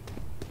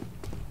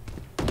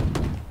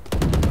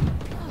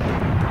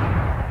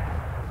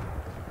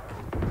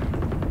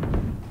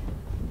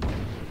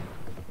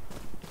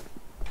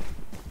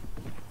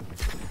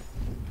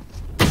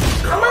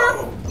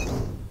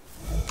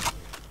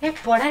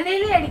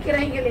 பொடனேலே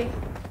அடிக்கறாங்களே.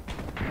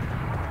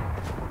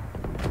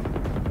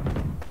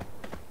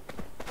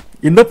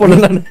 இந்த பொண்ணு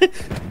நானே.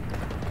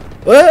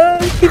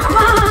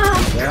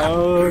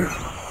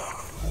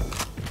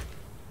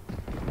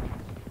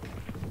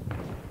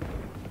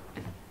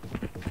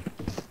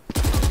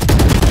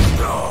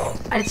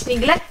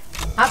 அடிச்சிட்டீங்களா?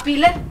 ஹாப்பி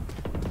இல்ல?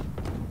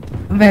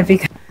 ஹாப்பி.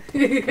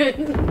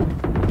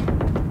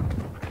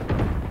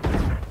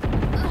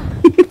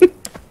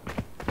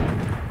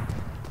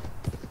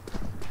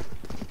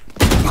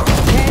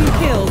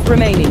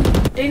 remaining.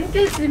 10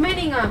 kills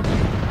remaining.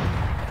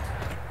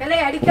 ஹலே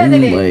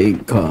அடிக்காதலே. Oh my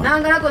god.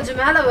 நாங்க கொஞ்சம்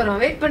மேல வரோம்.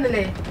 வெயிட்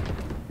பண்ணுலே.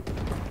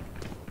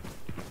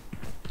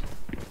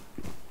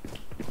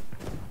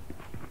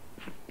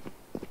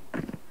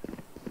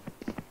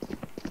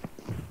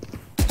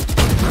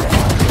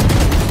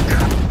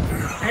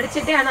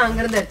 அடிச்சிட்டே ஆனா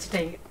அங்க இருந்து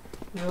அடிச்சிட்டாங்க.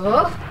 ஐயோ.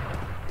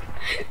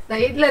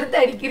 சைடுல இருந்து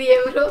அடிக்கறியே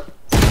bro.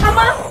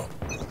 அம்மா.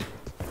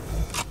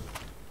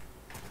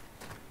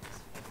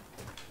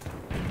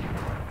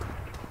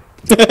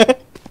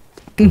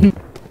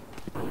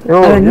 யோ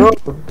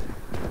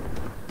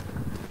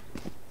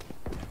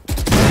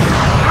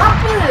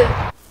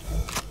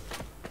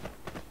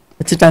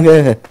அடிச்சிட்டாங்க.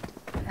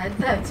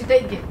 அதான்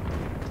அடிச்சிட்டாங்க.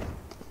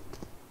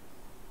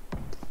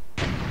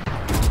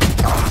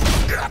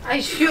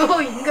 ஐயோ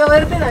இங்க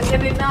வருது அங்க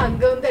நின்னா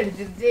அங்க வந்து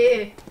அடிச்சிருச்சே.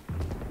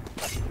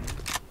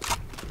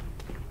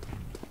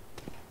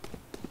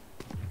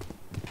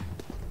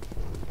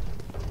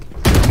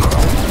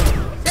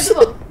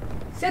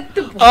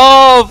 செத்து போ. ஓ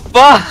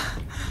பா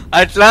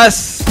at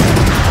last.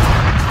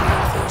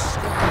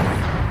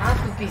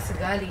 ஆப்பு பீஸ்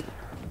காலி.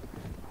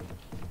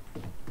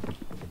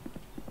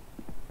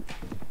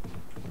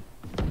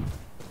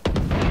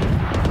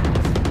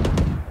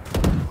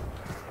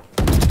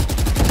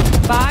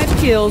 Five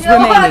kills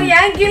remaining.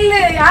 ஏன் கில்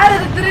யார்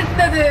அது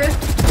திருடினது?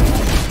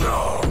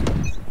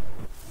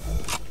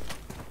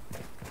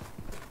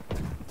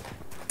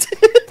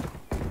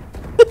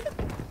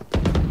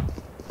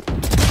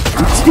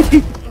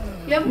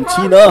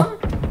 சீனா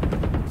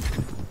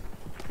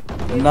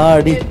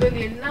நாடி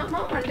என்னமா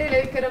மண்டையில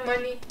வைக்கிற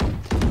மணி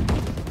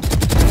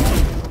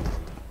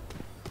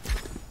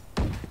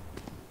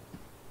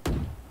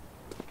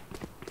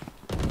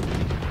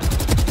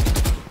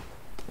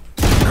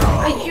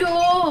ஐயோ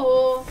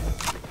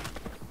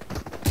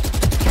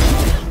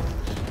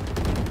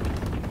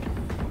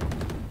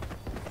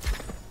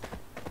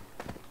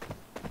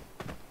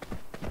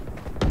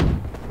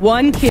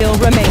One kill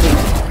remaining.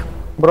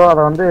 ப்ரோ அத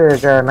வந்து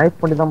நைஃப்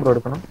பண்ணி தான் ப்ரோ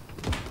எடுக்கணும்.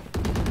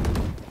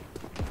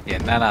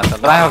 என்ன நான்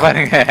சொல்றேன்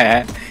பாருங்க.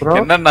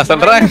 என்ன நான்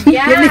சொல்றேன்?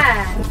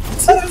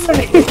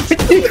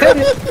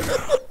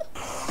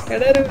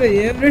 கடரவே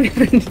ஏன்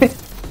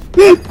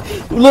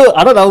இவ்ளோ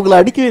அட நான் உங்களை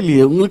அடிக்கவே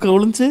இல்லையே உங்களுக்கு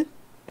விழுந்துச்சு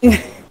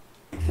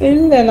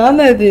இல்ல நான்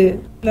தான் அது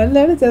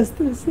நல்ல just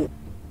miss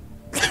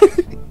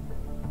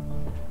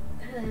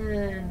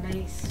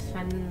nice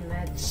fun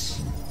match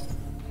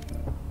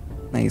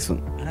nice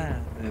one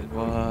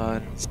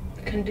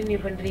continue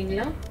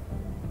பண்றீங்களா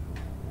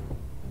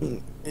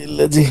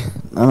இல்ல ஜி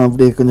நான்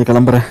அப்படியே கொஞ்சம்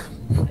கிளம்புறேன்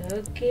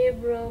okay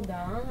bro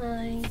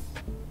bye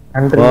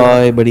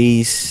bye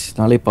buddies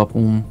நாளை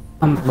பாப்போம்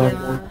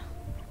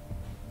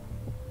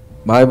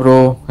bye bro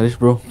Harish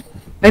bro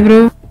bye bro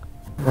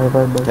bye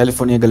by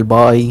California கல்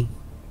bye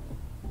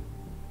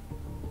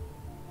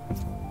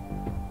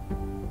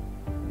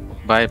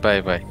bye by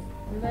by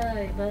by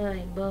by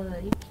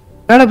by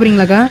வேலை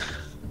போறீங்களாக்கா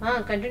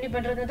கண்டினியூ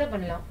பண்றதா தான்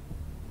பண்ணலாம்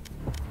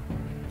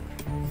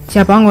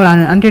சரி பாங்க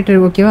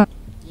அன்டேட்டட் ஓகேவா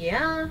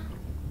yeah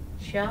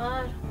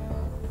sure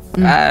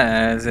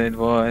as it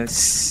was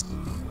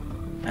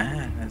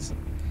as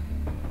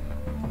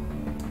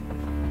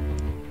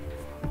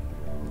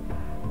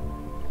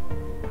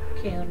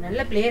okay ஒரு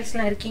நல்ல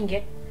பிளேயர்ஸ்லாம் இருக்கீங்க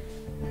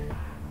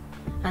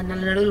அதனால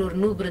நடுவுல ஒரு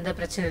நூப் இருந்தா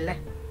பிரச்சனை இல்ல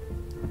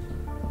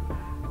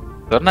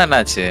சொர்ணா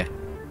என்னாச்சு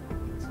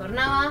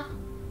சொர்ணாவா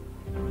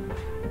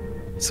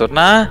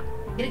சொர்ணா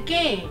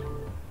இருக்கேன்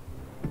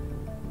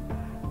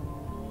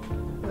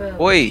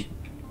ஓய்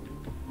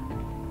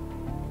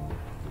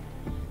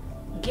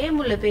கேம்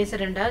உள்ள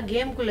பேசுறேன்டா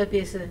கேம் குள்ள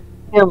பேசு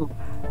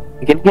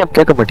கேம்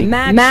கேட்க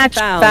மாட்டீங்க Match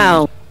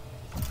found.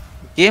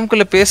 கேம்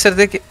குள்ள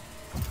பேசுறதே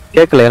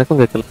கேட்கல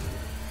எனக்கும் கேட்கல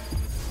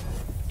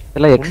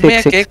எல்லாம் எக்ஸ்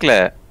உண்மையா கேட்கல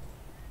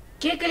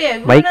கேக்கலையா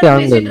மைக் இவ்வளவு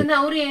ஆன் பேசிட்டு இருந்தா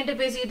அவரு என்கிட்ட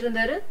பேசிட்டு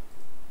இருந்தாரு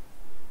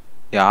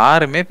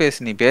யாருமே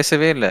நீ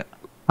பேசவே இல்ல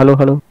ஹலோ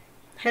ஹலோ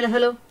ஹலோ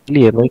ஹலோ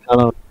இல்லையே மைக்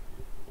ஆன்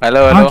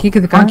ஹலோ ஹலோ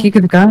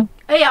கேக்குதுக்கா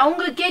ஏய்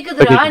அவங்களுக்கு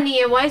கேக்குதுடா நீ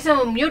என் வாய்ஸ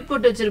மியூட்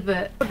போட்டு வச்சிருப்ப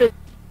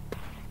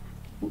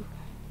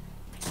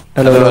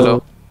ஹலோ ஹலோ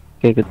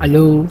கேக்குது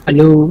ஹலோ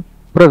ஹலோ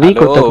ப்ரோ வீ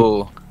ஹலோ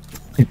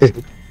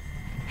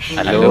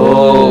ஹலோ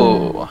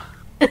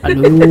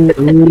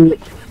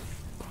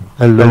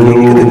ஹலோ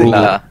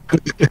கேக்குதுங்களா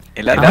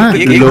எல்லாரும்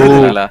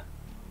கேக்குதுங்களா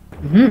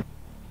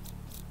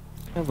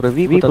ப்ரோ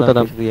வீ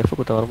குத்தா எஃப்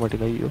குத்தா வர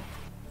மாட்டீங்க ஐயோ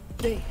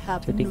They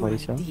have Setting no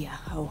voice, idea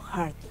how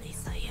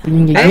heartless I am.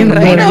 நீங்க Hey, கேம்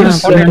Raina was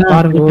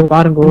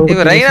பாருங்க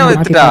இவ ரைனா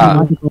வந்துட்டா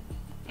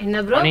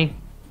என்ன ப்ரோ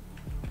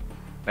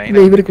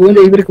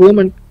இவருக்கு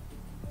ஓமன்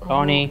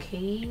டோனி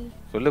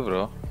சொல்லு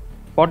ப்ரோ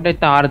போட்டே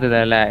தான்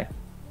ஆறுதுல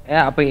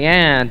அப்ப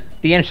ஏன்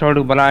டிஎன்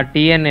ஷோல்டர் போல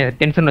டிஎன்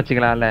டென்ஷன்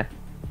வச்சுக்கலாம்ல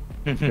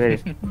சரி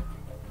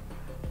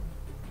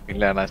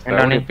இல்ல நான்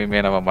ஸ்டோரி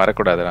எப்பவுமே நம்ம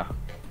மறக்கூடாதுடா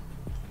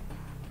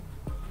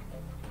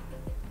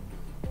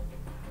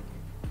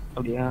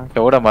அப்படியா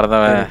டோட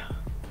மறந்தவன்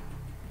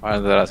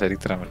வாழ்ந்ததா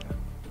சரித்திரம் இல்ல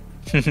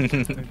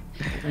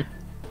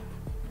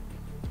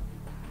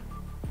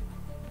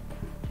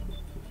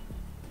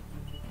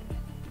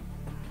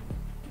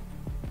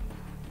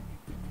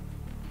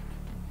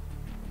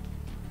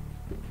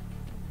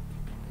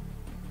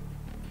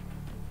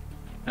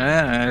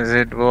as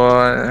it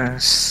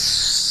was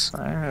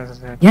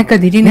ஏக்க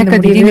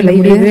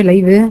திடீர்னு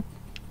லைவ்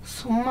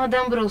சும்மா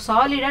தான் ப்ரோ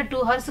சாலிடா 2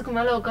 ஹவர்ஸ்க்கு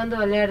மேல உட்கார்ந்து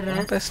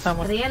விளையாடுறேன்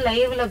அத ஏன்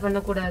லைவ்ல பண்ண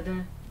கூடாது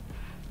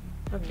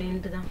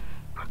அப்படின்ட்டு தான்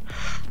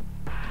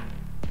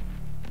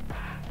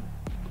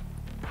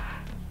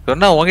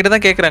சொன்னா உன்கிட்ட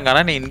தான் கேக்குறாங்க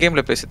ஆனா நீ இன்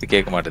கேம்ல பேசிட்டு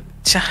கேட்க மாட்டேது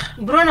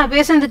ப்ரோ நான்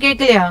பேசுறது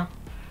கேக்கலையா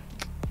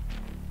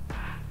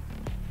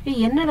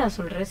ஏய் என்னடா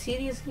சொல்ற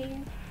சீரியஸ்லி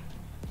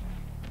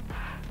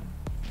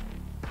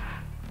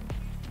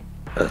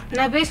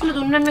நான் பேசுறது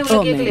உண்மையாவே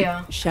உங்களுக்கு கேக்கலையா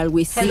Shall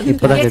we see?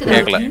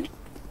 கேக்கல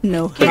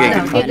No.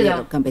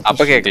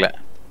 அப்ப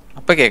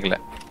கேக்கல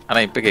ஆனா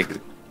இப்ப கேக்குது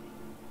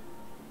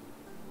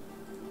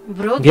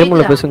ப்ரோ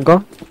கேம்ல பேசுங்க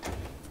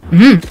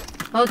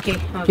ஓகே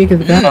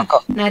கேக்குதுடா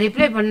நான்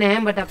ரிப்ளை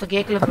பண்ணேன் பட் அப்ப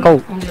கேக்கல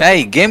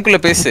ஏய் கேம் குள்ள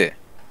பேசு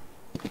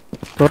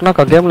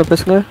சொர்ணாக்கா கேம்ல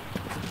பேசுங்க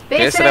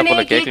பேசுற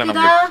போல கேக்கல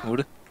நம்ம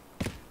மூடு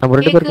நம்ம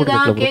ரெண்டு பேர் கூட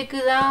கேக்கல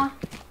கேக்குதா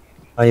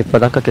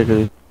இப்பதான் கேக்குது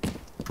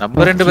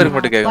நம்ம ரெண்டு பேருக்கு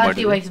மட்டும் கேட்க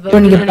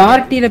மாட்டேங்குது நீங்க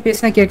பார்ட்டில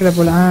பேசினா கேக்கல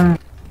போல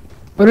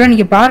ஒருவேளை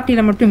நீங்க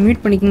பார்ட்டில மட்டும்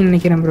மியூட் பண்ணிக்கீங்கன்னு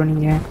நினைக்கிறேன் ப்ரோ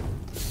நீங்க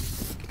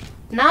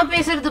நான்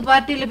பேசுறது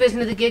பார்ட்டில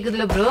பேசுனது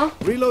கேக்குதுல ப்ரோ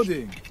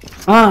Reloading.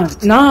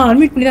 நான்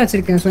அன்மியூட் பண்ணி தான்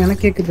வச்சிருக்கேன் சோ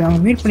எனக்கு கேக்குது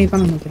அவங்க மியூட்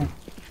பண்ணிப்பாங்கன்னு நினைக்கிறேன்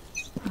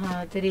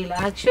தெரியல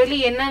एक्चुअली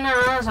என்னன்னா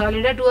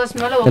சாலிடா 2 ஹவர்ஸ்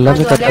மேல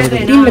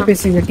உட்கார்ந்து டீம்ல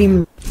பேசுங்க டீம்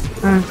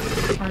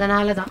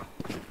அதனால தான்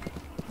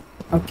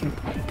okay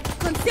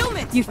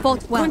Concealment. You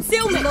fought well.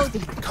 Concealment.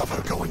 Loading. Cover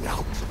going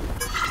out.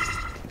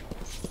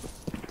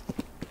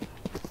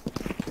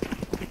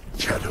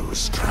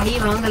 Shadows. ஐ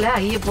வாங்கல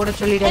ஐய போட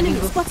சொல்லிடாதீங்க.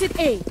 Enemy spotted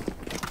A.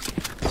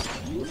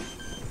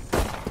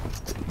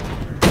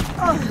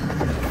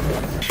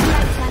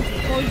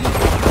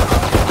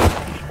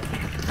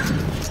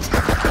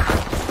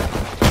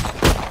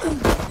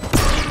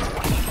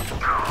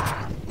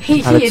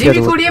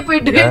 எரிவி கூடியே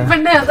போயிட்டு வெயிட்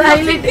பண்ண அது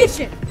highlight.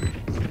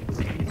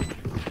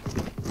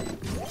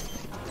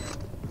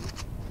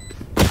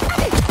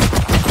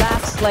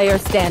 Last player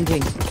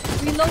standing.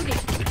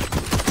 Reloading.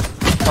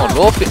 Oh,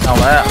 low pit now.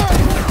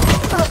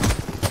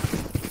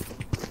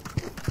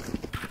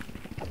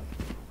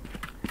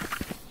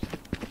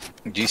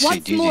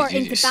 Once more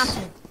into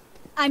battle.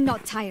 I'm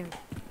not tired.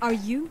 Are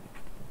you?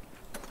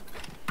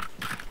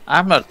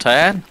 I'm not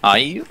tired.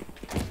 Are you?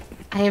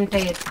 I am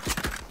tired.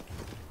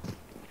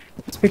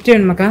 Spectre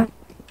maka.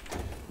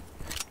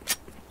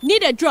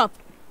 Need a drop.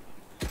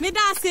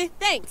 Midase,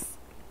 thanks.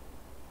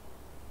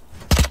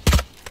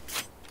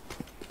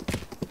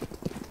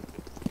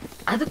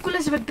 அதுக்குள்ள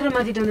spectrum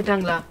மாத்திட்டு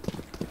வந்துட்டாங்களா?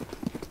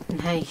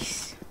 Nice.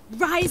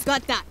 Rise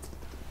got that.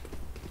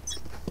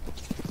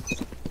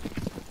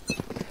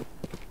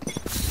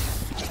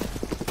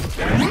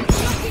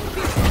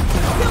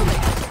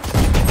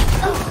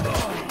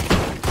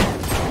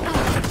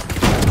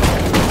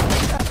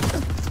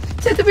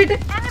 செத்து போயிட்டு.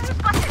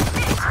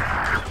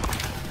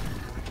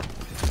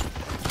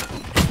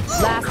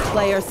 Last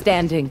player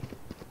standing.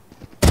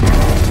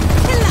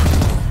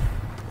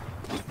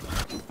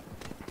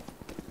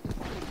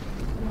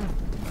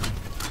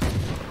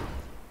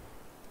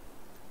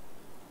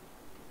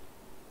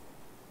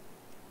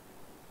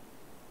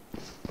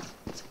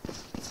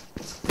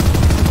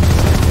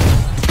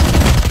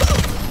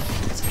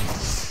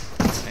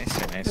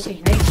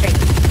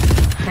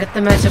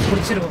 அடுத்த மேட்சை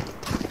புடிச்சிருவோம்.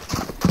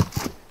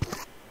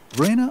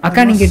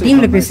 அக்கா நீங்க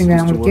டீம்ல பேசுங்க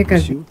உங்களுக்கு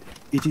கேட்காது.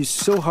 It is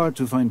so hard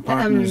to find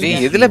partners. நீ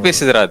எதுல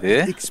பேசுறடா அது?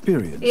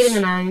 இருங்க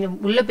நான்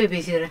உள்ள போய்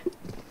பேசிறேன்.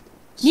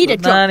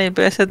 நீ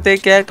பேசதே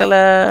கேட்கல.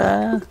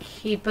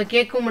 இப்ப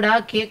கேக்கும்டா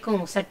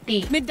கேக்கும் சட்டி.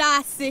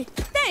 Midase,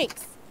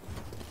 thanks.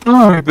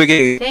 இப்ப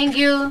கேக்கு. Thank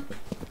you.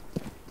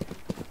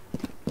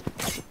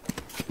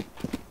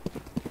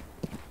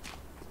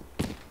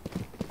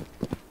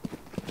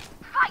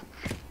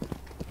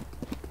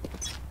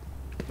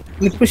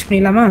 மிட் புஷ்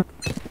பண்ணலாமா?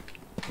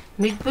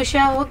 Mid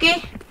புஷா okay.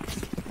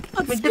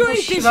 மிட்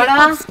புஷ் வாடா.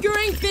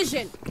 Obscuring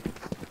vision.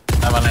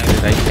 அவனே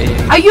ரைட்.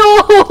 ஐயோ!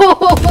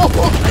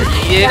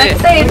 ஏய்.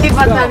 எட்டி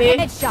பார்த்தானே.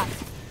 Headshot.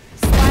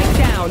 Spike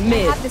down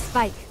mid. Have the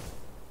spike.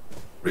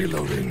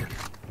 Reloading.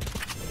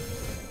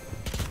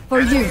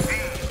 For you.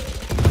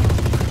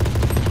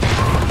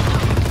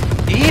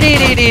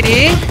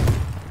 Dee.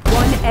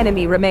 One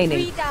enemy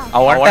remaining.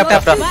 I want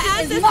tap.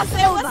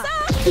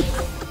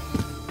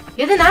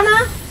 எது நானா?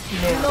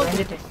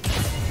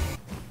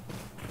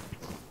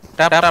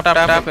 Tap.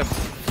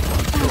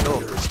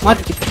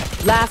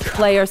 Last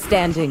player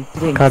standing.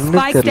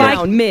 Spike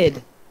down mid.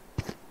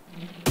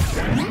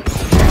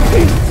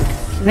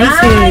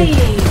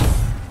 Nice.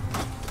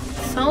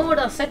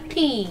 Soda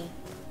Sati.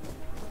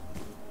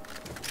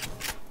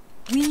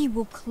 We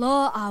will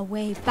claw our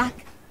way back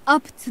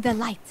up to the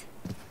light.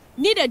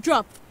 Need a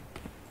drop.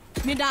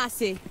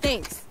 Midase,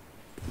 thanks.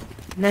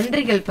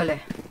 நன்றிகள் பல.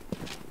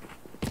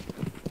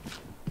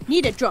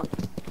 Need a drop.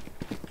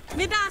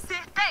 Midase,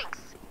 thanks.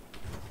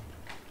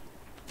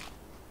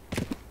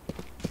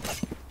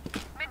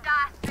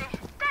 Midase,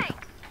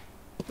 thanks.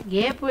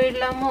 A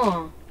போயிடலாமோ?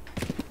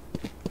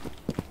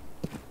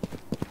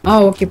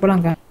 Okay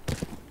போலாங்க.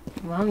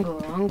 வாங்கோ.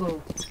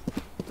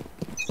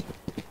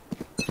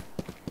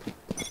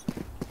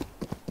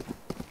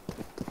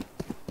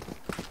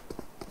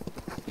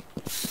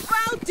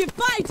 Well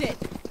divided.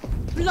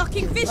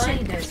 Blocking vision.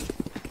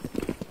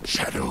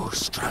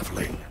 Shadows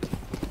traveling.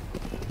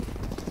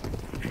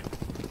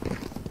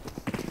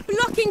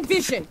 Blocking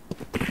vision.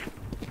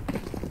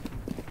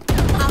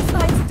 Our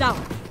spike's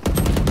down.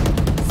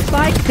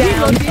 Spike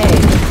down A.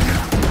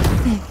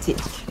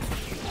 Pathetic.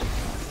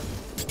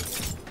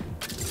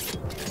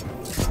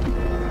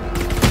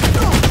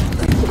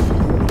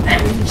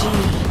 MG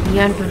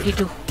Neon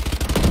 22.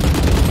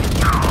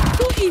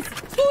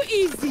 Too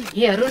easy.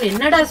 Hey Arun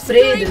என்னடா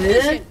spray இது?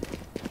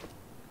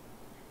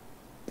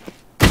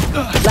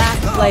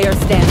 Last player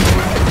standing.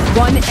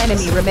 One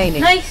enemy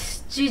remaining. Nice.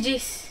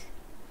 GG's.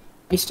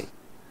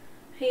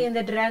 Hey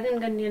இந்த dragon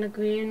கன் எனக்கு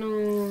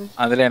வேணும்.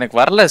 அதுல எனக்கு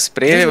வரல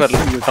ஸ்ப்ரேவே வரல.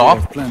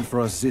 Top plan for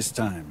us this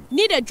time.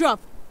 Need a drop.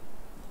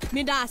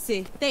 Midase,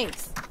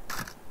 thanks.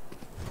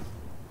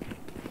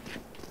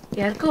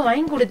 யாருக்கோ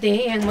வாங்கி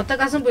கொடுத்தேன். எனக்கு மொத்த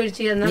காசும்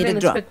போயிடுச்சு. அதனால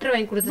எனக்கு ஸ்பெக்டர்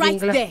வாங்கி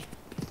கொடுத்தீங்களா?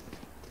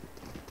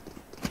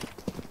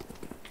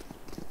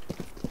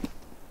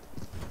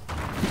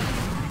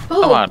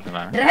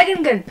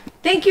 Dragon gun.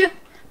 Thank you.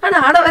 ஆனா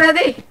ஆட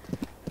வராதே.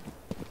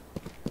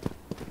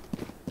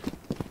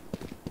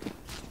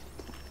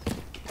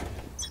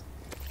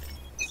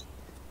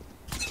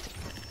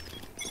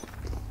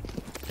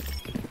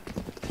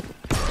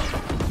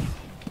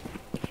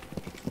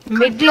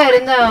 மிட்ல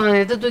இருந்து அவன்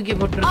எதை தூக்கி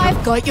போட்டுருக்கான்.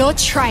 I've got your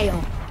trail.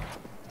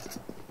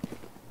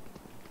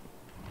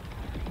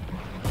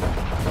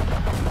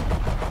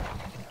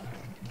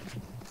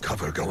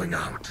 Cover going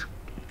out.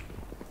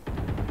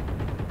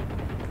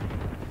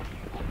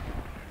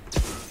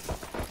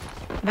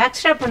 Back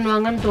stop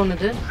பண்ணுவாங்கன்னு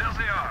தோணுது.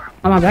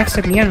 ஆமா பேக்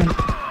ஸ்டாப் நீயா?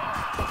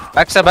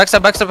 Back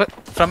step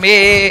from A.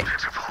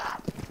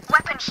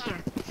 Weapon here.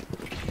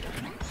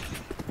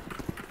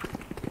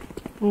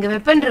 இங்க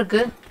வெப்பன்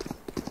இருக்கு.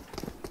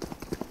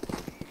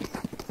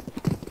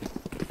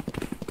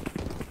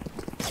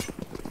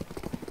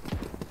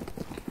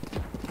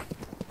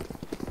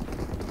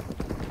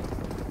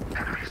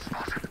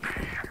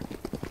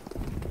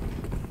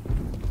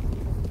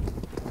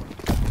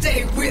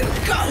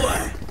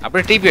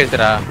 அப்படியே டிபி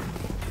எடுத்துடா.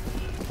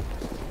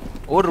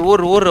 ஓர்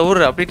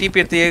அப்படியே டிபி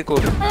எடுத்து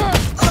கோடு.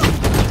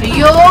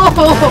 ஐயோ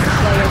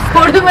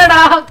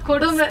கொடுமடா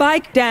கொடுமை.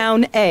 Spike down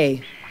A.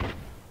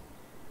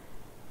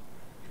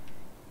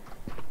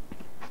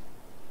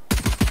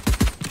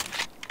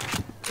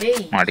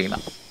 ஏய்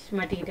மாட்டிக்கலாம்.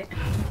 மாட்டிட்டேன்.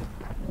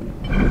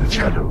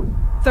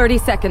 30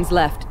 seconds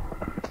left.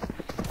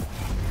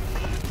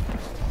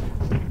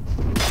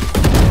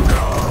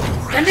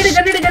 கண்டிடு.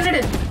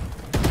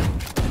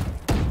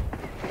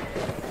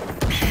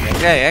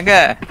 எங்க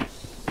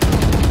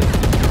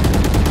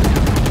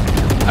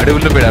அப்படியே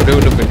உள்ள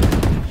போயிடு.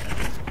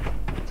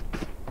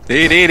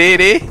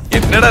 டேய்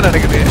என்னடா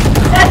நடக்குது?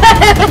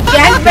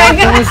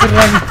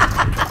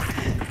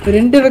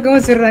 ரெண்டு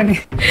பக்கமும் சிறாங்க.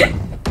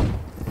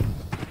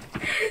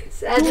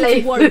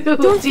 சேட்டலைட்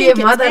தூசியே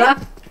மாதரா.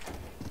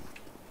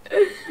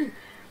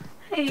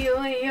 ஐயோ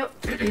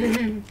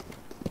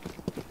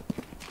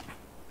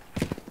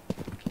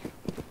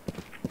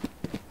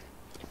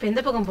இப்போ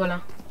எந்த பக்கம்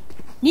போலாம்?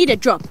 Need a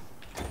drop.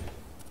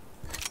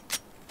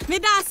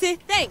 Midase,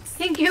 thanks.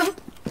 Thank you.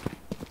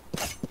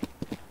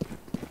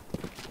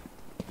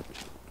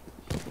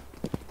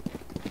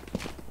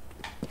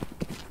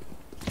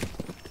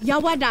 Yeah,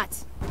 what that?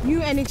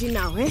 New energy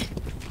now, eh?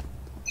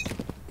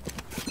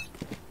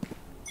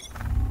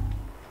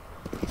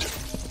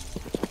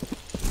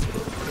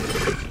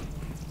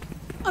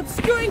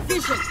 Obscuring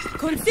vision.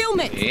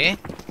 Concealment. Eh?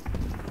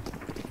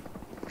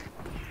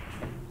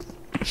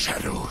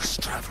 Shadows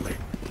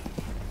traveling.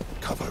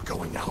 Cover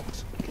going out.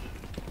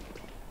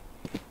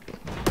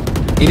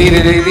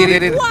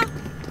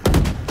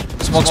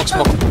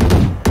 Smoke.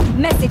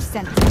 Message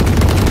sent.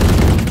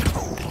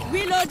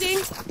 Reloading.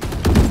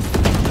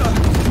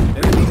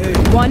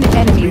 One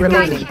enemy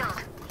remaining.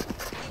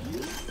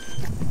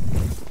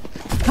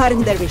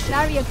 Cutting their vision.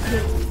 Barrier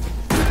clear.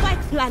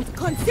 Spike plant.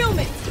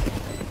 Concealment.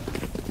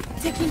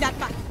 Taking that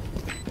back.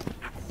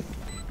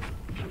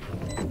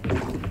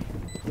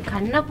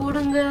 கண்ணை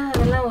போடுங்க.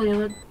 அதெல்லாம்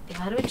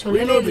யாருமே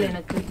சொல்லவே இல்லை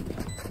எனக்கு.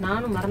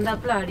 நானும்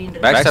மறந்தாப்புல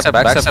ஆடின்றேன்.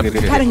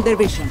 Cutting their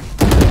vision.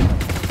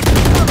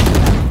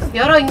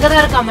 யாரோ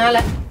இங்கதான் இருக்கா மேல.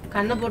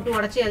 கண்ணை போட்டு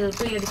உடைச்சி அதை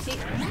போய் அடிச்சு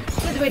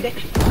இது போயிட்டேன்.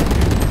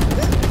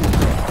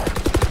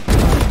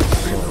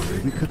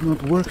 We could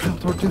not work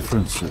out our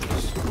differences.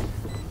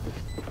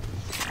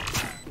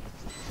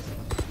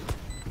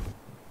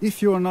 If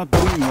you are not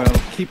doing well,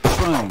 keep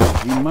trying.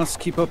 We must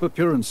keep up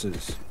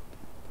appearances.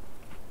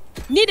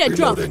 Need a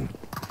drop.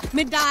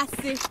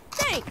 Midase,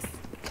 thanks.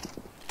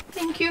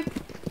 Thank you.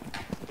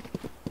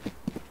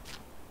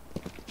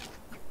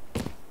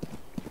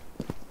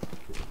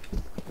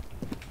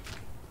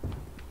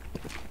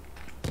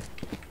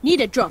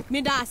 Need a drop.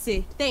 Midase,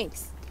 thanks.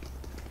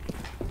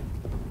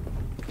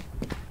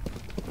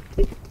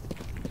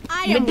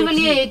 Mid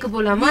வழியா ஏக்கு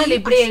போலாமா இல்ல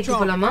இப்படியே ஏக்கு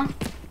போலாமா?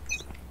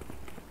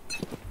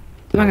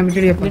 வாங்க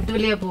mid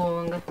வழியா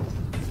போவாங்க.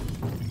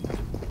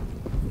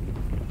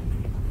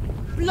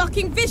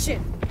 Blocking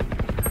vision.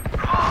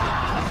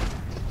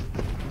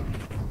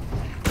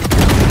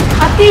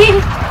 அத்தி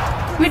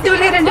மிட்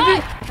வழியா ரெண்டு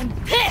பேர்.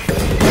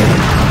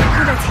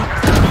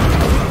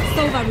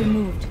 Sova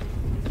removed.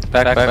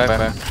 Back.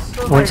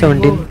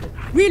 117.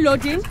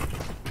 Reloading.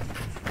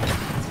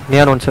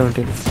 Near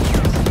 117.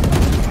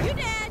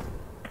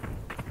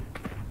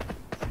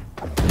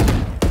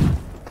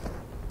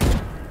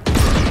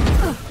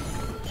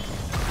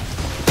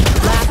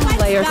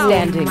 Player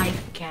standing. Oh my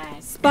God.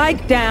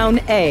 Spike down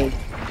A.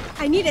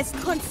 I need a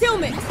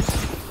concealment.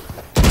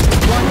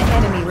 One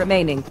enemy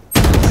remaining.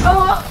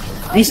 Oh,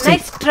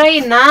 nice try,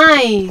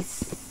 nice.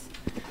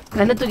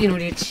 கண்ணை தூக்கி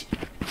நோடிடுச்சு.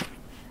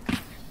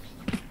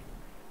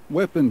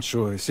 Weapon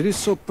choice. It is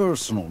so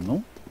personal, no?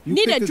 You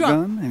Need pick a a drop.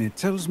 gun and it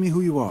tells me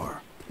who you are.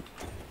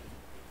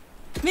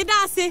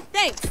 Midase,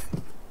 thanks.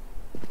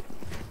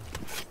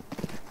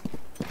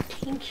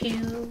 Thank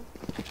you.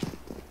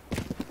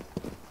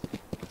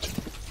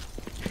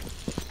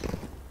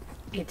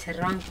 It's a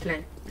wrong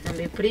plan.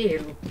 நம்ம இப்படியே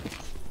ஏறுவோம்.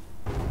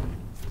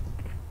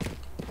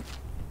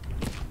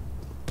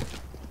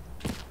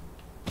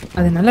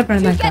 அது நல்ல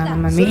plan தான்.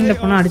 நம்ம மெயின்ல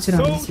போனா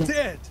அடிச்சிரும்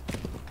ஈஸியா.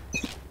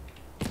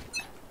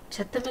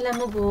 சத்தம்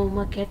இல்லாம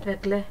போவோமா கேட்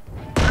வைக்கல.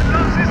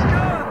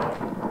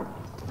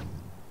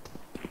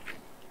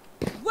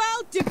 Well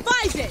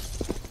divided.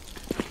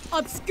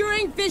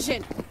 Obscuring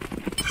vision.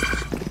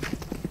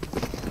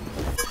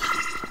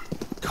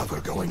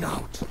 never going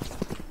out.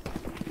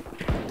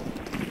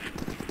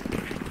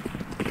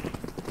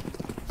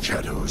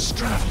 Shadows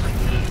traveling.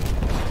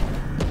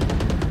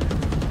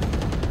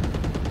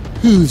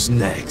 Who's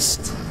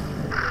next?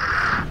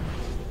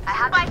 I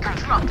have my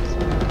dropped.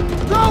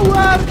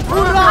 Nowhere to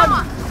run!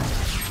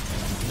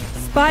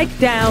 Spike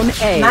down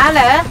A.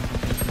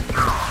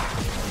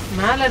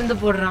 மேல இருந்து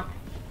போடுறான்.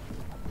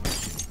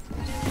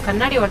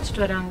 கண்ணாடி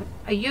உடைச்சிட்டு வராங்க.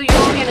 ஐயோ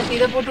எனக்கு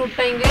இத போட்டு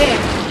விட்டாங்க.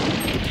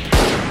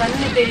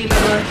 கண்ணு தெரியல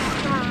pass.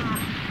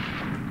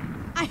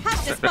 I have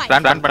the spike.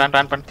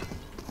 Plan.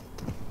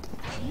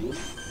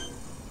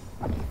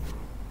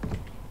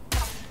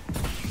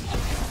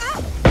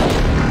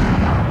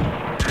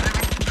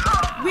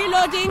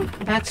 Reloading.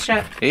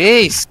 Backstrap.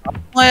 ஏய்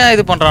சம்மையா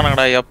இது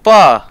பண்றானுங்கடா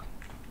எப்பா.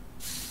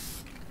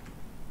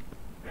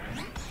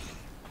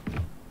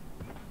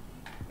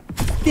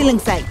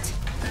 Stealing sight.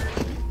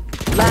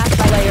 Last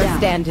player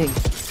standing.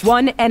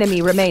 One enemy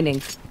remaining.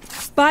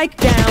 Spike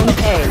down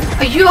A.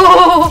 ஐயோ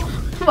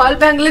வால்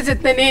பேங்க்ல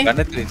செத்தனே.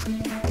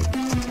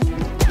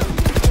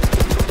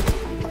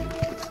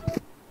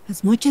 As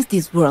much as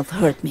this world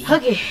hurt me,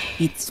 okay,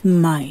 it's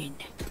mine,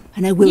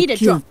 and I will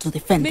kill to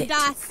defend it.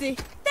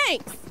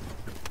 Thanks.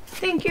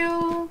 Thank you.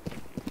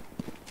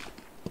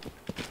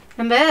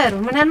 நம்ம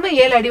ரொம்ப நேரமா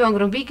 7 அடி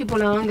வாங்குறோம். பிக்கு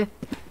போலாம் வாங்க.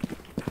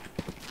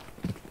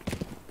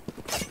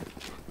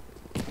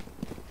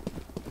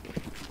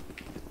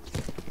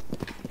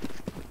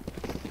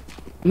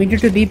 Mid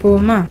to B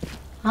போவோமா?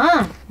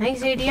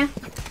 Nice idea.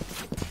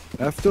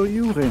 After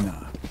you, Reyna.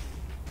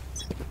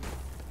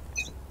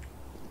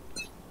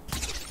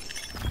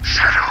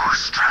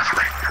 Shadows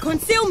traveling.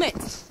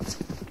 Concealment.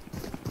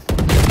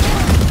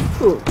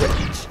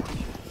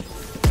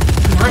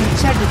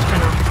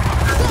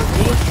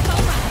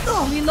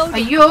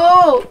 ஐயோ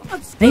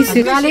நைஸ்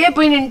மேலே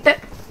போய் நின்னுட்ட.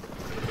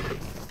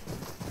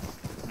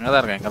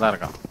 எங்க தான்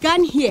இருக்கான்.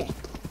 Gun here.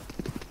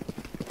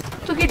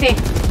 தூக்கிட்டே.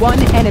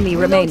 One enemy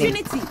remaining.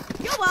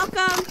 You're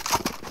welcome.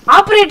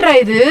 Operator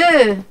இது.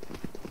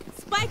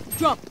 Spike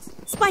dropped.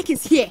 Spike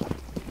is here.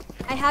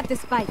 I have the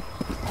spike.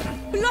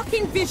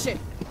 Blocking vision.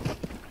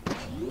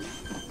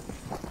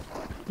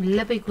 இல்ல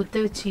போய் குத்த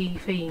வச்சி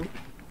ஃபைன்.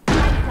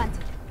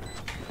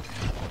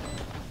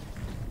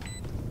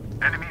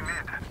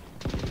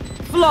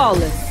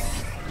 Flawless.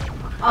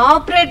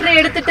 ஆபரேட்டர்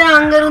எடுத்துட்டு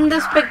அங்க இருந்த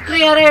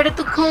ஸ்பெக்டர் யார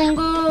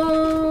எடுத்துக்கோங்க.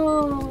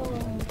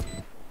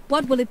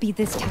 What will it be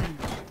this time?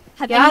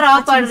 யார்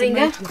ஆப்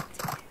பண்றீங்க?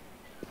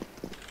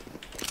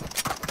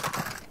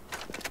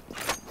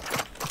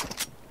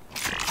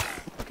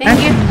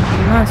 Thank you.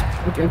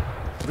 Okay.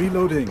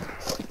 Reloading.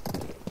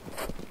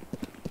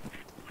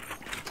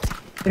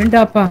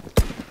 ரெண்டாப்பா.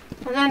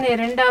 அதானே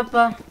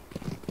ரெண்டாப்பா.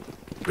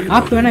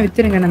 ஆப் வேணா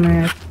வித்துருங்க நம்ம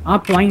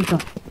ஆப்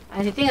வாங்கிட்டோம்.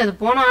 I think அது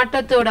போன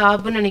ஆட்டத்தோட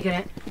ஆப்னு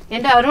நினைக்கிறேன்.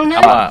 ஏன்டா அருண்?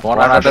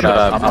 போன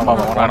ஆட்டத்தோட. ஆமா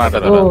போன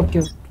ஆட்டத்தோட.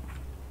 ஓகே.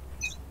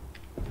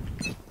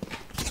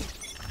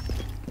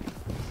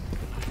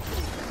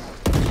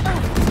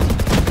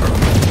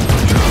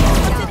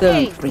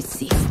 Don't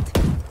resist.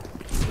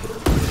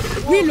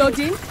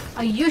 Reloading.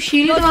 ஐயோ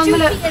ஷீல்ட்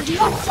வாங்கல.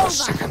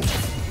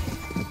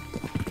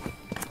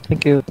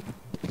 Thank you.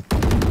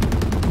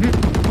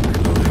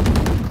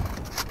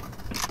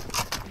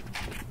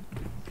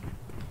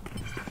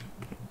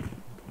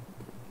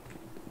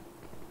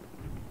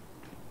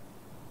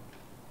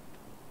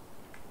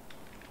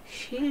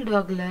 ஷீல்ட்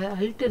வாங்கல.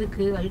 அல்ட்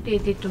இருக்கு. Alt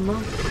ஏத்திட்டுமா?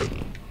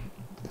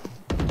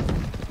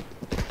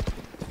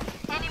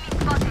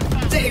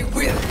 They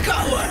will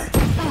cover.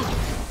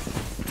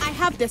 I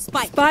have the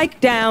spike. Spike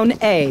down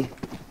A.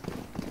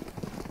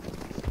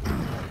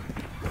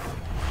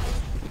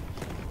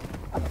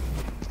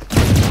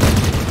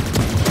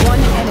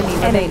 One enemy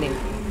remaining.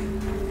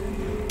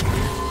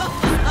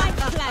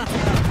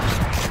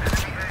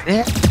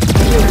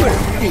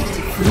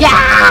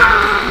 Yeah!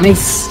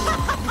 Nice.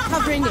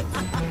 Covering it.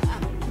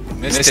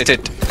 Missed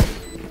it.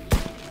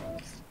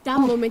 That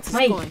moment is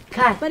gone.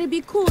 God. But it'd be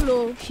cool,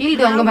 oh.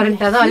 Shield வாங்க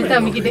மறந்துட்டா Alt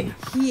அமிக்கிட்டே.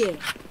 Here.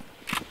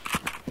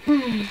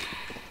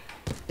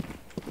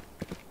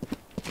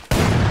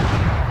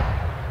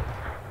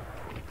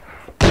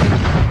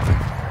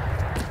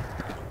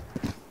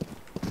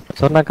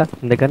 சொன்னாக்கா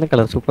இந்த கன்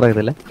colour சூப்பரா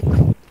இருக்குதுல.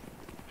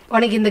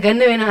 உனக்கு இந்த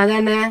கன் வேணும்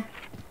அதானே?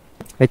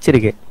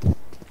 வெச்சிருக்கே.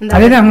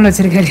 அதுதான் அவங்கள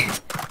வச்சிருக்காரு.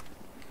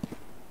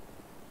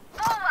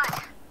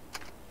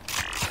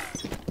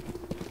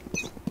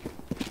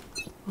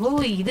 ஓ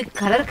இது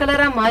கலர்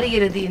கலரா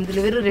மாறிகிறது.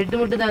 இதுல வெறும் ரெட்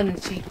மட்டும் தான்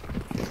இருந்துச்சு.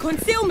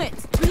 Concealment.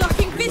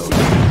 Blocking vision.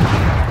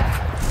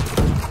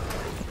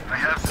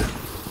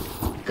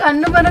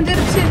 கண்ணு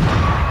மறந்துருச்சு.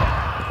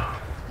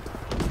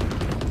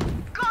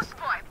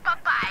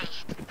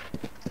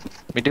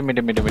 Mid.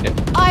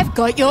 I've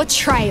got your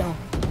trail.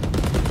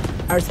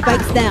 Our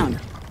spike's down.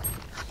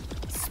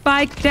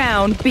 Spike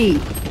down B.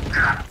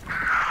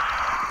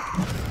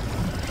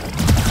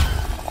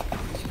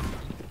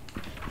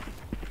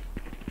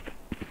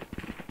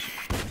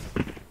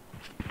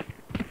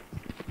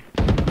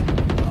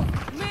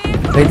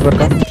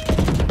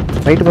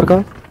 Right work.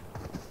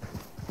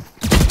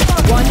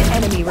 One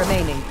enemy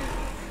remaining.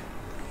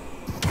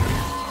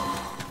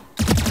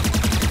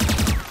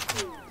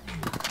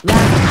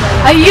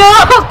 ஐயோ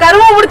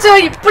கரும முடிச்ச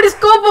இப்படி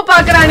ஸ்கோப்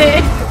பாக்குறானே.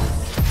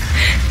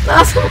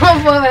 நான் சும்மா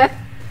போவேன்.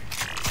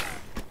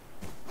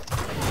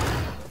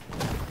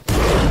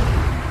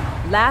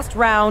 Last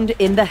round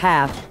in the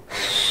half.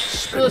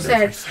 So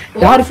sad.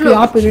 யாருக்கு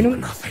ஆப் வேணும்?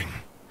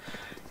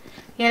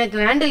 எனக்கு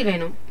ஹேண்டில்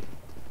வேணும்.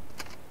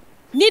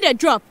 Need a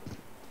drop.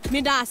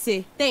 Midase,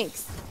 thanks.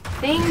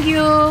 Thank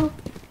you.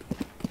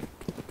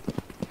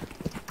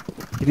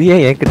 இது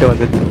ஏன் என்கிட்ட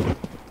வந்துச்சு?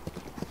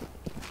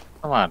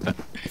 மாட்டேன்.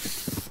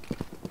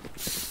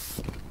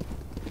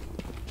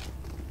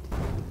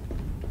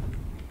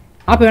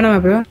 ஆப் வேணாமா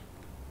ப்ரோ?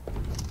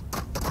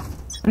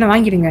 என்ன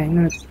வாங்கிடுங்க.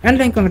 இன்னும்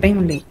ஹேண்டில் வாங்கிக்கோங்க,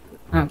 டைம் இல்லை.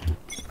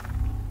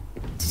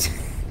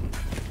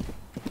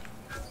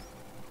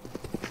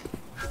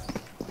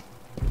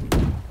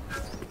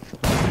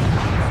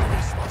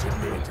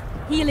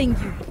 Healing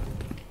you.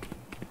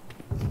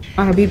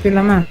 வாங்க பீப்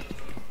இல்லாம.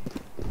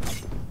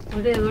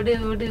 ஓடு.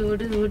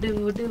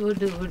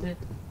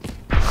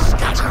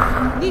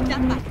 Need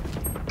that back.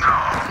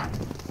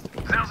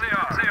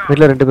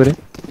 வீட்ல ரெண்டு பேரு.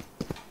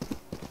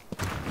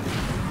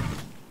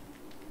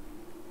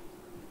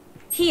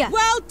 Here.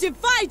 Well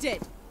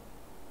divided.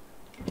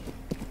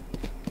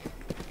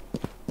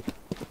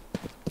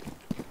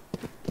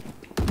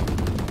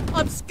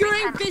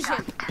 Obscuring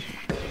vision.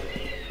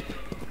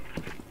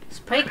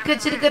 Spike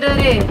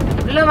வச்சிருக்கறாரு.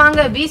 உள்ள வாங்க.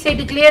 B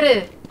side clear.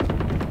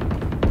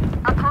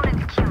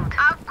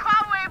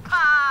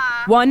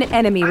 One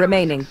enemy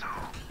remaining.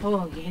 ஓ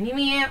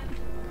எனிமியே.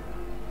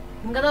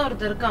 இங்க தான்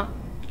ஒருத்தர் இருக்கான்.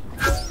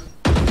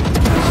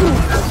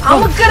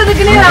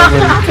 அமுக்கிறதுக்குனே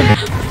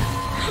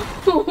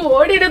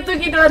ஓடிட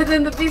தூக்கிட்டு வருது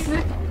இந்த piece.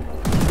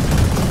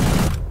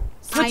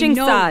 Switching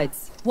sides.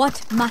 What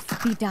must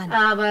be done?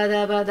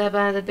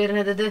 பாத பேர்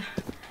என்னது?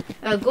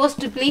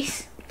 Ghost please.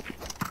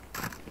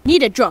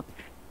 Need a drop.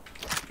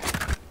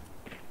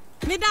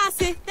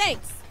 Midase,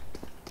 thanks.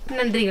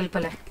 நன்றிகள்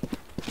பல.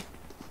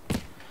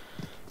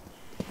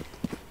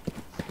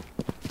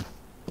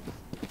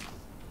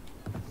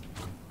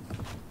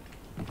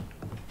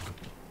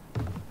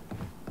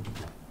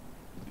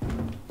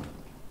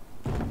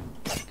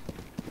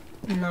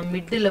 நான்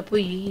மிட்ல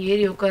போய்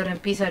ஏறி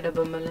உட்காரேன் பீஸா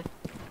டப்பா மேல.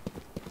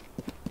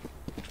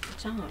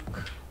 Chalk.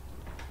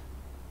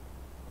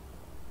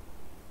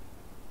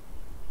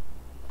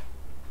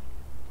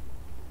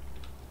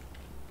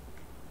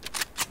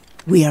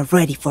 We are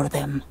ready for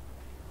them.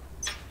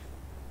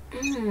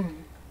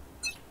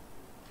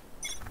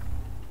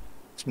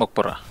 Smoke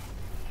pora.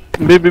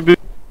 B.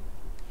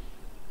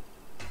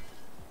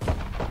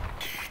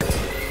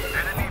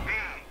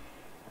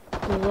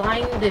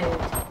 Blinded.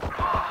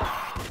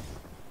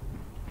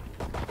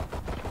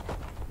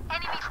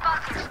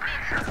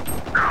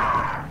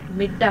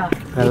 Midda.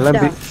 எல்லாம்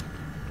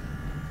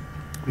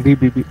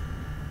பி.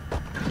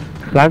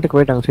 பிளான்ட்க்கு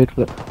போயிட்டாங்க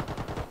சைடுல.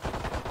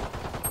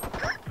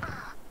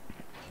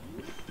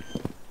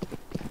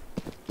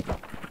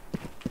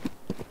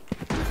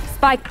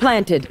 Spike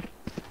planted.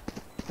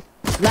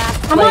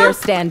 Last player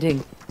standing.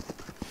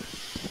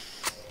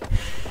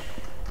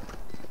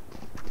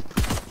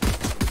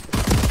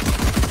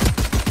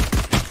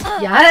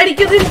 யார்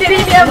அடிக்குதுன்னு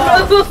தெரியலையா ப்ரோ?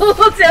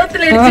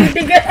 செவுத்துல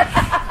அடிச்சிட்டீங்க.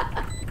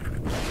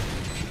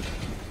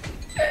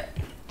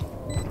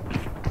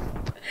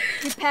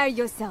 Prepare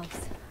yourselves.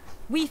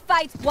 We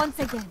fight once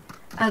again.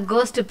 A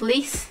ghost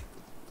please.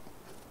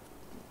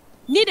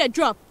 Need a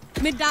drop.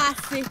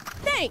 Midase,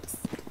 thanks.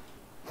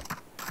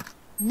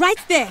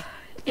 Right there.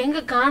 எங்க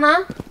காணா?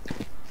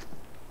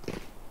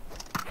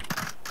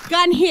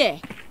 Gun here.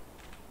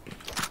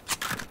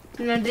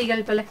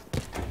 நன்றிகள் பல.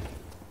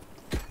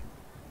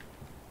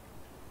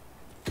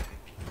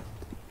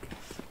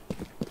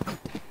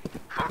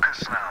 Focus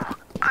now.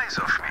 Eyes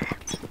off me.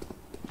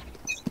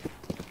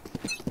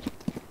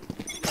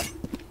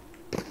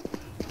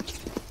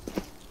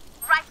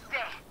 Right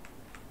there.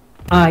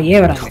 ஏ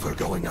வராங்க. Cover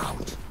going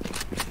out.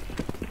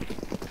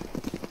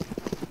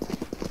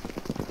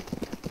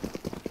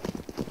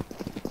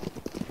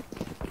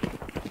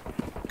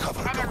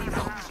 Cover going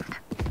out.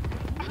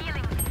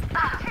 Healing.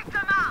 Kick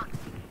them out.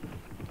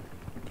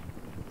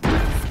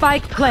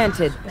 Spike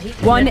planted.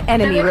 One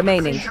enemy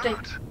remaining.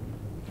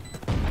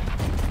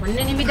 One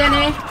enemy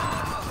தானே.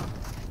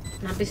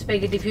 நான் போய்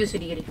spike diffuse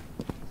அடிக்கிறேன்.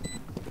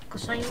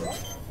 கசாய்.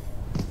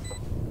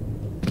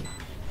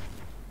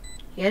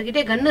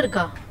 யார்கிட்ட கன்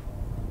இருக்கா?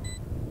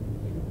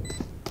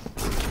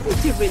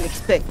 Did you really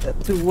expect that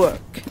to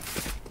work?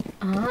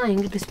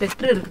 எங்கிட்ட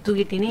Spectre இருக்கு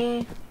தூக்கிட்டேனே.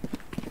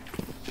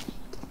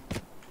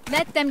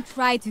 Let them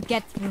try to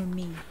get through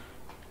me.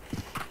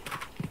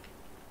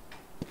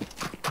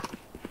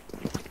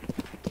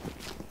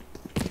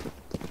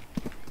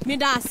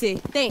 Midase,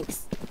 thanks.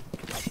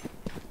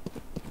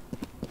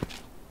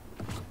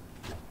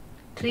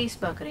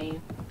 Trees பார்க்கறேன்.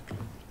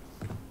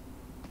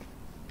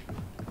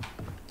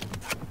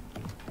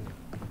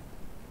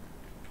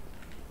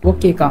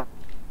 ஓகேக்கா.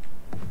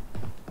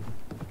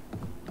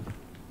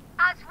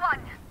 As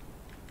one.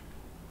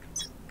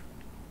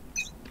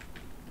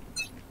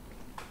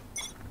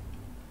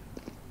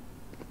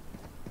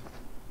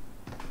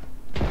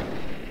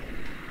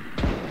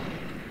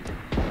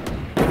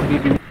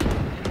 பி.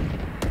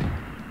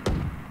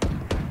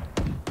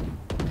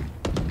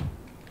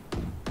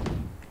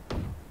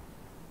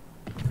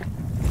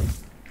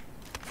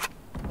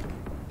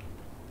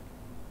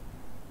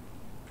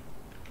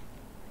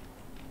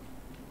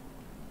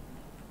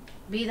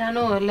 பி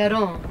தானோ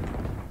எல்லாரும்?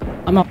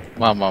 ஆமா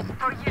ஆமா ஆமா.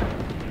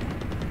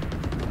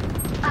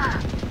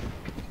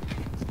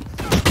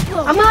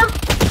 அம்மா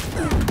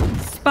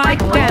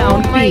Spike down. Oh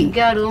my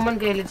god, woman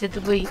கையில செத்து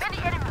போய்.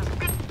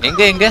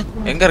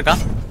 எங்க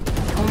இருக்கான்?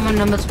 woman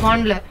நம்ம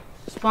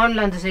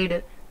ஸ்பான்ல அந்த side.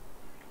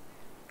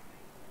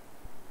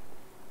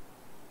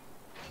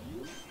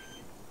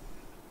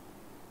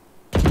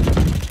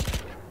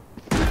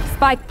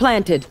 Spike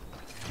planted.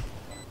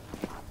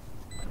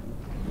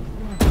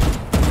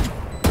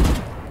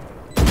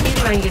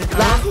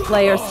 Last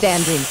player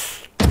standing.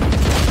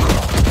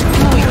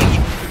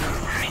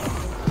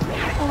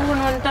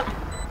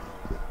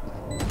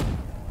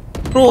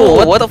 Bro,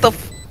 what the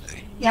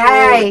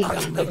ஏய்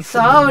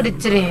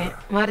சாவடிச்சறே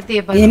வார்த்தைய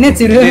பாத்து. என்ன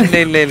சிறு?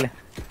 இல்ல.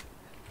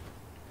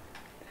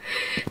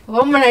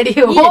 ஓமன்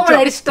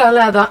அடிச்சிட்டால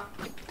அதான்.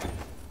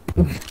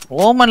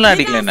 ஓமன்ல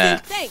அடிக்கல என்ன?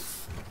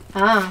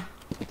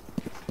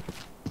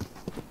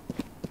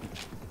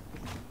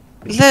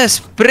 இல்ல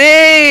ஸ்ப்ரே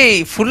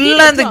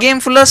ஃபுல்லா அந்த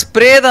கேம் ஃபுல்லா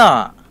ஸ்ப்ரே தான்.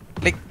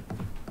 லைக்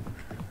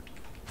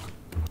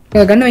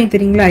கன் வாங்கி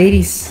தரீங்களா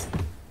ஐரிஸ்?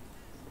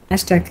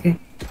 ஹேஷ்டாக்.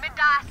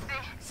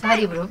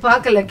 சாரி bro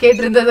பார்க்கல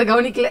கேட்டிருந்தத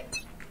கவனிக்கல.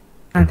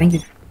 thank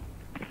you.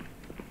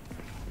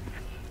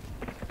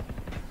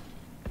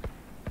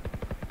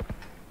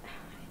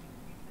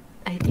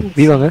 I think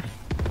B வாங்க.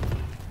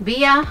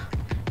 பியா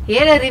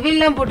ஏல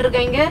ரிவீல்லாம்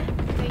போட்டுருக்கீங்க.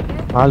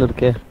 ஆள்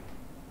இருக்கே.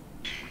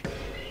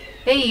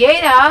 ஏய்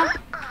ஏரா.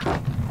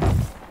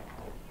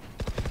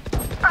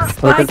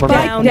 Spike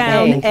down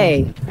A.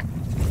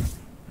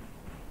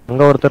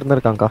 அங்க ஒருத்தர்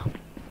இருக்காங்கா.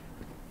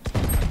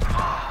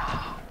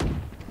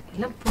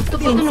 என்ன புத்து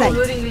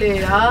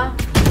நோறீங்களேடா.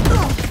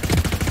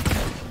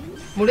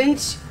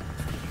 முடிஞ்சு.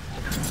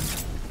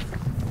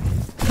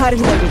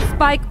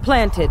 Spike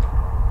planted.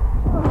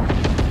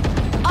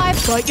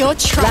 I've got your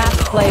track.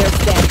 Last player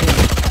standing.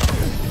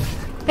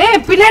 Hey,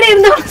 பின்னாடி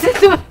இருந்தவன்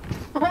செத்து.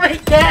 Oh my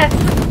god.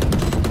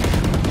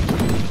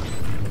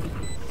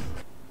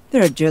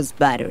 They're just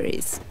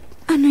batteries.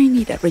 And I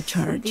need a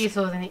recharge.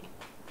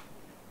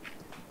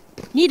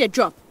 Need a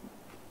drop.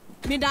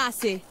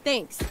 Midase,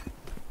 thanks.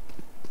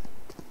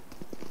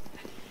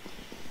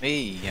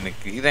 ஏய்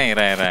எனக்கு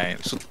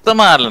இதான்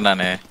சுத்தமா ஆறல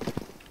நானு.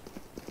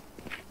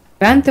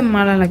 பேந்தம்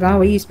மாலனகா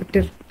வை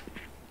ஸ்பெக்டர்.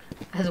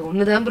 அது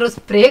ஒண்ணுதான் bro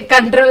ஸ்ப்ரே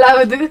கண்ட்ரோல்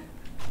ஆகுது.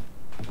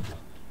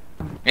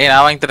 ஏய்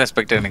நான் வாங்கி தரேன்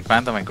ஸ்பெக்டர் எனக்கு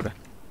பேந்தம் வாங்கி கொடு.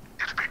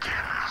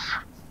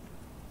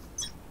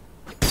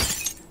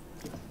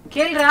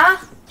 கேளுடா.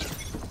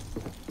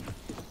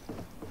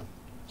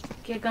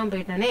 கேட்காம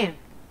போயிட்டானே.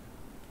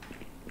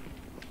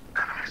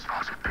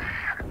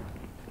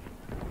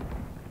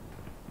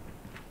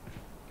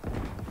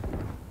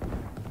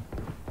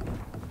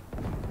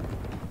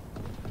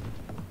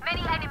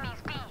 Many enemies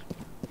B.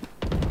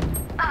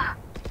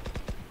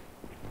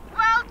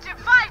 Well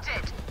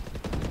divided.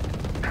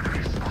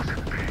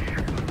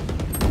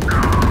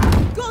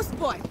 Ghost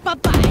boy, bye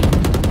bye.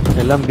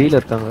 எல்லாம் பீல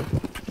இருக்காங்க.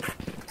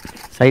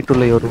 சைட்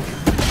உள்ள யோரு.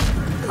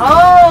 ஓ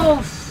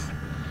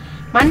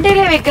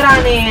மண்டேல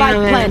வைக்கறானே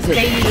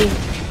கை.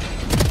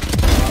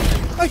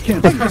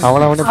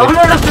 அவனோட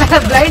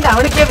பிளைண்ட்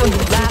அவனுக்கே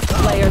வந்து. Last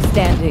player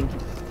standing.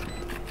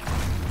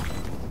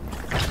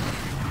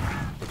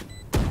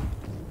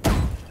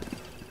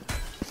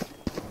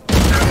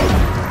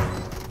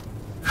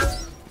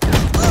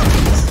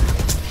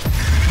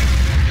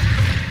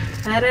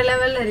 வேற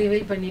லெவல்ல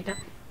ரிவைவ்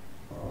பண்ணிட்டான்.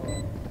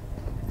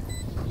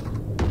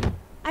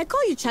 I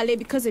call you Chale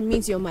because it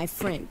means you're my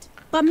friend.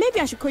 But maybe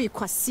I should call you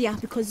Kwasia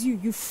because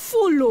you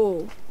follow.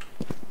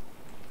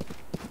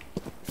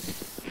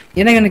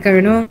 என்ன எனக்கு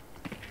வேணும்?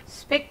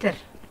 ஸ்பெக்டர்.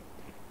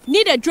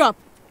 Need a drop.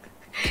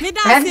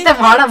 அந்த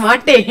மாட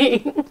மாட்டே.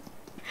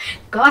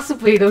 காசு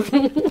போய்டும்.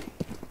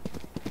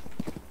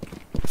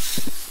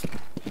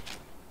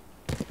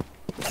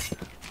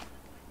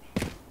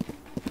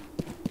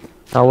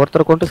 நான்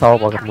ஒருத்தரை கொண்டு சாவ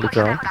பார்க்க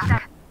முடிச்சா?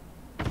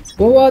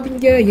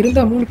 போவாதீங்க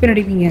இருந்தா 3 பேர்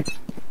அடிப்பீங்க.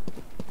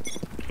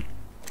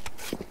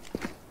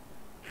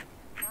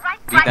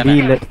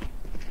 இல்ல.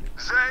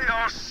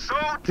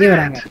 ஏ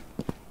வராங்க.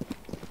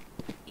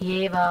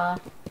 ஏவா.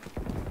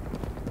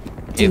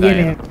 ஏதா.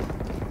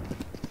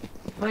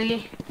 ஓய்.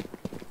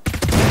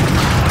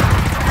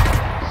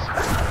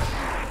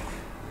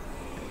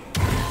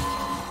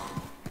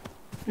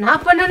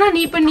 நான் பண்ணனா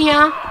நீ பண்ணியா?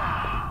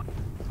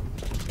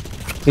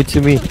 It's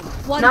me.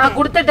 நான்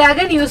கொடுத்த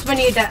டாக நீ யூஸ்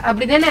பண்ணிட்ட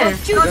அப்படிதானே?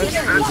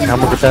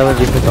 நமக்கு தேவை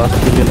இந்த காசு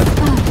இல்ல.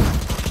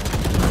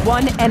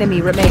 One enemy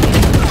remaining.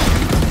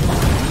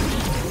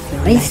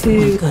 Nice.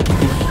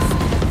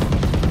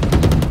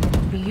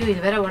 ஐயோ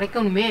இது வேற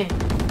உடைக்கணுமே.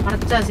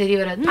 அடச்சா சரி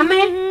வராது. அம்மே.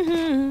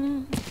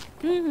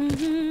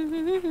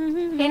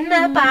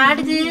 என்ன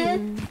பாடுது?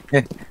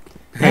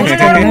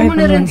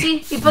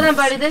 இப்பதான்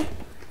பாடுது.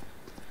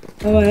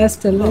 அவ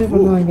ஹேஸ்டல்ல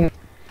பண்ணுவாங்க.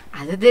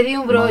 அது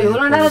தெரியும் ப்ரோ.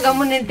 இவ்வளவு நேரம்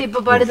கம்மன் நின்று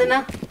இப்ப பாடுதுன்னா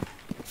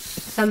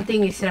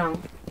something is wrong.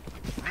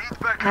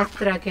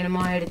 ஆஸ்த்ராக்கு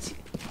என்னமோ ஆயிடுச்சு.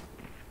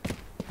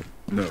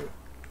 No.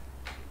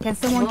 Can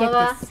someone get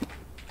this?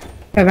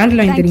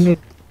 வேண்டல வாங்கிக்கிறீங்க.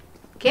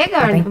 கேக்க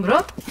வேண்டாம் ப்ரோ.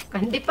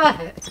 கண்டிப்பா.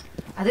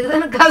 அதுக்கு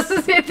தான காசு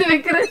சேர்த்து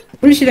வைக்கிறேன்.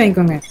 புல்ஷிட்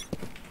வாங்கிக்கோங்க.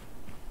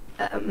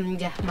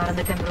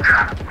 மறந்துட்டேன் ப்ரோ.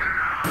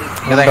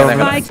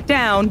 Spike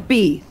down B.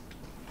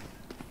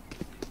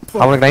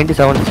 அவனுக்கு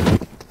 97.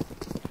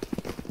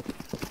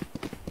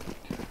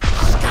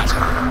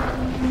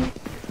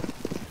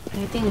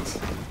 I think it's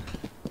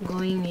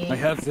going in. I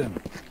have them.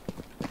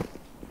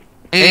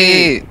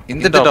 Hey, in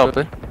the top.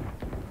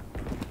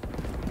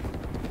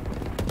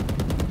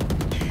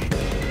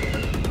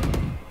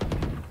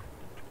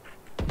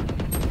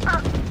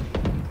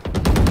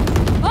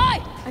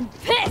 I'm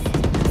pissed.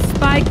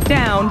 Spike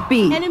down B.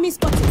 Enemy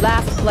spotted.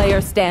 Last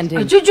player standing.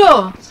 Ajujo.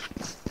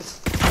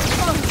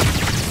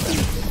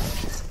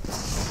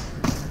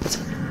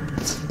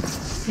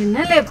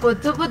 என்னலே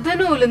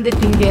பொத்துன்னு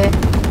விழுந்துட்டீங்க.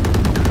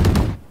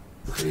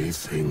 They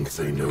think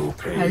they know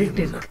pain.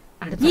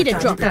 Need a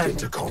drop.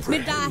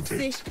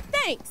 Midasi.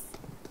 Thanks.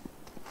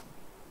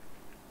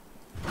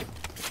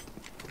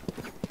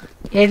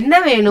 என்ன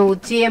வேணும்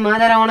உச்சியே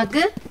மாதரா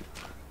உனக்கு?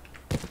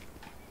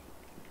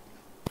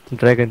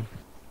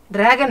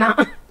 டிராகனா?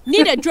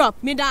 Need a drop.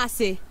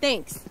 Midasi.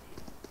 Thanks.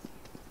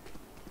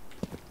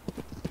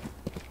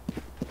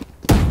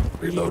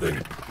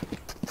 Reloading.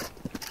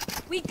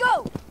 We go.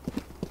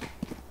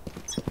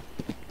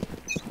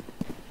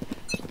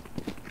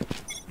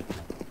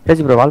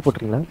 பேசி bro வால்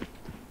போட்டுறீங்களா?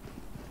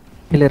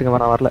 இல்ல இருங்க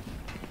நான் வரல.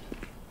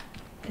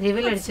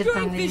 Reveal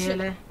அடிச்சிருக்காங்க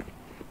ரிவீல்.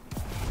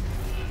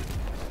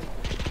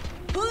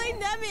 Pulling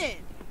them in.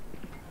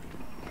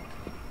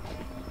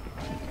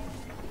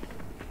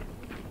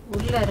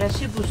 உள்ள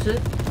rush push.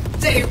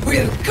 They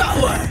will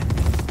cover.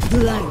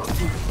 Blind.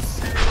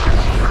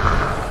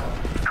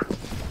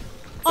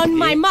 On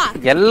my mark.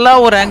 எல்லா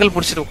ஒரு ஆங்கிள்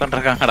புடிச்சிட்டு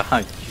உட்கார்ந்திருக்காங்கடா.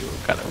 ஐயோ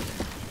கடவுளே.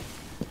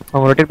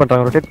 அவங்க ரொட்டேட்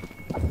பண்றாங்க. ரொட்டேட்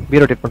பி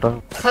ரொட்டேட் பண்றாங்க.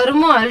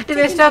 கர்மோ அல்ட்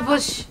வேஸ்டா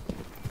புஷ்.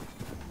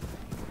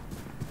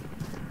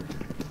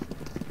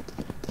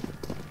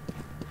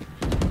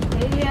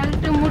 ஏய்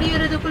அல்ட்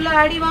முடியறதுக்குள்ள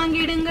அடி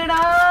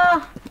வாங்கிடுங்கடா.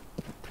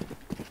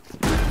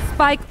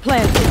 Spike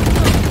planted.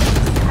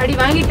 அடி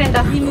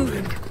வாங்கிட்டேன்டா.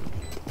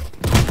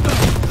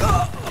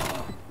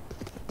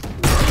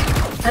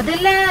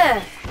 அதல்ல.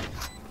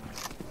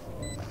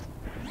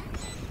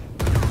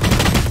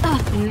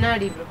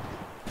 பின்னாடி bro.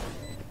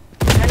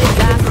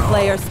 Last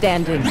player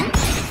standing.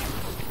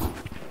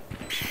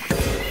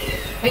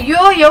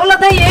 ஐயோ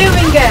எவ்வளவுதான்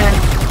ஏவுவீங்க?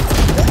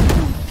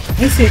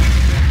 நைஸ்.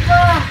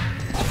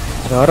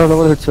 யாரோ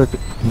level headshot.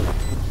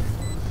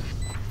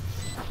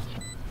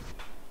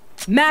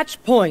 Match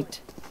point.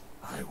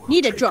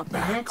 Need a drop.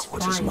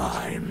 What is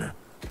mine?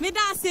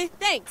 Midasi.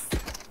 Thanks.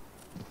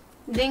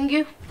 Thank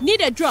you.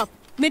 Need a drop.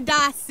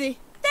 Midasi.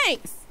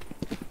 Thanks.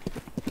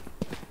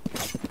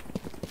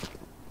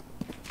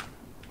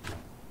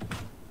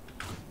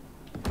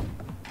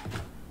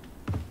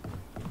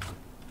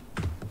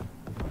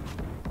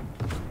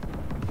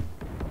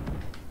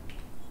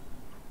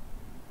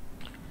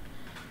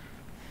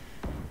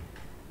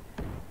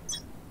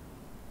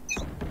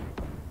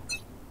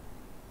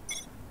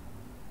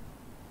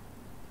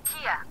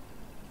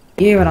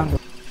 ஏ வராங்க.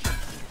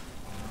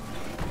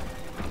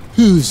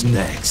 Who's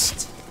next?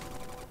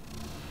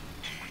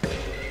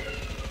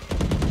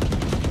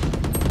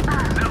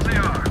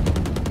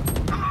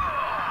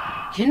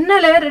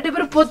 என்னல ரெண்டு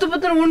பேரும்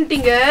பொத்துன்னு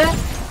உண்டிங்க.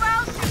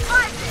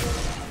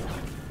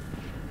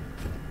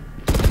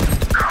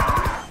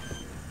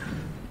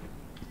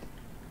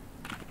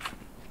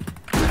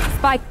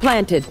 Spike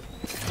planted.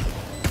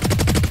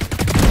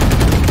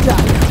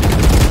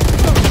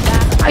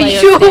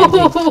 ஐயோ.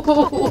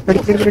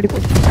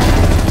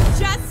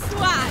 Just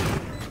swag.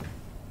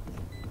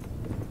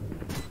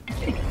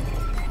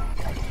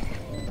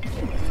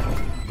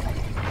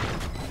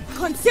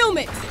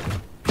 Concealment.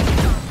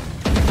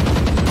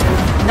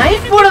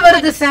 நைட் போட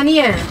வருது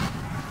சனியே.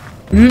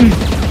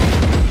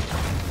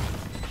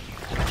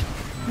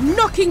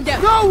 Knocking them.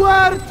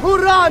 Nowhere to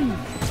run.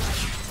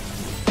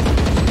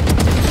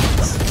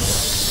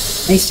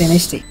 Nice day,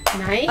 nice day.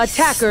 Nice.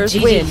 Attackers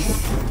GG. win.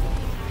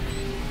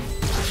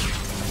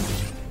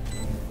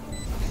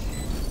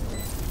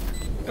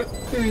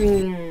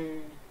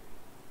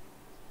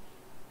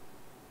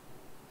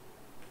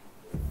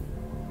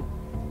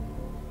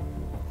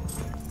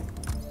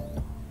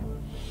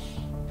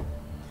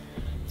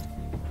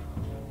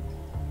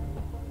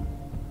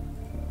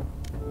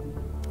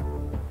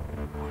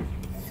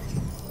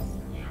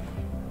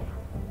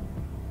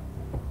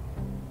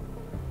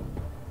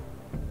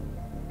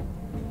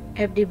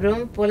 எப்படி bro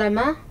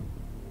போலாமா?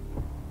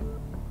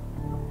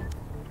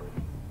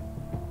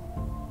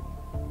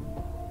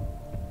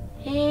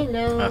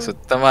 ஹலோ.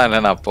 சுத்தமா இல்ல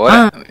நான்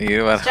போறேன்.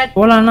 இரு வர.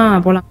 போலாம்னா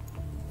போலாம்.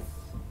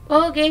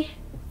 ஓகே.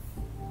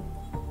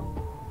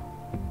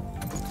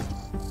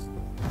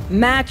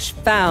 Match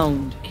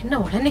found. என்ன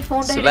உடனே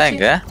ஃபோன் ஆயிடுச்சு.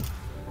 சொல்லுங்க.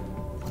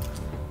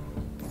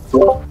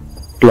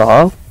 ப்ளா.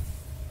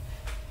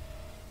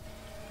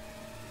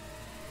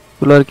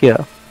 உள்ள இருக்கியா?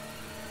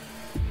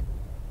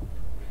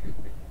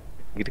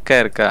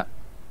 இருக்கா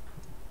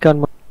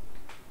கான்மா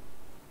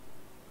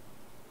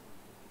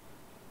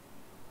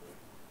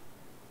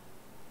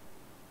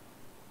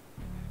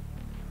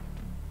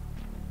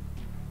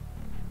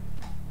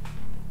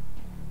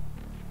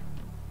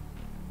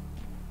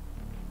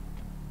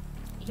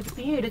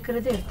எப்பயும்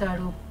எடுக்கிறது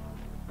எடுத்தாடும்.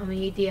 அவன்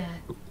ஈட்டியா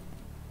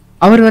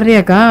அவர்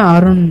வர்றியாக்கா?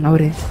 அருண்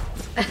அவரு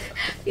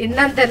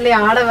என்னன்னு தெரியல,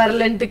 ஆட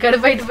வரலன்ட்டு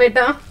கடுப்பாயிட்டு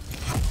போயிட்டான்.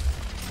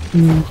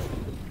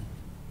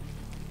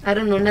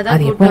 அருண்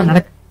ஒன்னதான் கூட்டம்.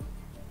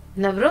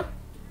 என்ன ப்ரோ?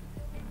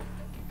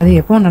 அது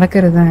எப்போ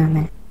நடக்கிறது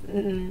தான்.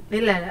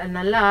 இல்ல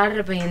நல்லா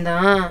ஆடுற பையன்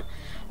தான்.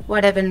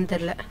 வாட் ஹேப்பன்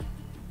தெரியல.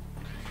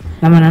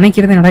 நம்ம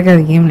நினைக்கிறது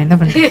நடக்காது கேம்ல. என்ன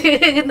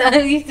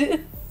பண்றது?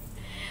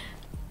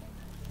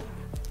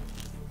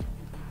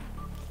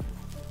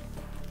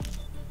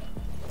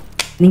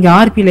 நீங்க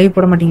ஆர்பி லைவ்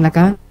போட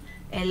மாட்டீங்களாக்கா?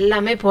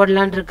 எல்லாமே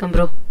போடலாம்னு இருக்கேன்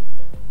ப்ரோ.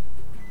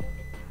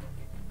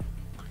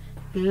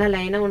 எல்லாம்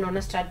லைனா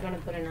ஒண்ணு ஸ்டார்ட் பண்ண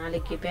போறேன்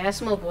நாளைக்கு.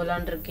 பேஸ்மோ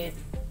போலாம்னு இருக்கேன்.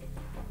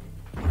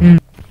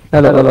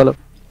 Hello hello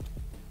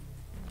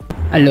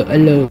hello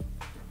hello.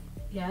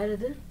 யார்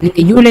இது?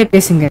 நீங்க யூலே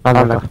பேசுங்க.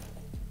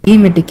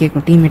 டீம்மேட்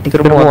கேக்கும். டீம்மேட்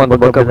திரும்ப அந்த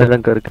பக்கம்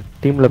அப்படிதான் இருக்கு.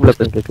 டீம்ல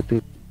ப்ளஸ் கேக்குது.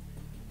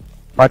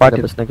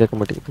 பாட்டி பிரச்சனை கேட்க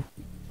மாட்டேங்குது.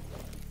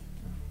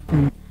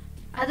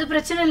 அது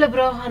பிரச்சனை இல்ல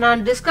ப்ரோ.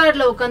 நான்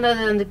டிஸ்கார்ட்ல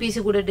உட்கார்ந்து அந்த பிசி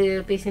கூட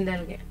பேசிட்டு தான்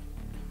இருக்கேன்.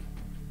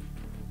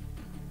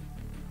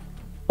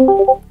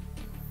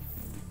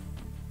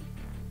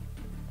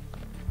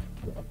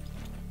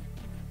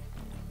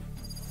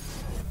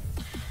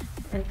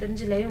 எனக்கு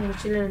தெரிஞ்சு லைவ்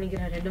முடிச்சுன்னு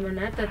நினைக்கிறேன். 2 மணி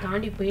நேரத்தை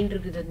தாண்டி போயிட்டு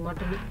இருக்குது. அது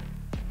மட்டுமே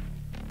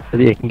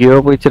அது எங்கேயோ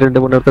போயிடுச்சு.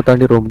 2 மணி நேரத்தை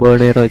தாண்டி ரொம்ப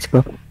நேரம்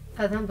ஆச்சுப்பா.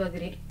 அதான்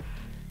பாக்குறேன்.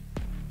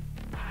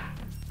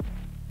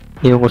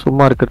 இவங்க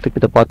சும்மா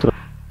இருக்கிறதுக்கு இதை பாத்துரும்.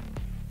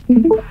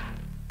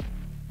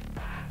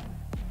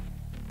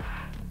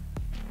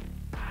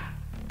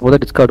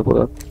 முதல் டிஸ்கார்ட்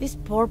போறா. This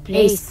poor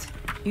place.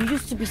 You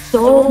used to be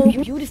so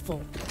beautiful.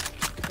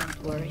 Don't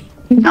worry.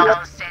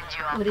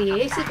 ஒரு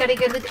ஏசி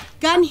கிடைக்கிறதுக்கு.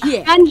 Gun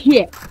here. Gun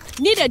here.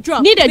 Need a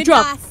drop. Need a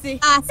drop.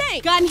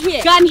 Gun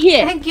here. Gun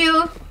here. Thank you.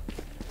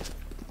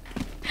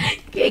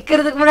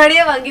 கேக்குறதுக்கு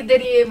முன்னாடியே வாங்கி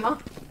தெரியுமா?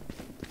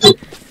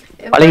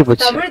 பழகி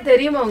போச்சு. தமிழ்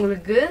தெரியுமா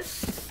உங்களுக்கு?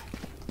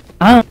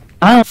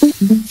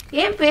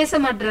 ஏன் பேச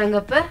மாட்டறாங்க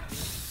அப்ப?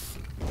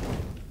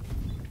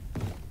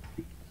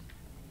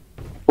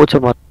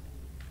 போச்சமா.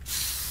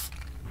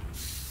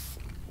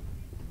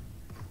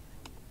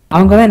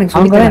 அவங்க தான்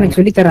எனக்கு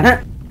சொல்லி தராங்க.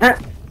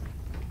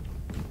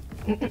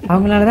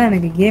 அவங்களால தான்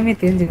எனக்கு கேமே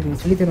தெரிஞ்சிருக்கு.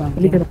 சொல்லி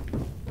தருவாங்க.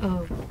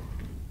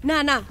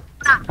 நானா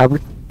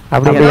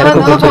அப்படி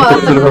எனக்கு கொஞ்சம்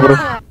சொல்லுங்க ப்ரோ.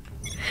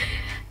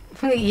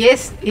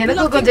 எஸ்,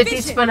 எனக்கு கொஞ்சம்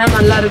டீச் பண்ணா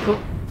நல்லா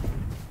இருக்கும்.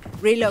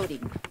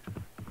 Reloading.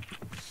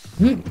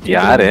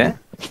 யாரு?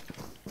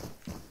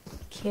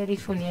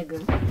 California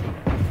girl.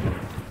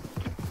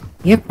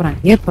 Apron.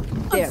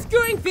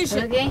 Obscuring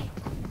vision. Okay.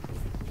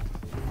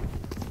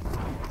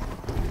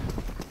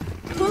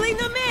 Pulling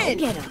them in.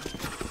 Get him.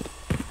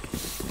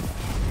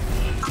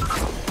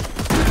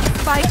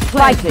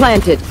 Spike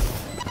planted.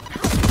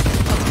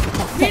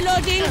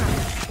 Reloading.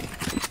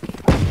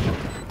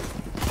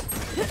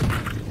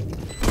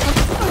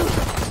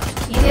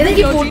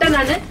 எதுக்கு போட்ட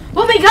நானு?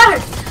 Oh my god.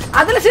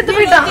 அதல செத்து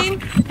போய்ட்டான்.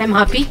 I'm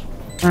happy.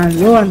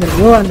 லோ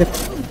அந்த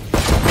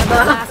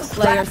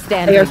Last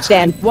player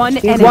stand.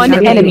 One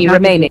enemy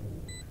remaining.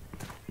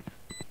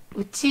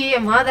 உச்சி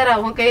மாதரா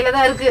உன் கையில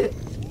தான் இருக்கு.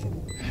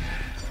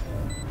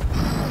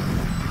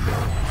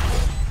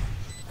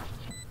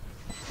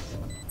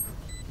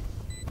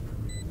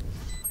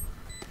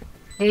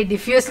 ஏய்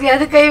டிஃப்யூஸ்ல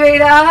அது கை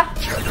வைடா.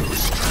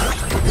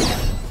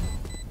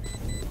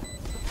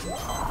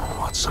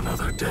 What's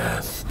another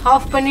death?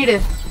 ஆஃப் பண்ணிடு.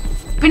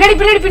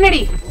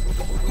 பின்னாடி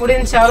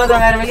முடிஞ்சு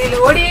அவ்வளவுதான். வேற வெளியில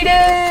ஓடிடு.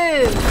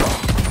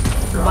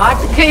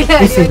 பாட்டு கையில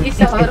அடி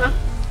சாவறான்.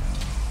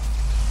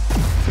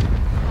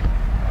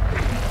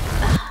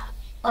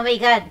 Oh my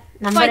god.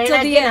 நம்பர்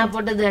என்னது நான்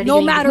போட்டது அடி. No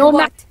matter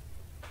what.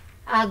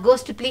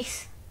 Ghost please.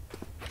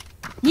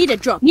 Need a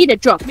drop.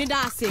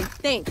 Midasi.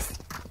 Thanks.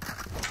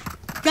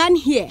 Gun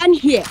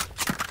here.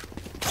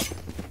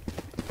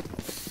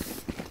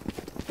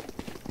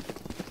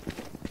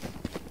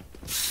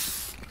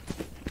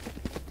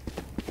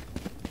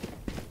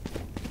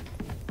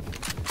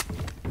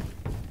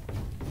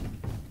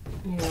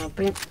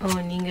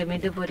 நீங்க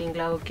மெட்டு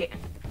போறீங்களா? ஓகே.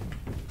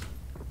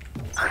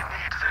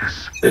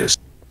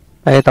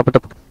 தப்பு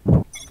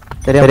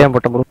தெரியாம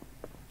போட்டேன் bro.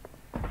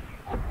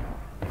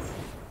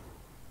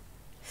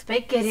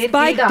 Spike carrier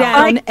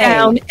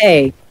down A.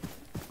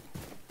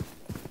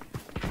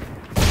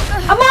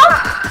 அம்மா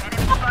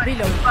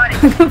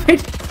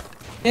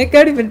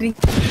ஏக்காடி பண்றீங்க?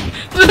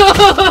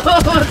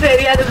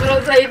 தெரியாது ப்ரோ.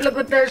 சைடுல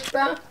குத்த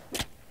வச்சா.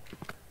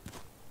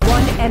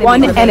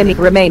 One enemy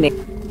remaining.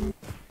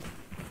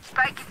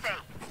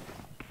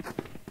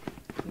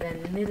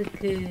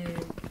 இருக்கு.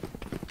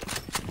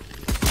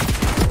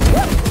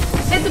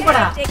 செத்து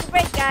போடா. Take a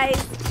break,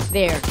 guys.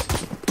 There.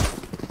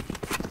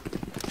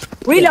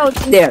 Reload.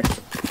 There.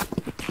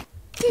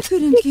 You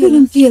couldn't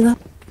kill them.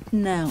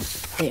 Now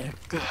they're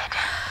dead.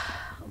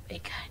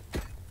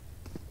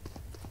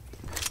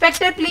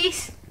 Spectre,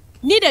 please.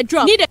 Need a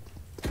drop. Need a.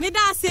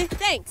 Midase,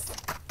 thanks.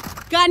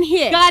 Gun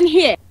here. Gun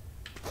here.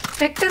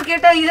 Spectre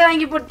கேட்டா இத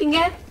வாங்கி போட்டீங்க.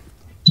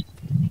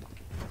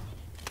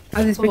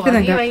 அது Spectre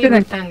தான் வாங்கி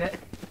போட்டாங்க.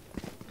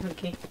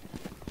 Okay.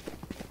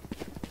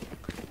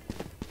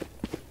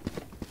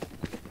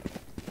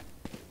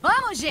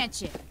 Vamos,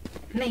 gente.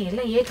 என்ன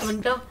எல்லாம் ஏக்க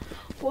வந்துட்டோம்.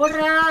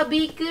 ஓடுறா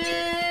பீக்கு.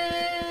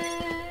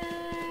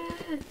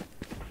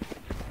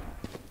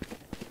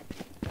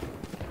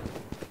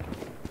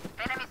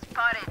 Enemy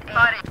spotted.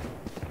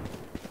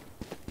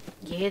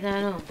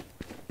 ஏதானோ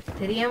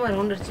தெரியாம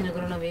ரவுண்ட் அடிச்சு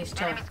நிக்கறோம்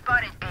வேஸ்டா. Enemy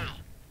spotted.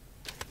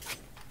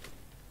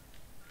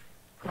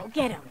 Go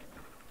get him.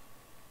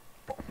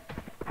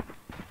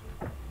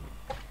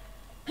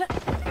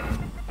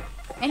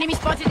 Enemy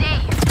spotted A.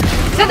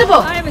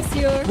 Setable. Hi,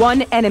 monsieur.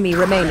 One enemy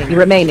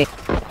remaining.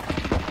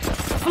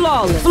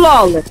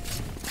 Flawless.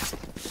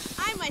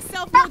 I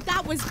myself know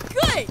that was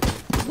good.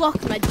 Walk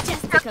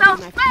majestically,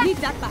 my friend.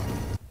 Leave that back.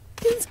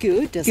 Feels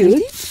good, doesn't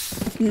it?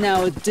 Now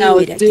do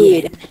it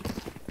again.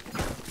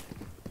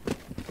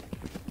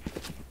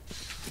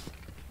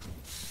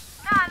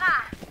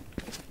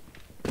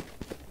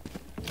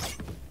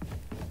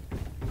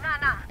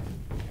 Nah.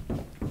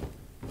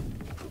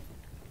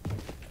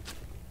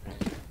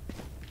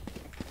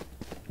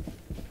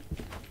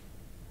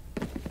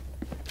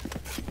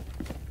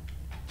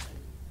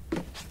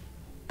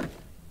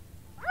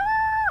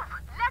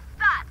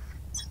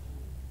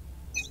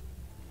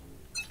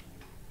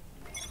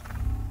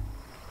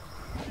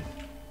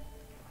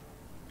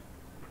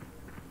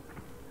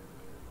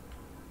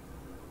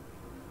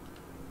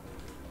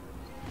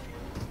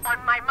 On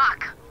my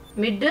mark.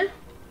 Mid.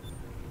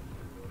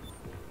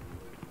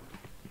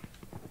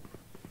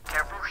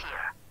 Careful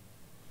here.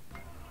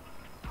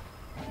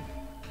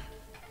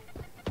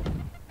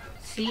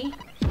 See.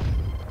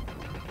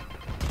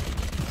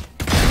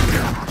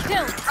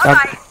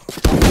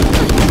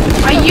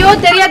 ஐயோ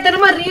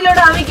தெரியாதனமா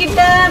reload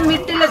அவகிட்ட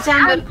மிட்ல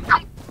சாம்பல்.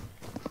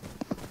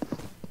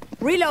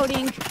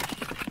 Reloading.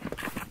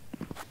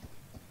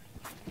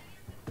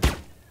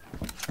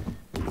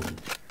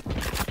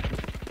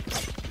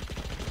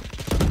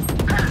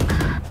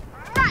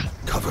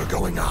 Cover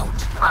going out.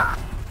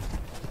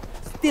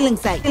 Still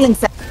inside.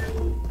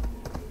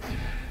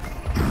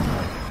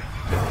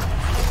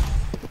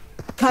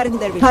 Cutting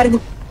their vision.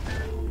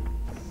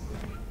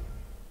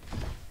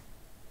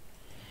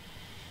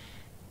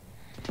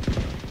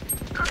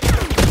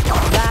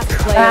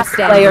 Last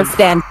player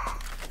stand.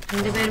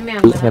 ரெண்டு பேருமே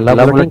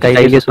எல்லாரும்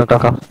கையிலே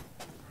சுட்டாக்கா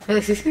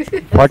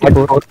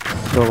 44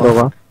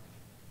 ப்ரோவா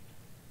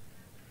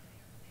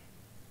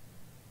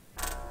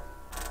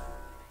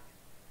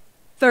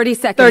 30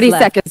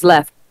 seconds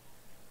left.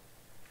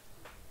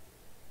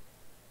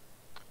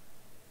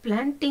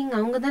 Planting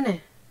அவங்க தானே.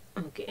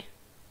 ஓகே.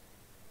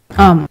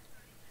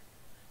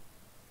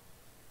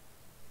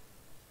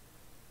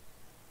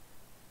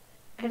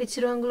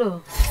 அடிச்சிருவாங்களோ?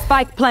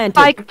 Spike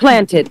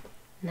planted.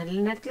 நல்ல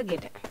நேரத்துல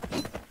கேட்டேன்.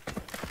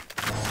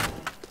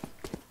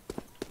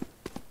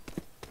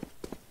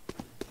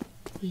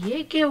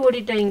 AK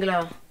ஓடிட்டாங்களா?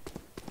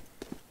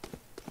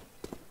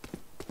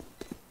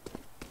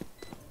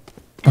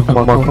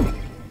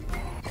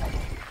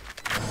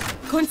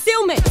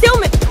 Concealment.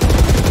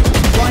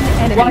 One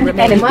enemy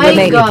remaining.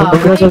 My God.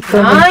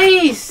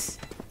 Nice.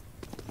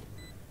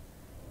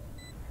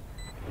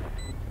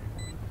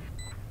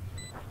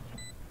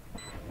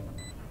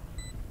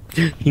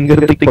 இங்க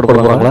இருந்து டிக்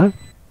போடுவாங்களா?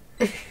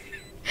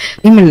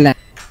 இல்ல.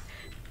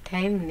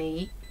 டைம்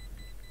நெய்.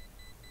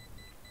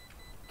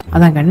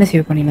 அதான் கண்ணை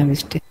சேவ் பண்ணிடலாம்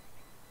பெஸ்ட்.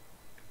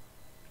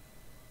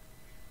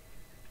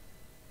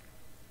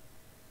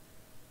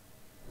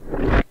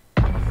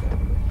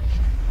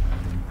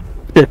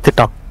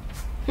 செத்துட்டான்.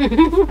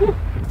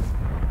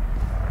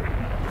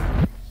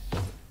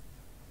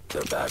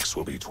 Their backs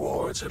will be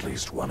towards at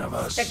least one of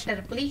us.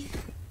 Spectre, please.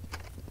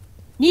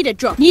 Need a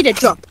drop.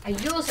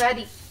 ஐயோ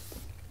sorry.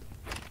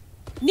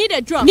 Need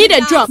a drop.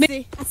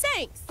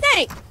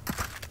 Thanks.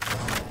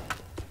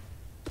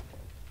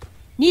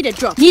 Need a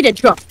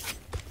drop.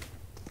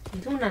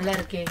 இதுவும் நல்லா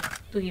இருக்கே.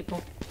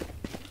 தூக்கிப்போம்.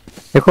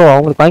 ஏகோ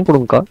அவங்களுக்கு வாங்கி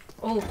கொடுங்கக்கா.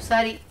 ஓ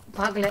சாரி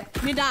பார்க்கல.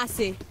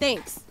 Midase,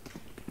 thanks.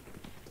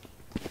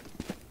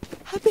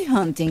 Happy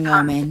hunting,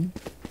 Omen.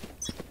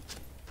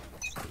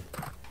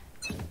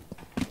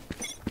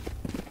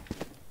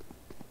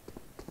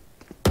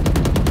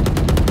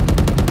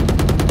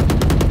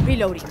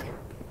 Reloading.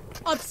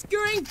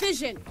 Obscuring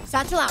vision.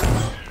 Satchel out.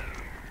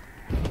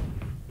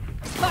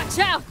 Watch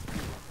out.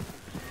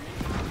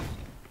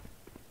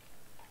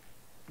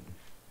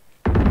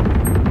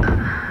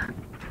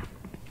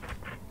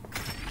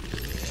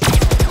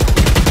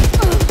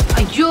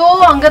 ஐயோ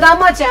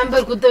அங்கதாமா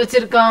சாம்பர் குத்து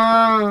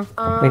வச்சிருக்கான்.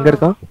 எங்க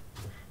இருக்கான்?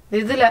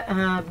 இதுல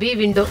பி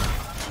விண்டோ.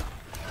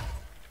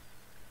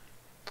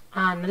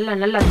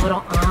 நல்ல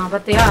தூரம்.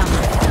 பாத்தியா?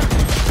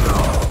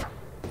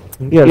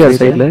 இங்க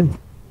சைடுல.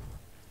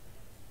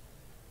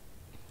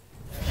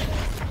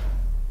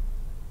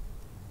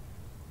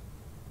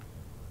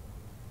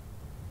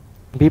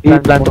 B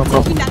plan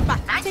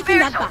Taking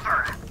that back.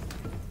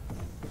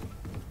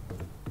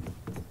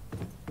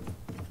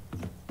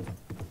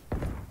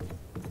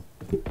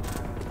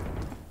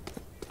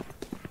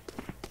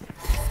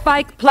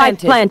 Spike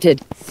planted.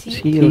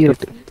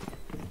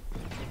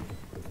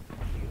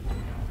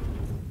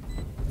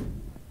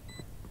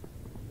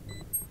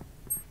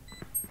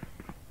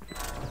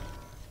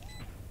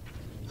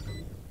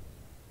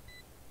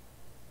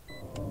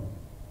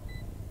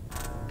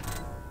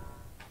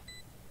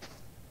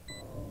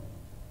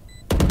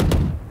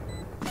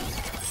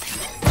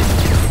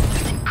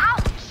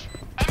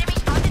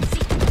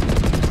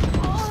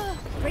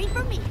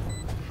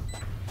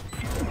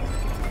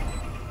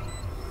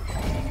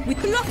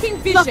 With blocking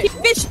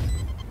vision.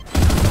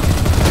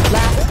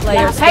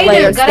 Last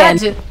player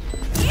garage.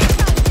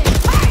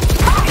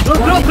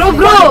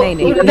 Bro.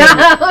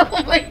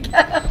 Oh my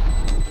god.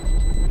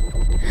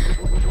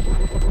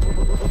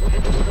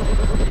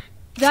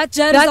 That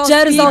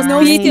jet is all no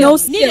skill.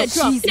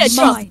 She's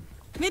mine.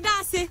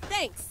 Midase,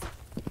 thanks.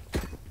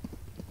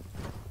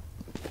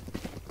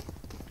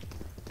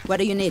 What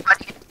do you need?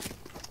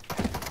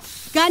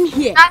 Gun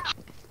here.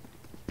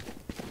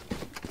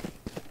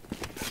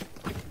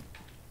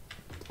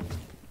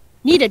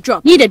 Need a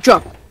drop.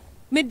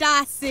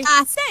 Midase,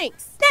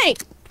 thanks.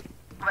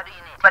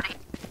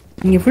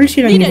 நீங்க full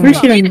sheet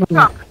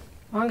வாங்கிக்கோங்க.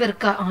 வாங்க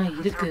இருக்கா?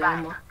 இருக்கு.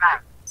 ஆமா.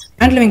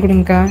 ஹேண்ட்ல வாங்கி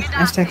கொடுங்கக்கா.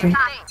 Hashtag.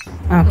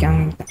 Okay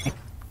வாங்க.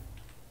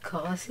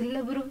 காசு இல்ல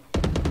ப்ரோ.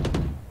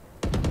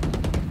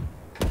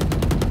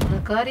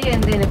 காரி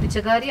என்ன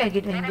பிச்சைக்காரி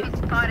ஆகிட்டாங்க.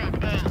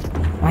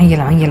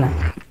 வாங்கிடலாம்.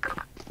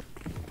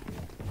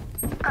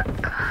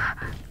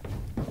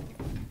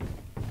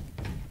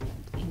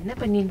 என்ன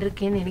பண்ணிட்டு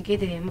இருக்கேன்னு எனக்கே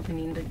தெரியாம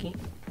பண்ணிட்டு இருக்கேன்.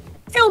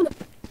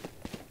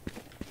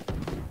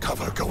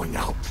 Cover going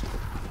out.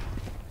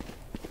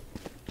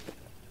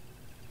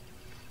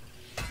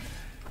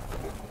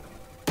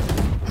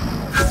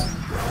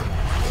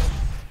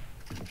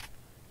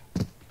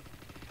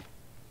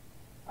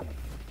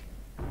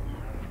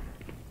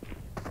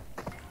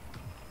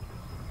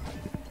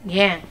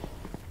 Yeah.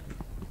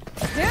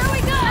 There we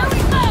go.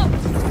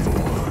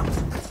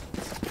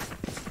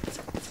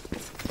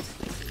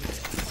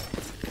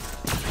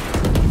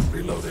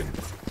 Reloading.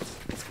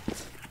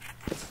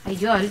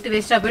 ஐயோ அல்ட்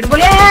வேஸ்டா போய்டு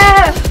போலே.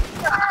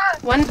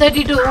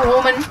 132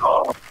 ஓமன்.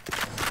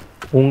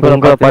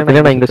 உங்களை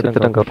பார்த்தேனே நான் இங்க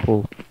செத்துட்டேன் கப்பு.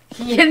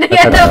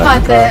 என்னையா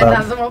பார்த்தேன்?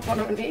 நாசமா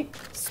போனே.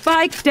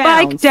 Spike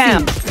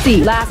down. C.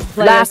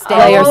 Last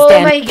player standing. Oh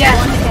my god.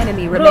 One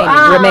enemy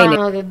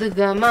remaining. அது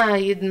கமா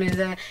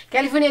இது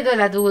கலிஃபோர்னியா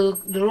girl அது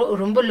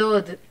ரொம்ப லோ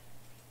அது.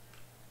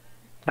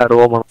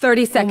 Roman.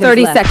 30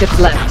 seconds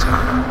left.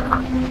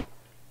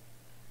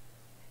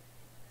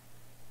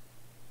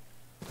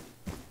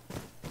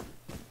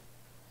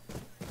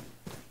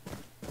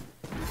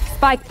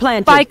 Spike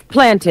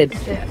planted.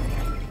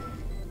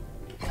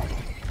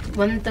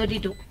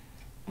 132.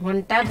 One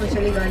tap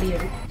actually gali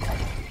adu.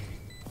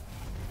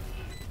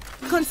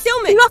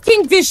 Concealment.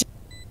 Blocking vision.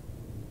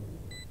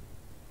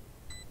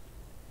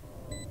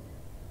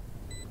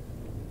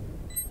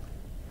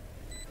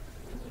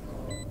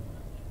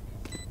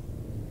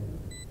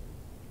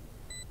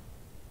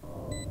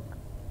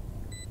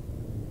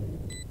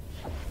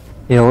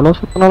 எவ்வளவு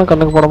சுத்தனாலும்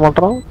கண்ணுக்கு போட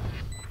மாட்டோம்.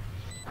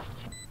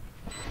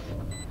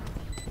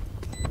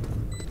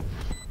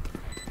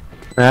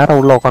 நேரா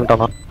உள்ள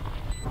உட்கார்ந்தானா.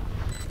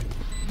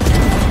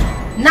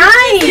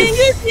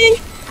 Nice.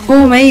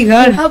 Oh my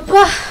god.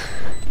 அப்பா.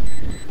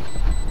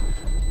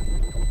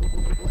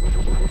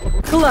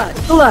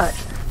 Blood.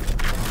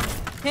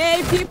 Hey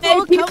people,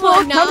 come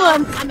on now.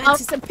 I'm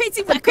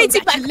anticipating my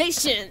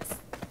congratulations.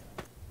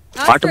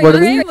 பாட்டு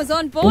பாடுது.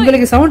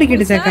 உங்களுக்கு சவுண்ட்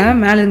கேட்டுச்சாக்கா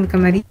மேல இருக்க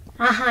மாதிரி?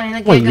 ஆஹா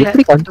எனக்கு கேக்கல.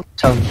 எப்படி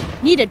கண்டுபிடிச்சாங்க?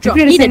 Need a drop.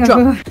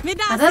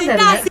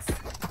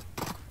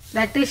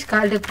 That is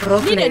called a pro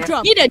player.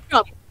 Need a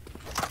drop.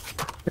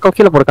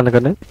 கீழ போடு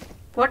கண்ணு.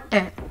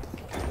 போட்டேன்.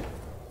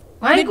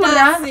 வாங்கி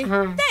குடுடா.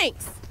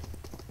 Thanks.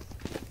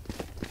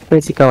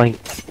 பேசிக்கா வாங்கி.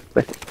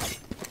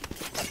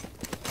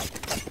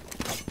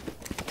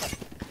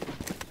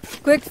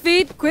 Quick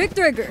feet, quick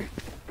trigger.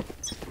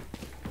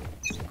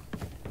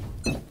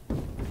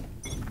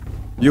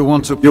 You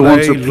want to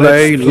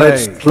play?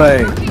 Let's play.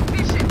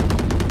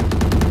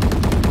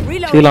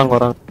 சீலாங்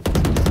வரான்.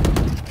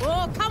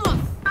 Oh, come on.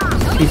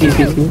 C.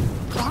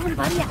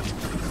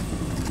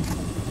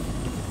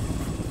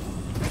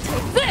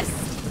 This.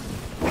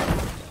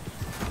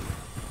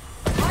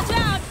 Watch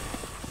out.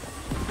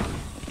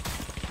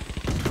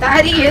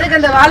 Sorry எதுக்கு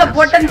அந்த வாளை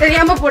போட்டேன்னு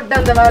தெரியாம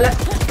போட்டேன் அந்த வாளை.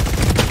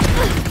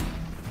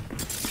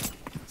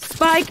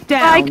 Spike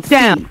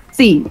down. C.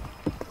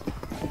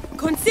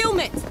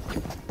 Concealment.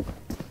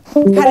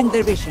 Cutting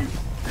their vision.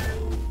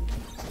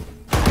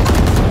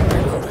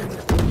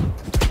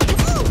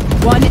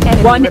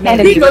 One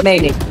enemy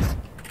remaining.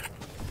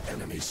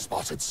 Enemy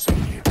spotted C.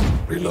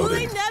 Reloading.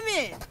 Pulling them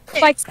in.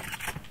 Spike.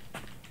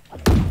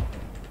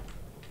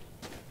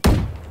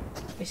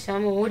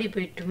 பேசாம ஓடி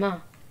போய்ட்டுமா.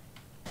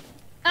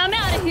 I'm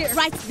out of here.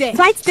 Right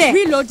there.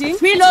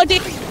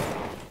 Reloading.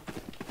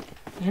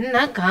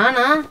 என்ன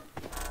காணா?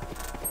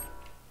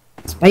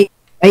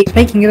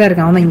 ஸ்பைக் இங்க தான்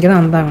இருக்கான். அவன் இங்க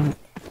தான் வந்தான்.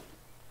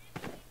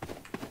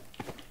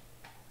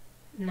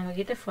 நம்ம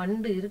கிட்ட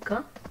ஃபண்ட் இருக்கா?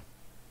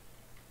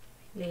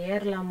 இல்ல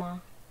ஏறலாமா?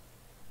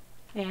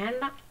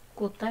 வேண்டாம்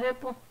குத்தவே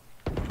போ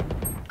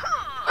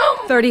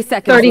 30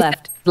 seconds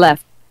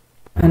left.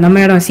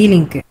 நம்ம இடம்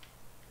சீலிங்க்கு.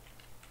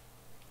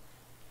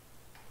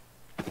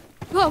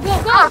 Go, go,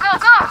 go! Go,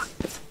 go!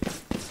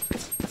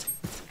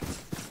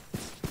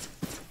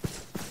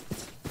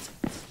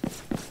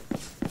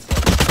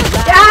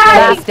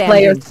 Last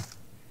player.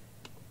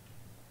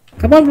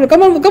 Come on, bro.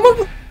 Come on, come on.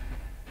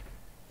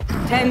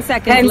 10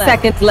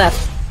 seconds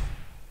left.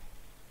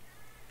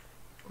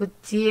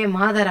 குச்சியே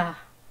மாதரா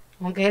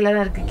உன் கையில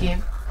தான் இருக்கு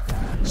கேம்.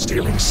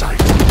 Stealing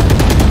sight.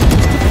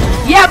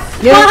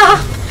 யப்பா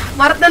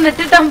மரத்தை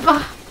நட்டுட்டாம்பா.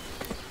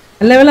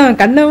 நல்ல வேளை அவன்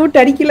கண்ணை விட்டு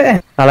அடிக்கல.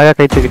 அழகா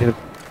கை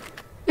தூக்கிட்டு.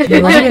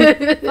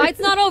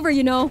 Fight's not over,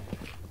 you know.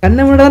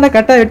 கண்ணை மூட தான்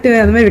கட்டா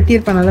வெட்டுவேன். அந்த மாதிரி வெட்டி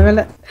இருப்பான். நல்ல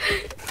வேளை.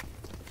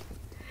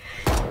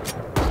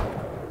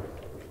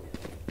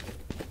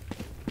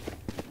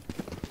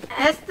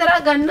 ஆஸ்தரா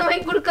கண்ணு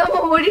வாங்கி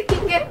கொடுக்காம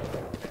ஓடிட்டீங்க.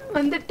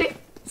 வந்துட்டு.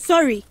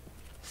 Sorry.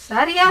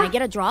 சரியா? Can I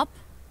get a drop?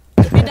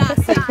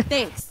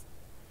 Thanks.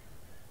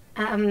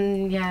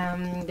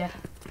 Yeah.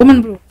 Woman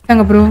bro.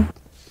 Thank bro.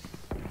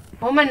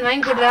 Woman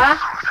வாங்கி கொடுடா.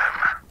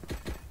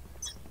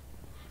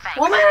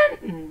 Woman.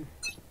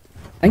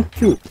 Thank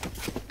you.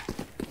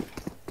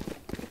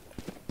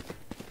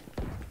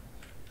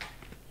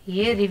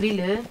 ये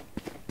रिवील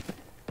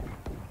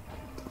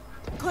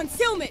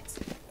Concealment.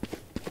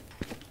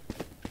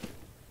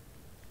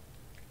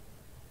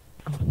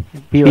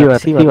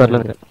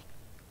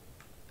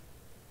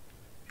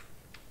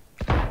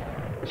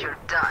 You're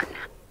done.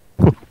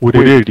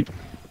 ஒரே அடி.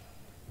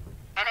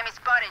 Enemy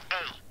spotted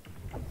A.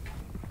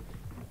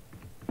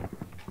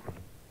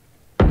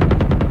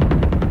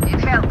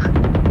 Need help.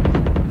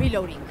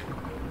 Reloading.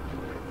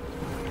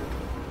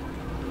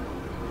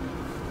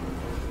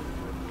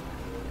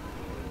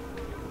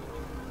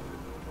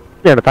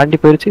 என்ன தாண்டி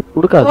போயிருச்சு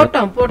குடுக்காத.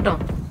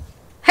 போட்டோம்.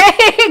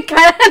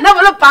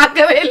 நம்மள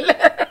பார்க்கவே இல்ல.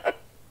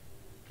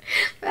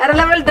 வேற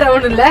லெவல்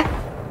டவுன் இல்ல.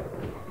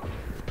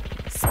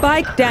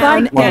 Spike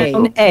down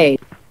A.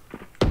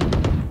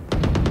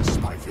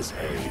 Spike is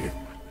A.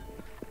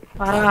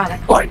 பரவாயில்ல.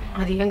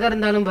 அது எங்க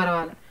இருந்தாலும்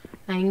பரவாயில்ல.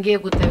 நான் இங்கேயே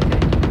குத்த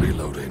வைக்கிறேன்.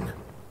 Reloading.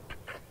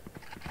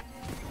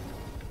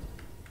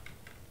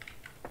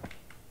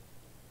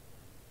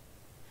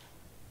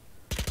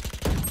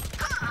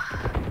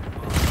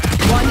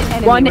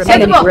 One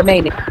enemy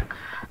remaining.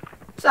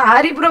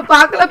 Sorry bro,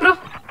 பார்க்கல bro.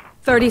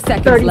 30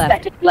 seconds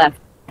left.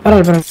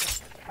 பரவாயில்ல.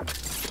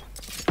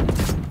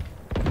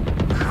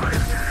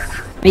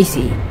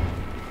 ஐசி.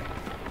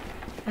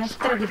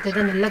 ஆஸ்தரா கிட்ட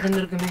தான் நல்ல கண்ணு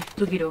இருக்குமே.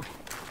 தூக்கிடோ.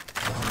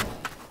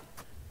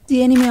 The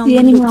enemy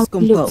looks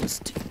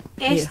composed.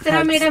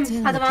 ஆஸ்தரா madam,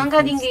 அத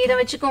வாங்காதீங்க. இத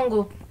வெச்சுக்கோங்க.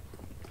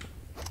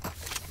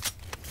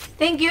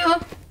 Thank you.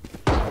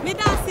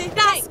 Midasi,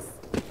 thanks.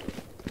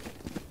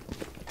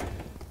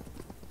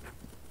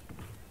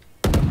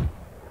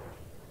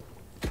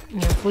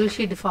 Full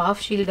shield, half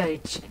shield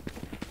ஆயிடுச்சு.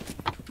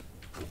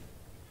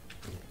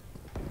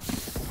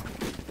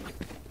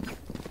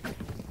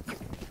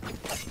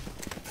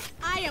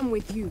 I am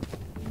with you.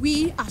 We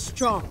are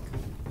strong.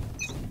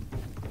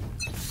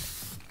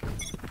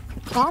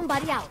 Bomb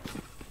buddy out.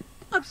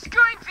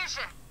 Obscuring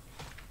vision.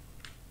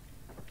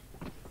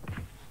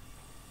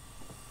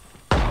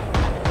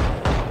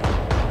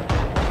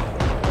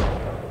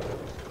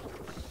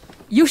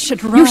 You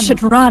should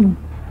run.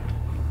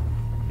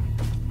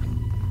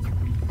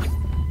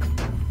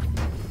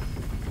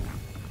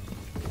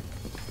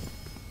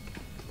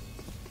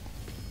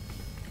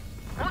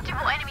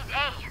 Multiple enemies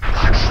A.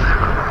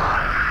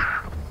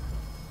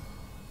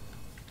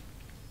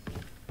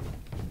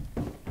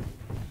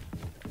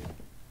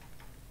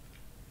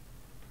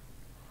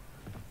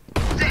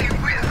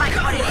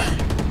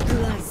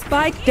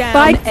 Spike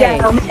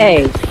down A.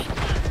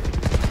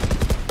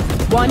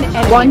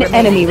 One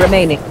enemy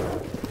remaining.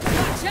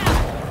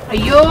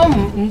 ஐயோ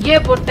இங்கே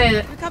போட்டேன்.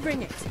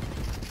 Recovering it.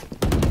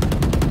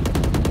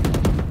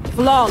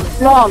 Flawless.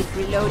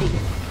 Reloading.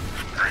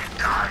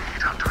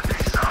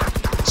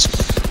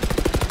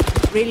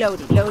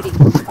 Reloading.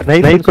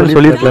 Knife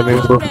சொல்லிருக்கலாமே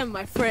bro.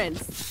 My friends.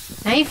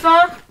 நைஃபா?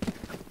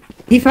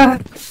 ஈஃபா.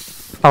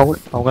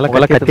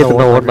 அவங்கள கட்டி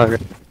தான் ஓடுனாங்க.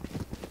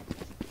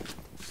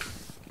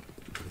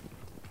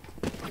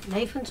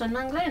 நைஃப்னு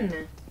சொன்னாங்களா என்ன?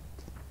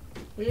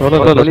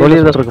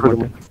 சொல்லிதான்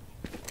சொல்றாங்க.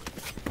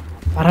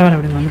 பரவாயில்ல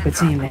விடுங்க, ஒன்றும்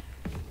பிரச்சனை இல்லை.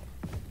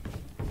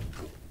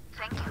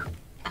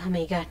 Oh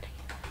my god.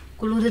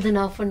 குளிருது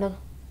நான் பண்ண.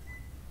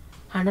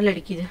 அனல்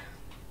அடிக்குது.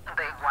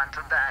 They want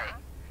to die.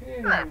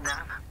 Let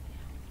them.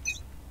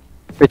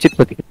 வெச்சிட்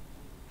பத்தி.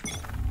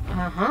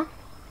 ஆஹா.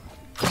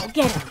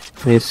 Get him.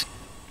 Yes.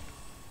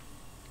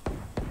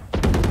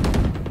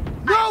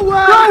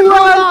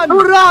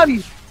 Run!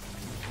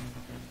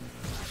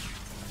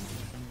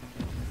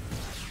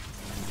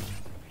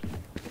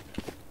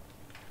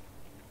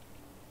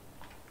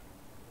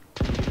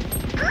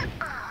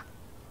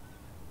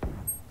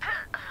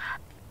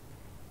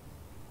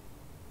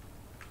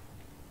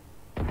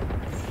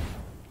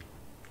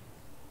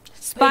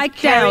 Spike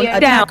down.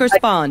 Attacker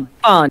spawn.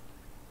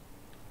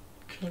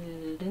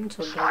 Killed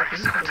சொல்றாங்க.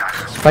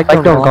 Spike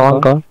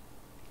down.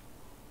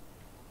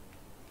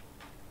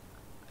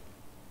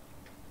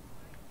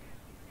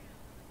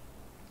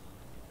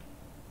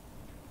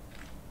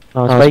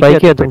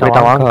 ஸ்பைக் எடுத்து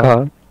போய்டா வாங்கா.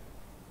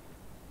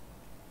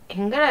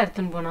 எங்கடா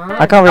எடுத்துன்னு போனா?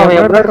 அக்கா அவன்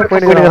எவ்வளவு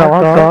போயிடுறான்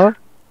வாங்கா.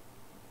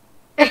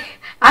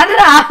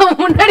 அடடா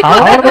முன்னாடி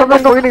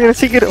அவன் போயிடுங்க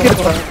சீக்கிரம்.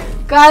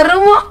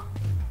 கருமோ.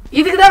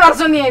 இதுக்கு தான் வர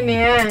சொன்னியா நீ?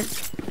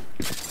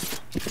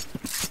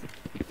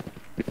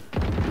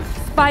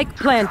 Spike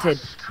planted.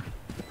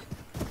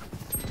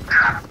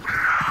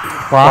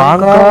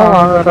 வாங்கா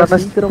வாங்கா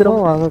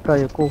சீக்கிரம் Vanga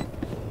யக்கோ.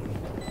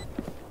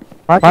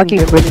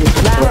 Packing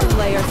Last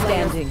player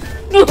standing.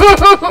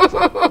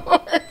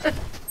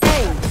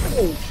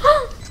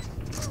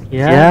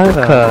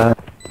 ஏங்கா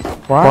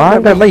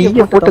வாங்கா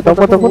இங்க போட்டு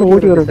தப்ப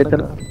ஓடி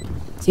வரட்டேன்.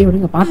 சீ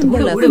விடுங்க பாத்து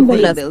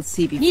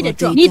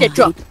Need a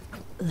drop.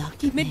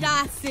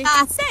 Midasi.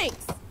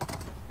 Thanks.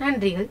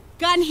 நன்றிகள்.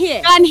 Gun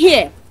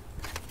here.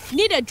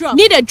 Need a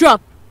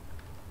drop.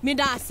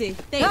 Midasi.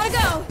 Thanks.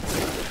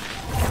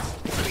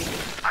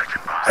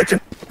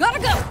 Gotta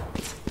go.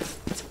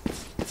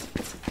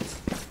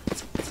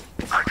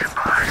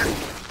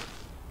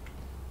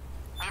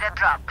 Need a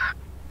drop.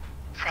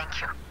 Thank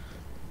you.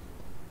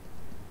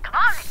 Come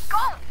on, let's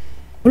go.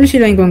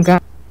 Bullshit வாங்கிக்கோங்க.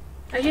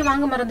 ஐயோ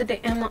வாங்க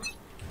மறந்துட்டேன். ஆமா.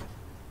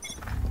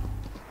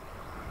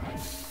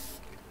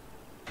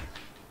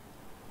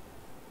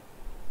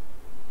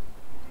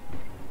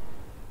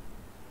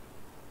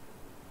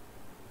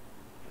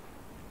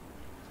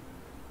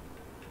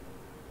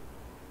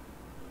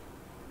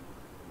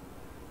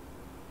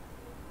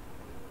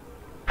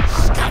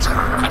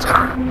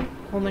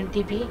 Woman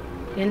TP.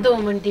 எந்த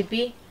woman TP?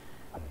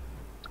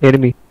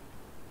 enemy.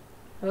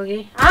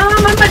 Okay.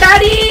 Mama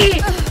daddy.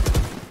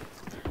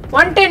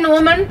 110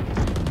 woman.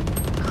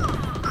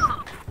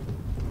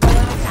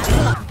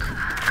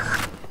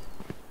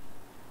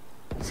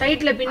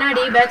 சைடுல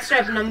பின்னாடி back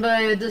strap நம்ம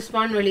இது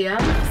ஸ்பான் வழியா?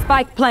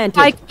 Spike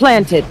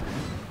planted.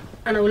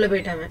 انا உள்ள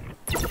போய்ட்டாங்க.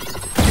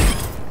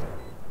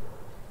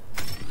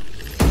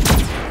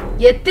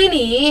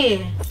 எத்தினி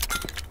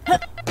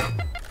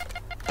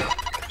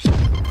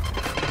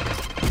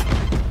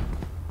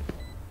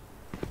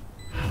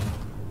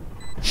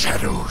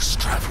Shadows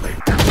traveling.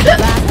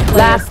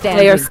 Last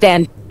player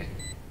stand.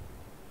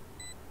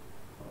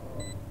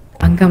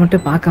 அங்க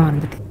மட்டும் பார்க்க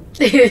வந்துட்டு.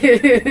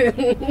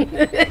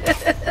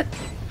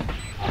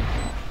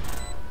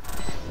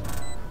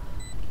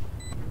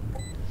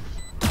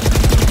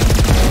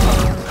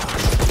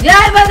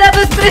 யார்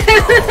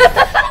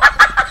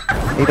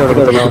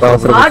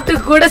ஆட்டு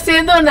கூட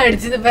சேர்ந்து ஒன்னு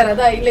அடிச்சது பேர்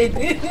அதான் ஹைலைட்.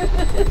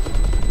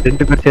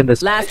 ரெண்டு பேர் சேர்ந்து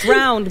Last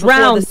round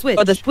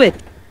for the switch.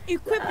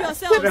 Equip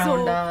yourself so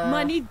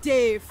money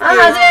day.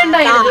 அது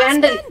வேண்டாம் இது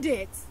ஹேண்டில்.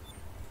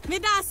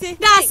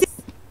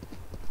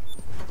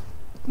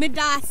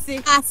 Midasi.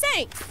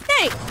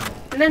 Thanks.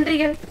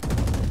 நன்றிகள்.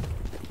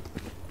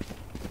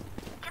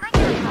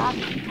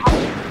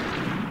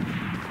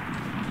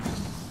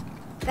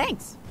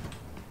 Thanks.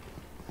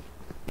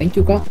 Thank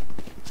you, Ka.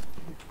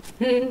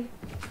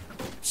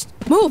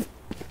 Move.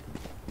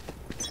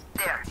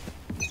 There.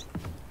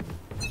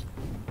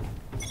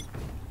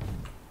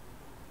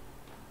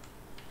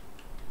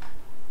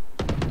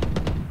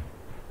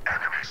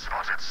 Enemy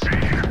spotted C.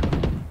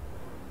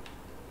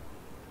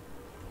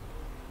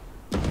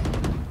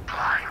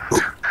 Blind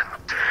and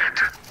dead.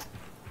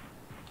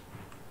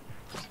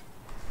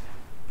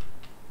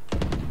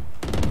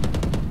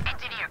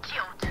 Engineer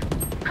killed.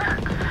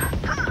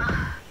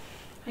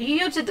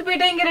 ஐயோ செத்து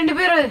போயிட்டாங்க ரெண்டு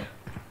பேரு.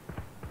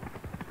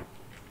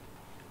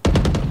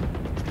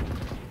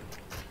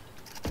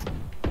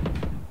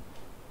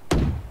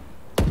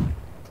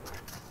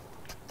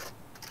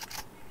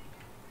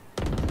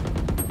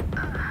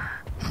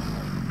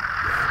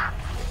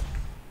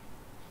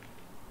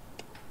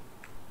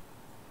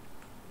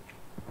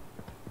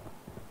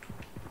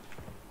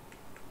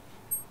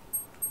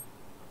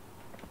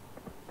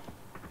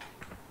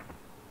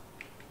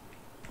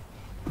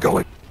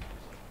 Going.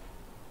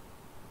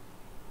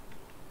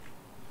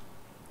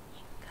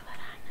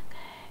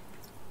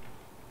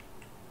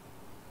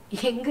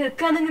 எங்க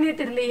இருக்கானுங்கன்னே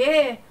தெரியலையே.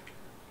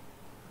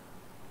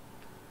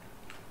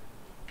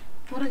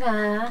 முருகா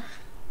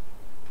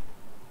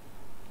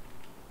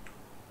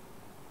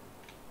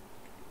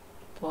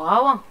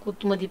பாவம்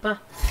குத்து மதிப்பா.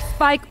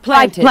 Spike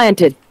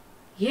planted.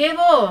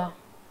 ஏவோ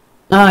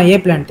ஏ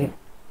பிளான்ட்.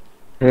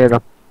 ஏதா.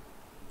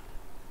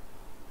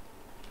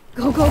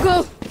 Go.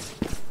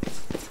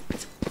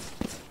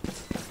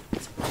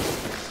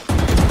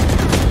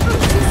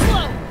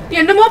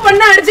 என்னமோ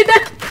பண்ண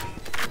அடிச்சிட்டேன்.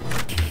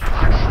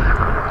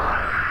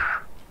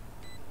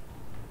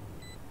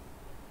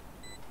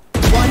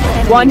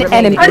 One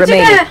enemy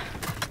remaining.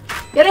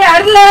 யாரே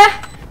அடல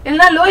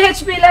எல்லாம் லோ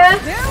ஹெச்பி ல.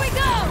 There we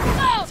go.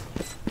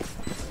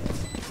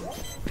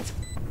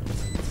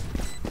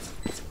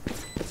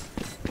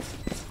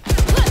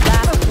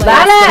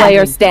 Last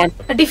player stand.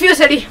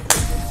 Diffuse அடி.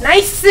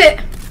 நைஸ்.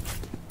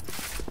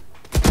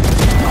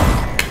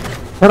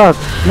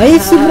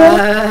 Nice bro.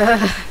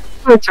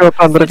 வெச்சு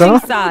உட்கார்ந்திருக்கான்.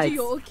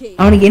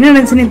 அவனுக்கு என்ன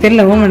நினைச்சனே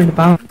தெரியல ஓமனுக்கு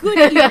பாவம்.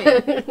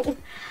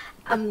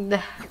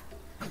 அந்த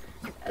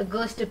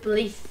cost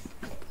please.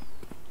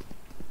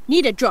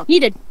 Need a drop.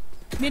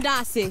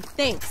 Midasi.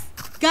 Thanks.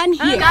 Gun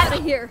here. Out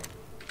of here.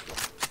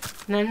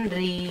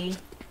 நன்றி.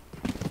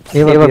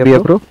 ஏவா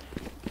ப்ரோ.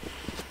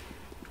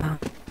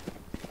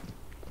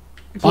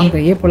 வாங்க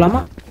ஏ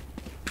போலாமா?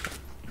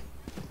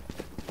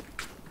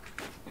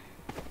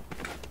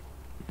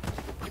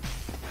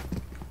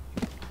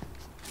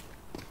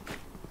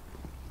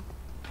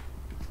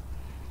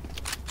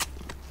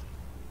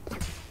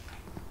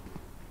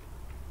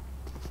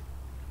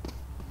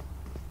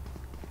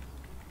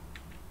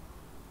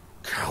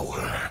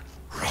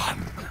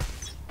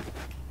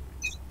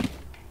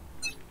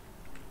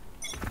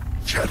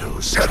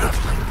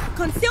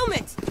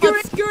 Concealment.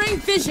 Obscuring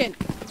vision.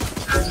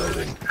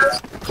 Reloading.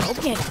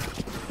 Okay.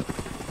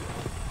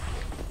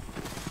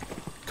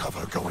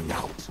 Cover going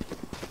out.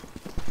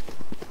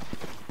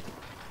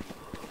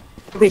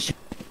 Vision.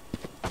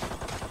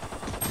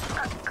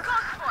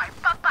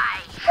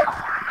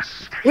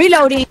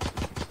 Reloading.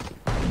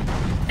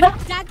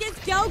 Target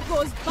girl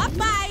goes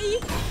bye-bye.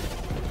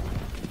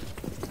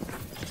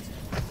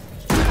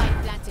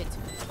 Planted.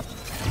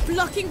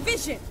 Blocking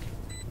vision.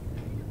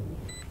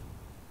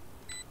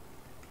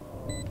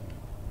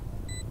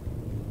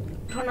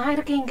 Bro நான்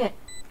இருக்கேன் இங்க.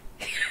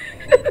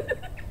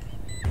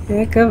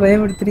 கேக்க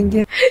பயமுறுத்துறீங்க.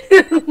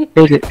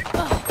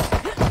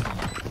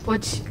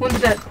 போச்சு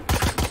வந்துட்டார்.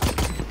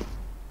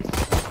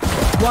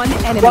 One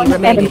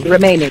enemy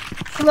remaining.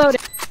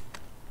 Loaded.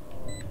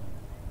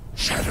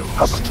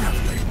 Shadows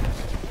traveling.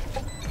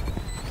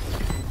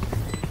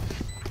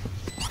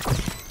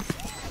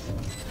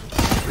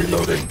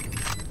 Reloading.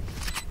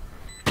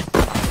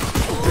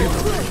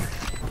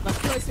 Much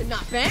close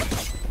enough, eh?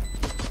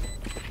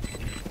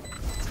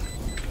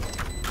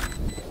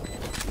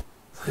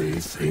 They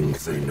think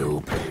they know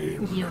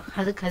pain. ஐயோ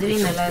அது கதவே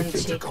நல்லா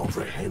இருந்துச்சு. To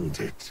comprehend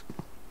it.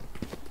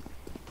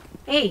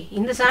 ஏய்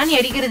இந்த சாணி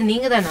அடிக்கிறது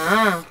நீங்க தானா?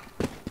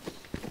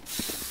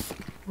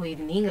 ஓ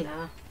இது நீங்களா?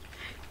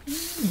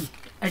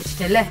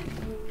 அடிச்சிட்டல.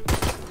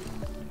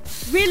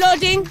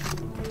 Reloading.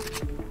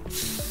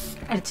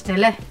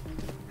 அடிச்சிட்டல.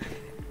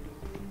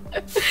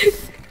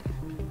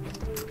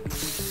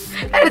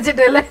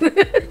 அடிச்சிட்டல.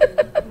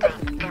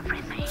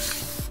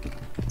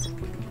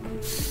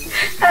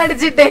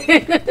 அடிச்சிட்டேன்.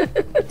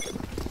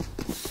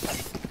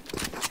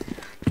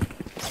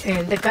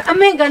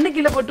 அம்மே கண்ணு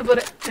கீழே போட்டு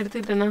போறேன்.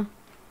 எடுத்துக்கிட்டேனா?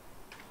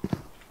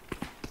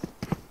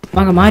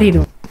 வாங்க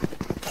மாறிடும்.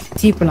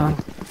 சீப்பலாம்.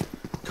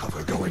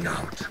 Cover going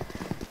out.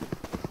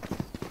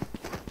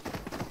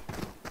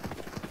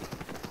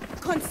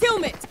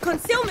 Concealment.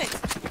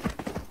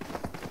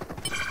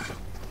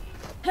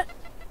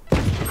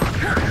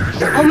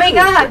 Oh my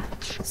god.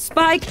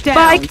 Spike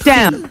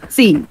down.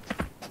 See.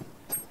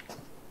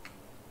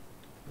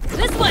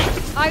 This way.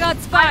 I got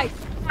spike.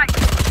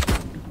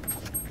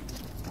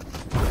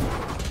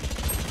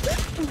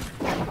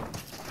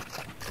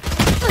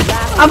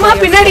 அம்மா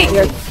பின்னாடி.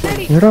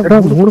 எடா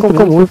மூணு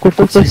பக்கம் மூணு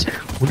கொட்டு.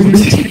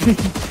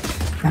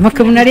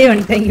 நமக்கு முன்னாடியே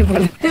வந்துட்டீங்க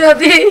போல.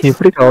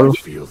 எப்படி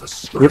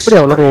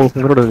அவ்வளவு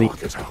உங்களோட நீ.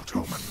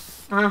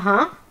 ஆஹா.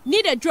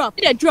 Need a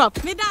drop.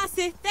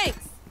 Midase,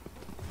 thanks.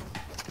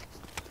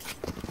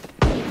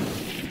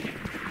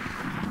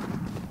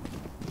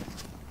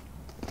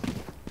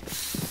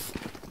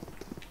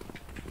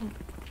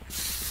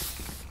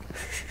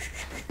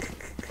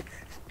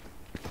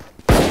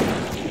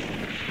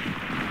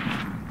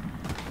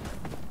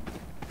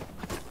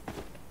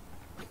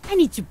 I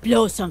need to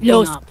blow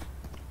something up.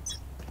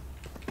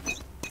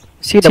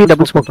 See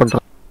double smoke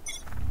பண்றோம்.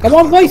 Come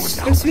on boys,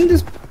 let's win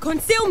this.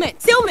 Concealment.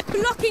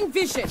 Blocking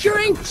vision.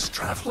 Curing.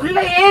 உள்ள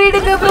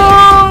ஏறிடுங்க bro.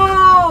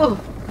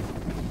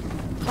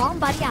 Bomb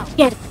buddy out.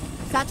 Get it.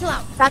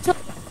 Satchel.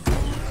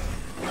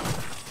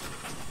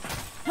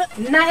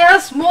 என்னையா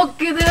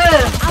smoke இது?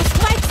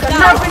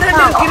 கண்ணா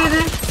பின்னாடி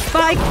இருக்குது.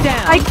 Spike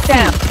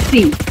down.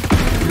 See.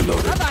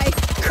 Bye-bye.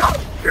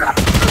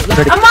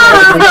 அம்மா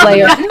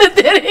கண்ணு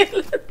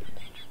தெரியல.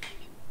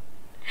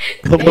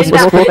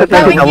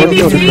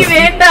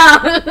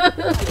 வேண்டாம்.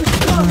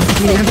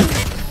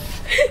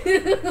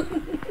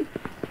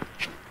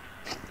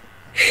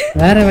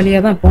 வேற வழியா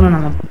தான் போறோம்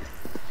நாம.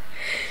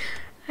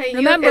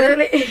 Remember,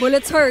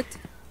 bullets hurt.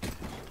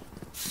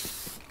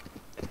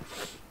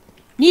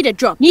 Need a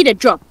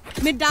drop.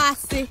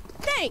 Midase,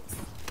 thanks.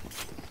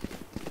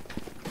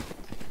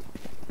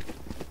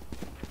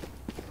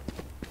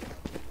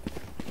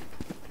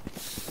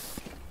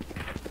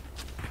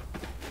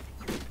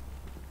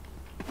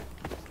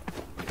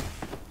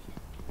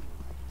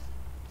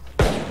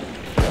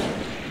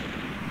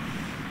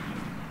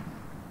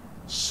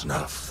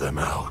 Snuff them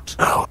out.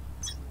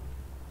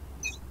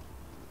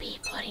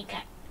 போறீங்க.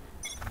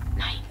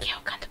 நான் இங்கே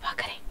உட்கார்ந்து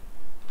பார்க்கறேன்.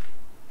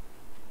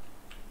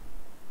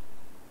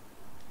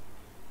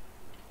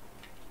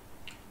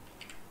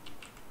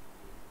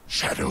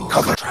 Shadow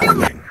cover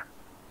traveling.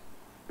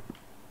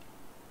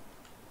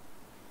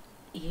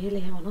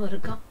 ஏழையவனும்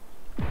இருக்கான்.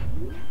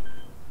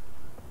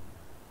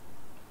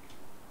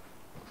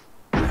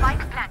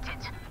 Spike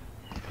planted.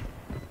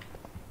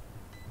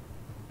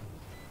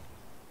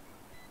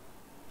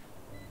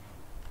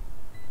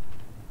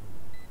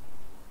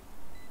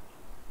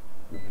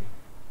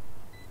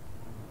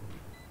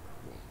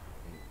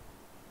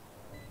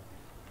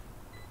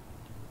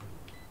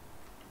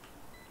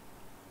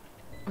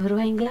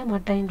 வருவாங்களா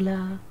மாட்டாங்களா?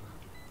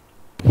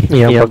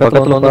 என்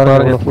பக்கத்துல வந்து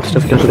பாருங்க ஃபுட்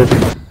ஸ்டெப் கேக்குது.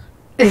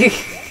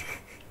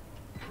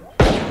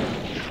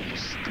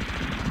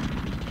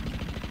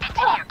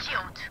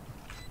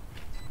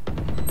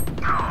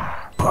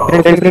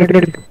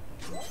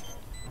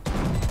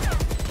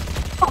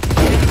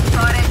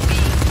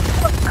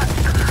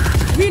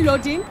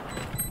 Reloading.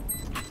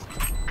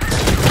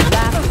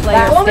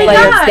 Last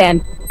player stand.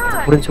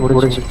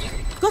 முடிஞ்சு.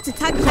 Got to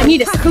tag. I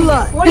need a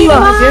squad.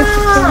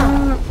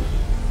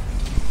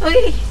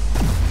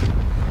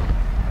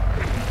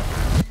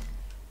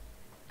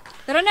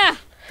 Rana,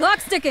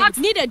 clock ticking.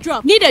 Need a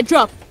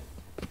drop.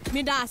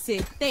 Midasi,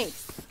 thanks.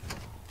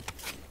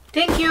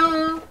 Thank you.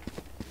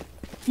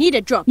 Need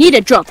a drop.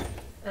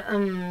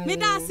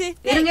 Midasi.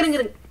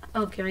 இருங்க.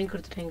 Okay, வாங்கி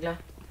கொடுத்துட்டீங்களா?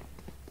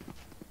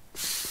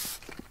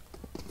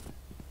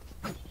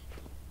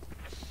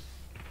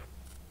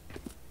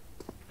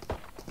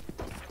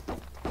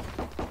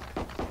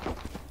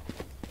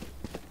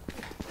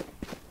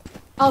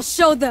 I'll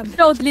show them.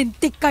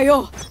 Lintik kayo.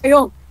 Ayo.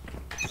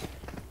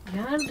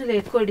 யாருல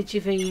echo அடிச்சு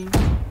fine?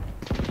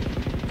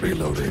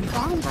 Reloading.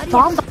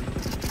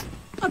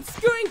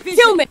 Obscuring vision.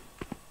 Kill me.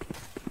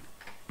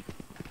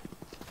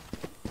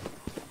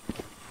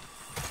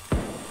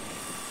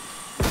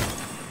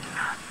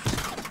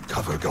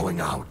 Cover going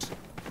out.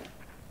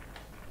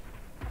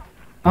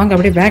 அவங்க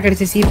அப்படியே back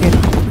அடிச்சு seat ஏறு.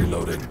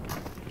 Reloading.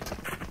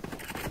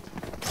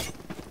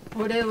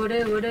 ஓடு.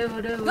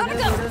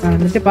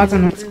 வந்து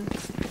பார்க்கணும்.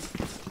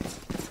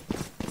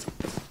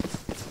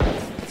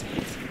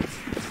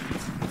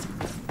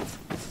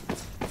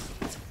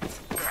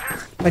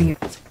 பாருங்க.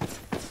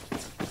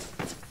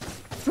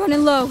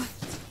 Running low.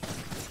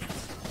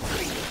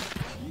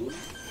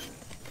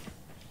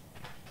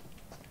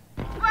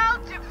 Well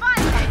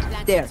divided.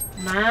 There.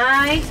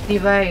 Nice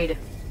divide.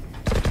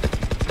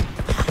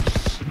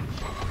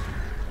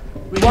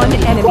 One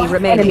enemy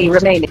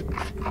remaining.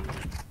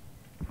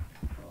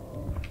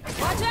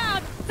 Watch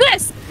out.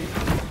 This.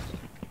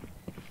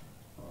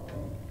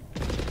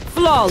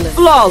 Flawless.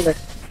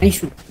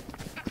 Nice.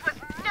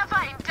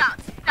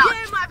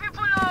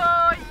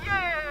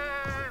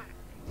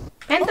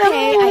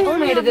 Okay, I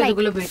only have like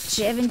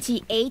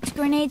 78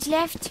 grenades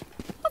left.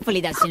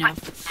 Hopefully that's enough.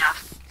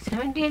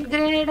 78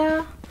 grenade.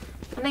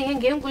 அண்ணா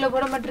ஏன் game குள்ள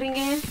போட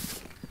மாட்டறீங்க?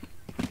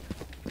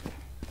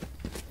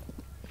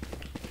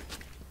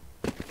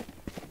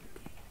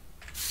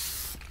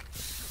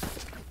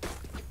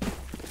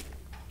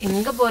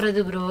 எங்க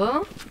போறது bro?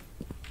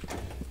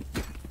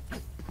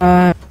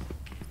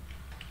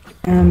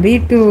 B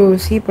to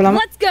C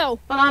போலாமா? Let's go.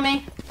 போலாமே.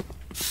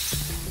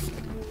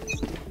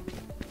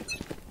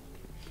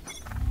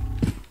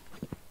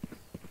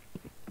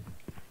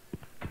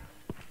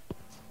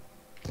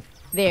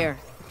 There.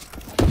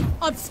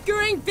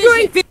 Obscuring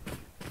vision.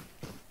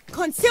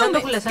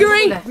 Concealment.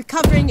 Obscuring.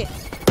 Recovering it.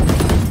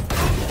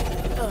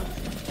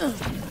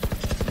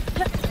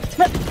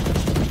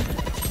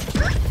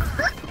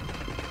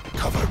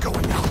 Cover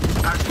going out.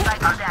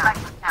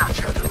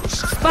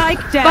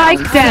 Spike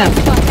down.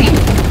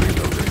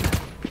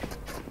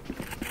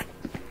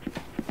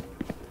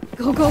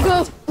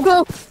 Go.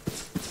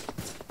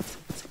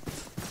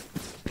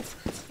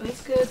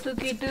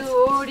 தூக்கிட்டு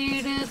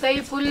ஓடிடு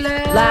Kaipulla.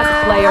 Last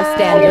player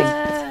standing.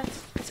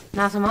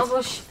 நாசமா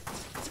posh.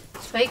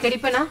 Spike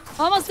அடிப்பனா?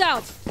 Almost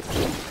out.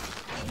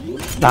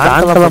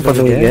 Dance தான்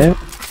பண்ணுவீங்க.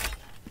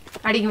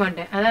 அடிக்க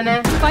மாட்டேன். அதானே.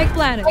 Spike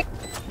planted.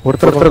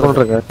 ஒருத்தர்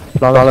கொன்றுங்க.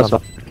 ஃப்ளாலஸ்.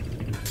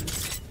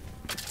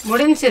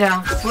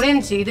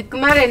 முடிஞ்சி. இதுக்கு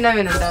மேல என்ன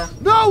வேணும்டா?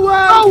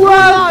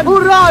 Nowhere who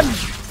run.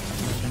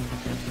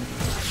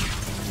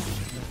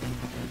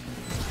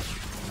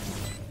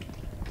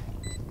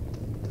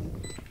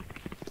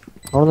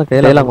 அவன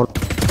கையில எல்லாம்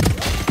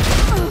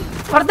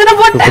ஒருத்தன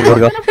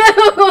போட்டேன்.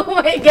 Oh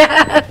my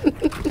god.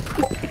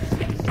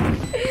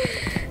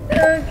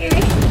 Okay.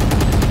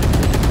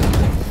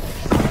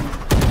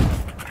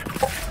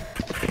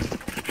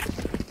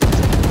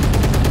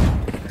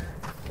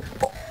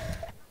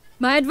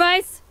 My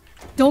advice,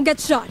 don't get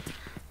shot.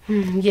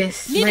 Yes,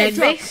 my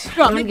advice,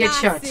 don't get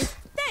shot.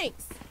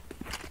 Thanks.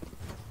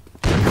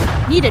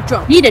 Need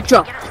a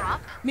drop.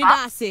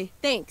 Midasi,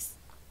 thanks.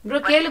 Bro,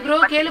 கேளு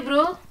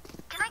bro.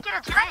 Can I get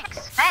a drink?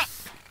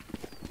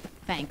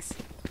 Thanks.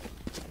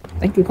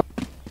 Thank you.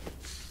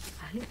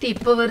 அல்டி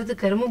இப்ப வருது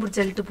கரும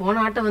புடிச்சல்ட்டு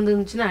போன ஆட்ட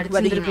வந்துச்சுனா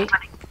அடிச்சிருப்பேன்.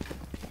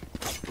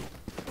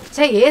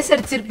 சே ace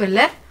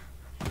அடிச்சிருப்பல்ல?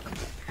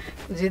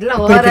 இதெல்லாம்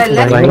ஓவரா இல்ல.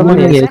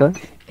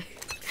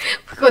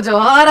 கொஞ்சம்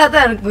ஓவரா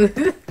தான் இருக்கு.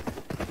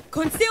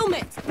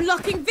 Concealment,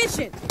 blocking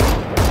vision.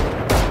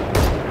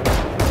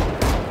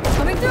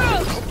 Coming through.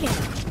 Okay.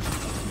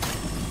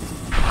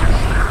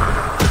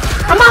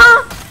 அம்மா.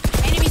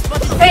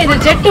 ஏய் இந்த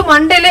jet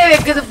மண்டையிலே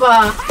வைக்குதுப்பா.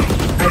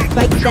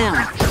 Spike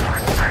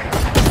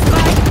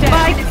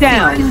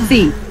down. C.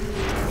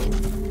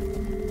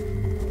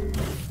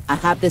 I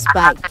have the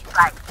spike.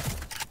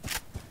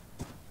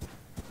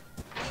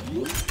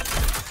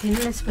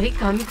 என்ன ஸ்பைக்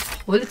காமி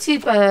ஒளிச்சி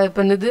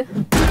பண்ணுது.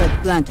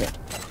 Planted.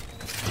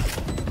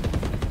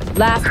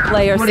 Last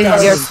player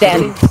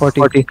standing.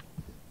 40.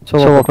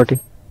 சோவா பாட்டி.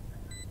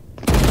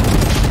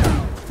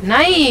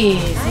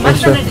 நைஸ்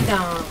மஸ்ட்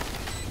அடிச்சான்.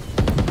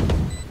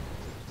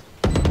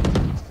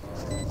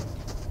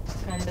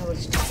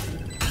 கண்டுபிடிச்சிட்டான்.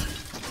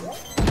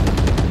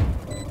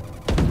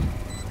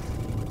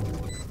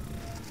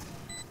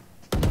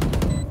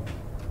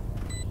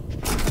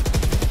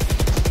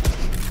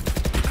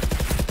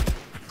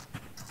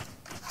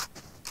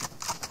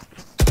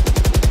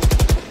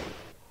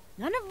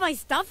 None of my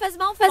stuff has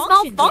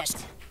malfunctioned yet.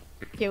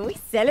 Can we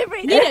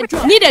celebrate? Need a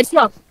drop. Need a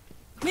drop.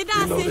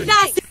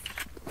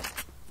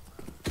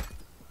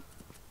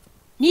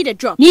 Need a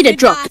drop. Need a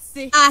drop.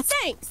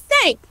 Thanks.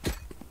 Thanks.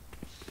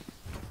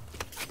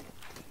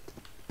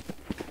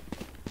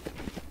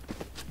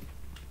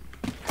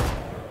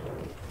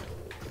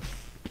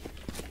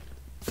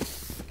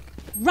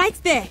 Right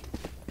there.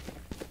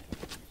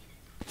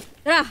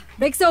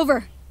 Breaks over.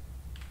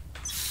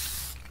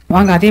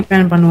 வாங்க அதே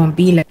plan பண்ணுவோம்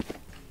பீல.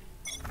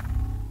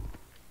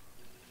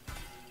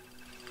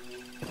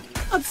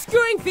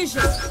 Obscuring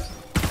vision.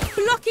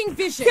 Blocking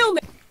vision. Kill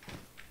me.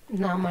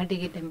 நான்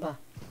மாட்டிக்கிட்டேன் பா.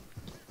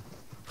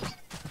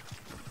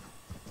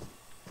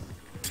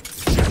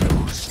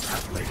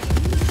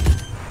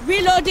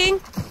 Reloading.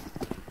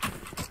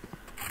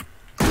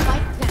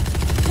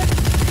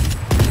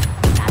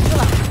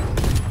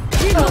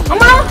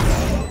 அம்மா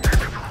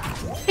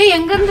ஏய்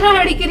எங்க இருந்துடா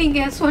அடிக்கிறீங்க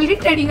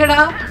சொல்லிட்டு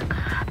அடிங்கடா.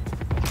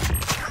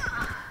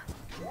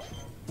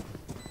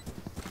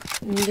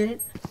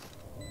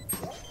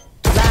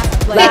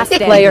 Last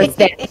player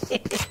standing.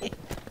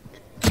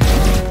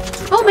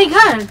 Oh my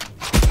god.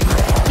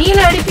 நீல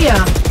அடிப்பியா?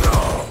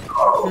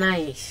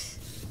 Nice.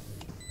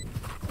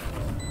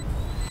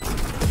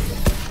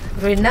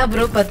 bro என்ன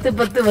bro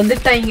 10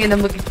 வந்துட்டாங்க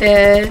நம்ம கிட்ட.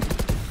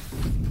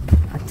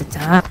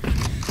 அச்சச்சா.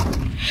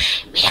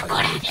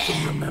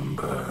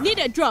 Need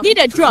a drop.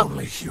 Need a drop.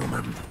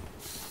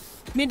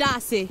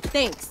 Midasi,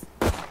 thanks.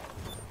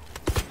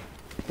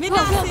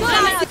 Midasi.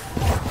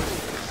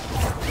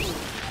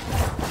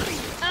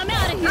 I'm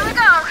out of here.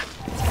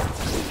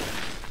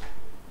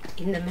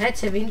 இந்த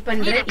மேட்சை வின்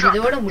பண்றேன்.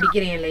 இதோட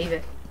முடிக்கிறேன் என் லைவ்.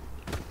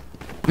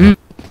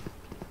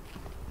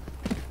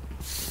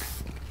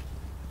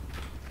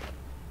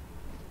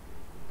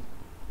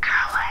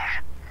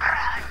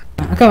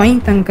 அக்கா வாங்கி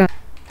தங்க.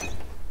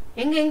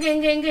 எங்க எங்க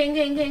எங்க எங்க எங்க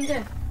எங்க எங்க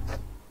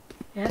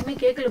யாருமே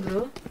கேட்கல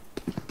ப்ரோ.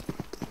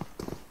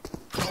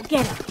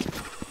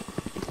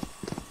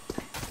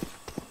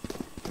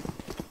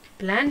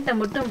 பிளான்ட்ட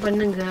மட்டும்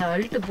பண்ணுங்க.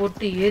 அல்ட்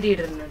போட்டு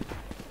ஏறிடுறேன் நான்.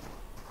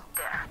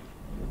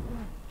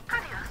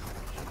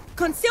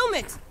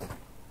 Concealment.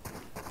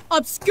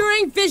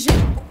 Obscuring vision.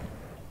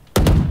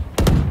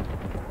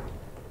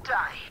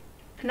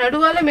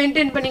 நடுவால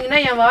மெயின்டைன் பண்ணீங்கன்னா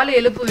என் வாளை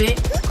எழுப்புவேன்.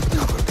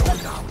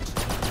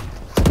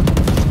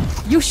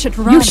 You should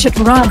run. You should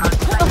run.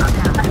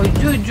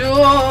 ஐயோ.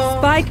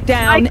 Spike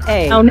down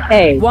A. Down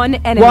A.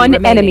 One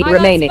enemy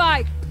remaining.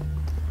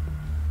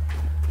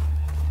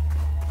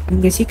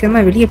 நீங்க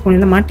சீக்கிரமா வெளிய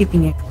போனீங்க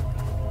மாட்டிப்பீங்க.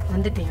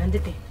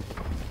 வந்துட்டேன்.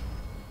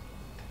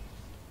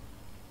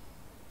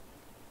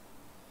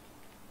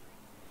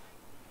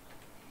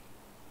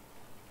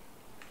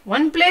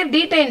 One player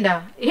டீடைன்டா.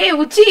 ஏய்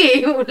உச்சி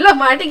உள்ள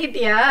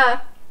மாட்டிக்கிட்டியா?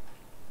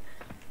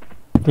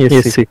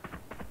 Yes.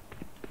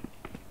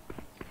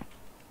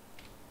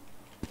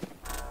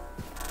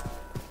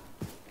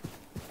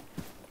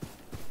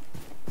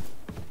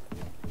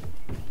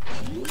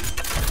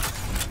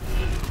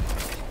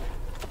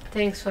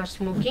 Thanks for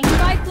smoking.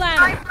 Spike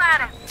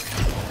planted.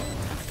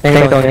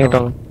 எங்கடா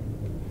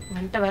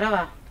வந்துட்ட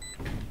வரவா.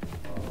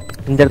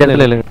 இந்த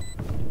இடத்துல இல்லங்க.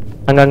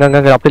 அங்க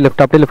அப்படியே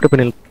லெஃப்ட்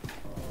பண்ணு.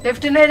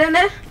 லெஃப்ட்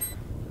நேடானே?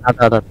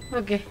 அதான்.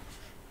 ஓகே.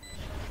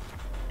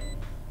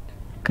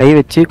 கை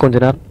வச்சு கொஞ்ச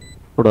நேரம்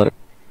போடுவாரு.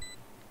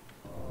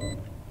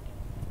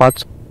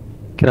 பாட்ஸ்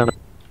கிரான.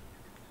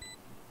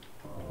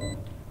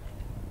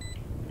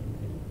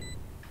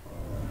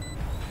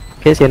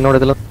 கேஸ்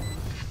என்னோட இதுல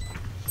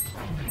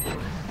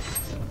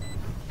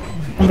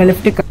அங்க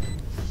லெஃப்ட்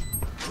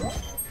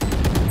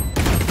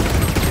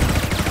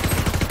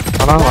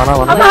வாடா.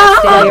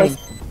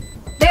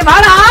 டேய்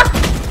வாடா.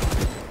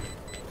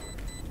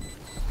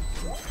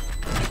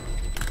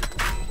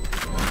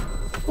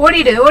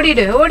 ஓடிடு.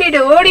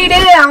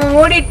 அவன்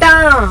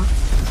ஓடிட்டான்.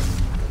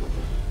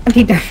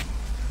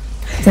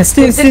 ஜஸ்ட்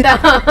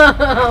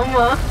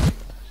ஆமா.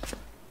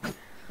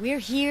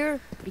 We're here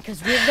because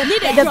we're the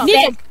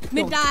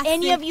Don't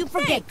any of you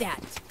forget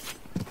that.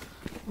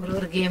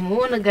 ஒரு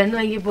கேமும் நான் கன்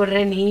வாங்கி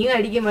போடுறேன். நீயும்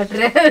அடிக்க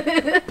மாட்டற.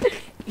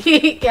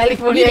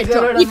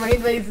 கலிபோர்னியாவோட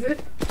mind wise.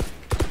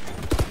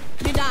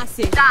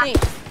 Midasi,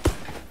 thanks.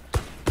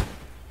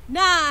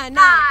 Nah.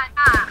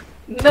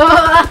 No.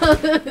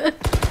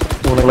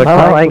 உங்களுக்கு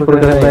வாங்கி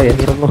கொடுக்கறேன்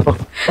என்ன சொன்னோம்.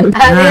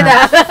 அதேடா.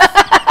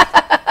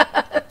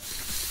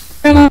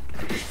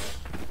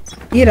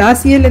 ये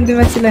रासियल இந்த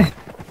மேட்ச்ல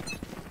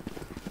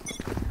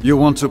You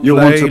want to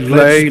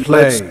play?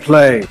 Let's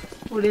play.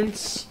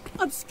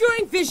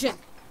 Obscuring vision.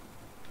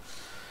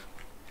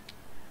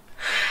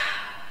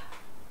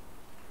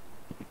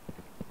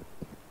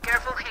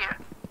 Careful here.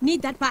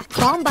 Need that back.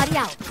 Bomb buddy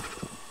out.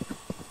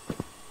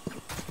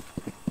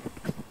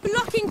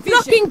 Blocking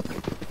vision.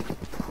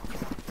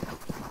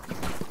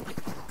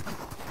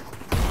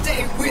 They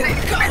will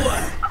cover.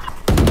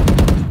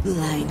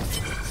 Blind.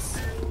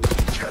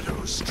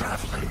 Shadows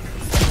traveling.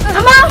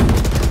 அம்மா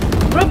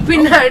bro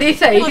பின்னாடி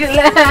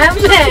சைடுல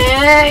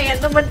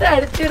என்ன மட்டும்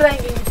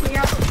அடிச்சிராங்க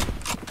ஈஸியா.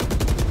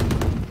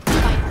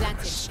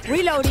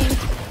 Reloading.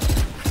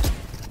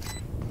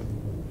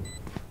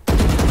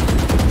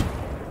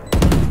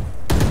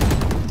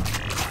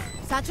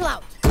 Satchel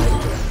out.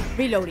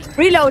 Reloading.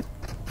 Reload.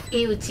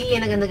 ஏய் உச்சி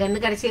எனக்கு அந்த கண்ணு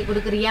கடைசியா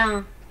குடுக்குறியா?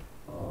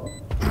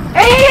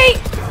 ஏய்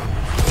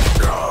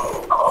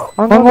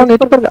அவங்க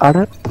நெட்வொர்க் அட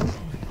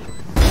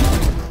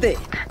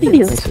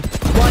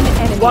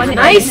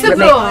நைஸ்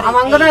ப்ரோ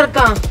அவன் அங்க தான்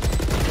இருக்கான்.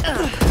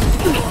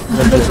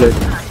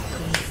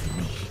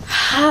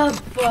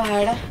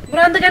 அப்பாடா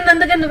ப்ரோ அந்த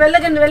கண்ணு வெள்ளை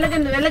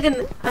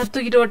கண்ணு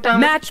தூக்கிட்டு ஓட்டான்.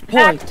 Match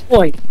point.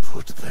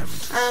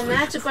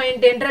 மேட்ச்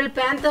பாயிண்ட் என்றால்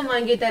பேந்தம்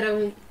வாங்கி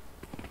தரவும்.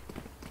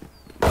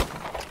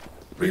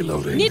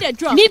 Reloading. Need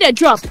a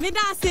drop.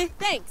 Midase,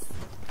 thanks.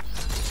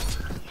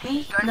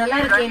 ஏய் நல்லா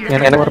இருக்கே இந்த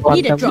எனக்கு ஒரு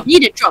point.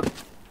 Need a drop.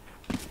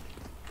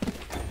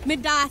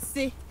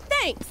 Midase,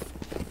 thanks.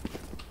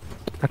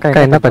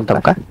 அக்கா என்ன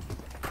பண்ணிட்டோம்க்கா?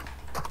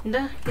 இந்த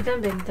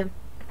இதான் phantom.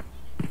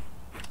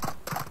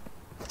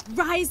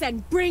 Rise and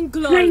bring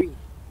glory.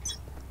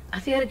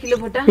 அது யாரு கீழ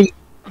போட்டா?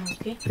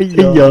 ஓகே.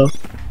 ஐயோ.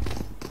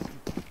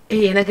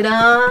 ஏய் எனக்குடா.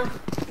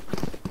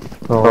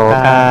 Okay.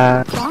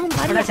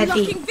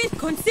 Blocking vid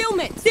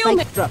concealment.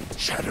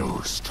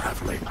 Shadows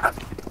traveling.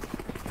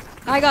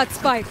 I got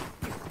spike.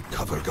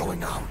 Cover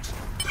going out.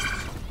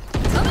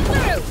 Coming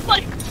through.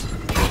 Fight.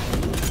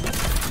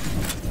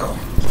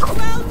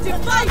 Well, to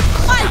fight.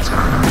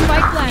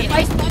 Spike plan.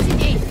 Spike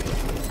spotted A.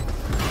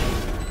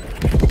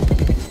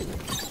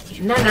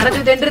 என்ன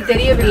நடந்தது என்று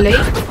தெரியவில்லை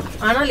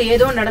ஆனால்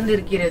ஏதோ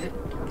நடந்திருக்கிறது.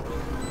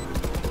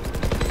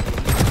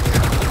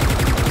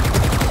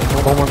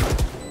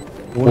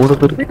 மூணு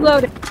பேர்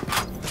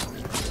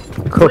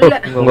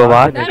உங்க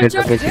வாட்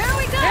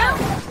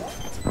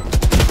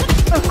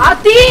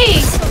ஆத்தி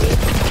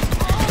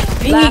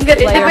நீங்க இங்க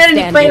ரெண்டு பேரும்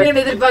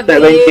நிப்பீங்கன்னு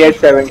எதிர்பார்க்கல.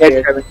 7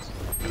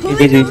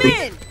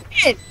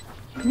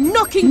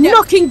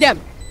 knocking them.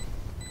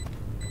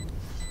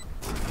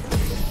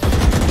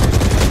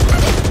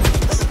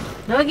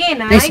 Okay,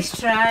 nice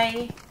try.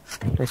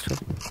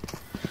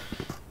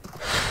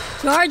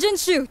 Charge and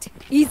shoot.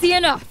 Easy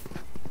enough.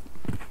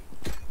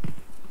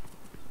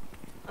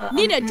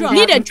 Need a drop.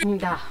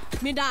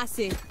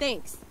 Midase,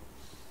 thanks.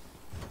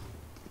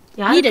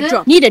 Need a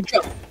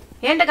drop.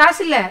 ஏன்ட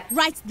காசு இல்ல.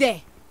 Right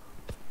there.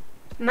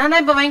 நான்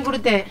தான் இப்ப வாங்கி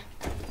கொடுத்தேன்.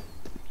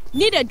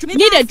 Need a drop.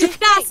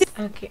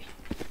 Okay.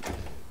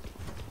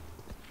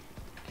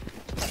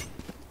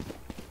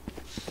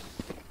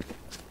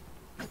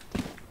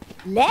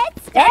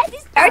 Let's start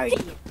this party.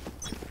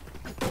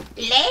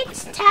 Let's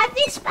start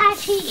this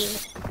party.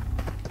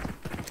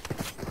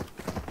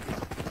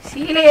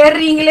 சீல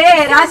ஏறீங்களே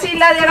ராசி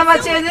இல்லாத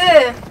இடமாச்சே இது.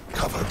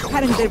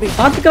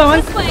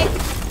 பாத்துக்கலாம்.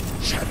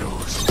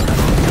 Shadows.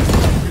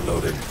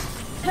 Reloading.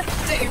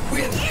 They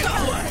will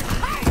cover.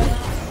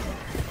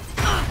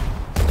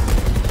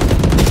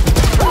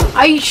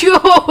 ஐயோ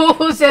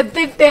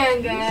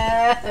செத்துட்டேங்க.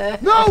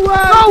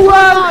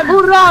 Nowhere who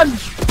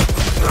runs.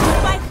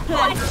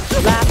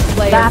 Last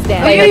player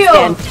standing. ஐயோ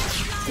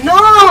no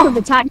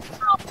The time.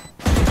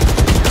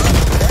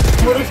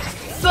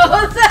 so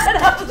sad.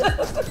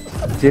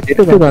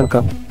 ஜெட்டுதான்க்கா.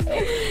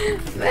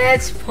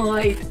 Match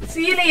point.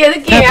 சீல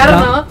எதுக்கு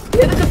ஏறணும்?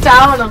 எதுக்கு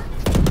சாவணும்?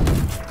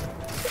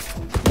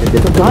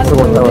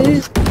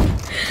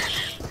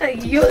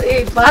 ஐயோ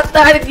ஏய்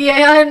பாத்தாடியா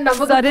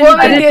நமக்கு போக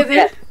வேண்டியது.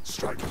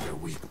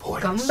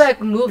 Come back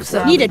noobs.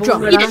 Need a drop.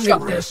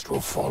 Rest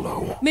will follow.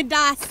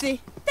 Midase,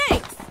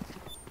 thanks.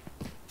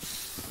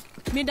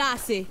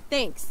 Midase,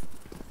 thanks.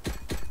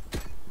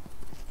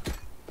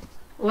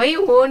 Why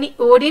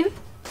Odin?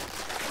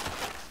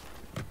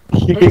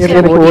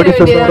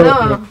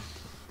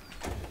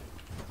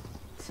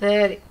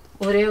 சரி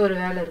ஒரே ஒரு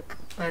வேலை இருக்கு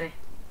வரேன்.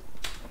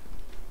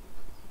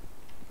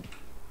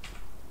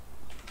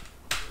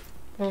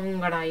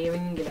 உங்கடா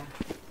இவங்கடா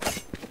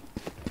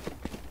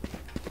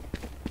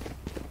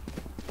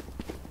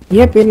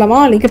ஏ போயிடலாமா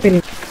லிங்க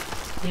போயிடலாம்.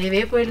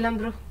 ஏவே போயிடலாம்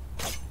ப்ரோ.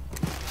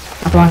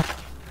 அப்பா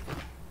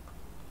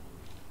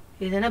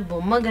இதென்ன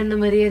பொம்மை கண்ணு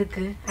மாதிரியே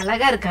இருக்கு.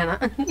 அழகா இருக்கானா?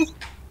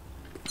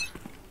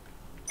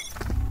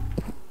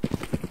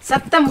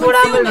 சத்தம்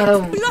போடாமல்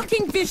வரவும்.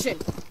 Blocking vision.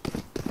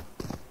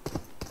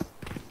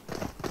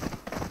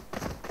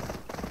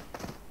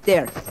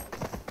 There.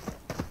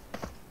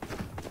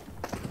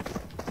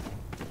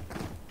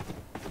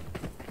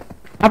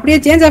 அப்படியே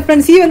சேஞ்ச் ஆஃப்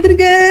ஃப்ரெண்ட் சி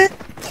வந்திருக்கு.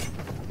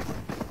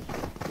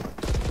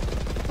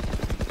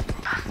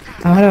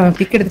 அவன்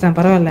பிக் எடுத்துட்டான்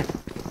பரவாயில்ல.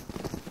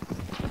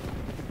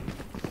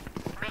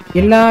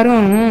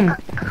 எல்லாரும்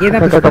ஏதா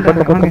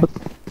பண்றாங்க.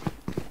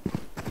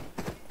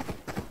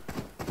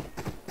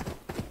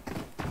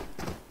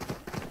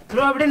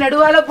 ப்ரோ அப்படியே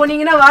நடுவால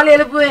போனீங்கன்னா வாளை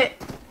எழுப்புவேன்.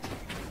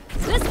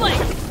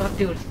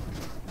 சாப்பிட்டு விடு.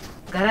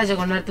 கராஜை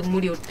கொஞ்ச நேரத்துக்கு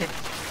மூடி விட்டேன்.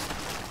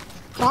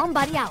 Bomb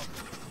buddy out.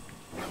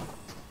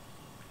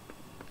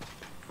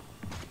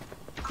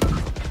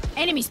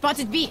 Enemy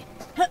spotted B.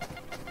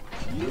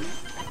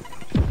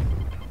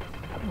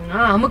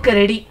 அமுக்க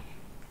ready.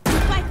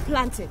 Spike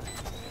planted.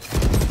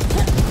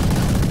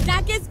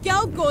 Darkest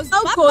girl goes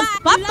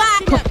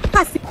bye-bye.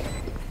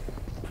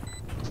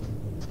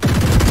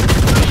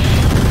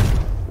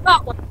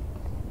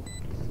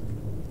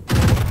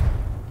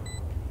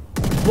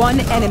 One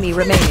enemy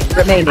remaining.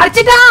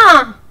 அடிச்சிட்டா.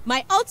 My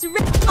ult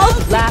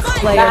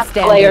Last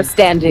player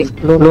standing.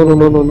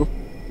 No.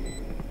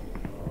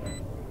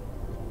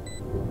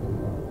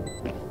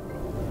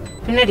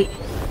 பின்னாடி.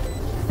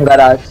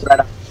 Garage.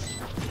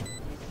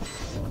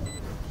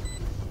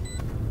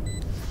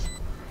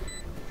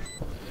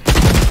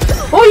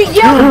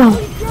 ஓய்யா.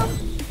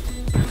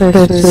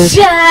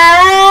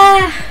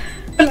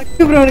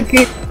 லக்கு ப்ரோ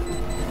இருக்கு.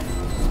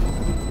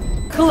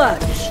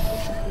 Clutch.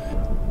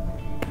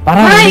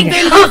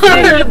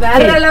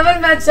 வேற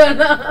லெவல் மேட்ச்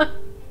ஆனா.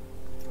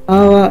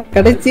 ஆமா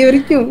கடைசி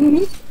வரைக்கும்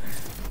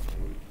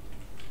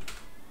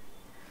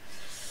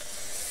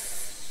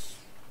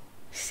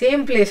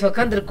சேம் பிளேஸ்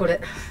உட்கார்ந்திருக்க கூட.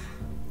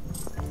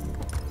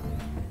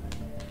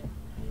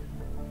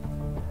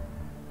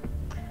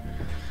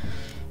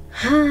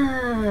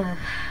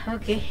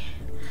 Okay.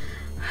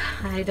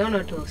 I don't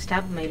know to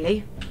stop my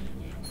life.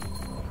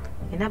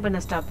 என்ன பண்ண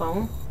ஸ்டாப்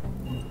ஆகும்?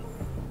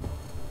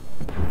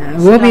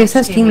 OBS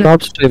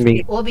Stop streaming.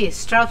 OBS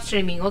stop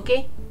streaming, okay?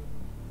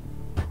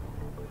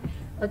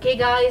 Okay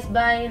guys,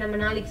 bye. நம்ம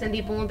நாளைக்கு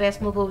சந்திப்போம்.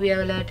 PHASMOPHOBIA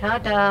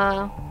டாடா.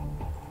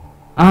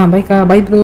 bye bro.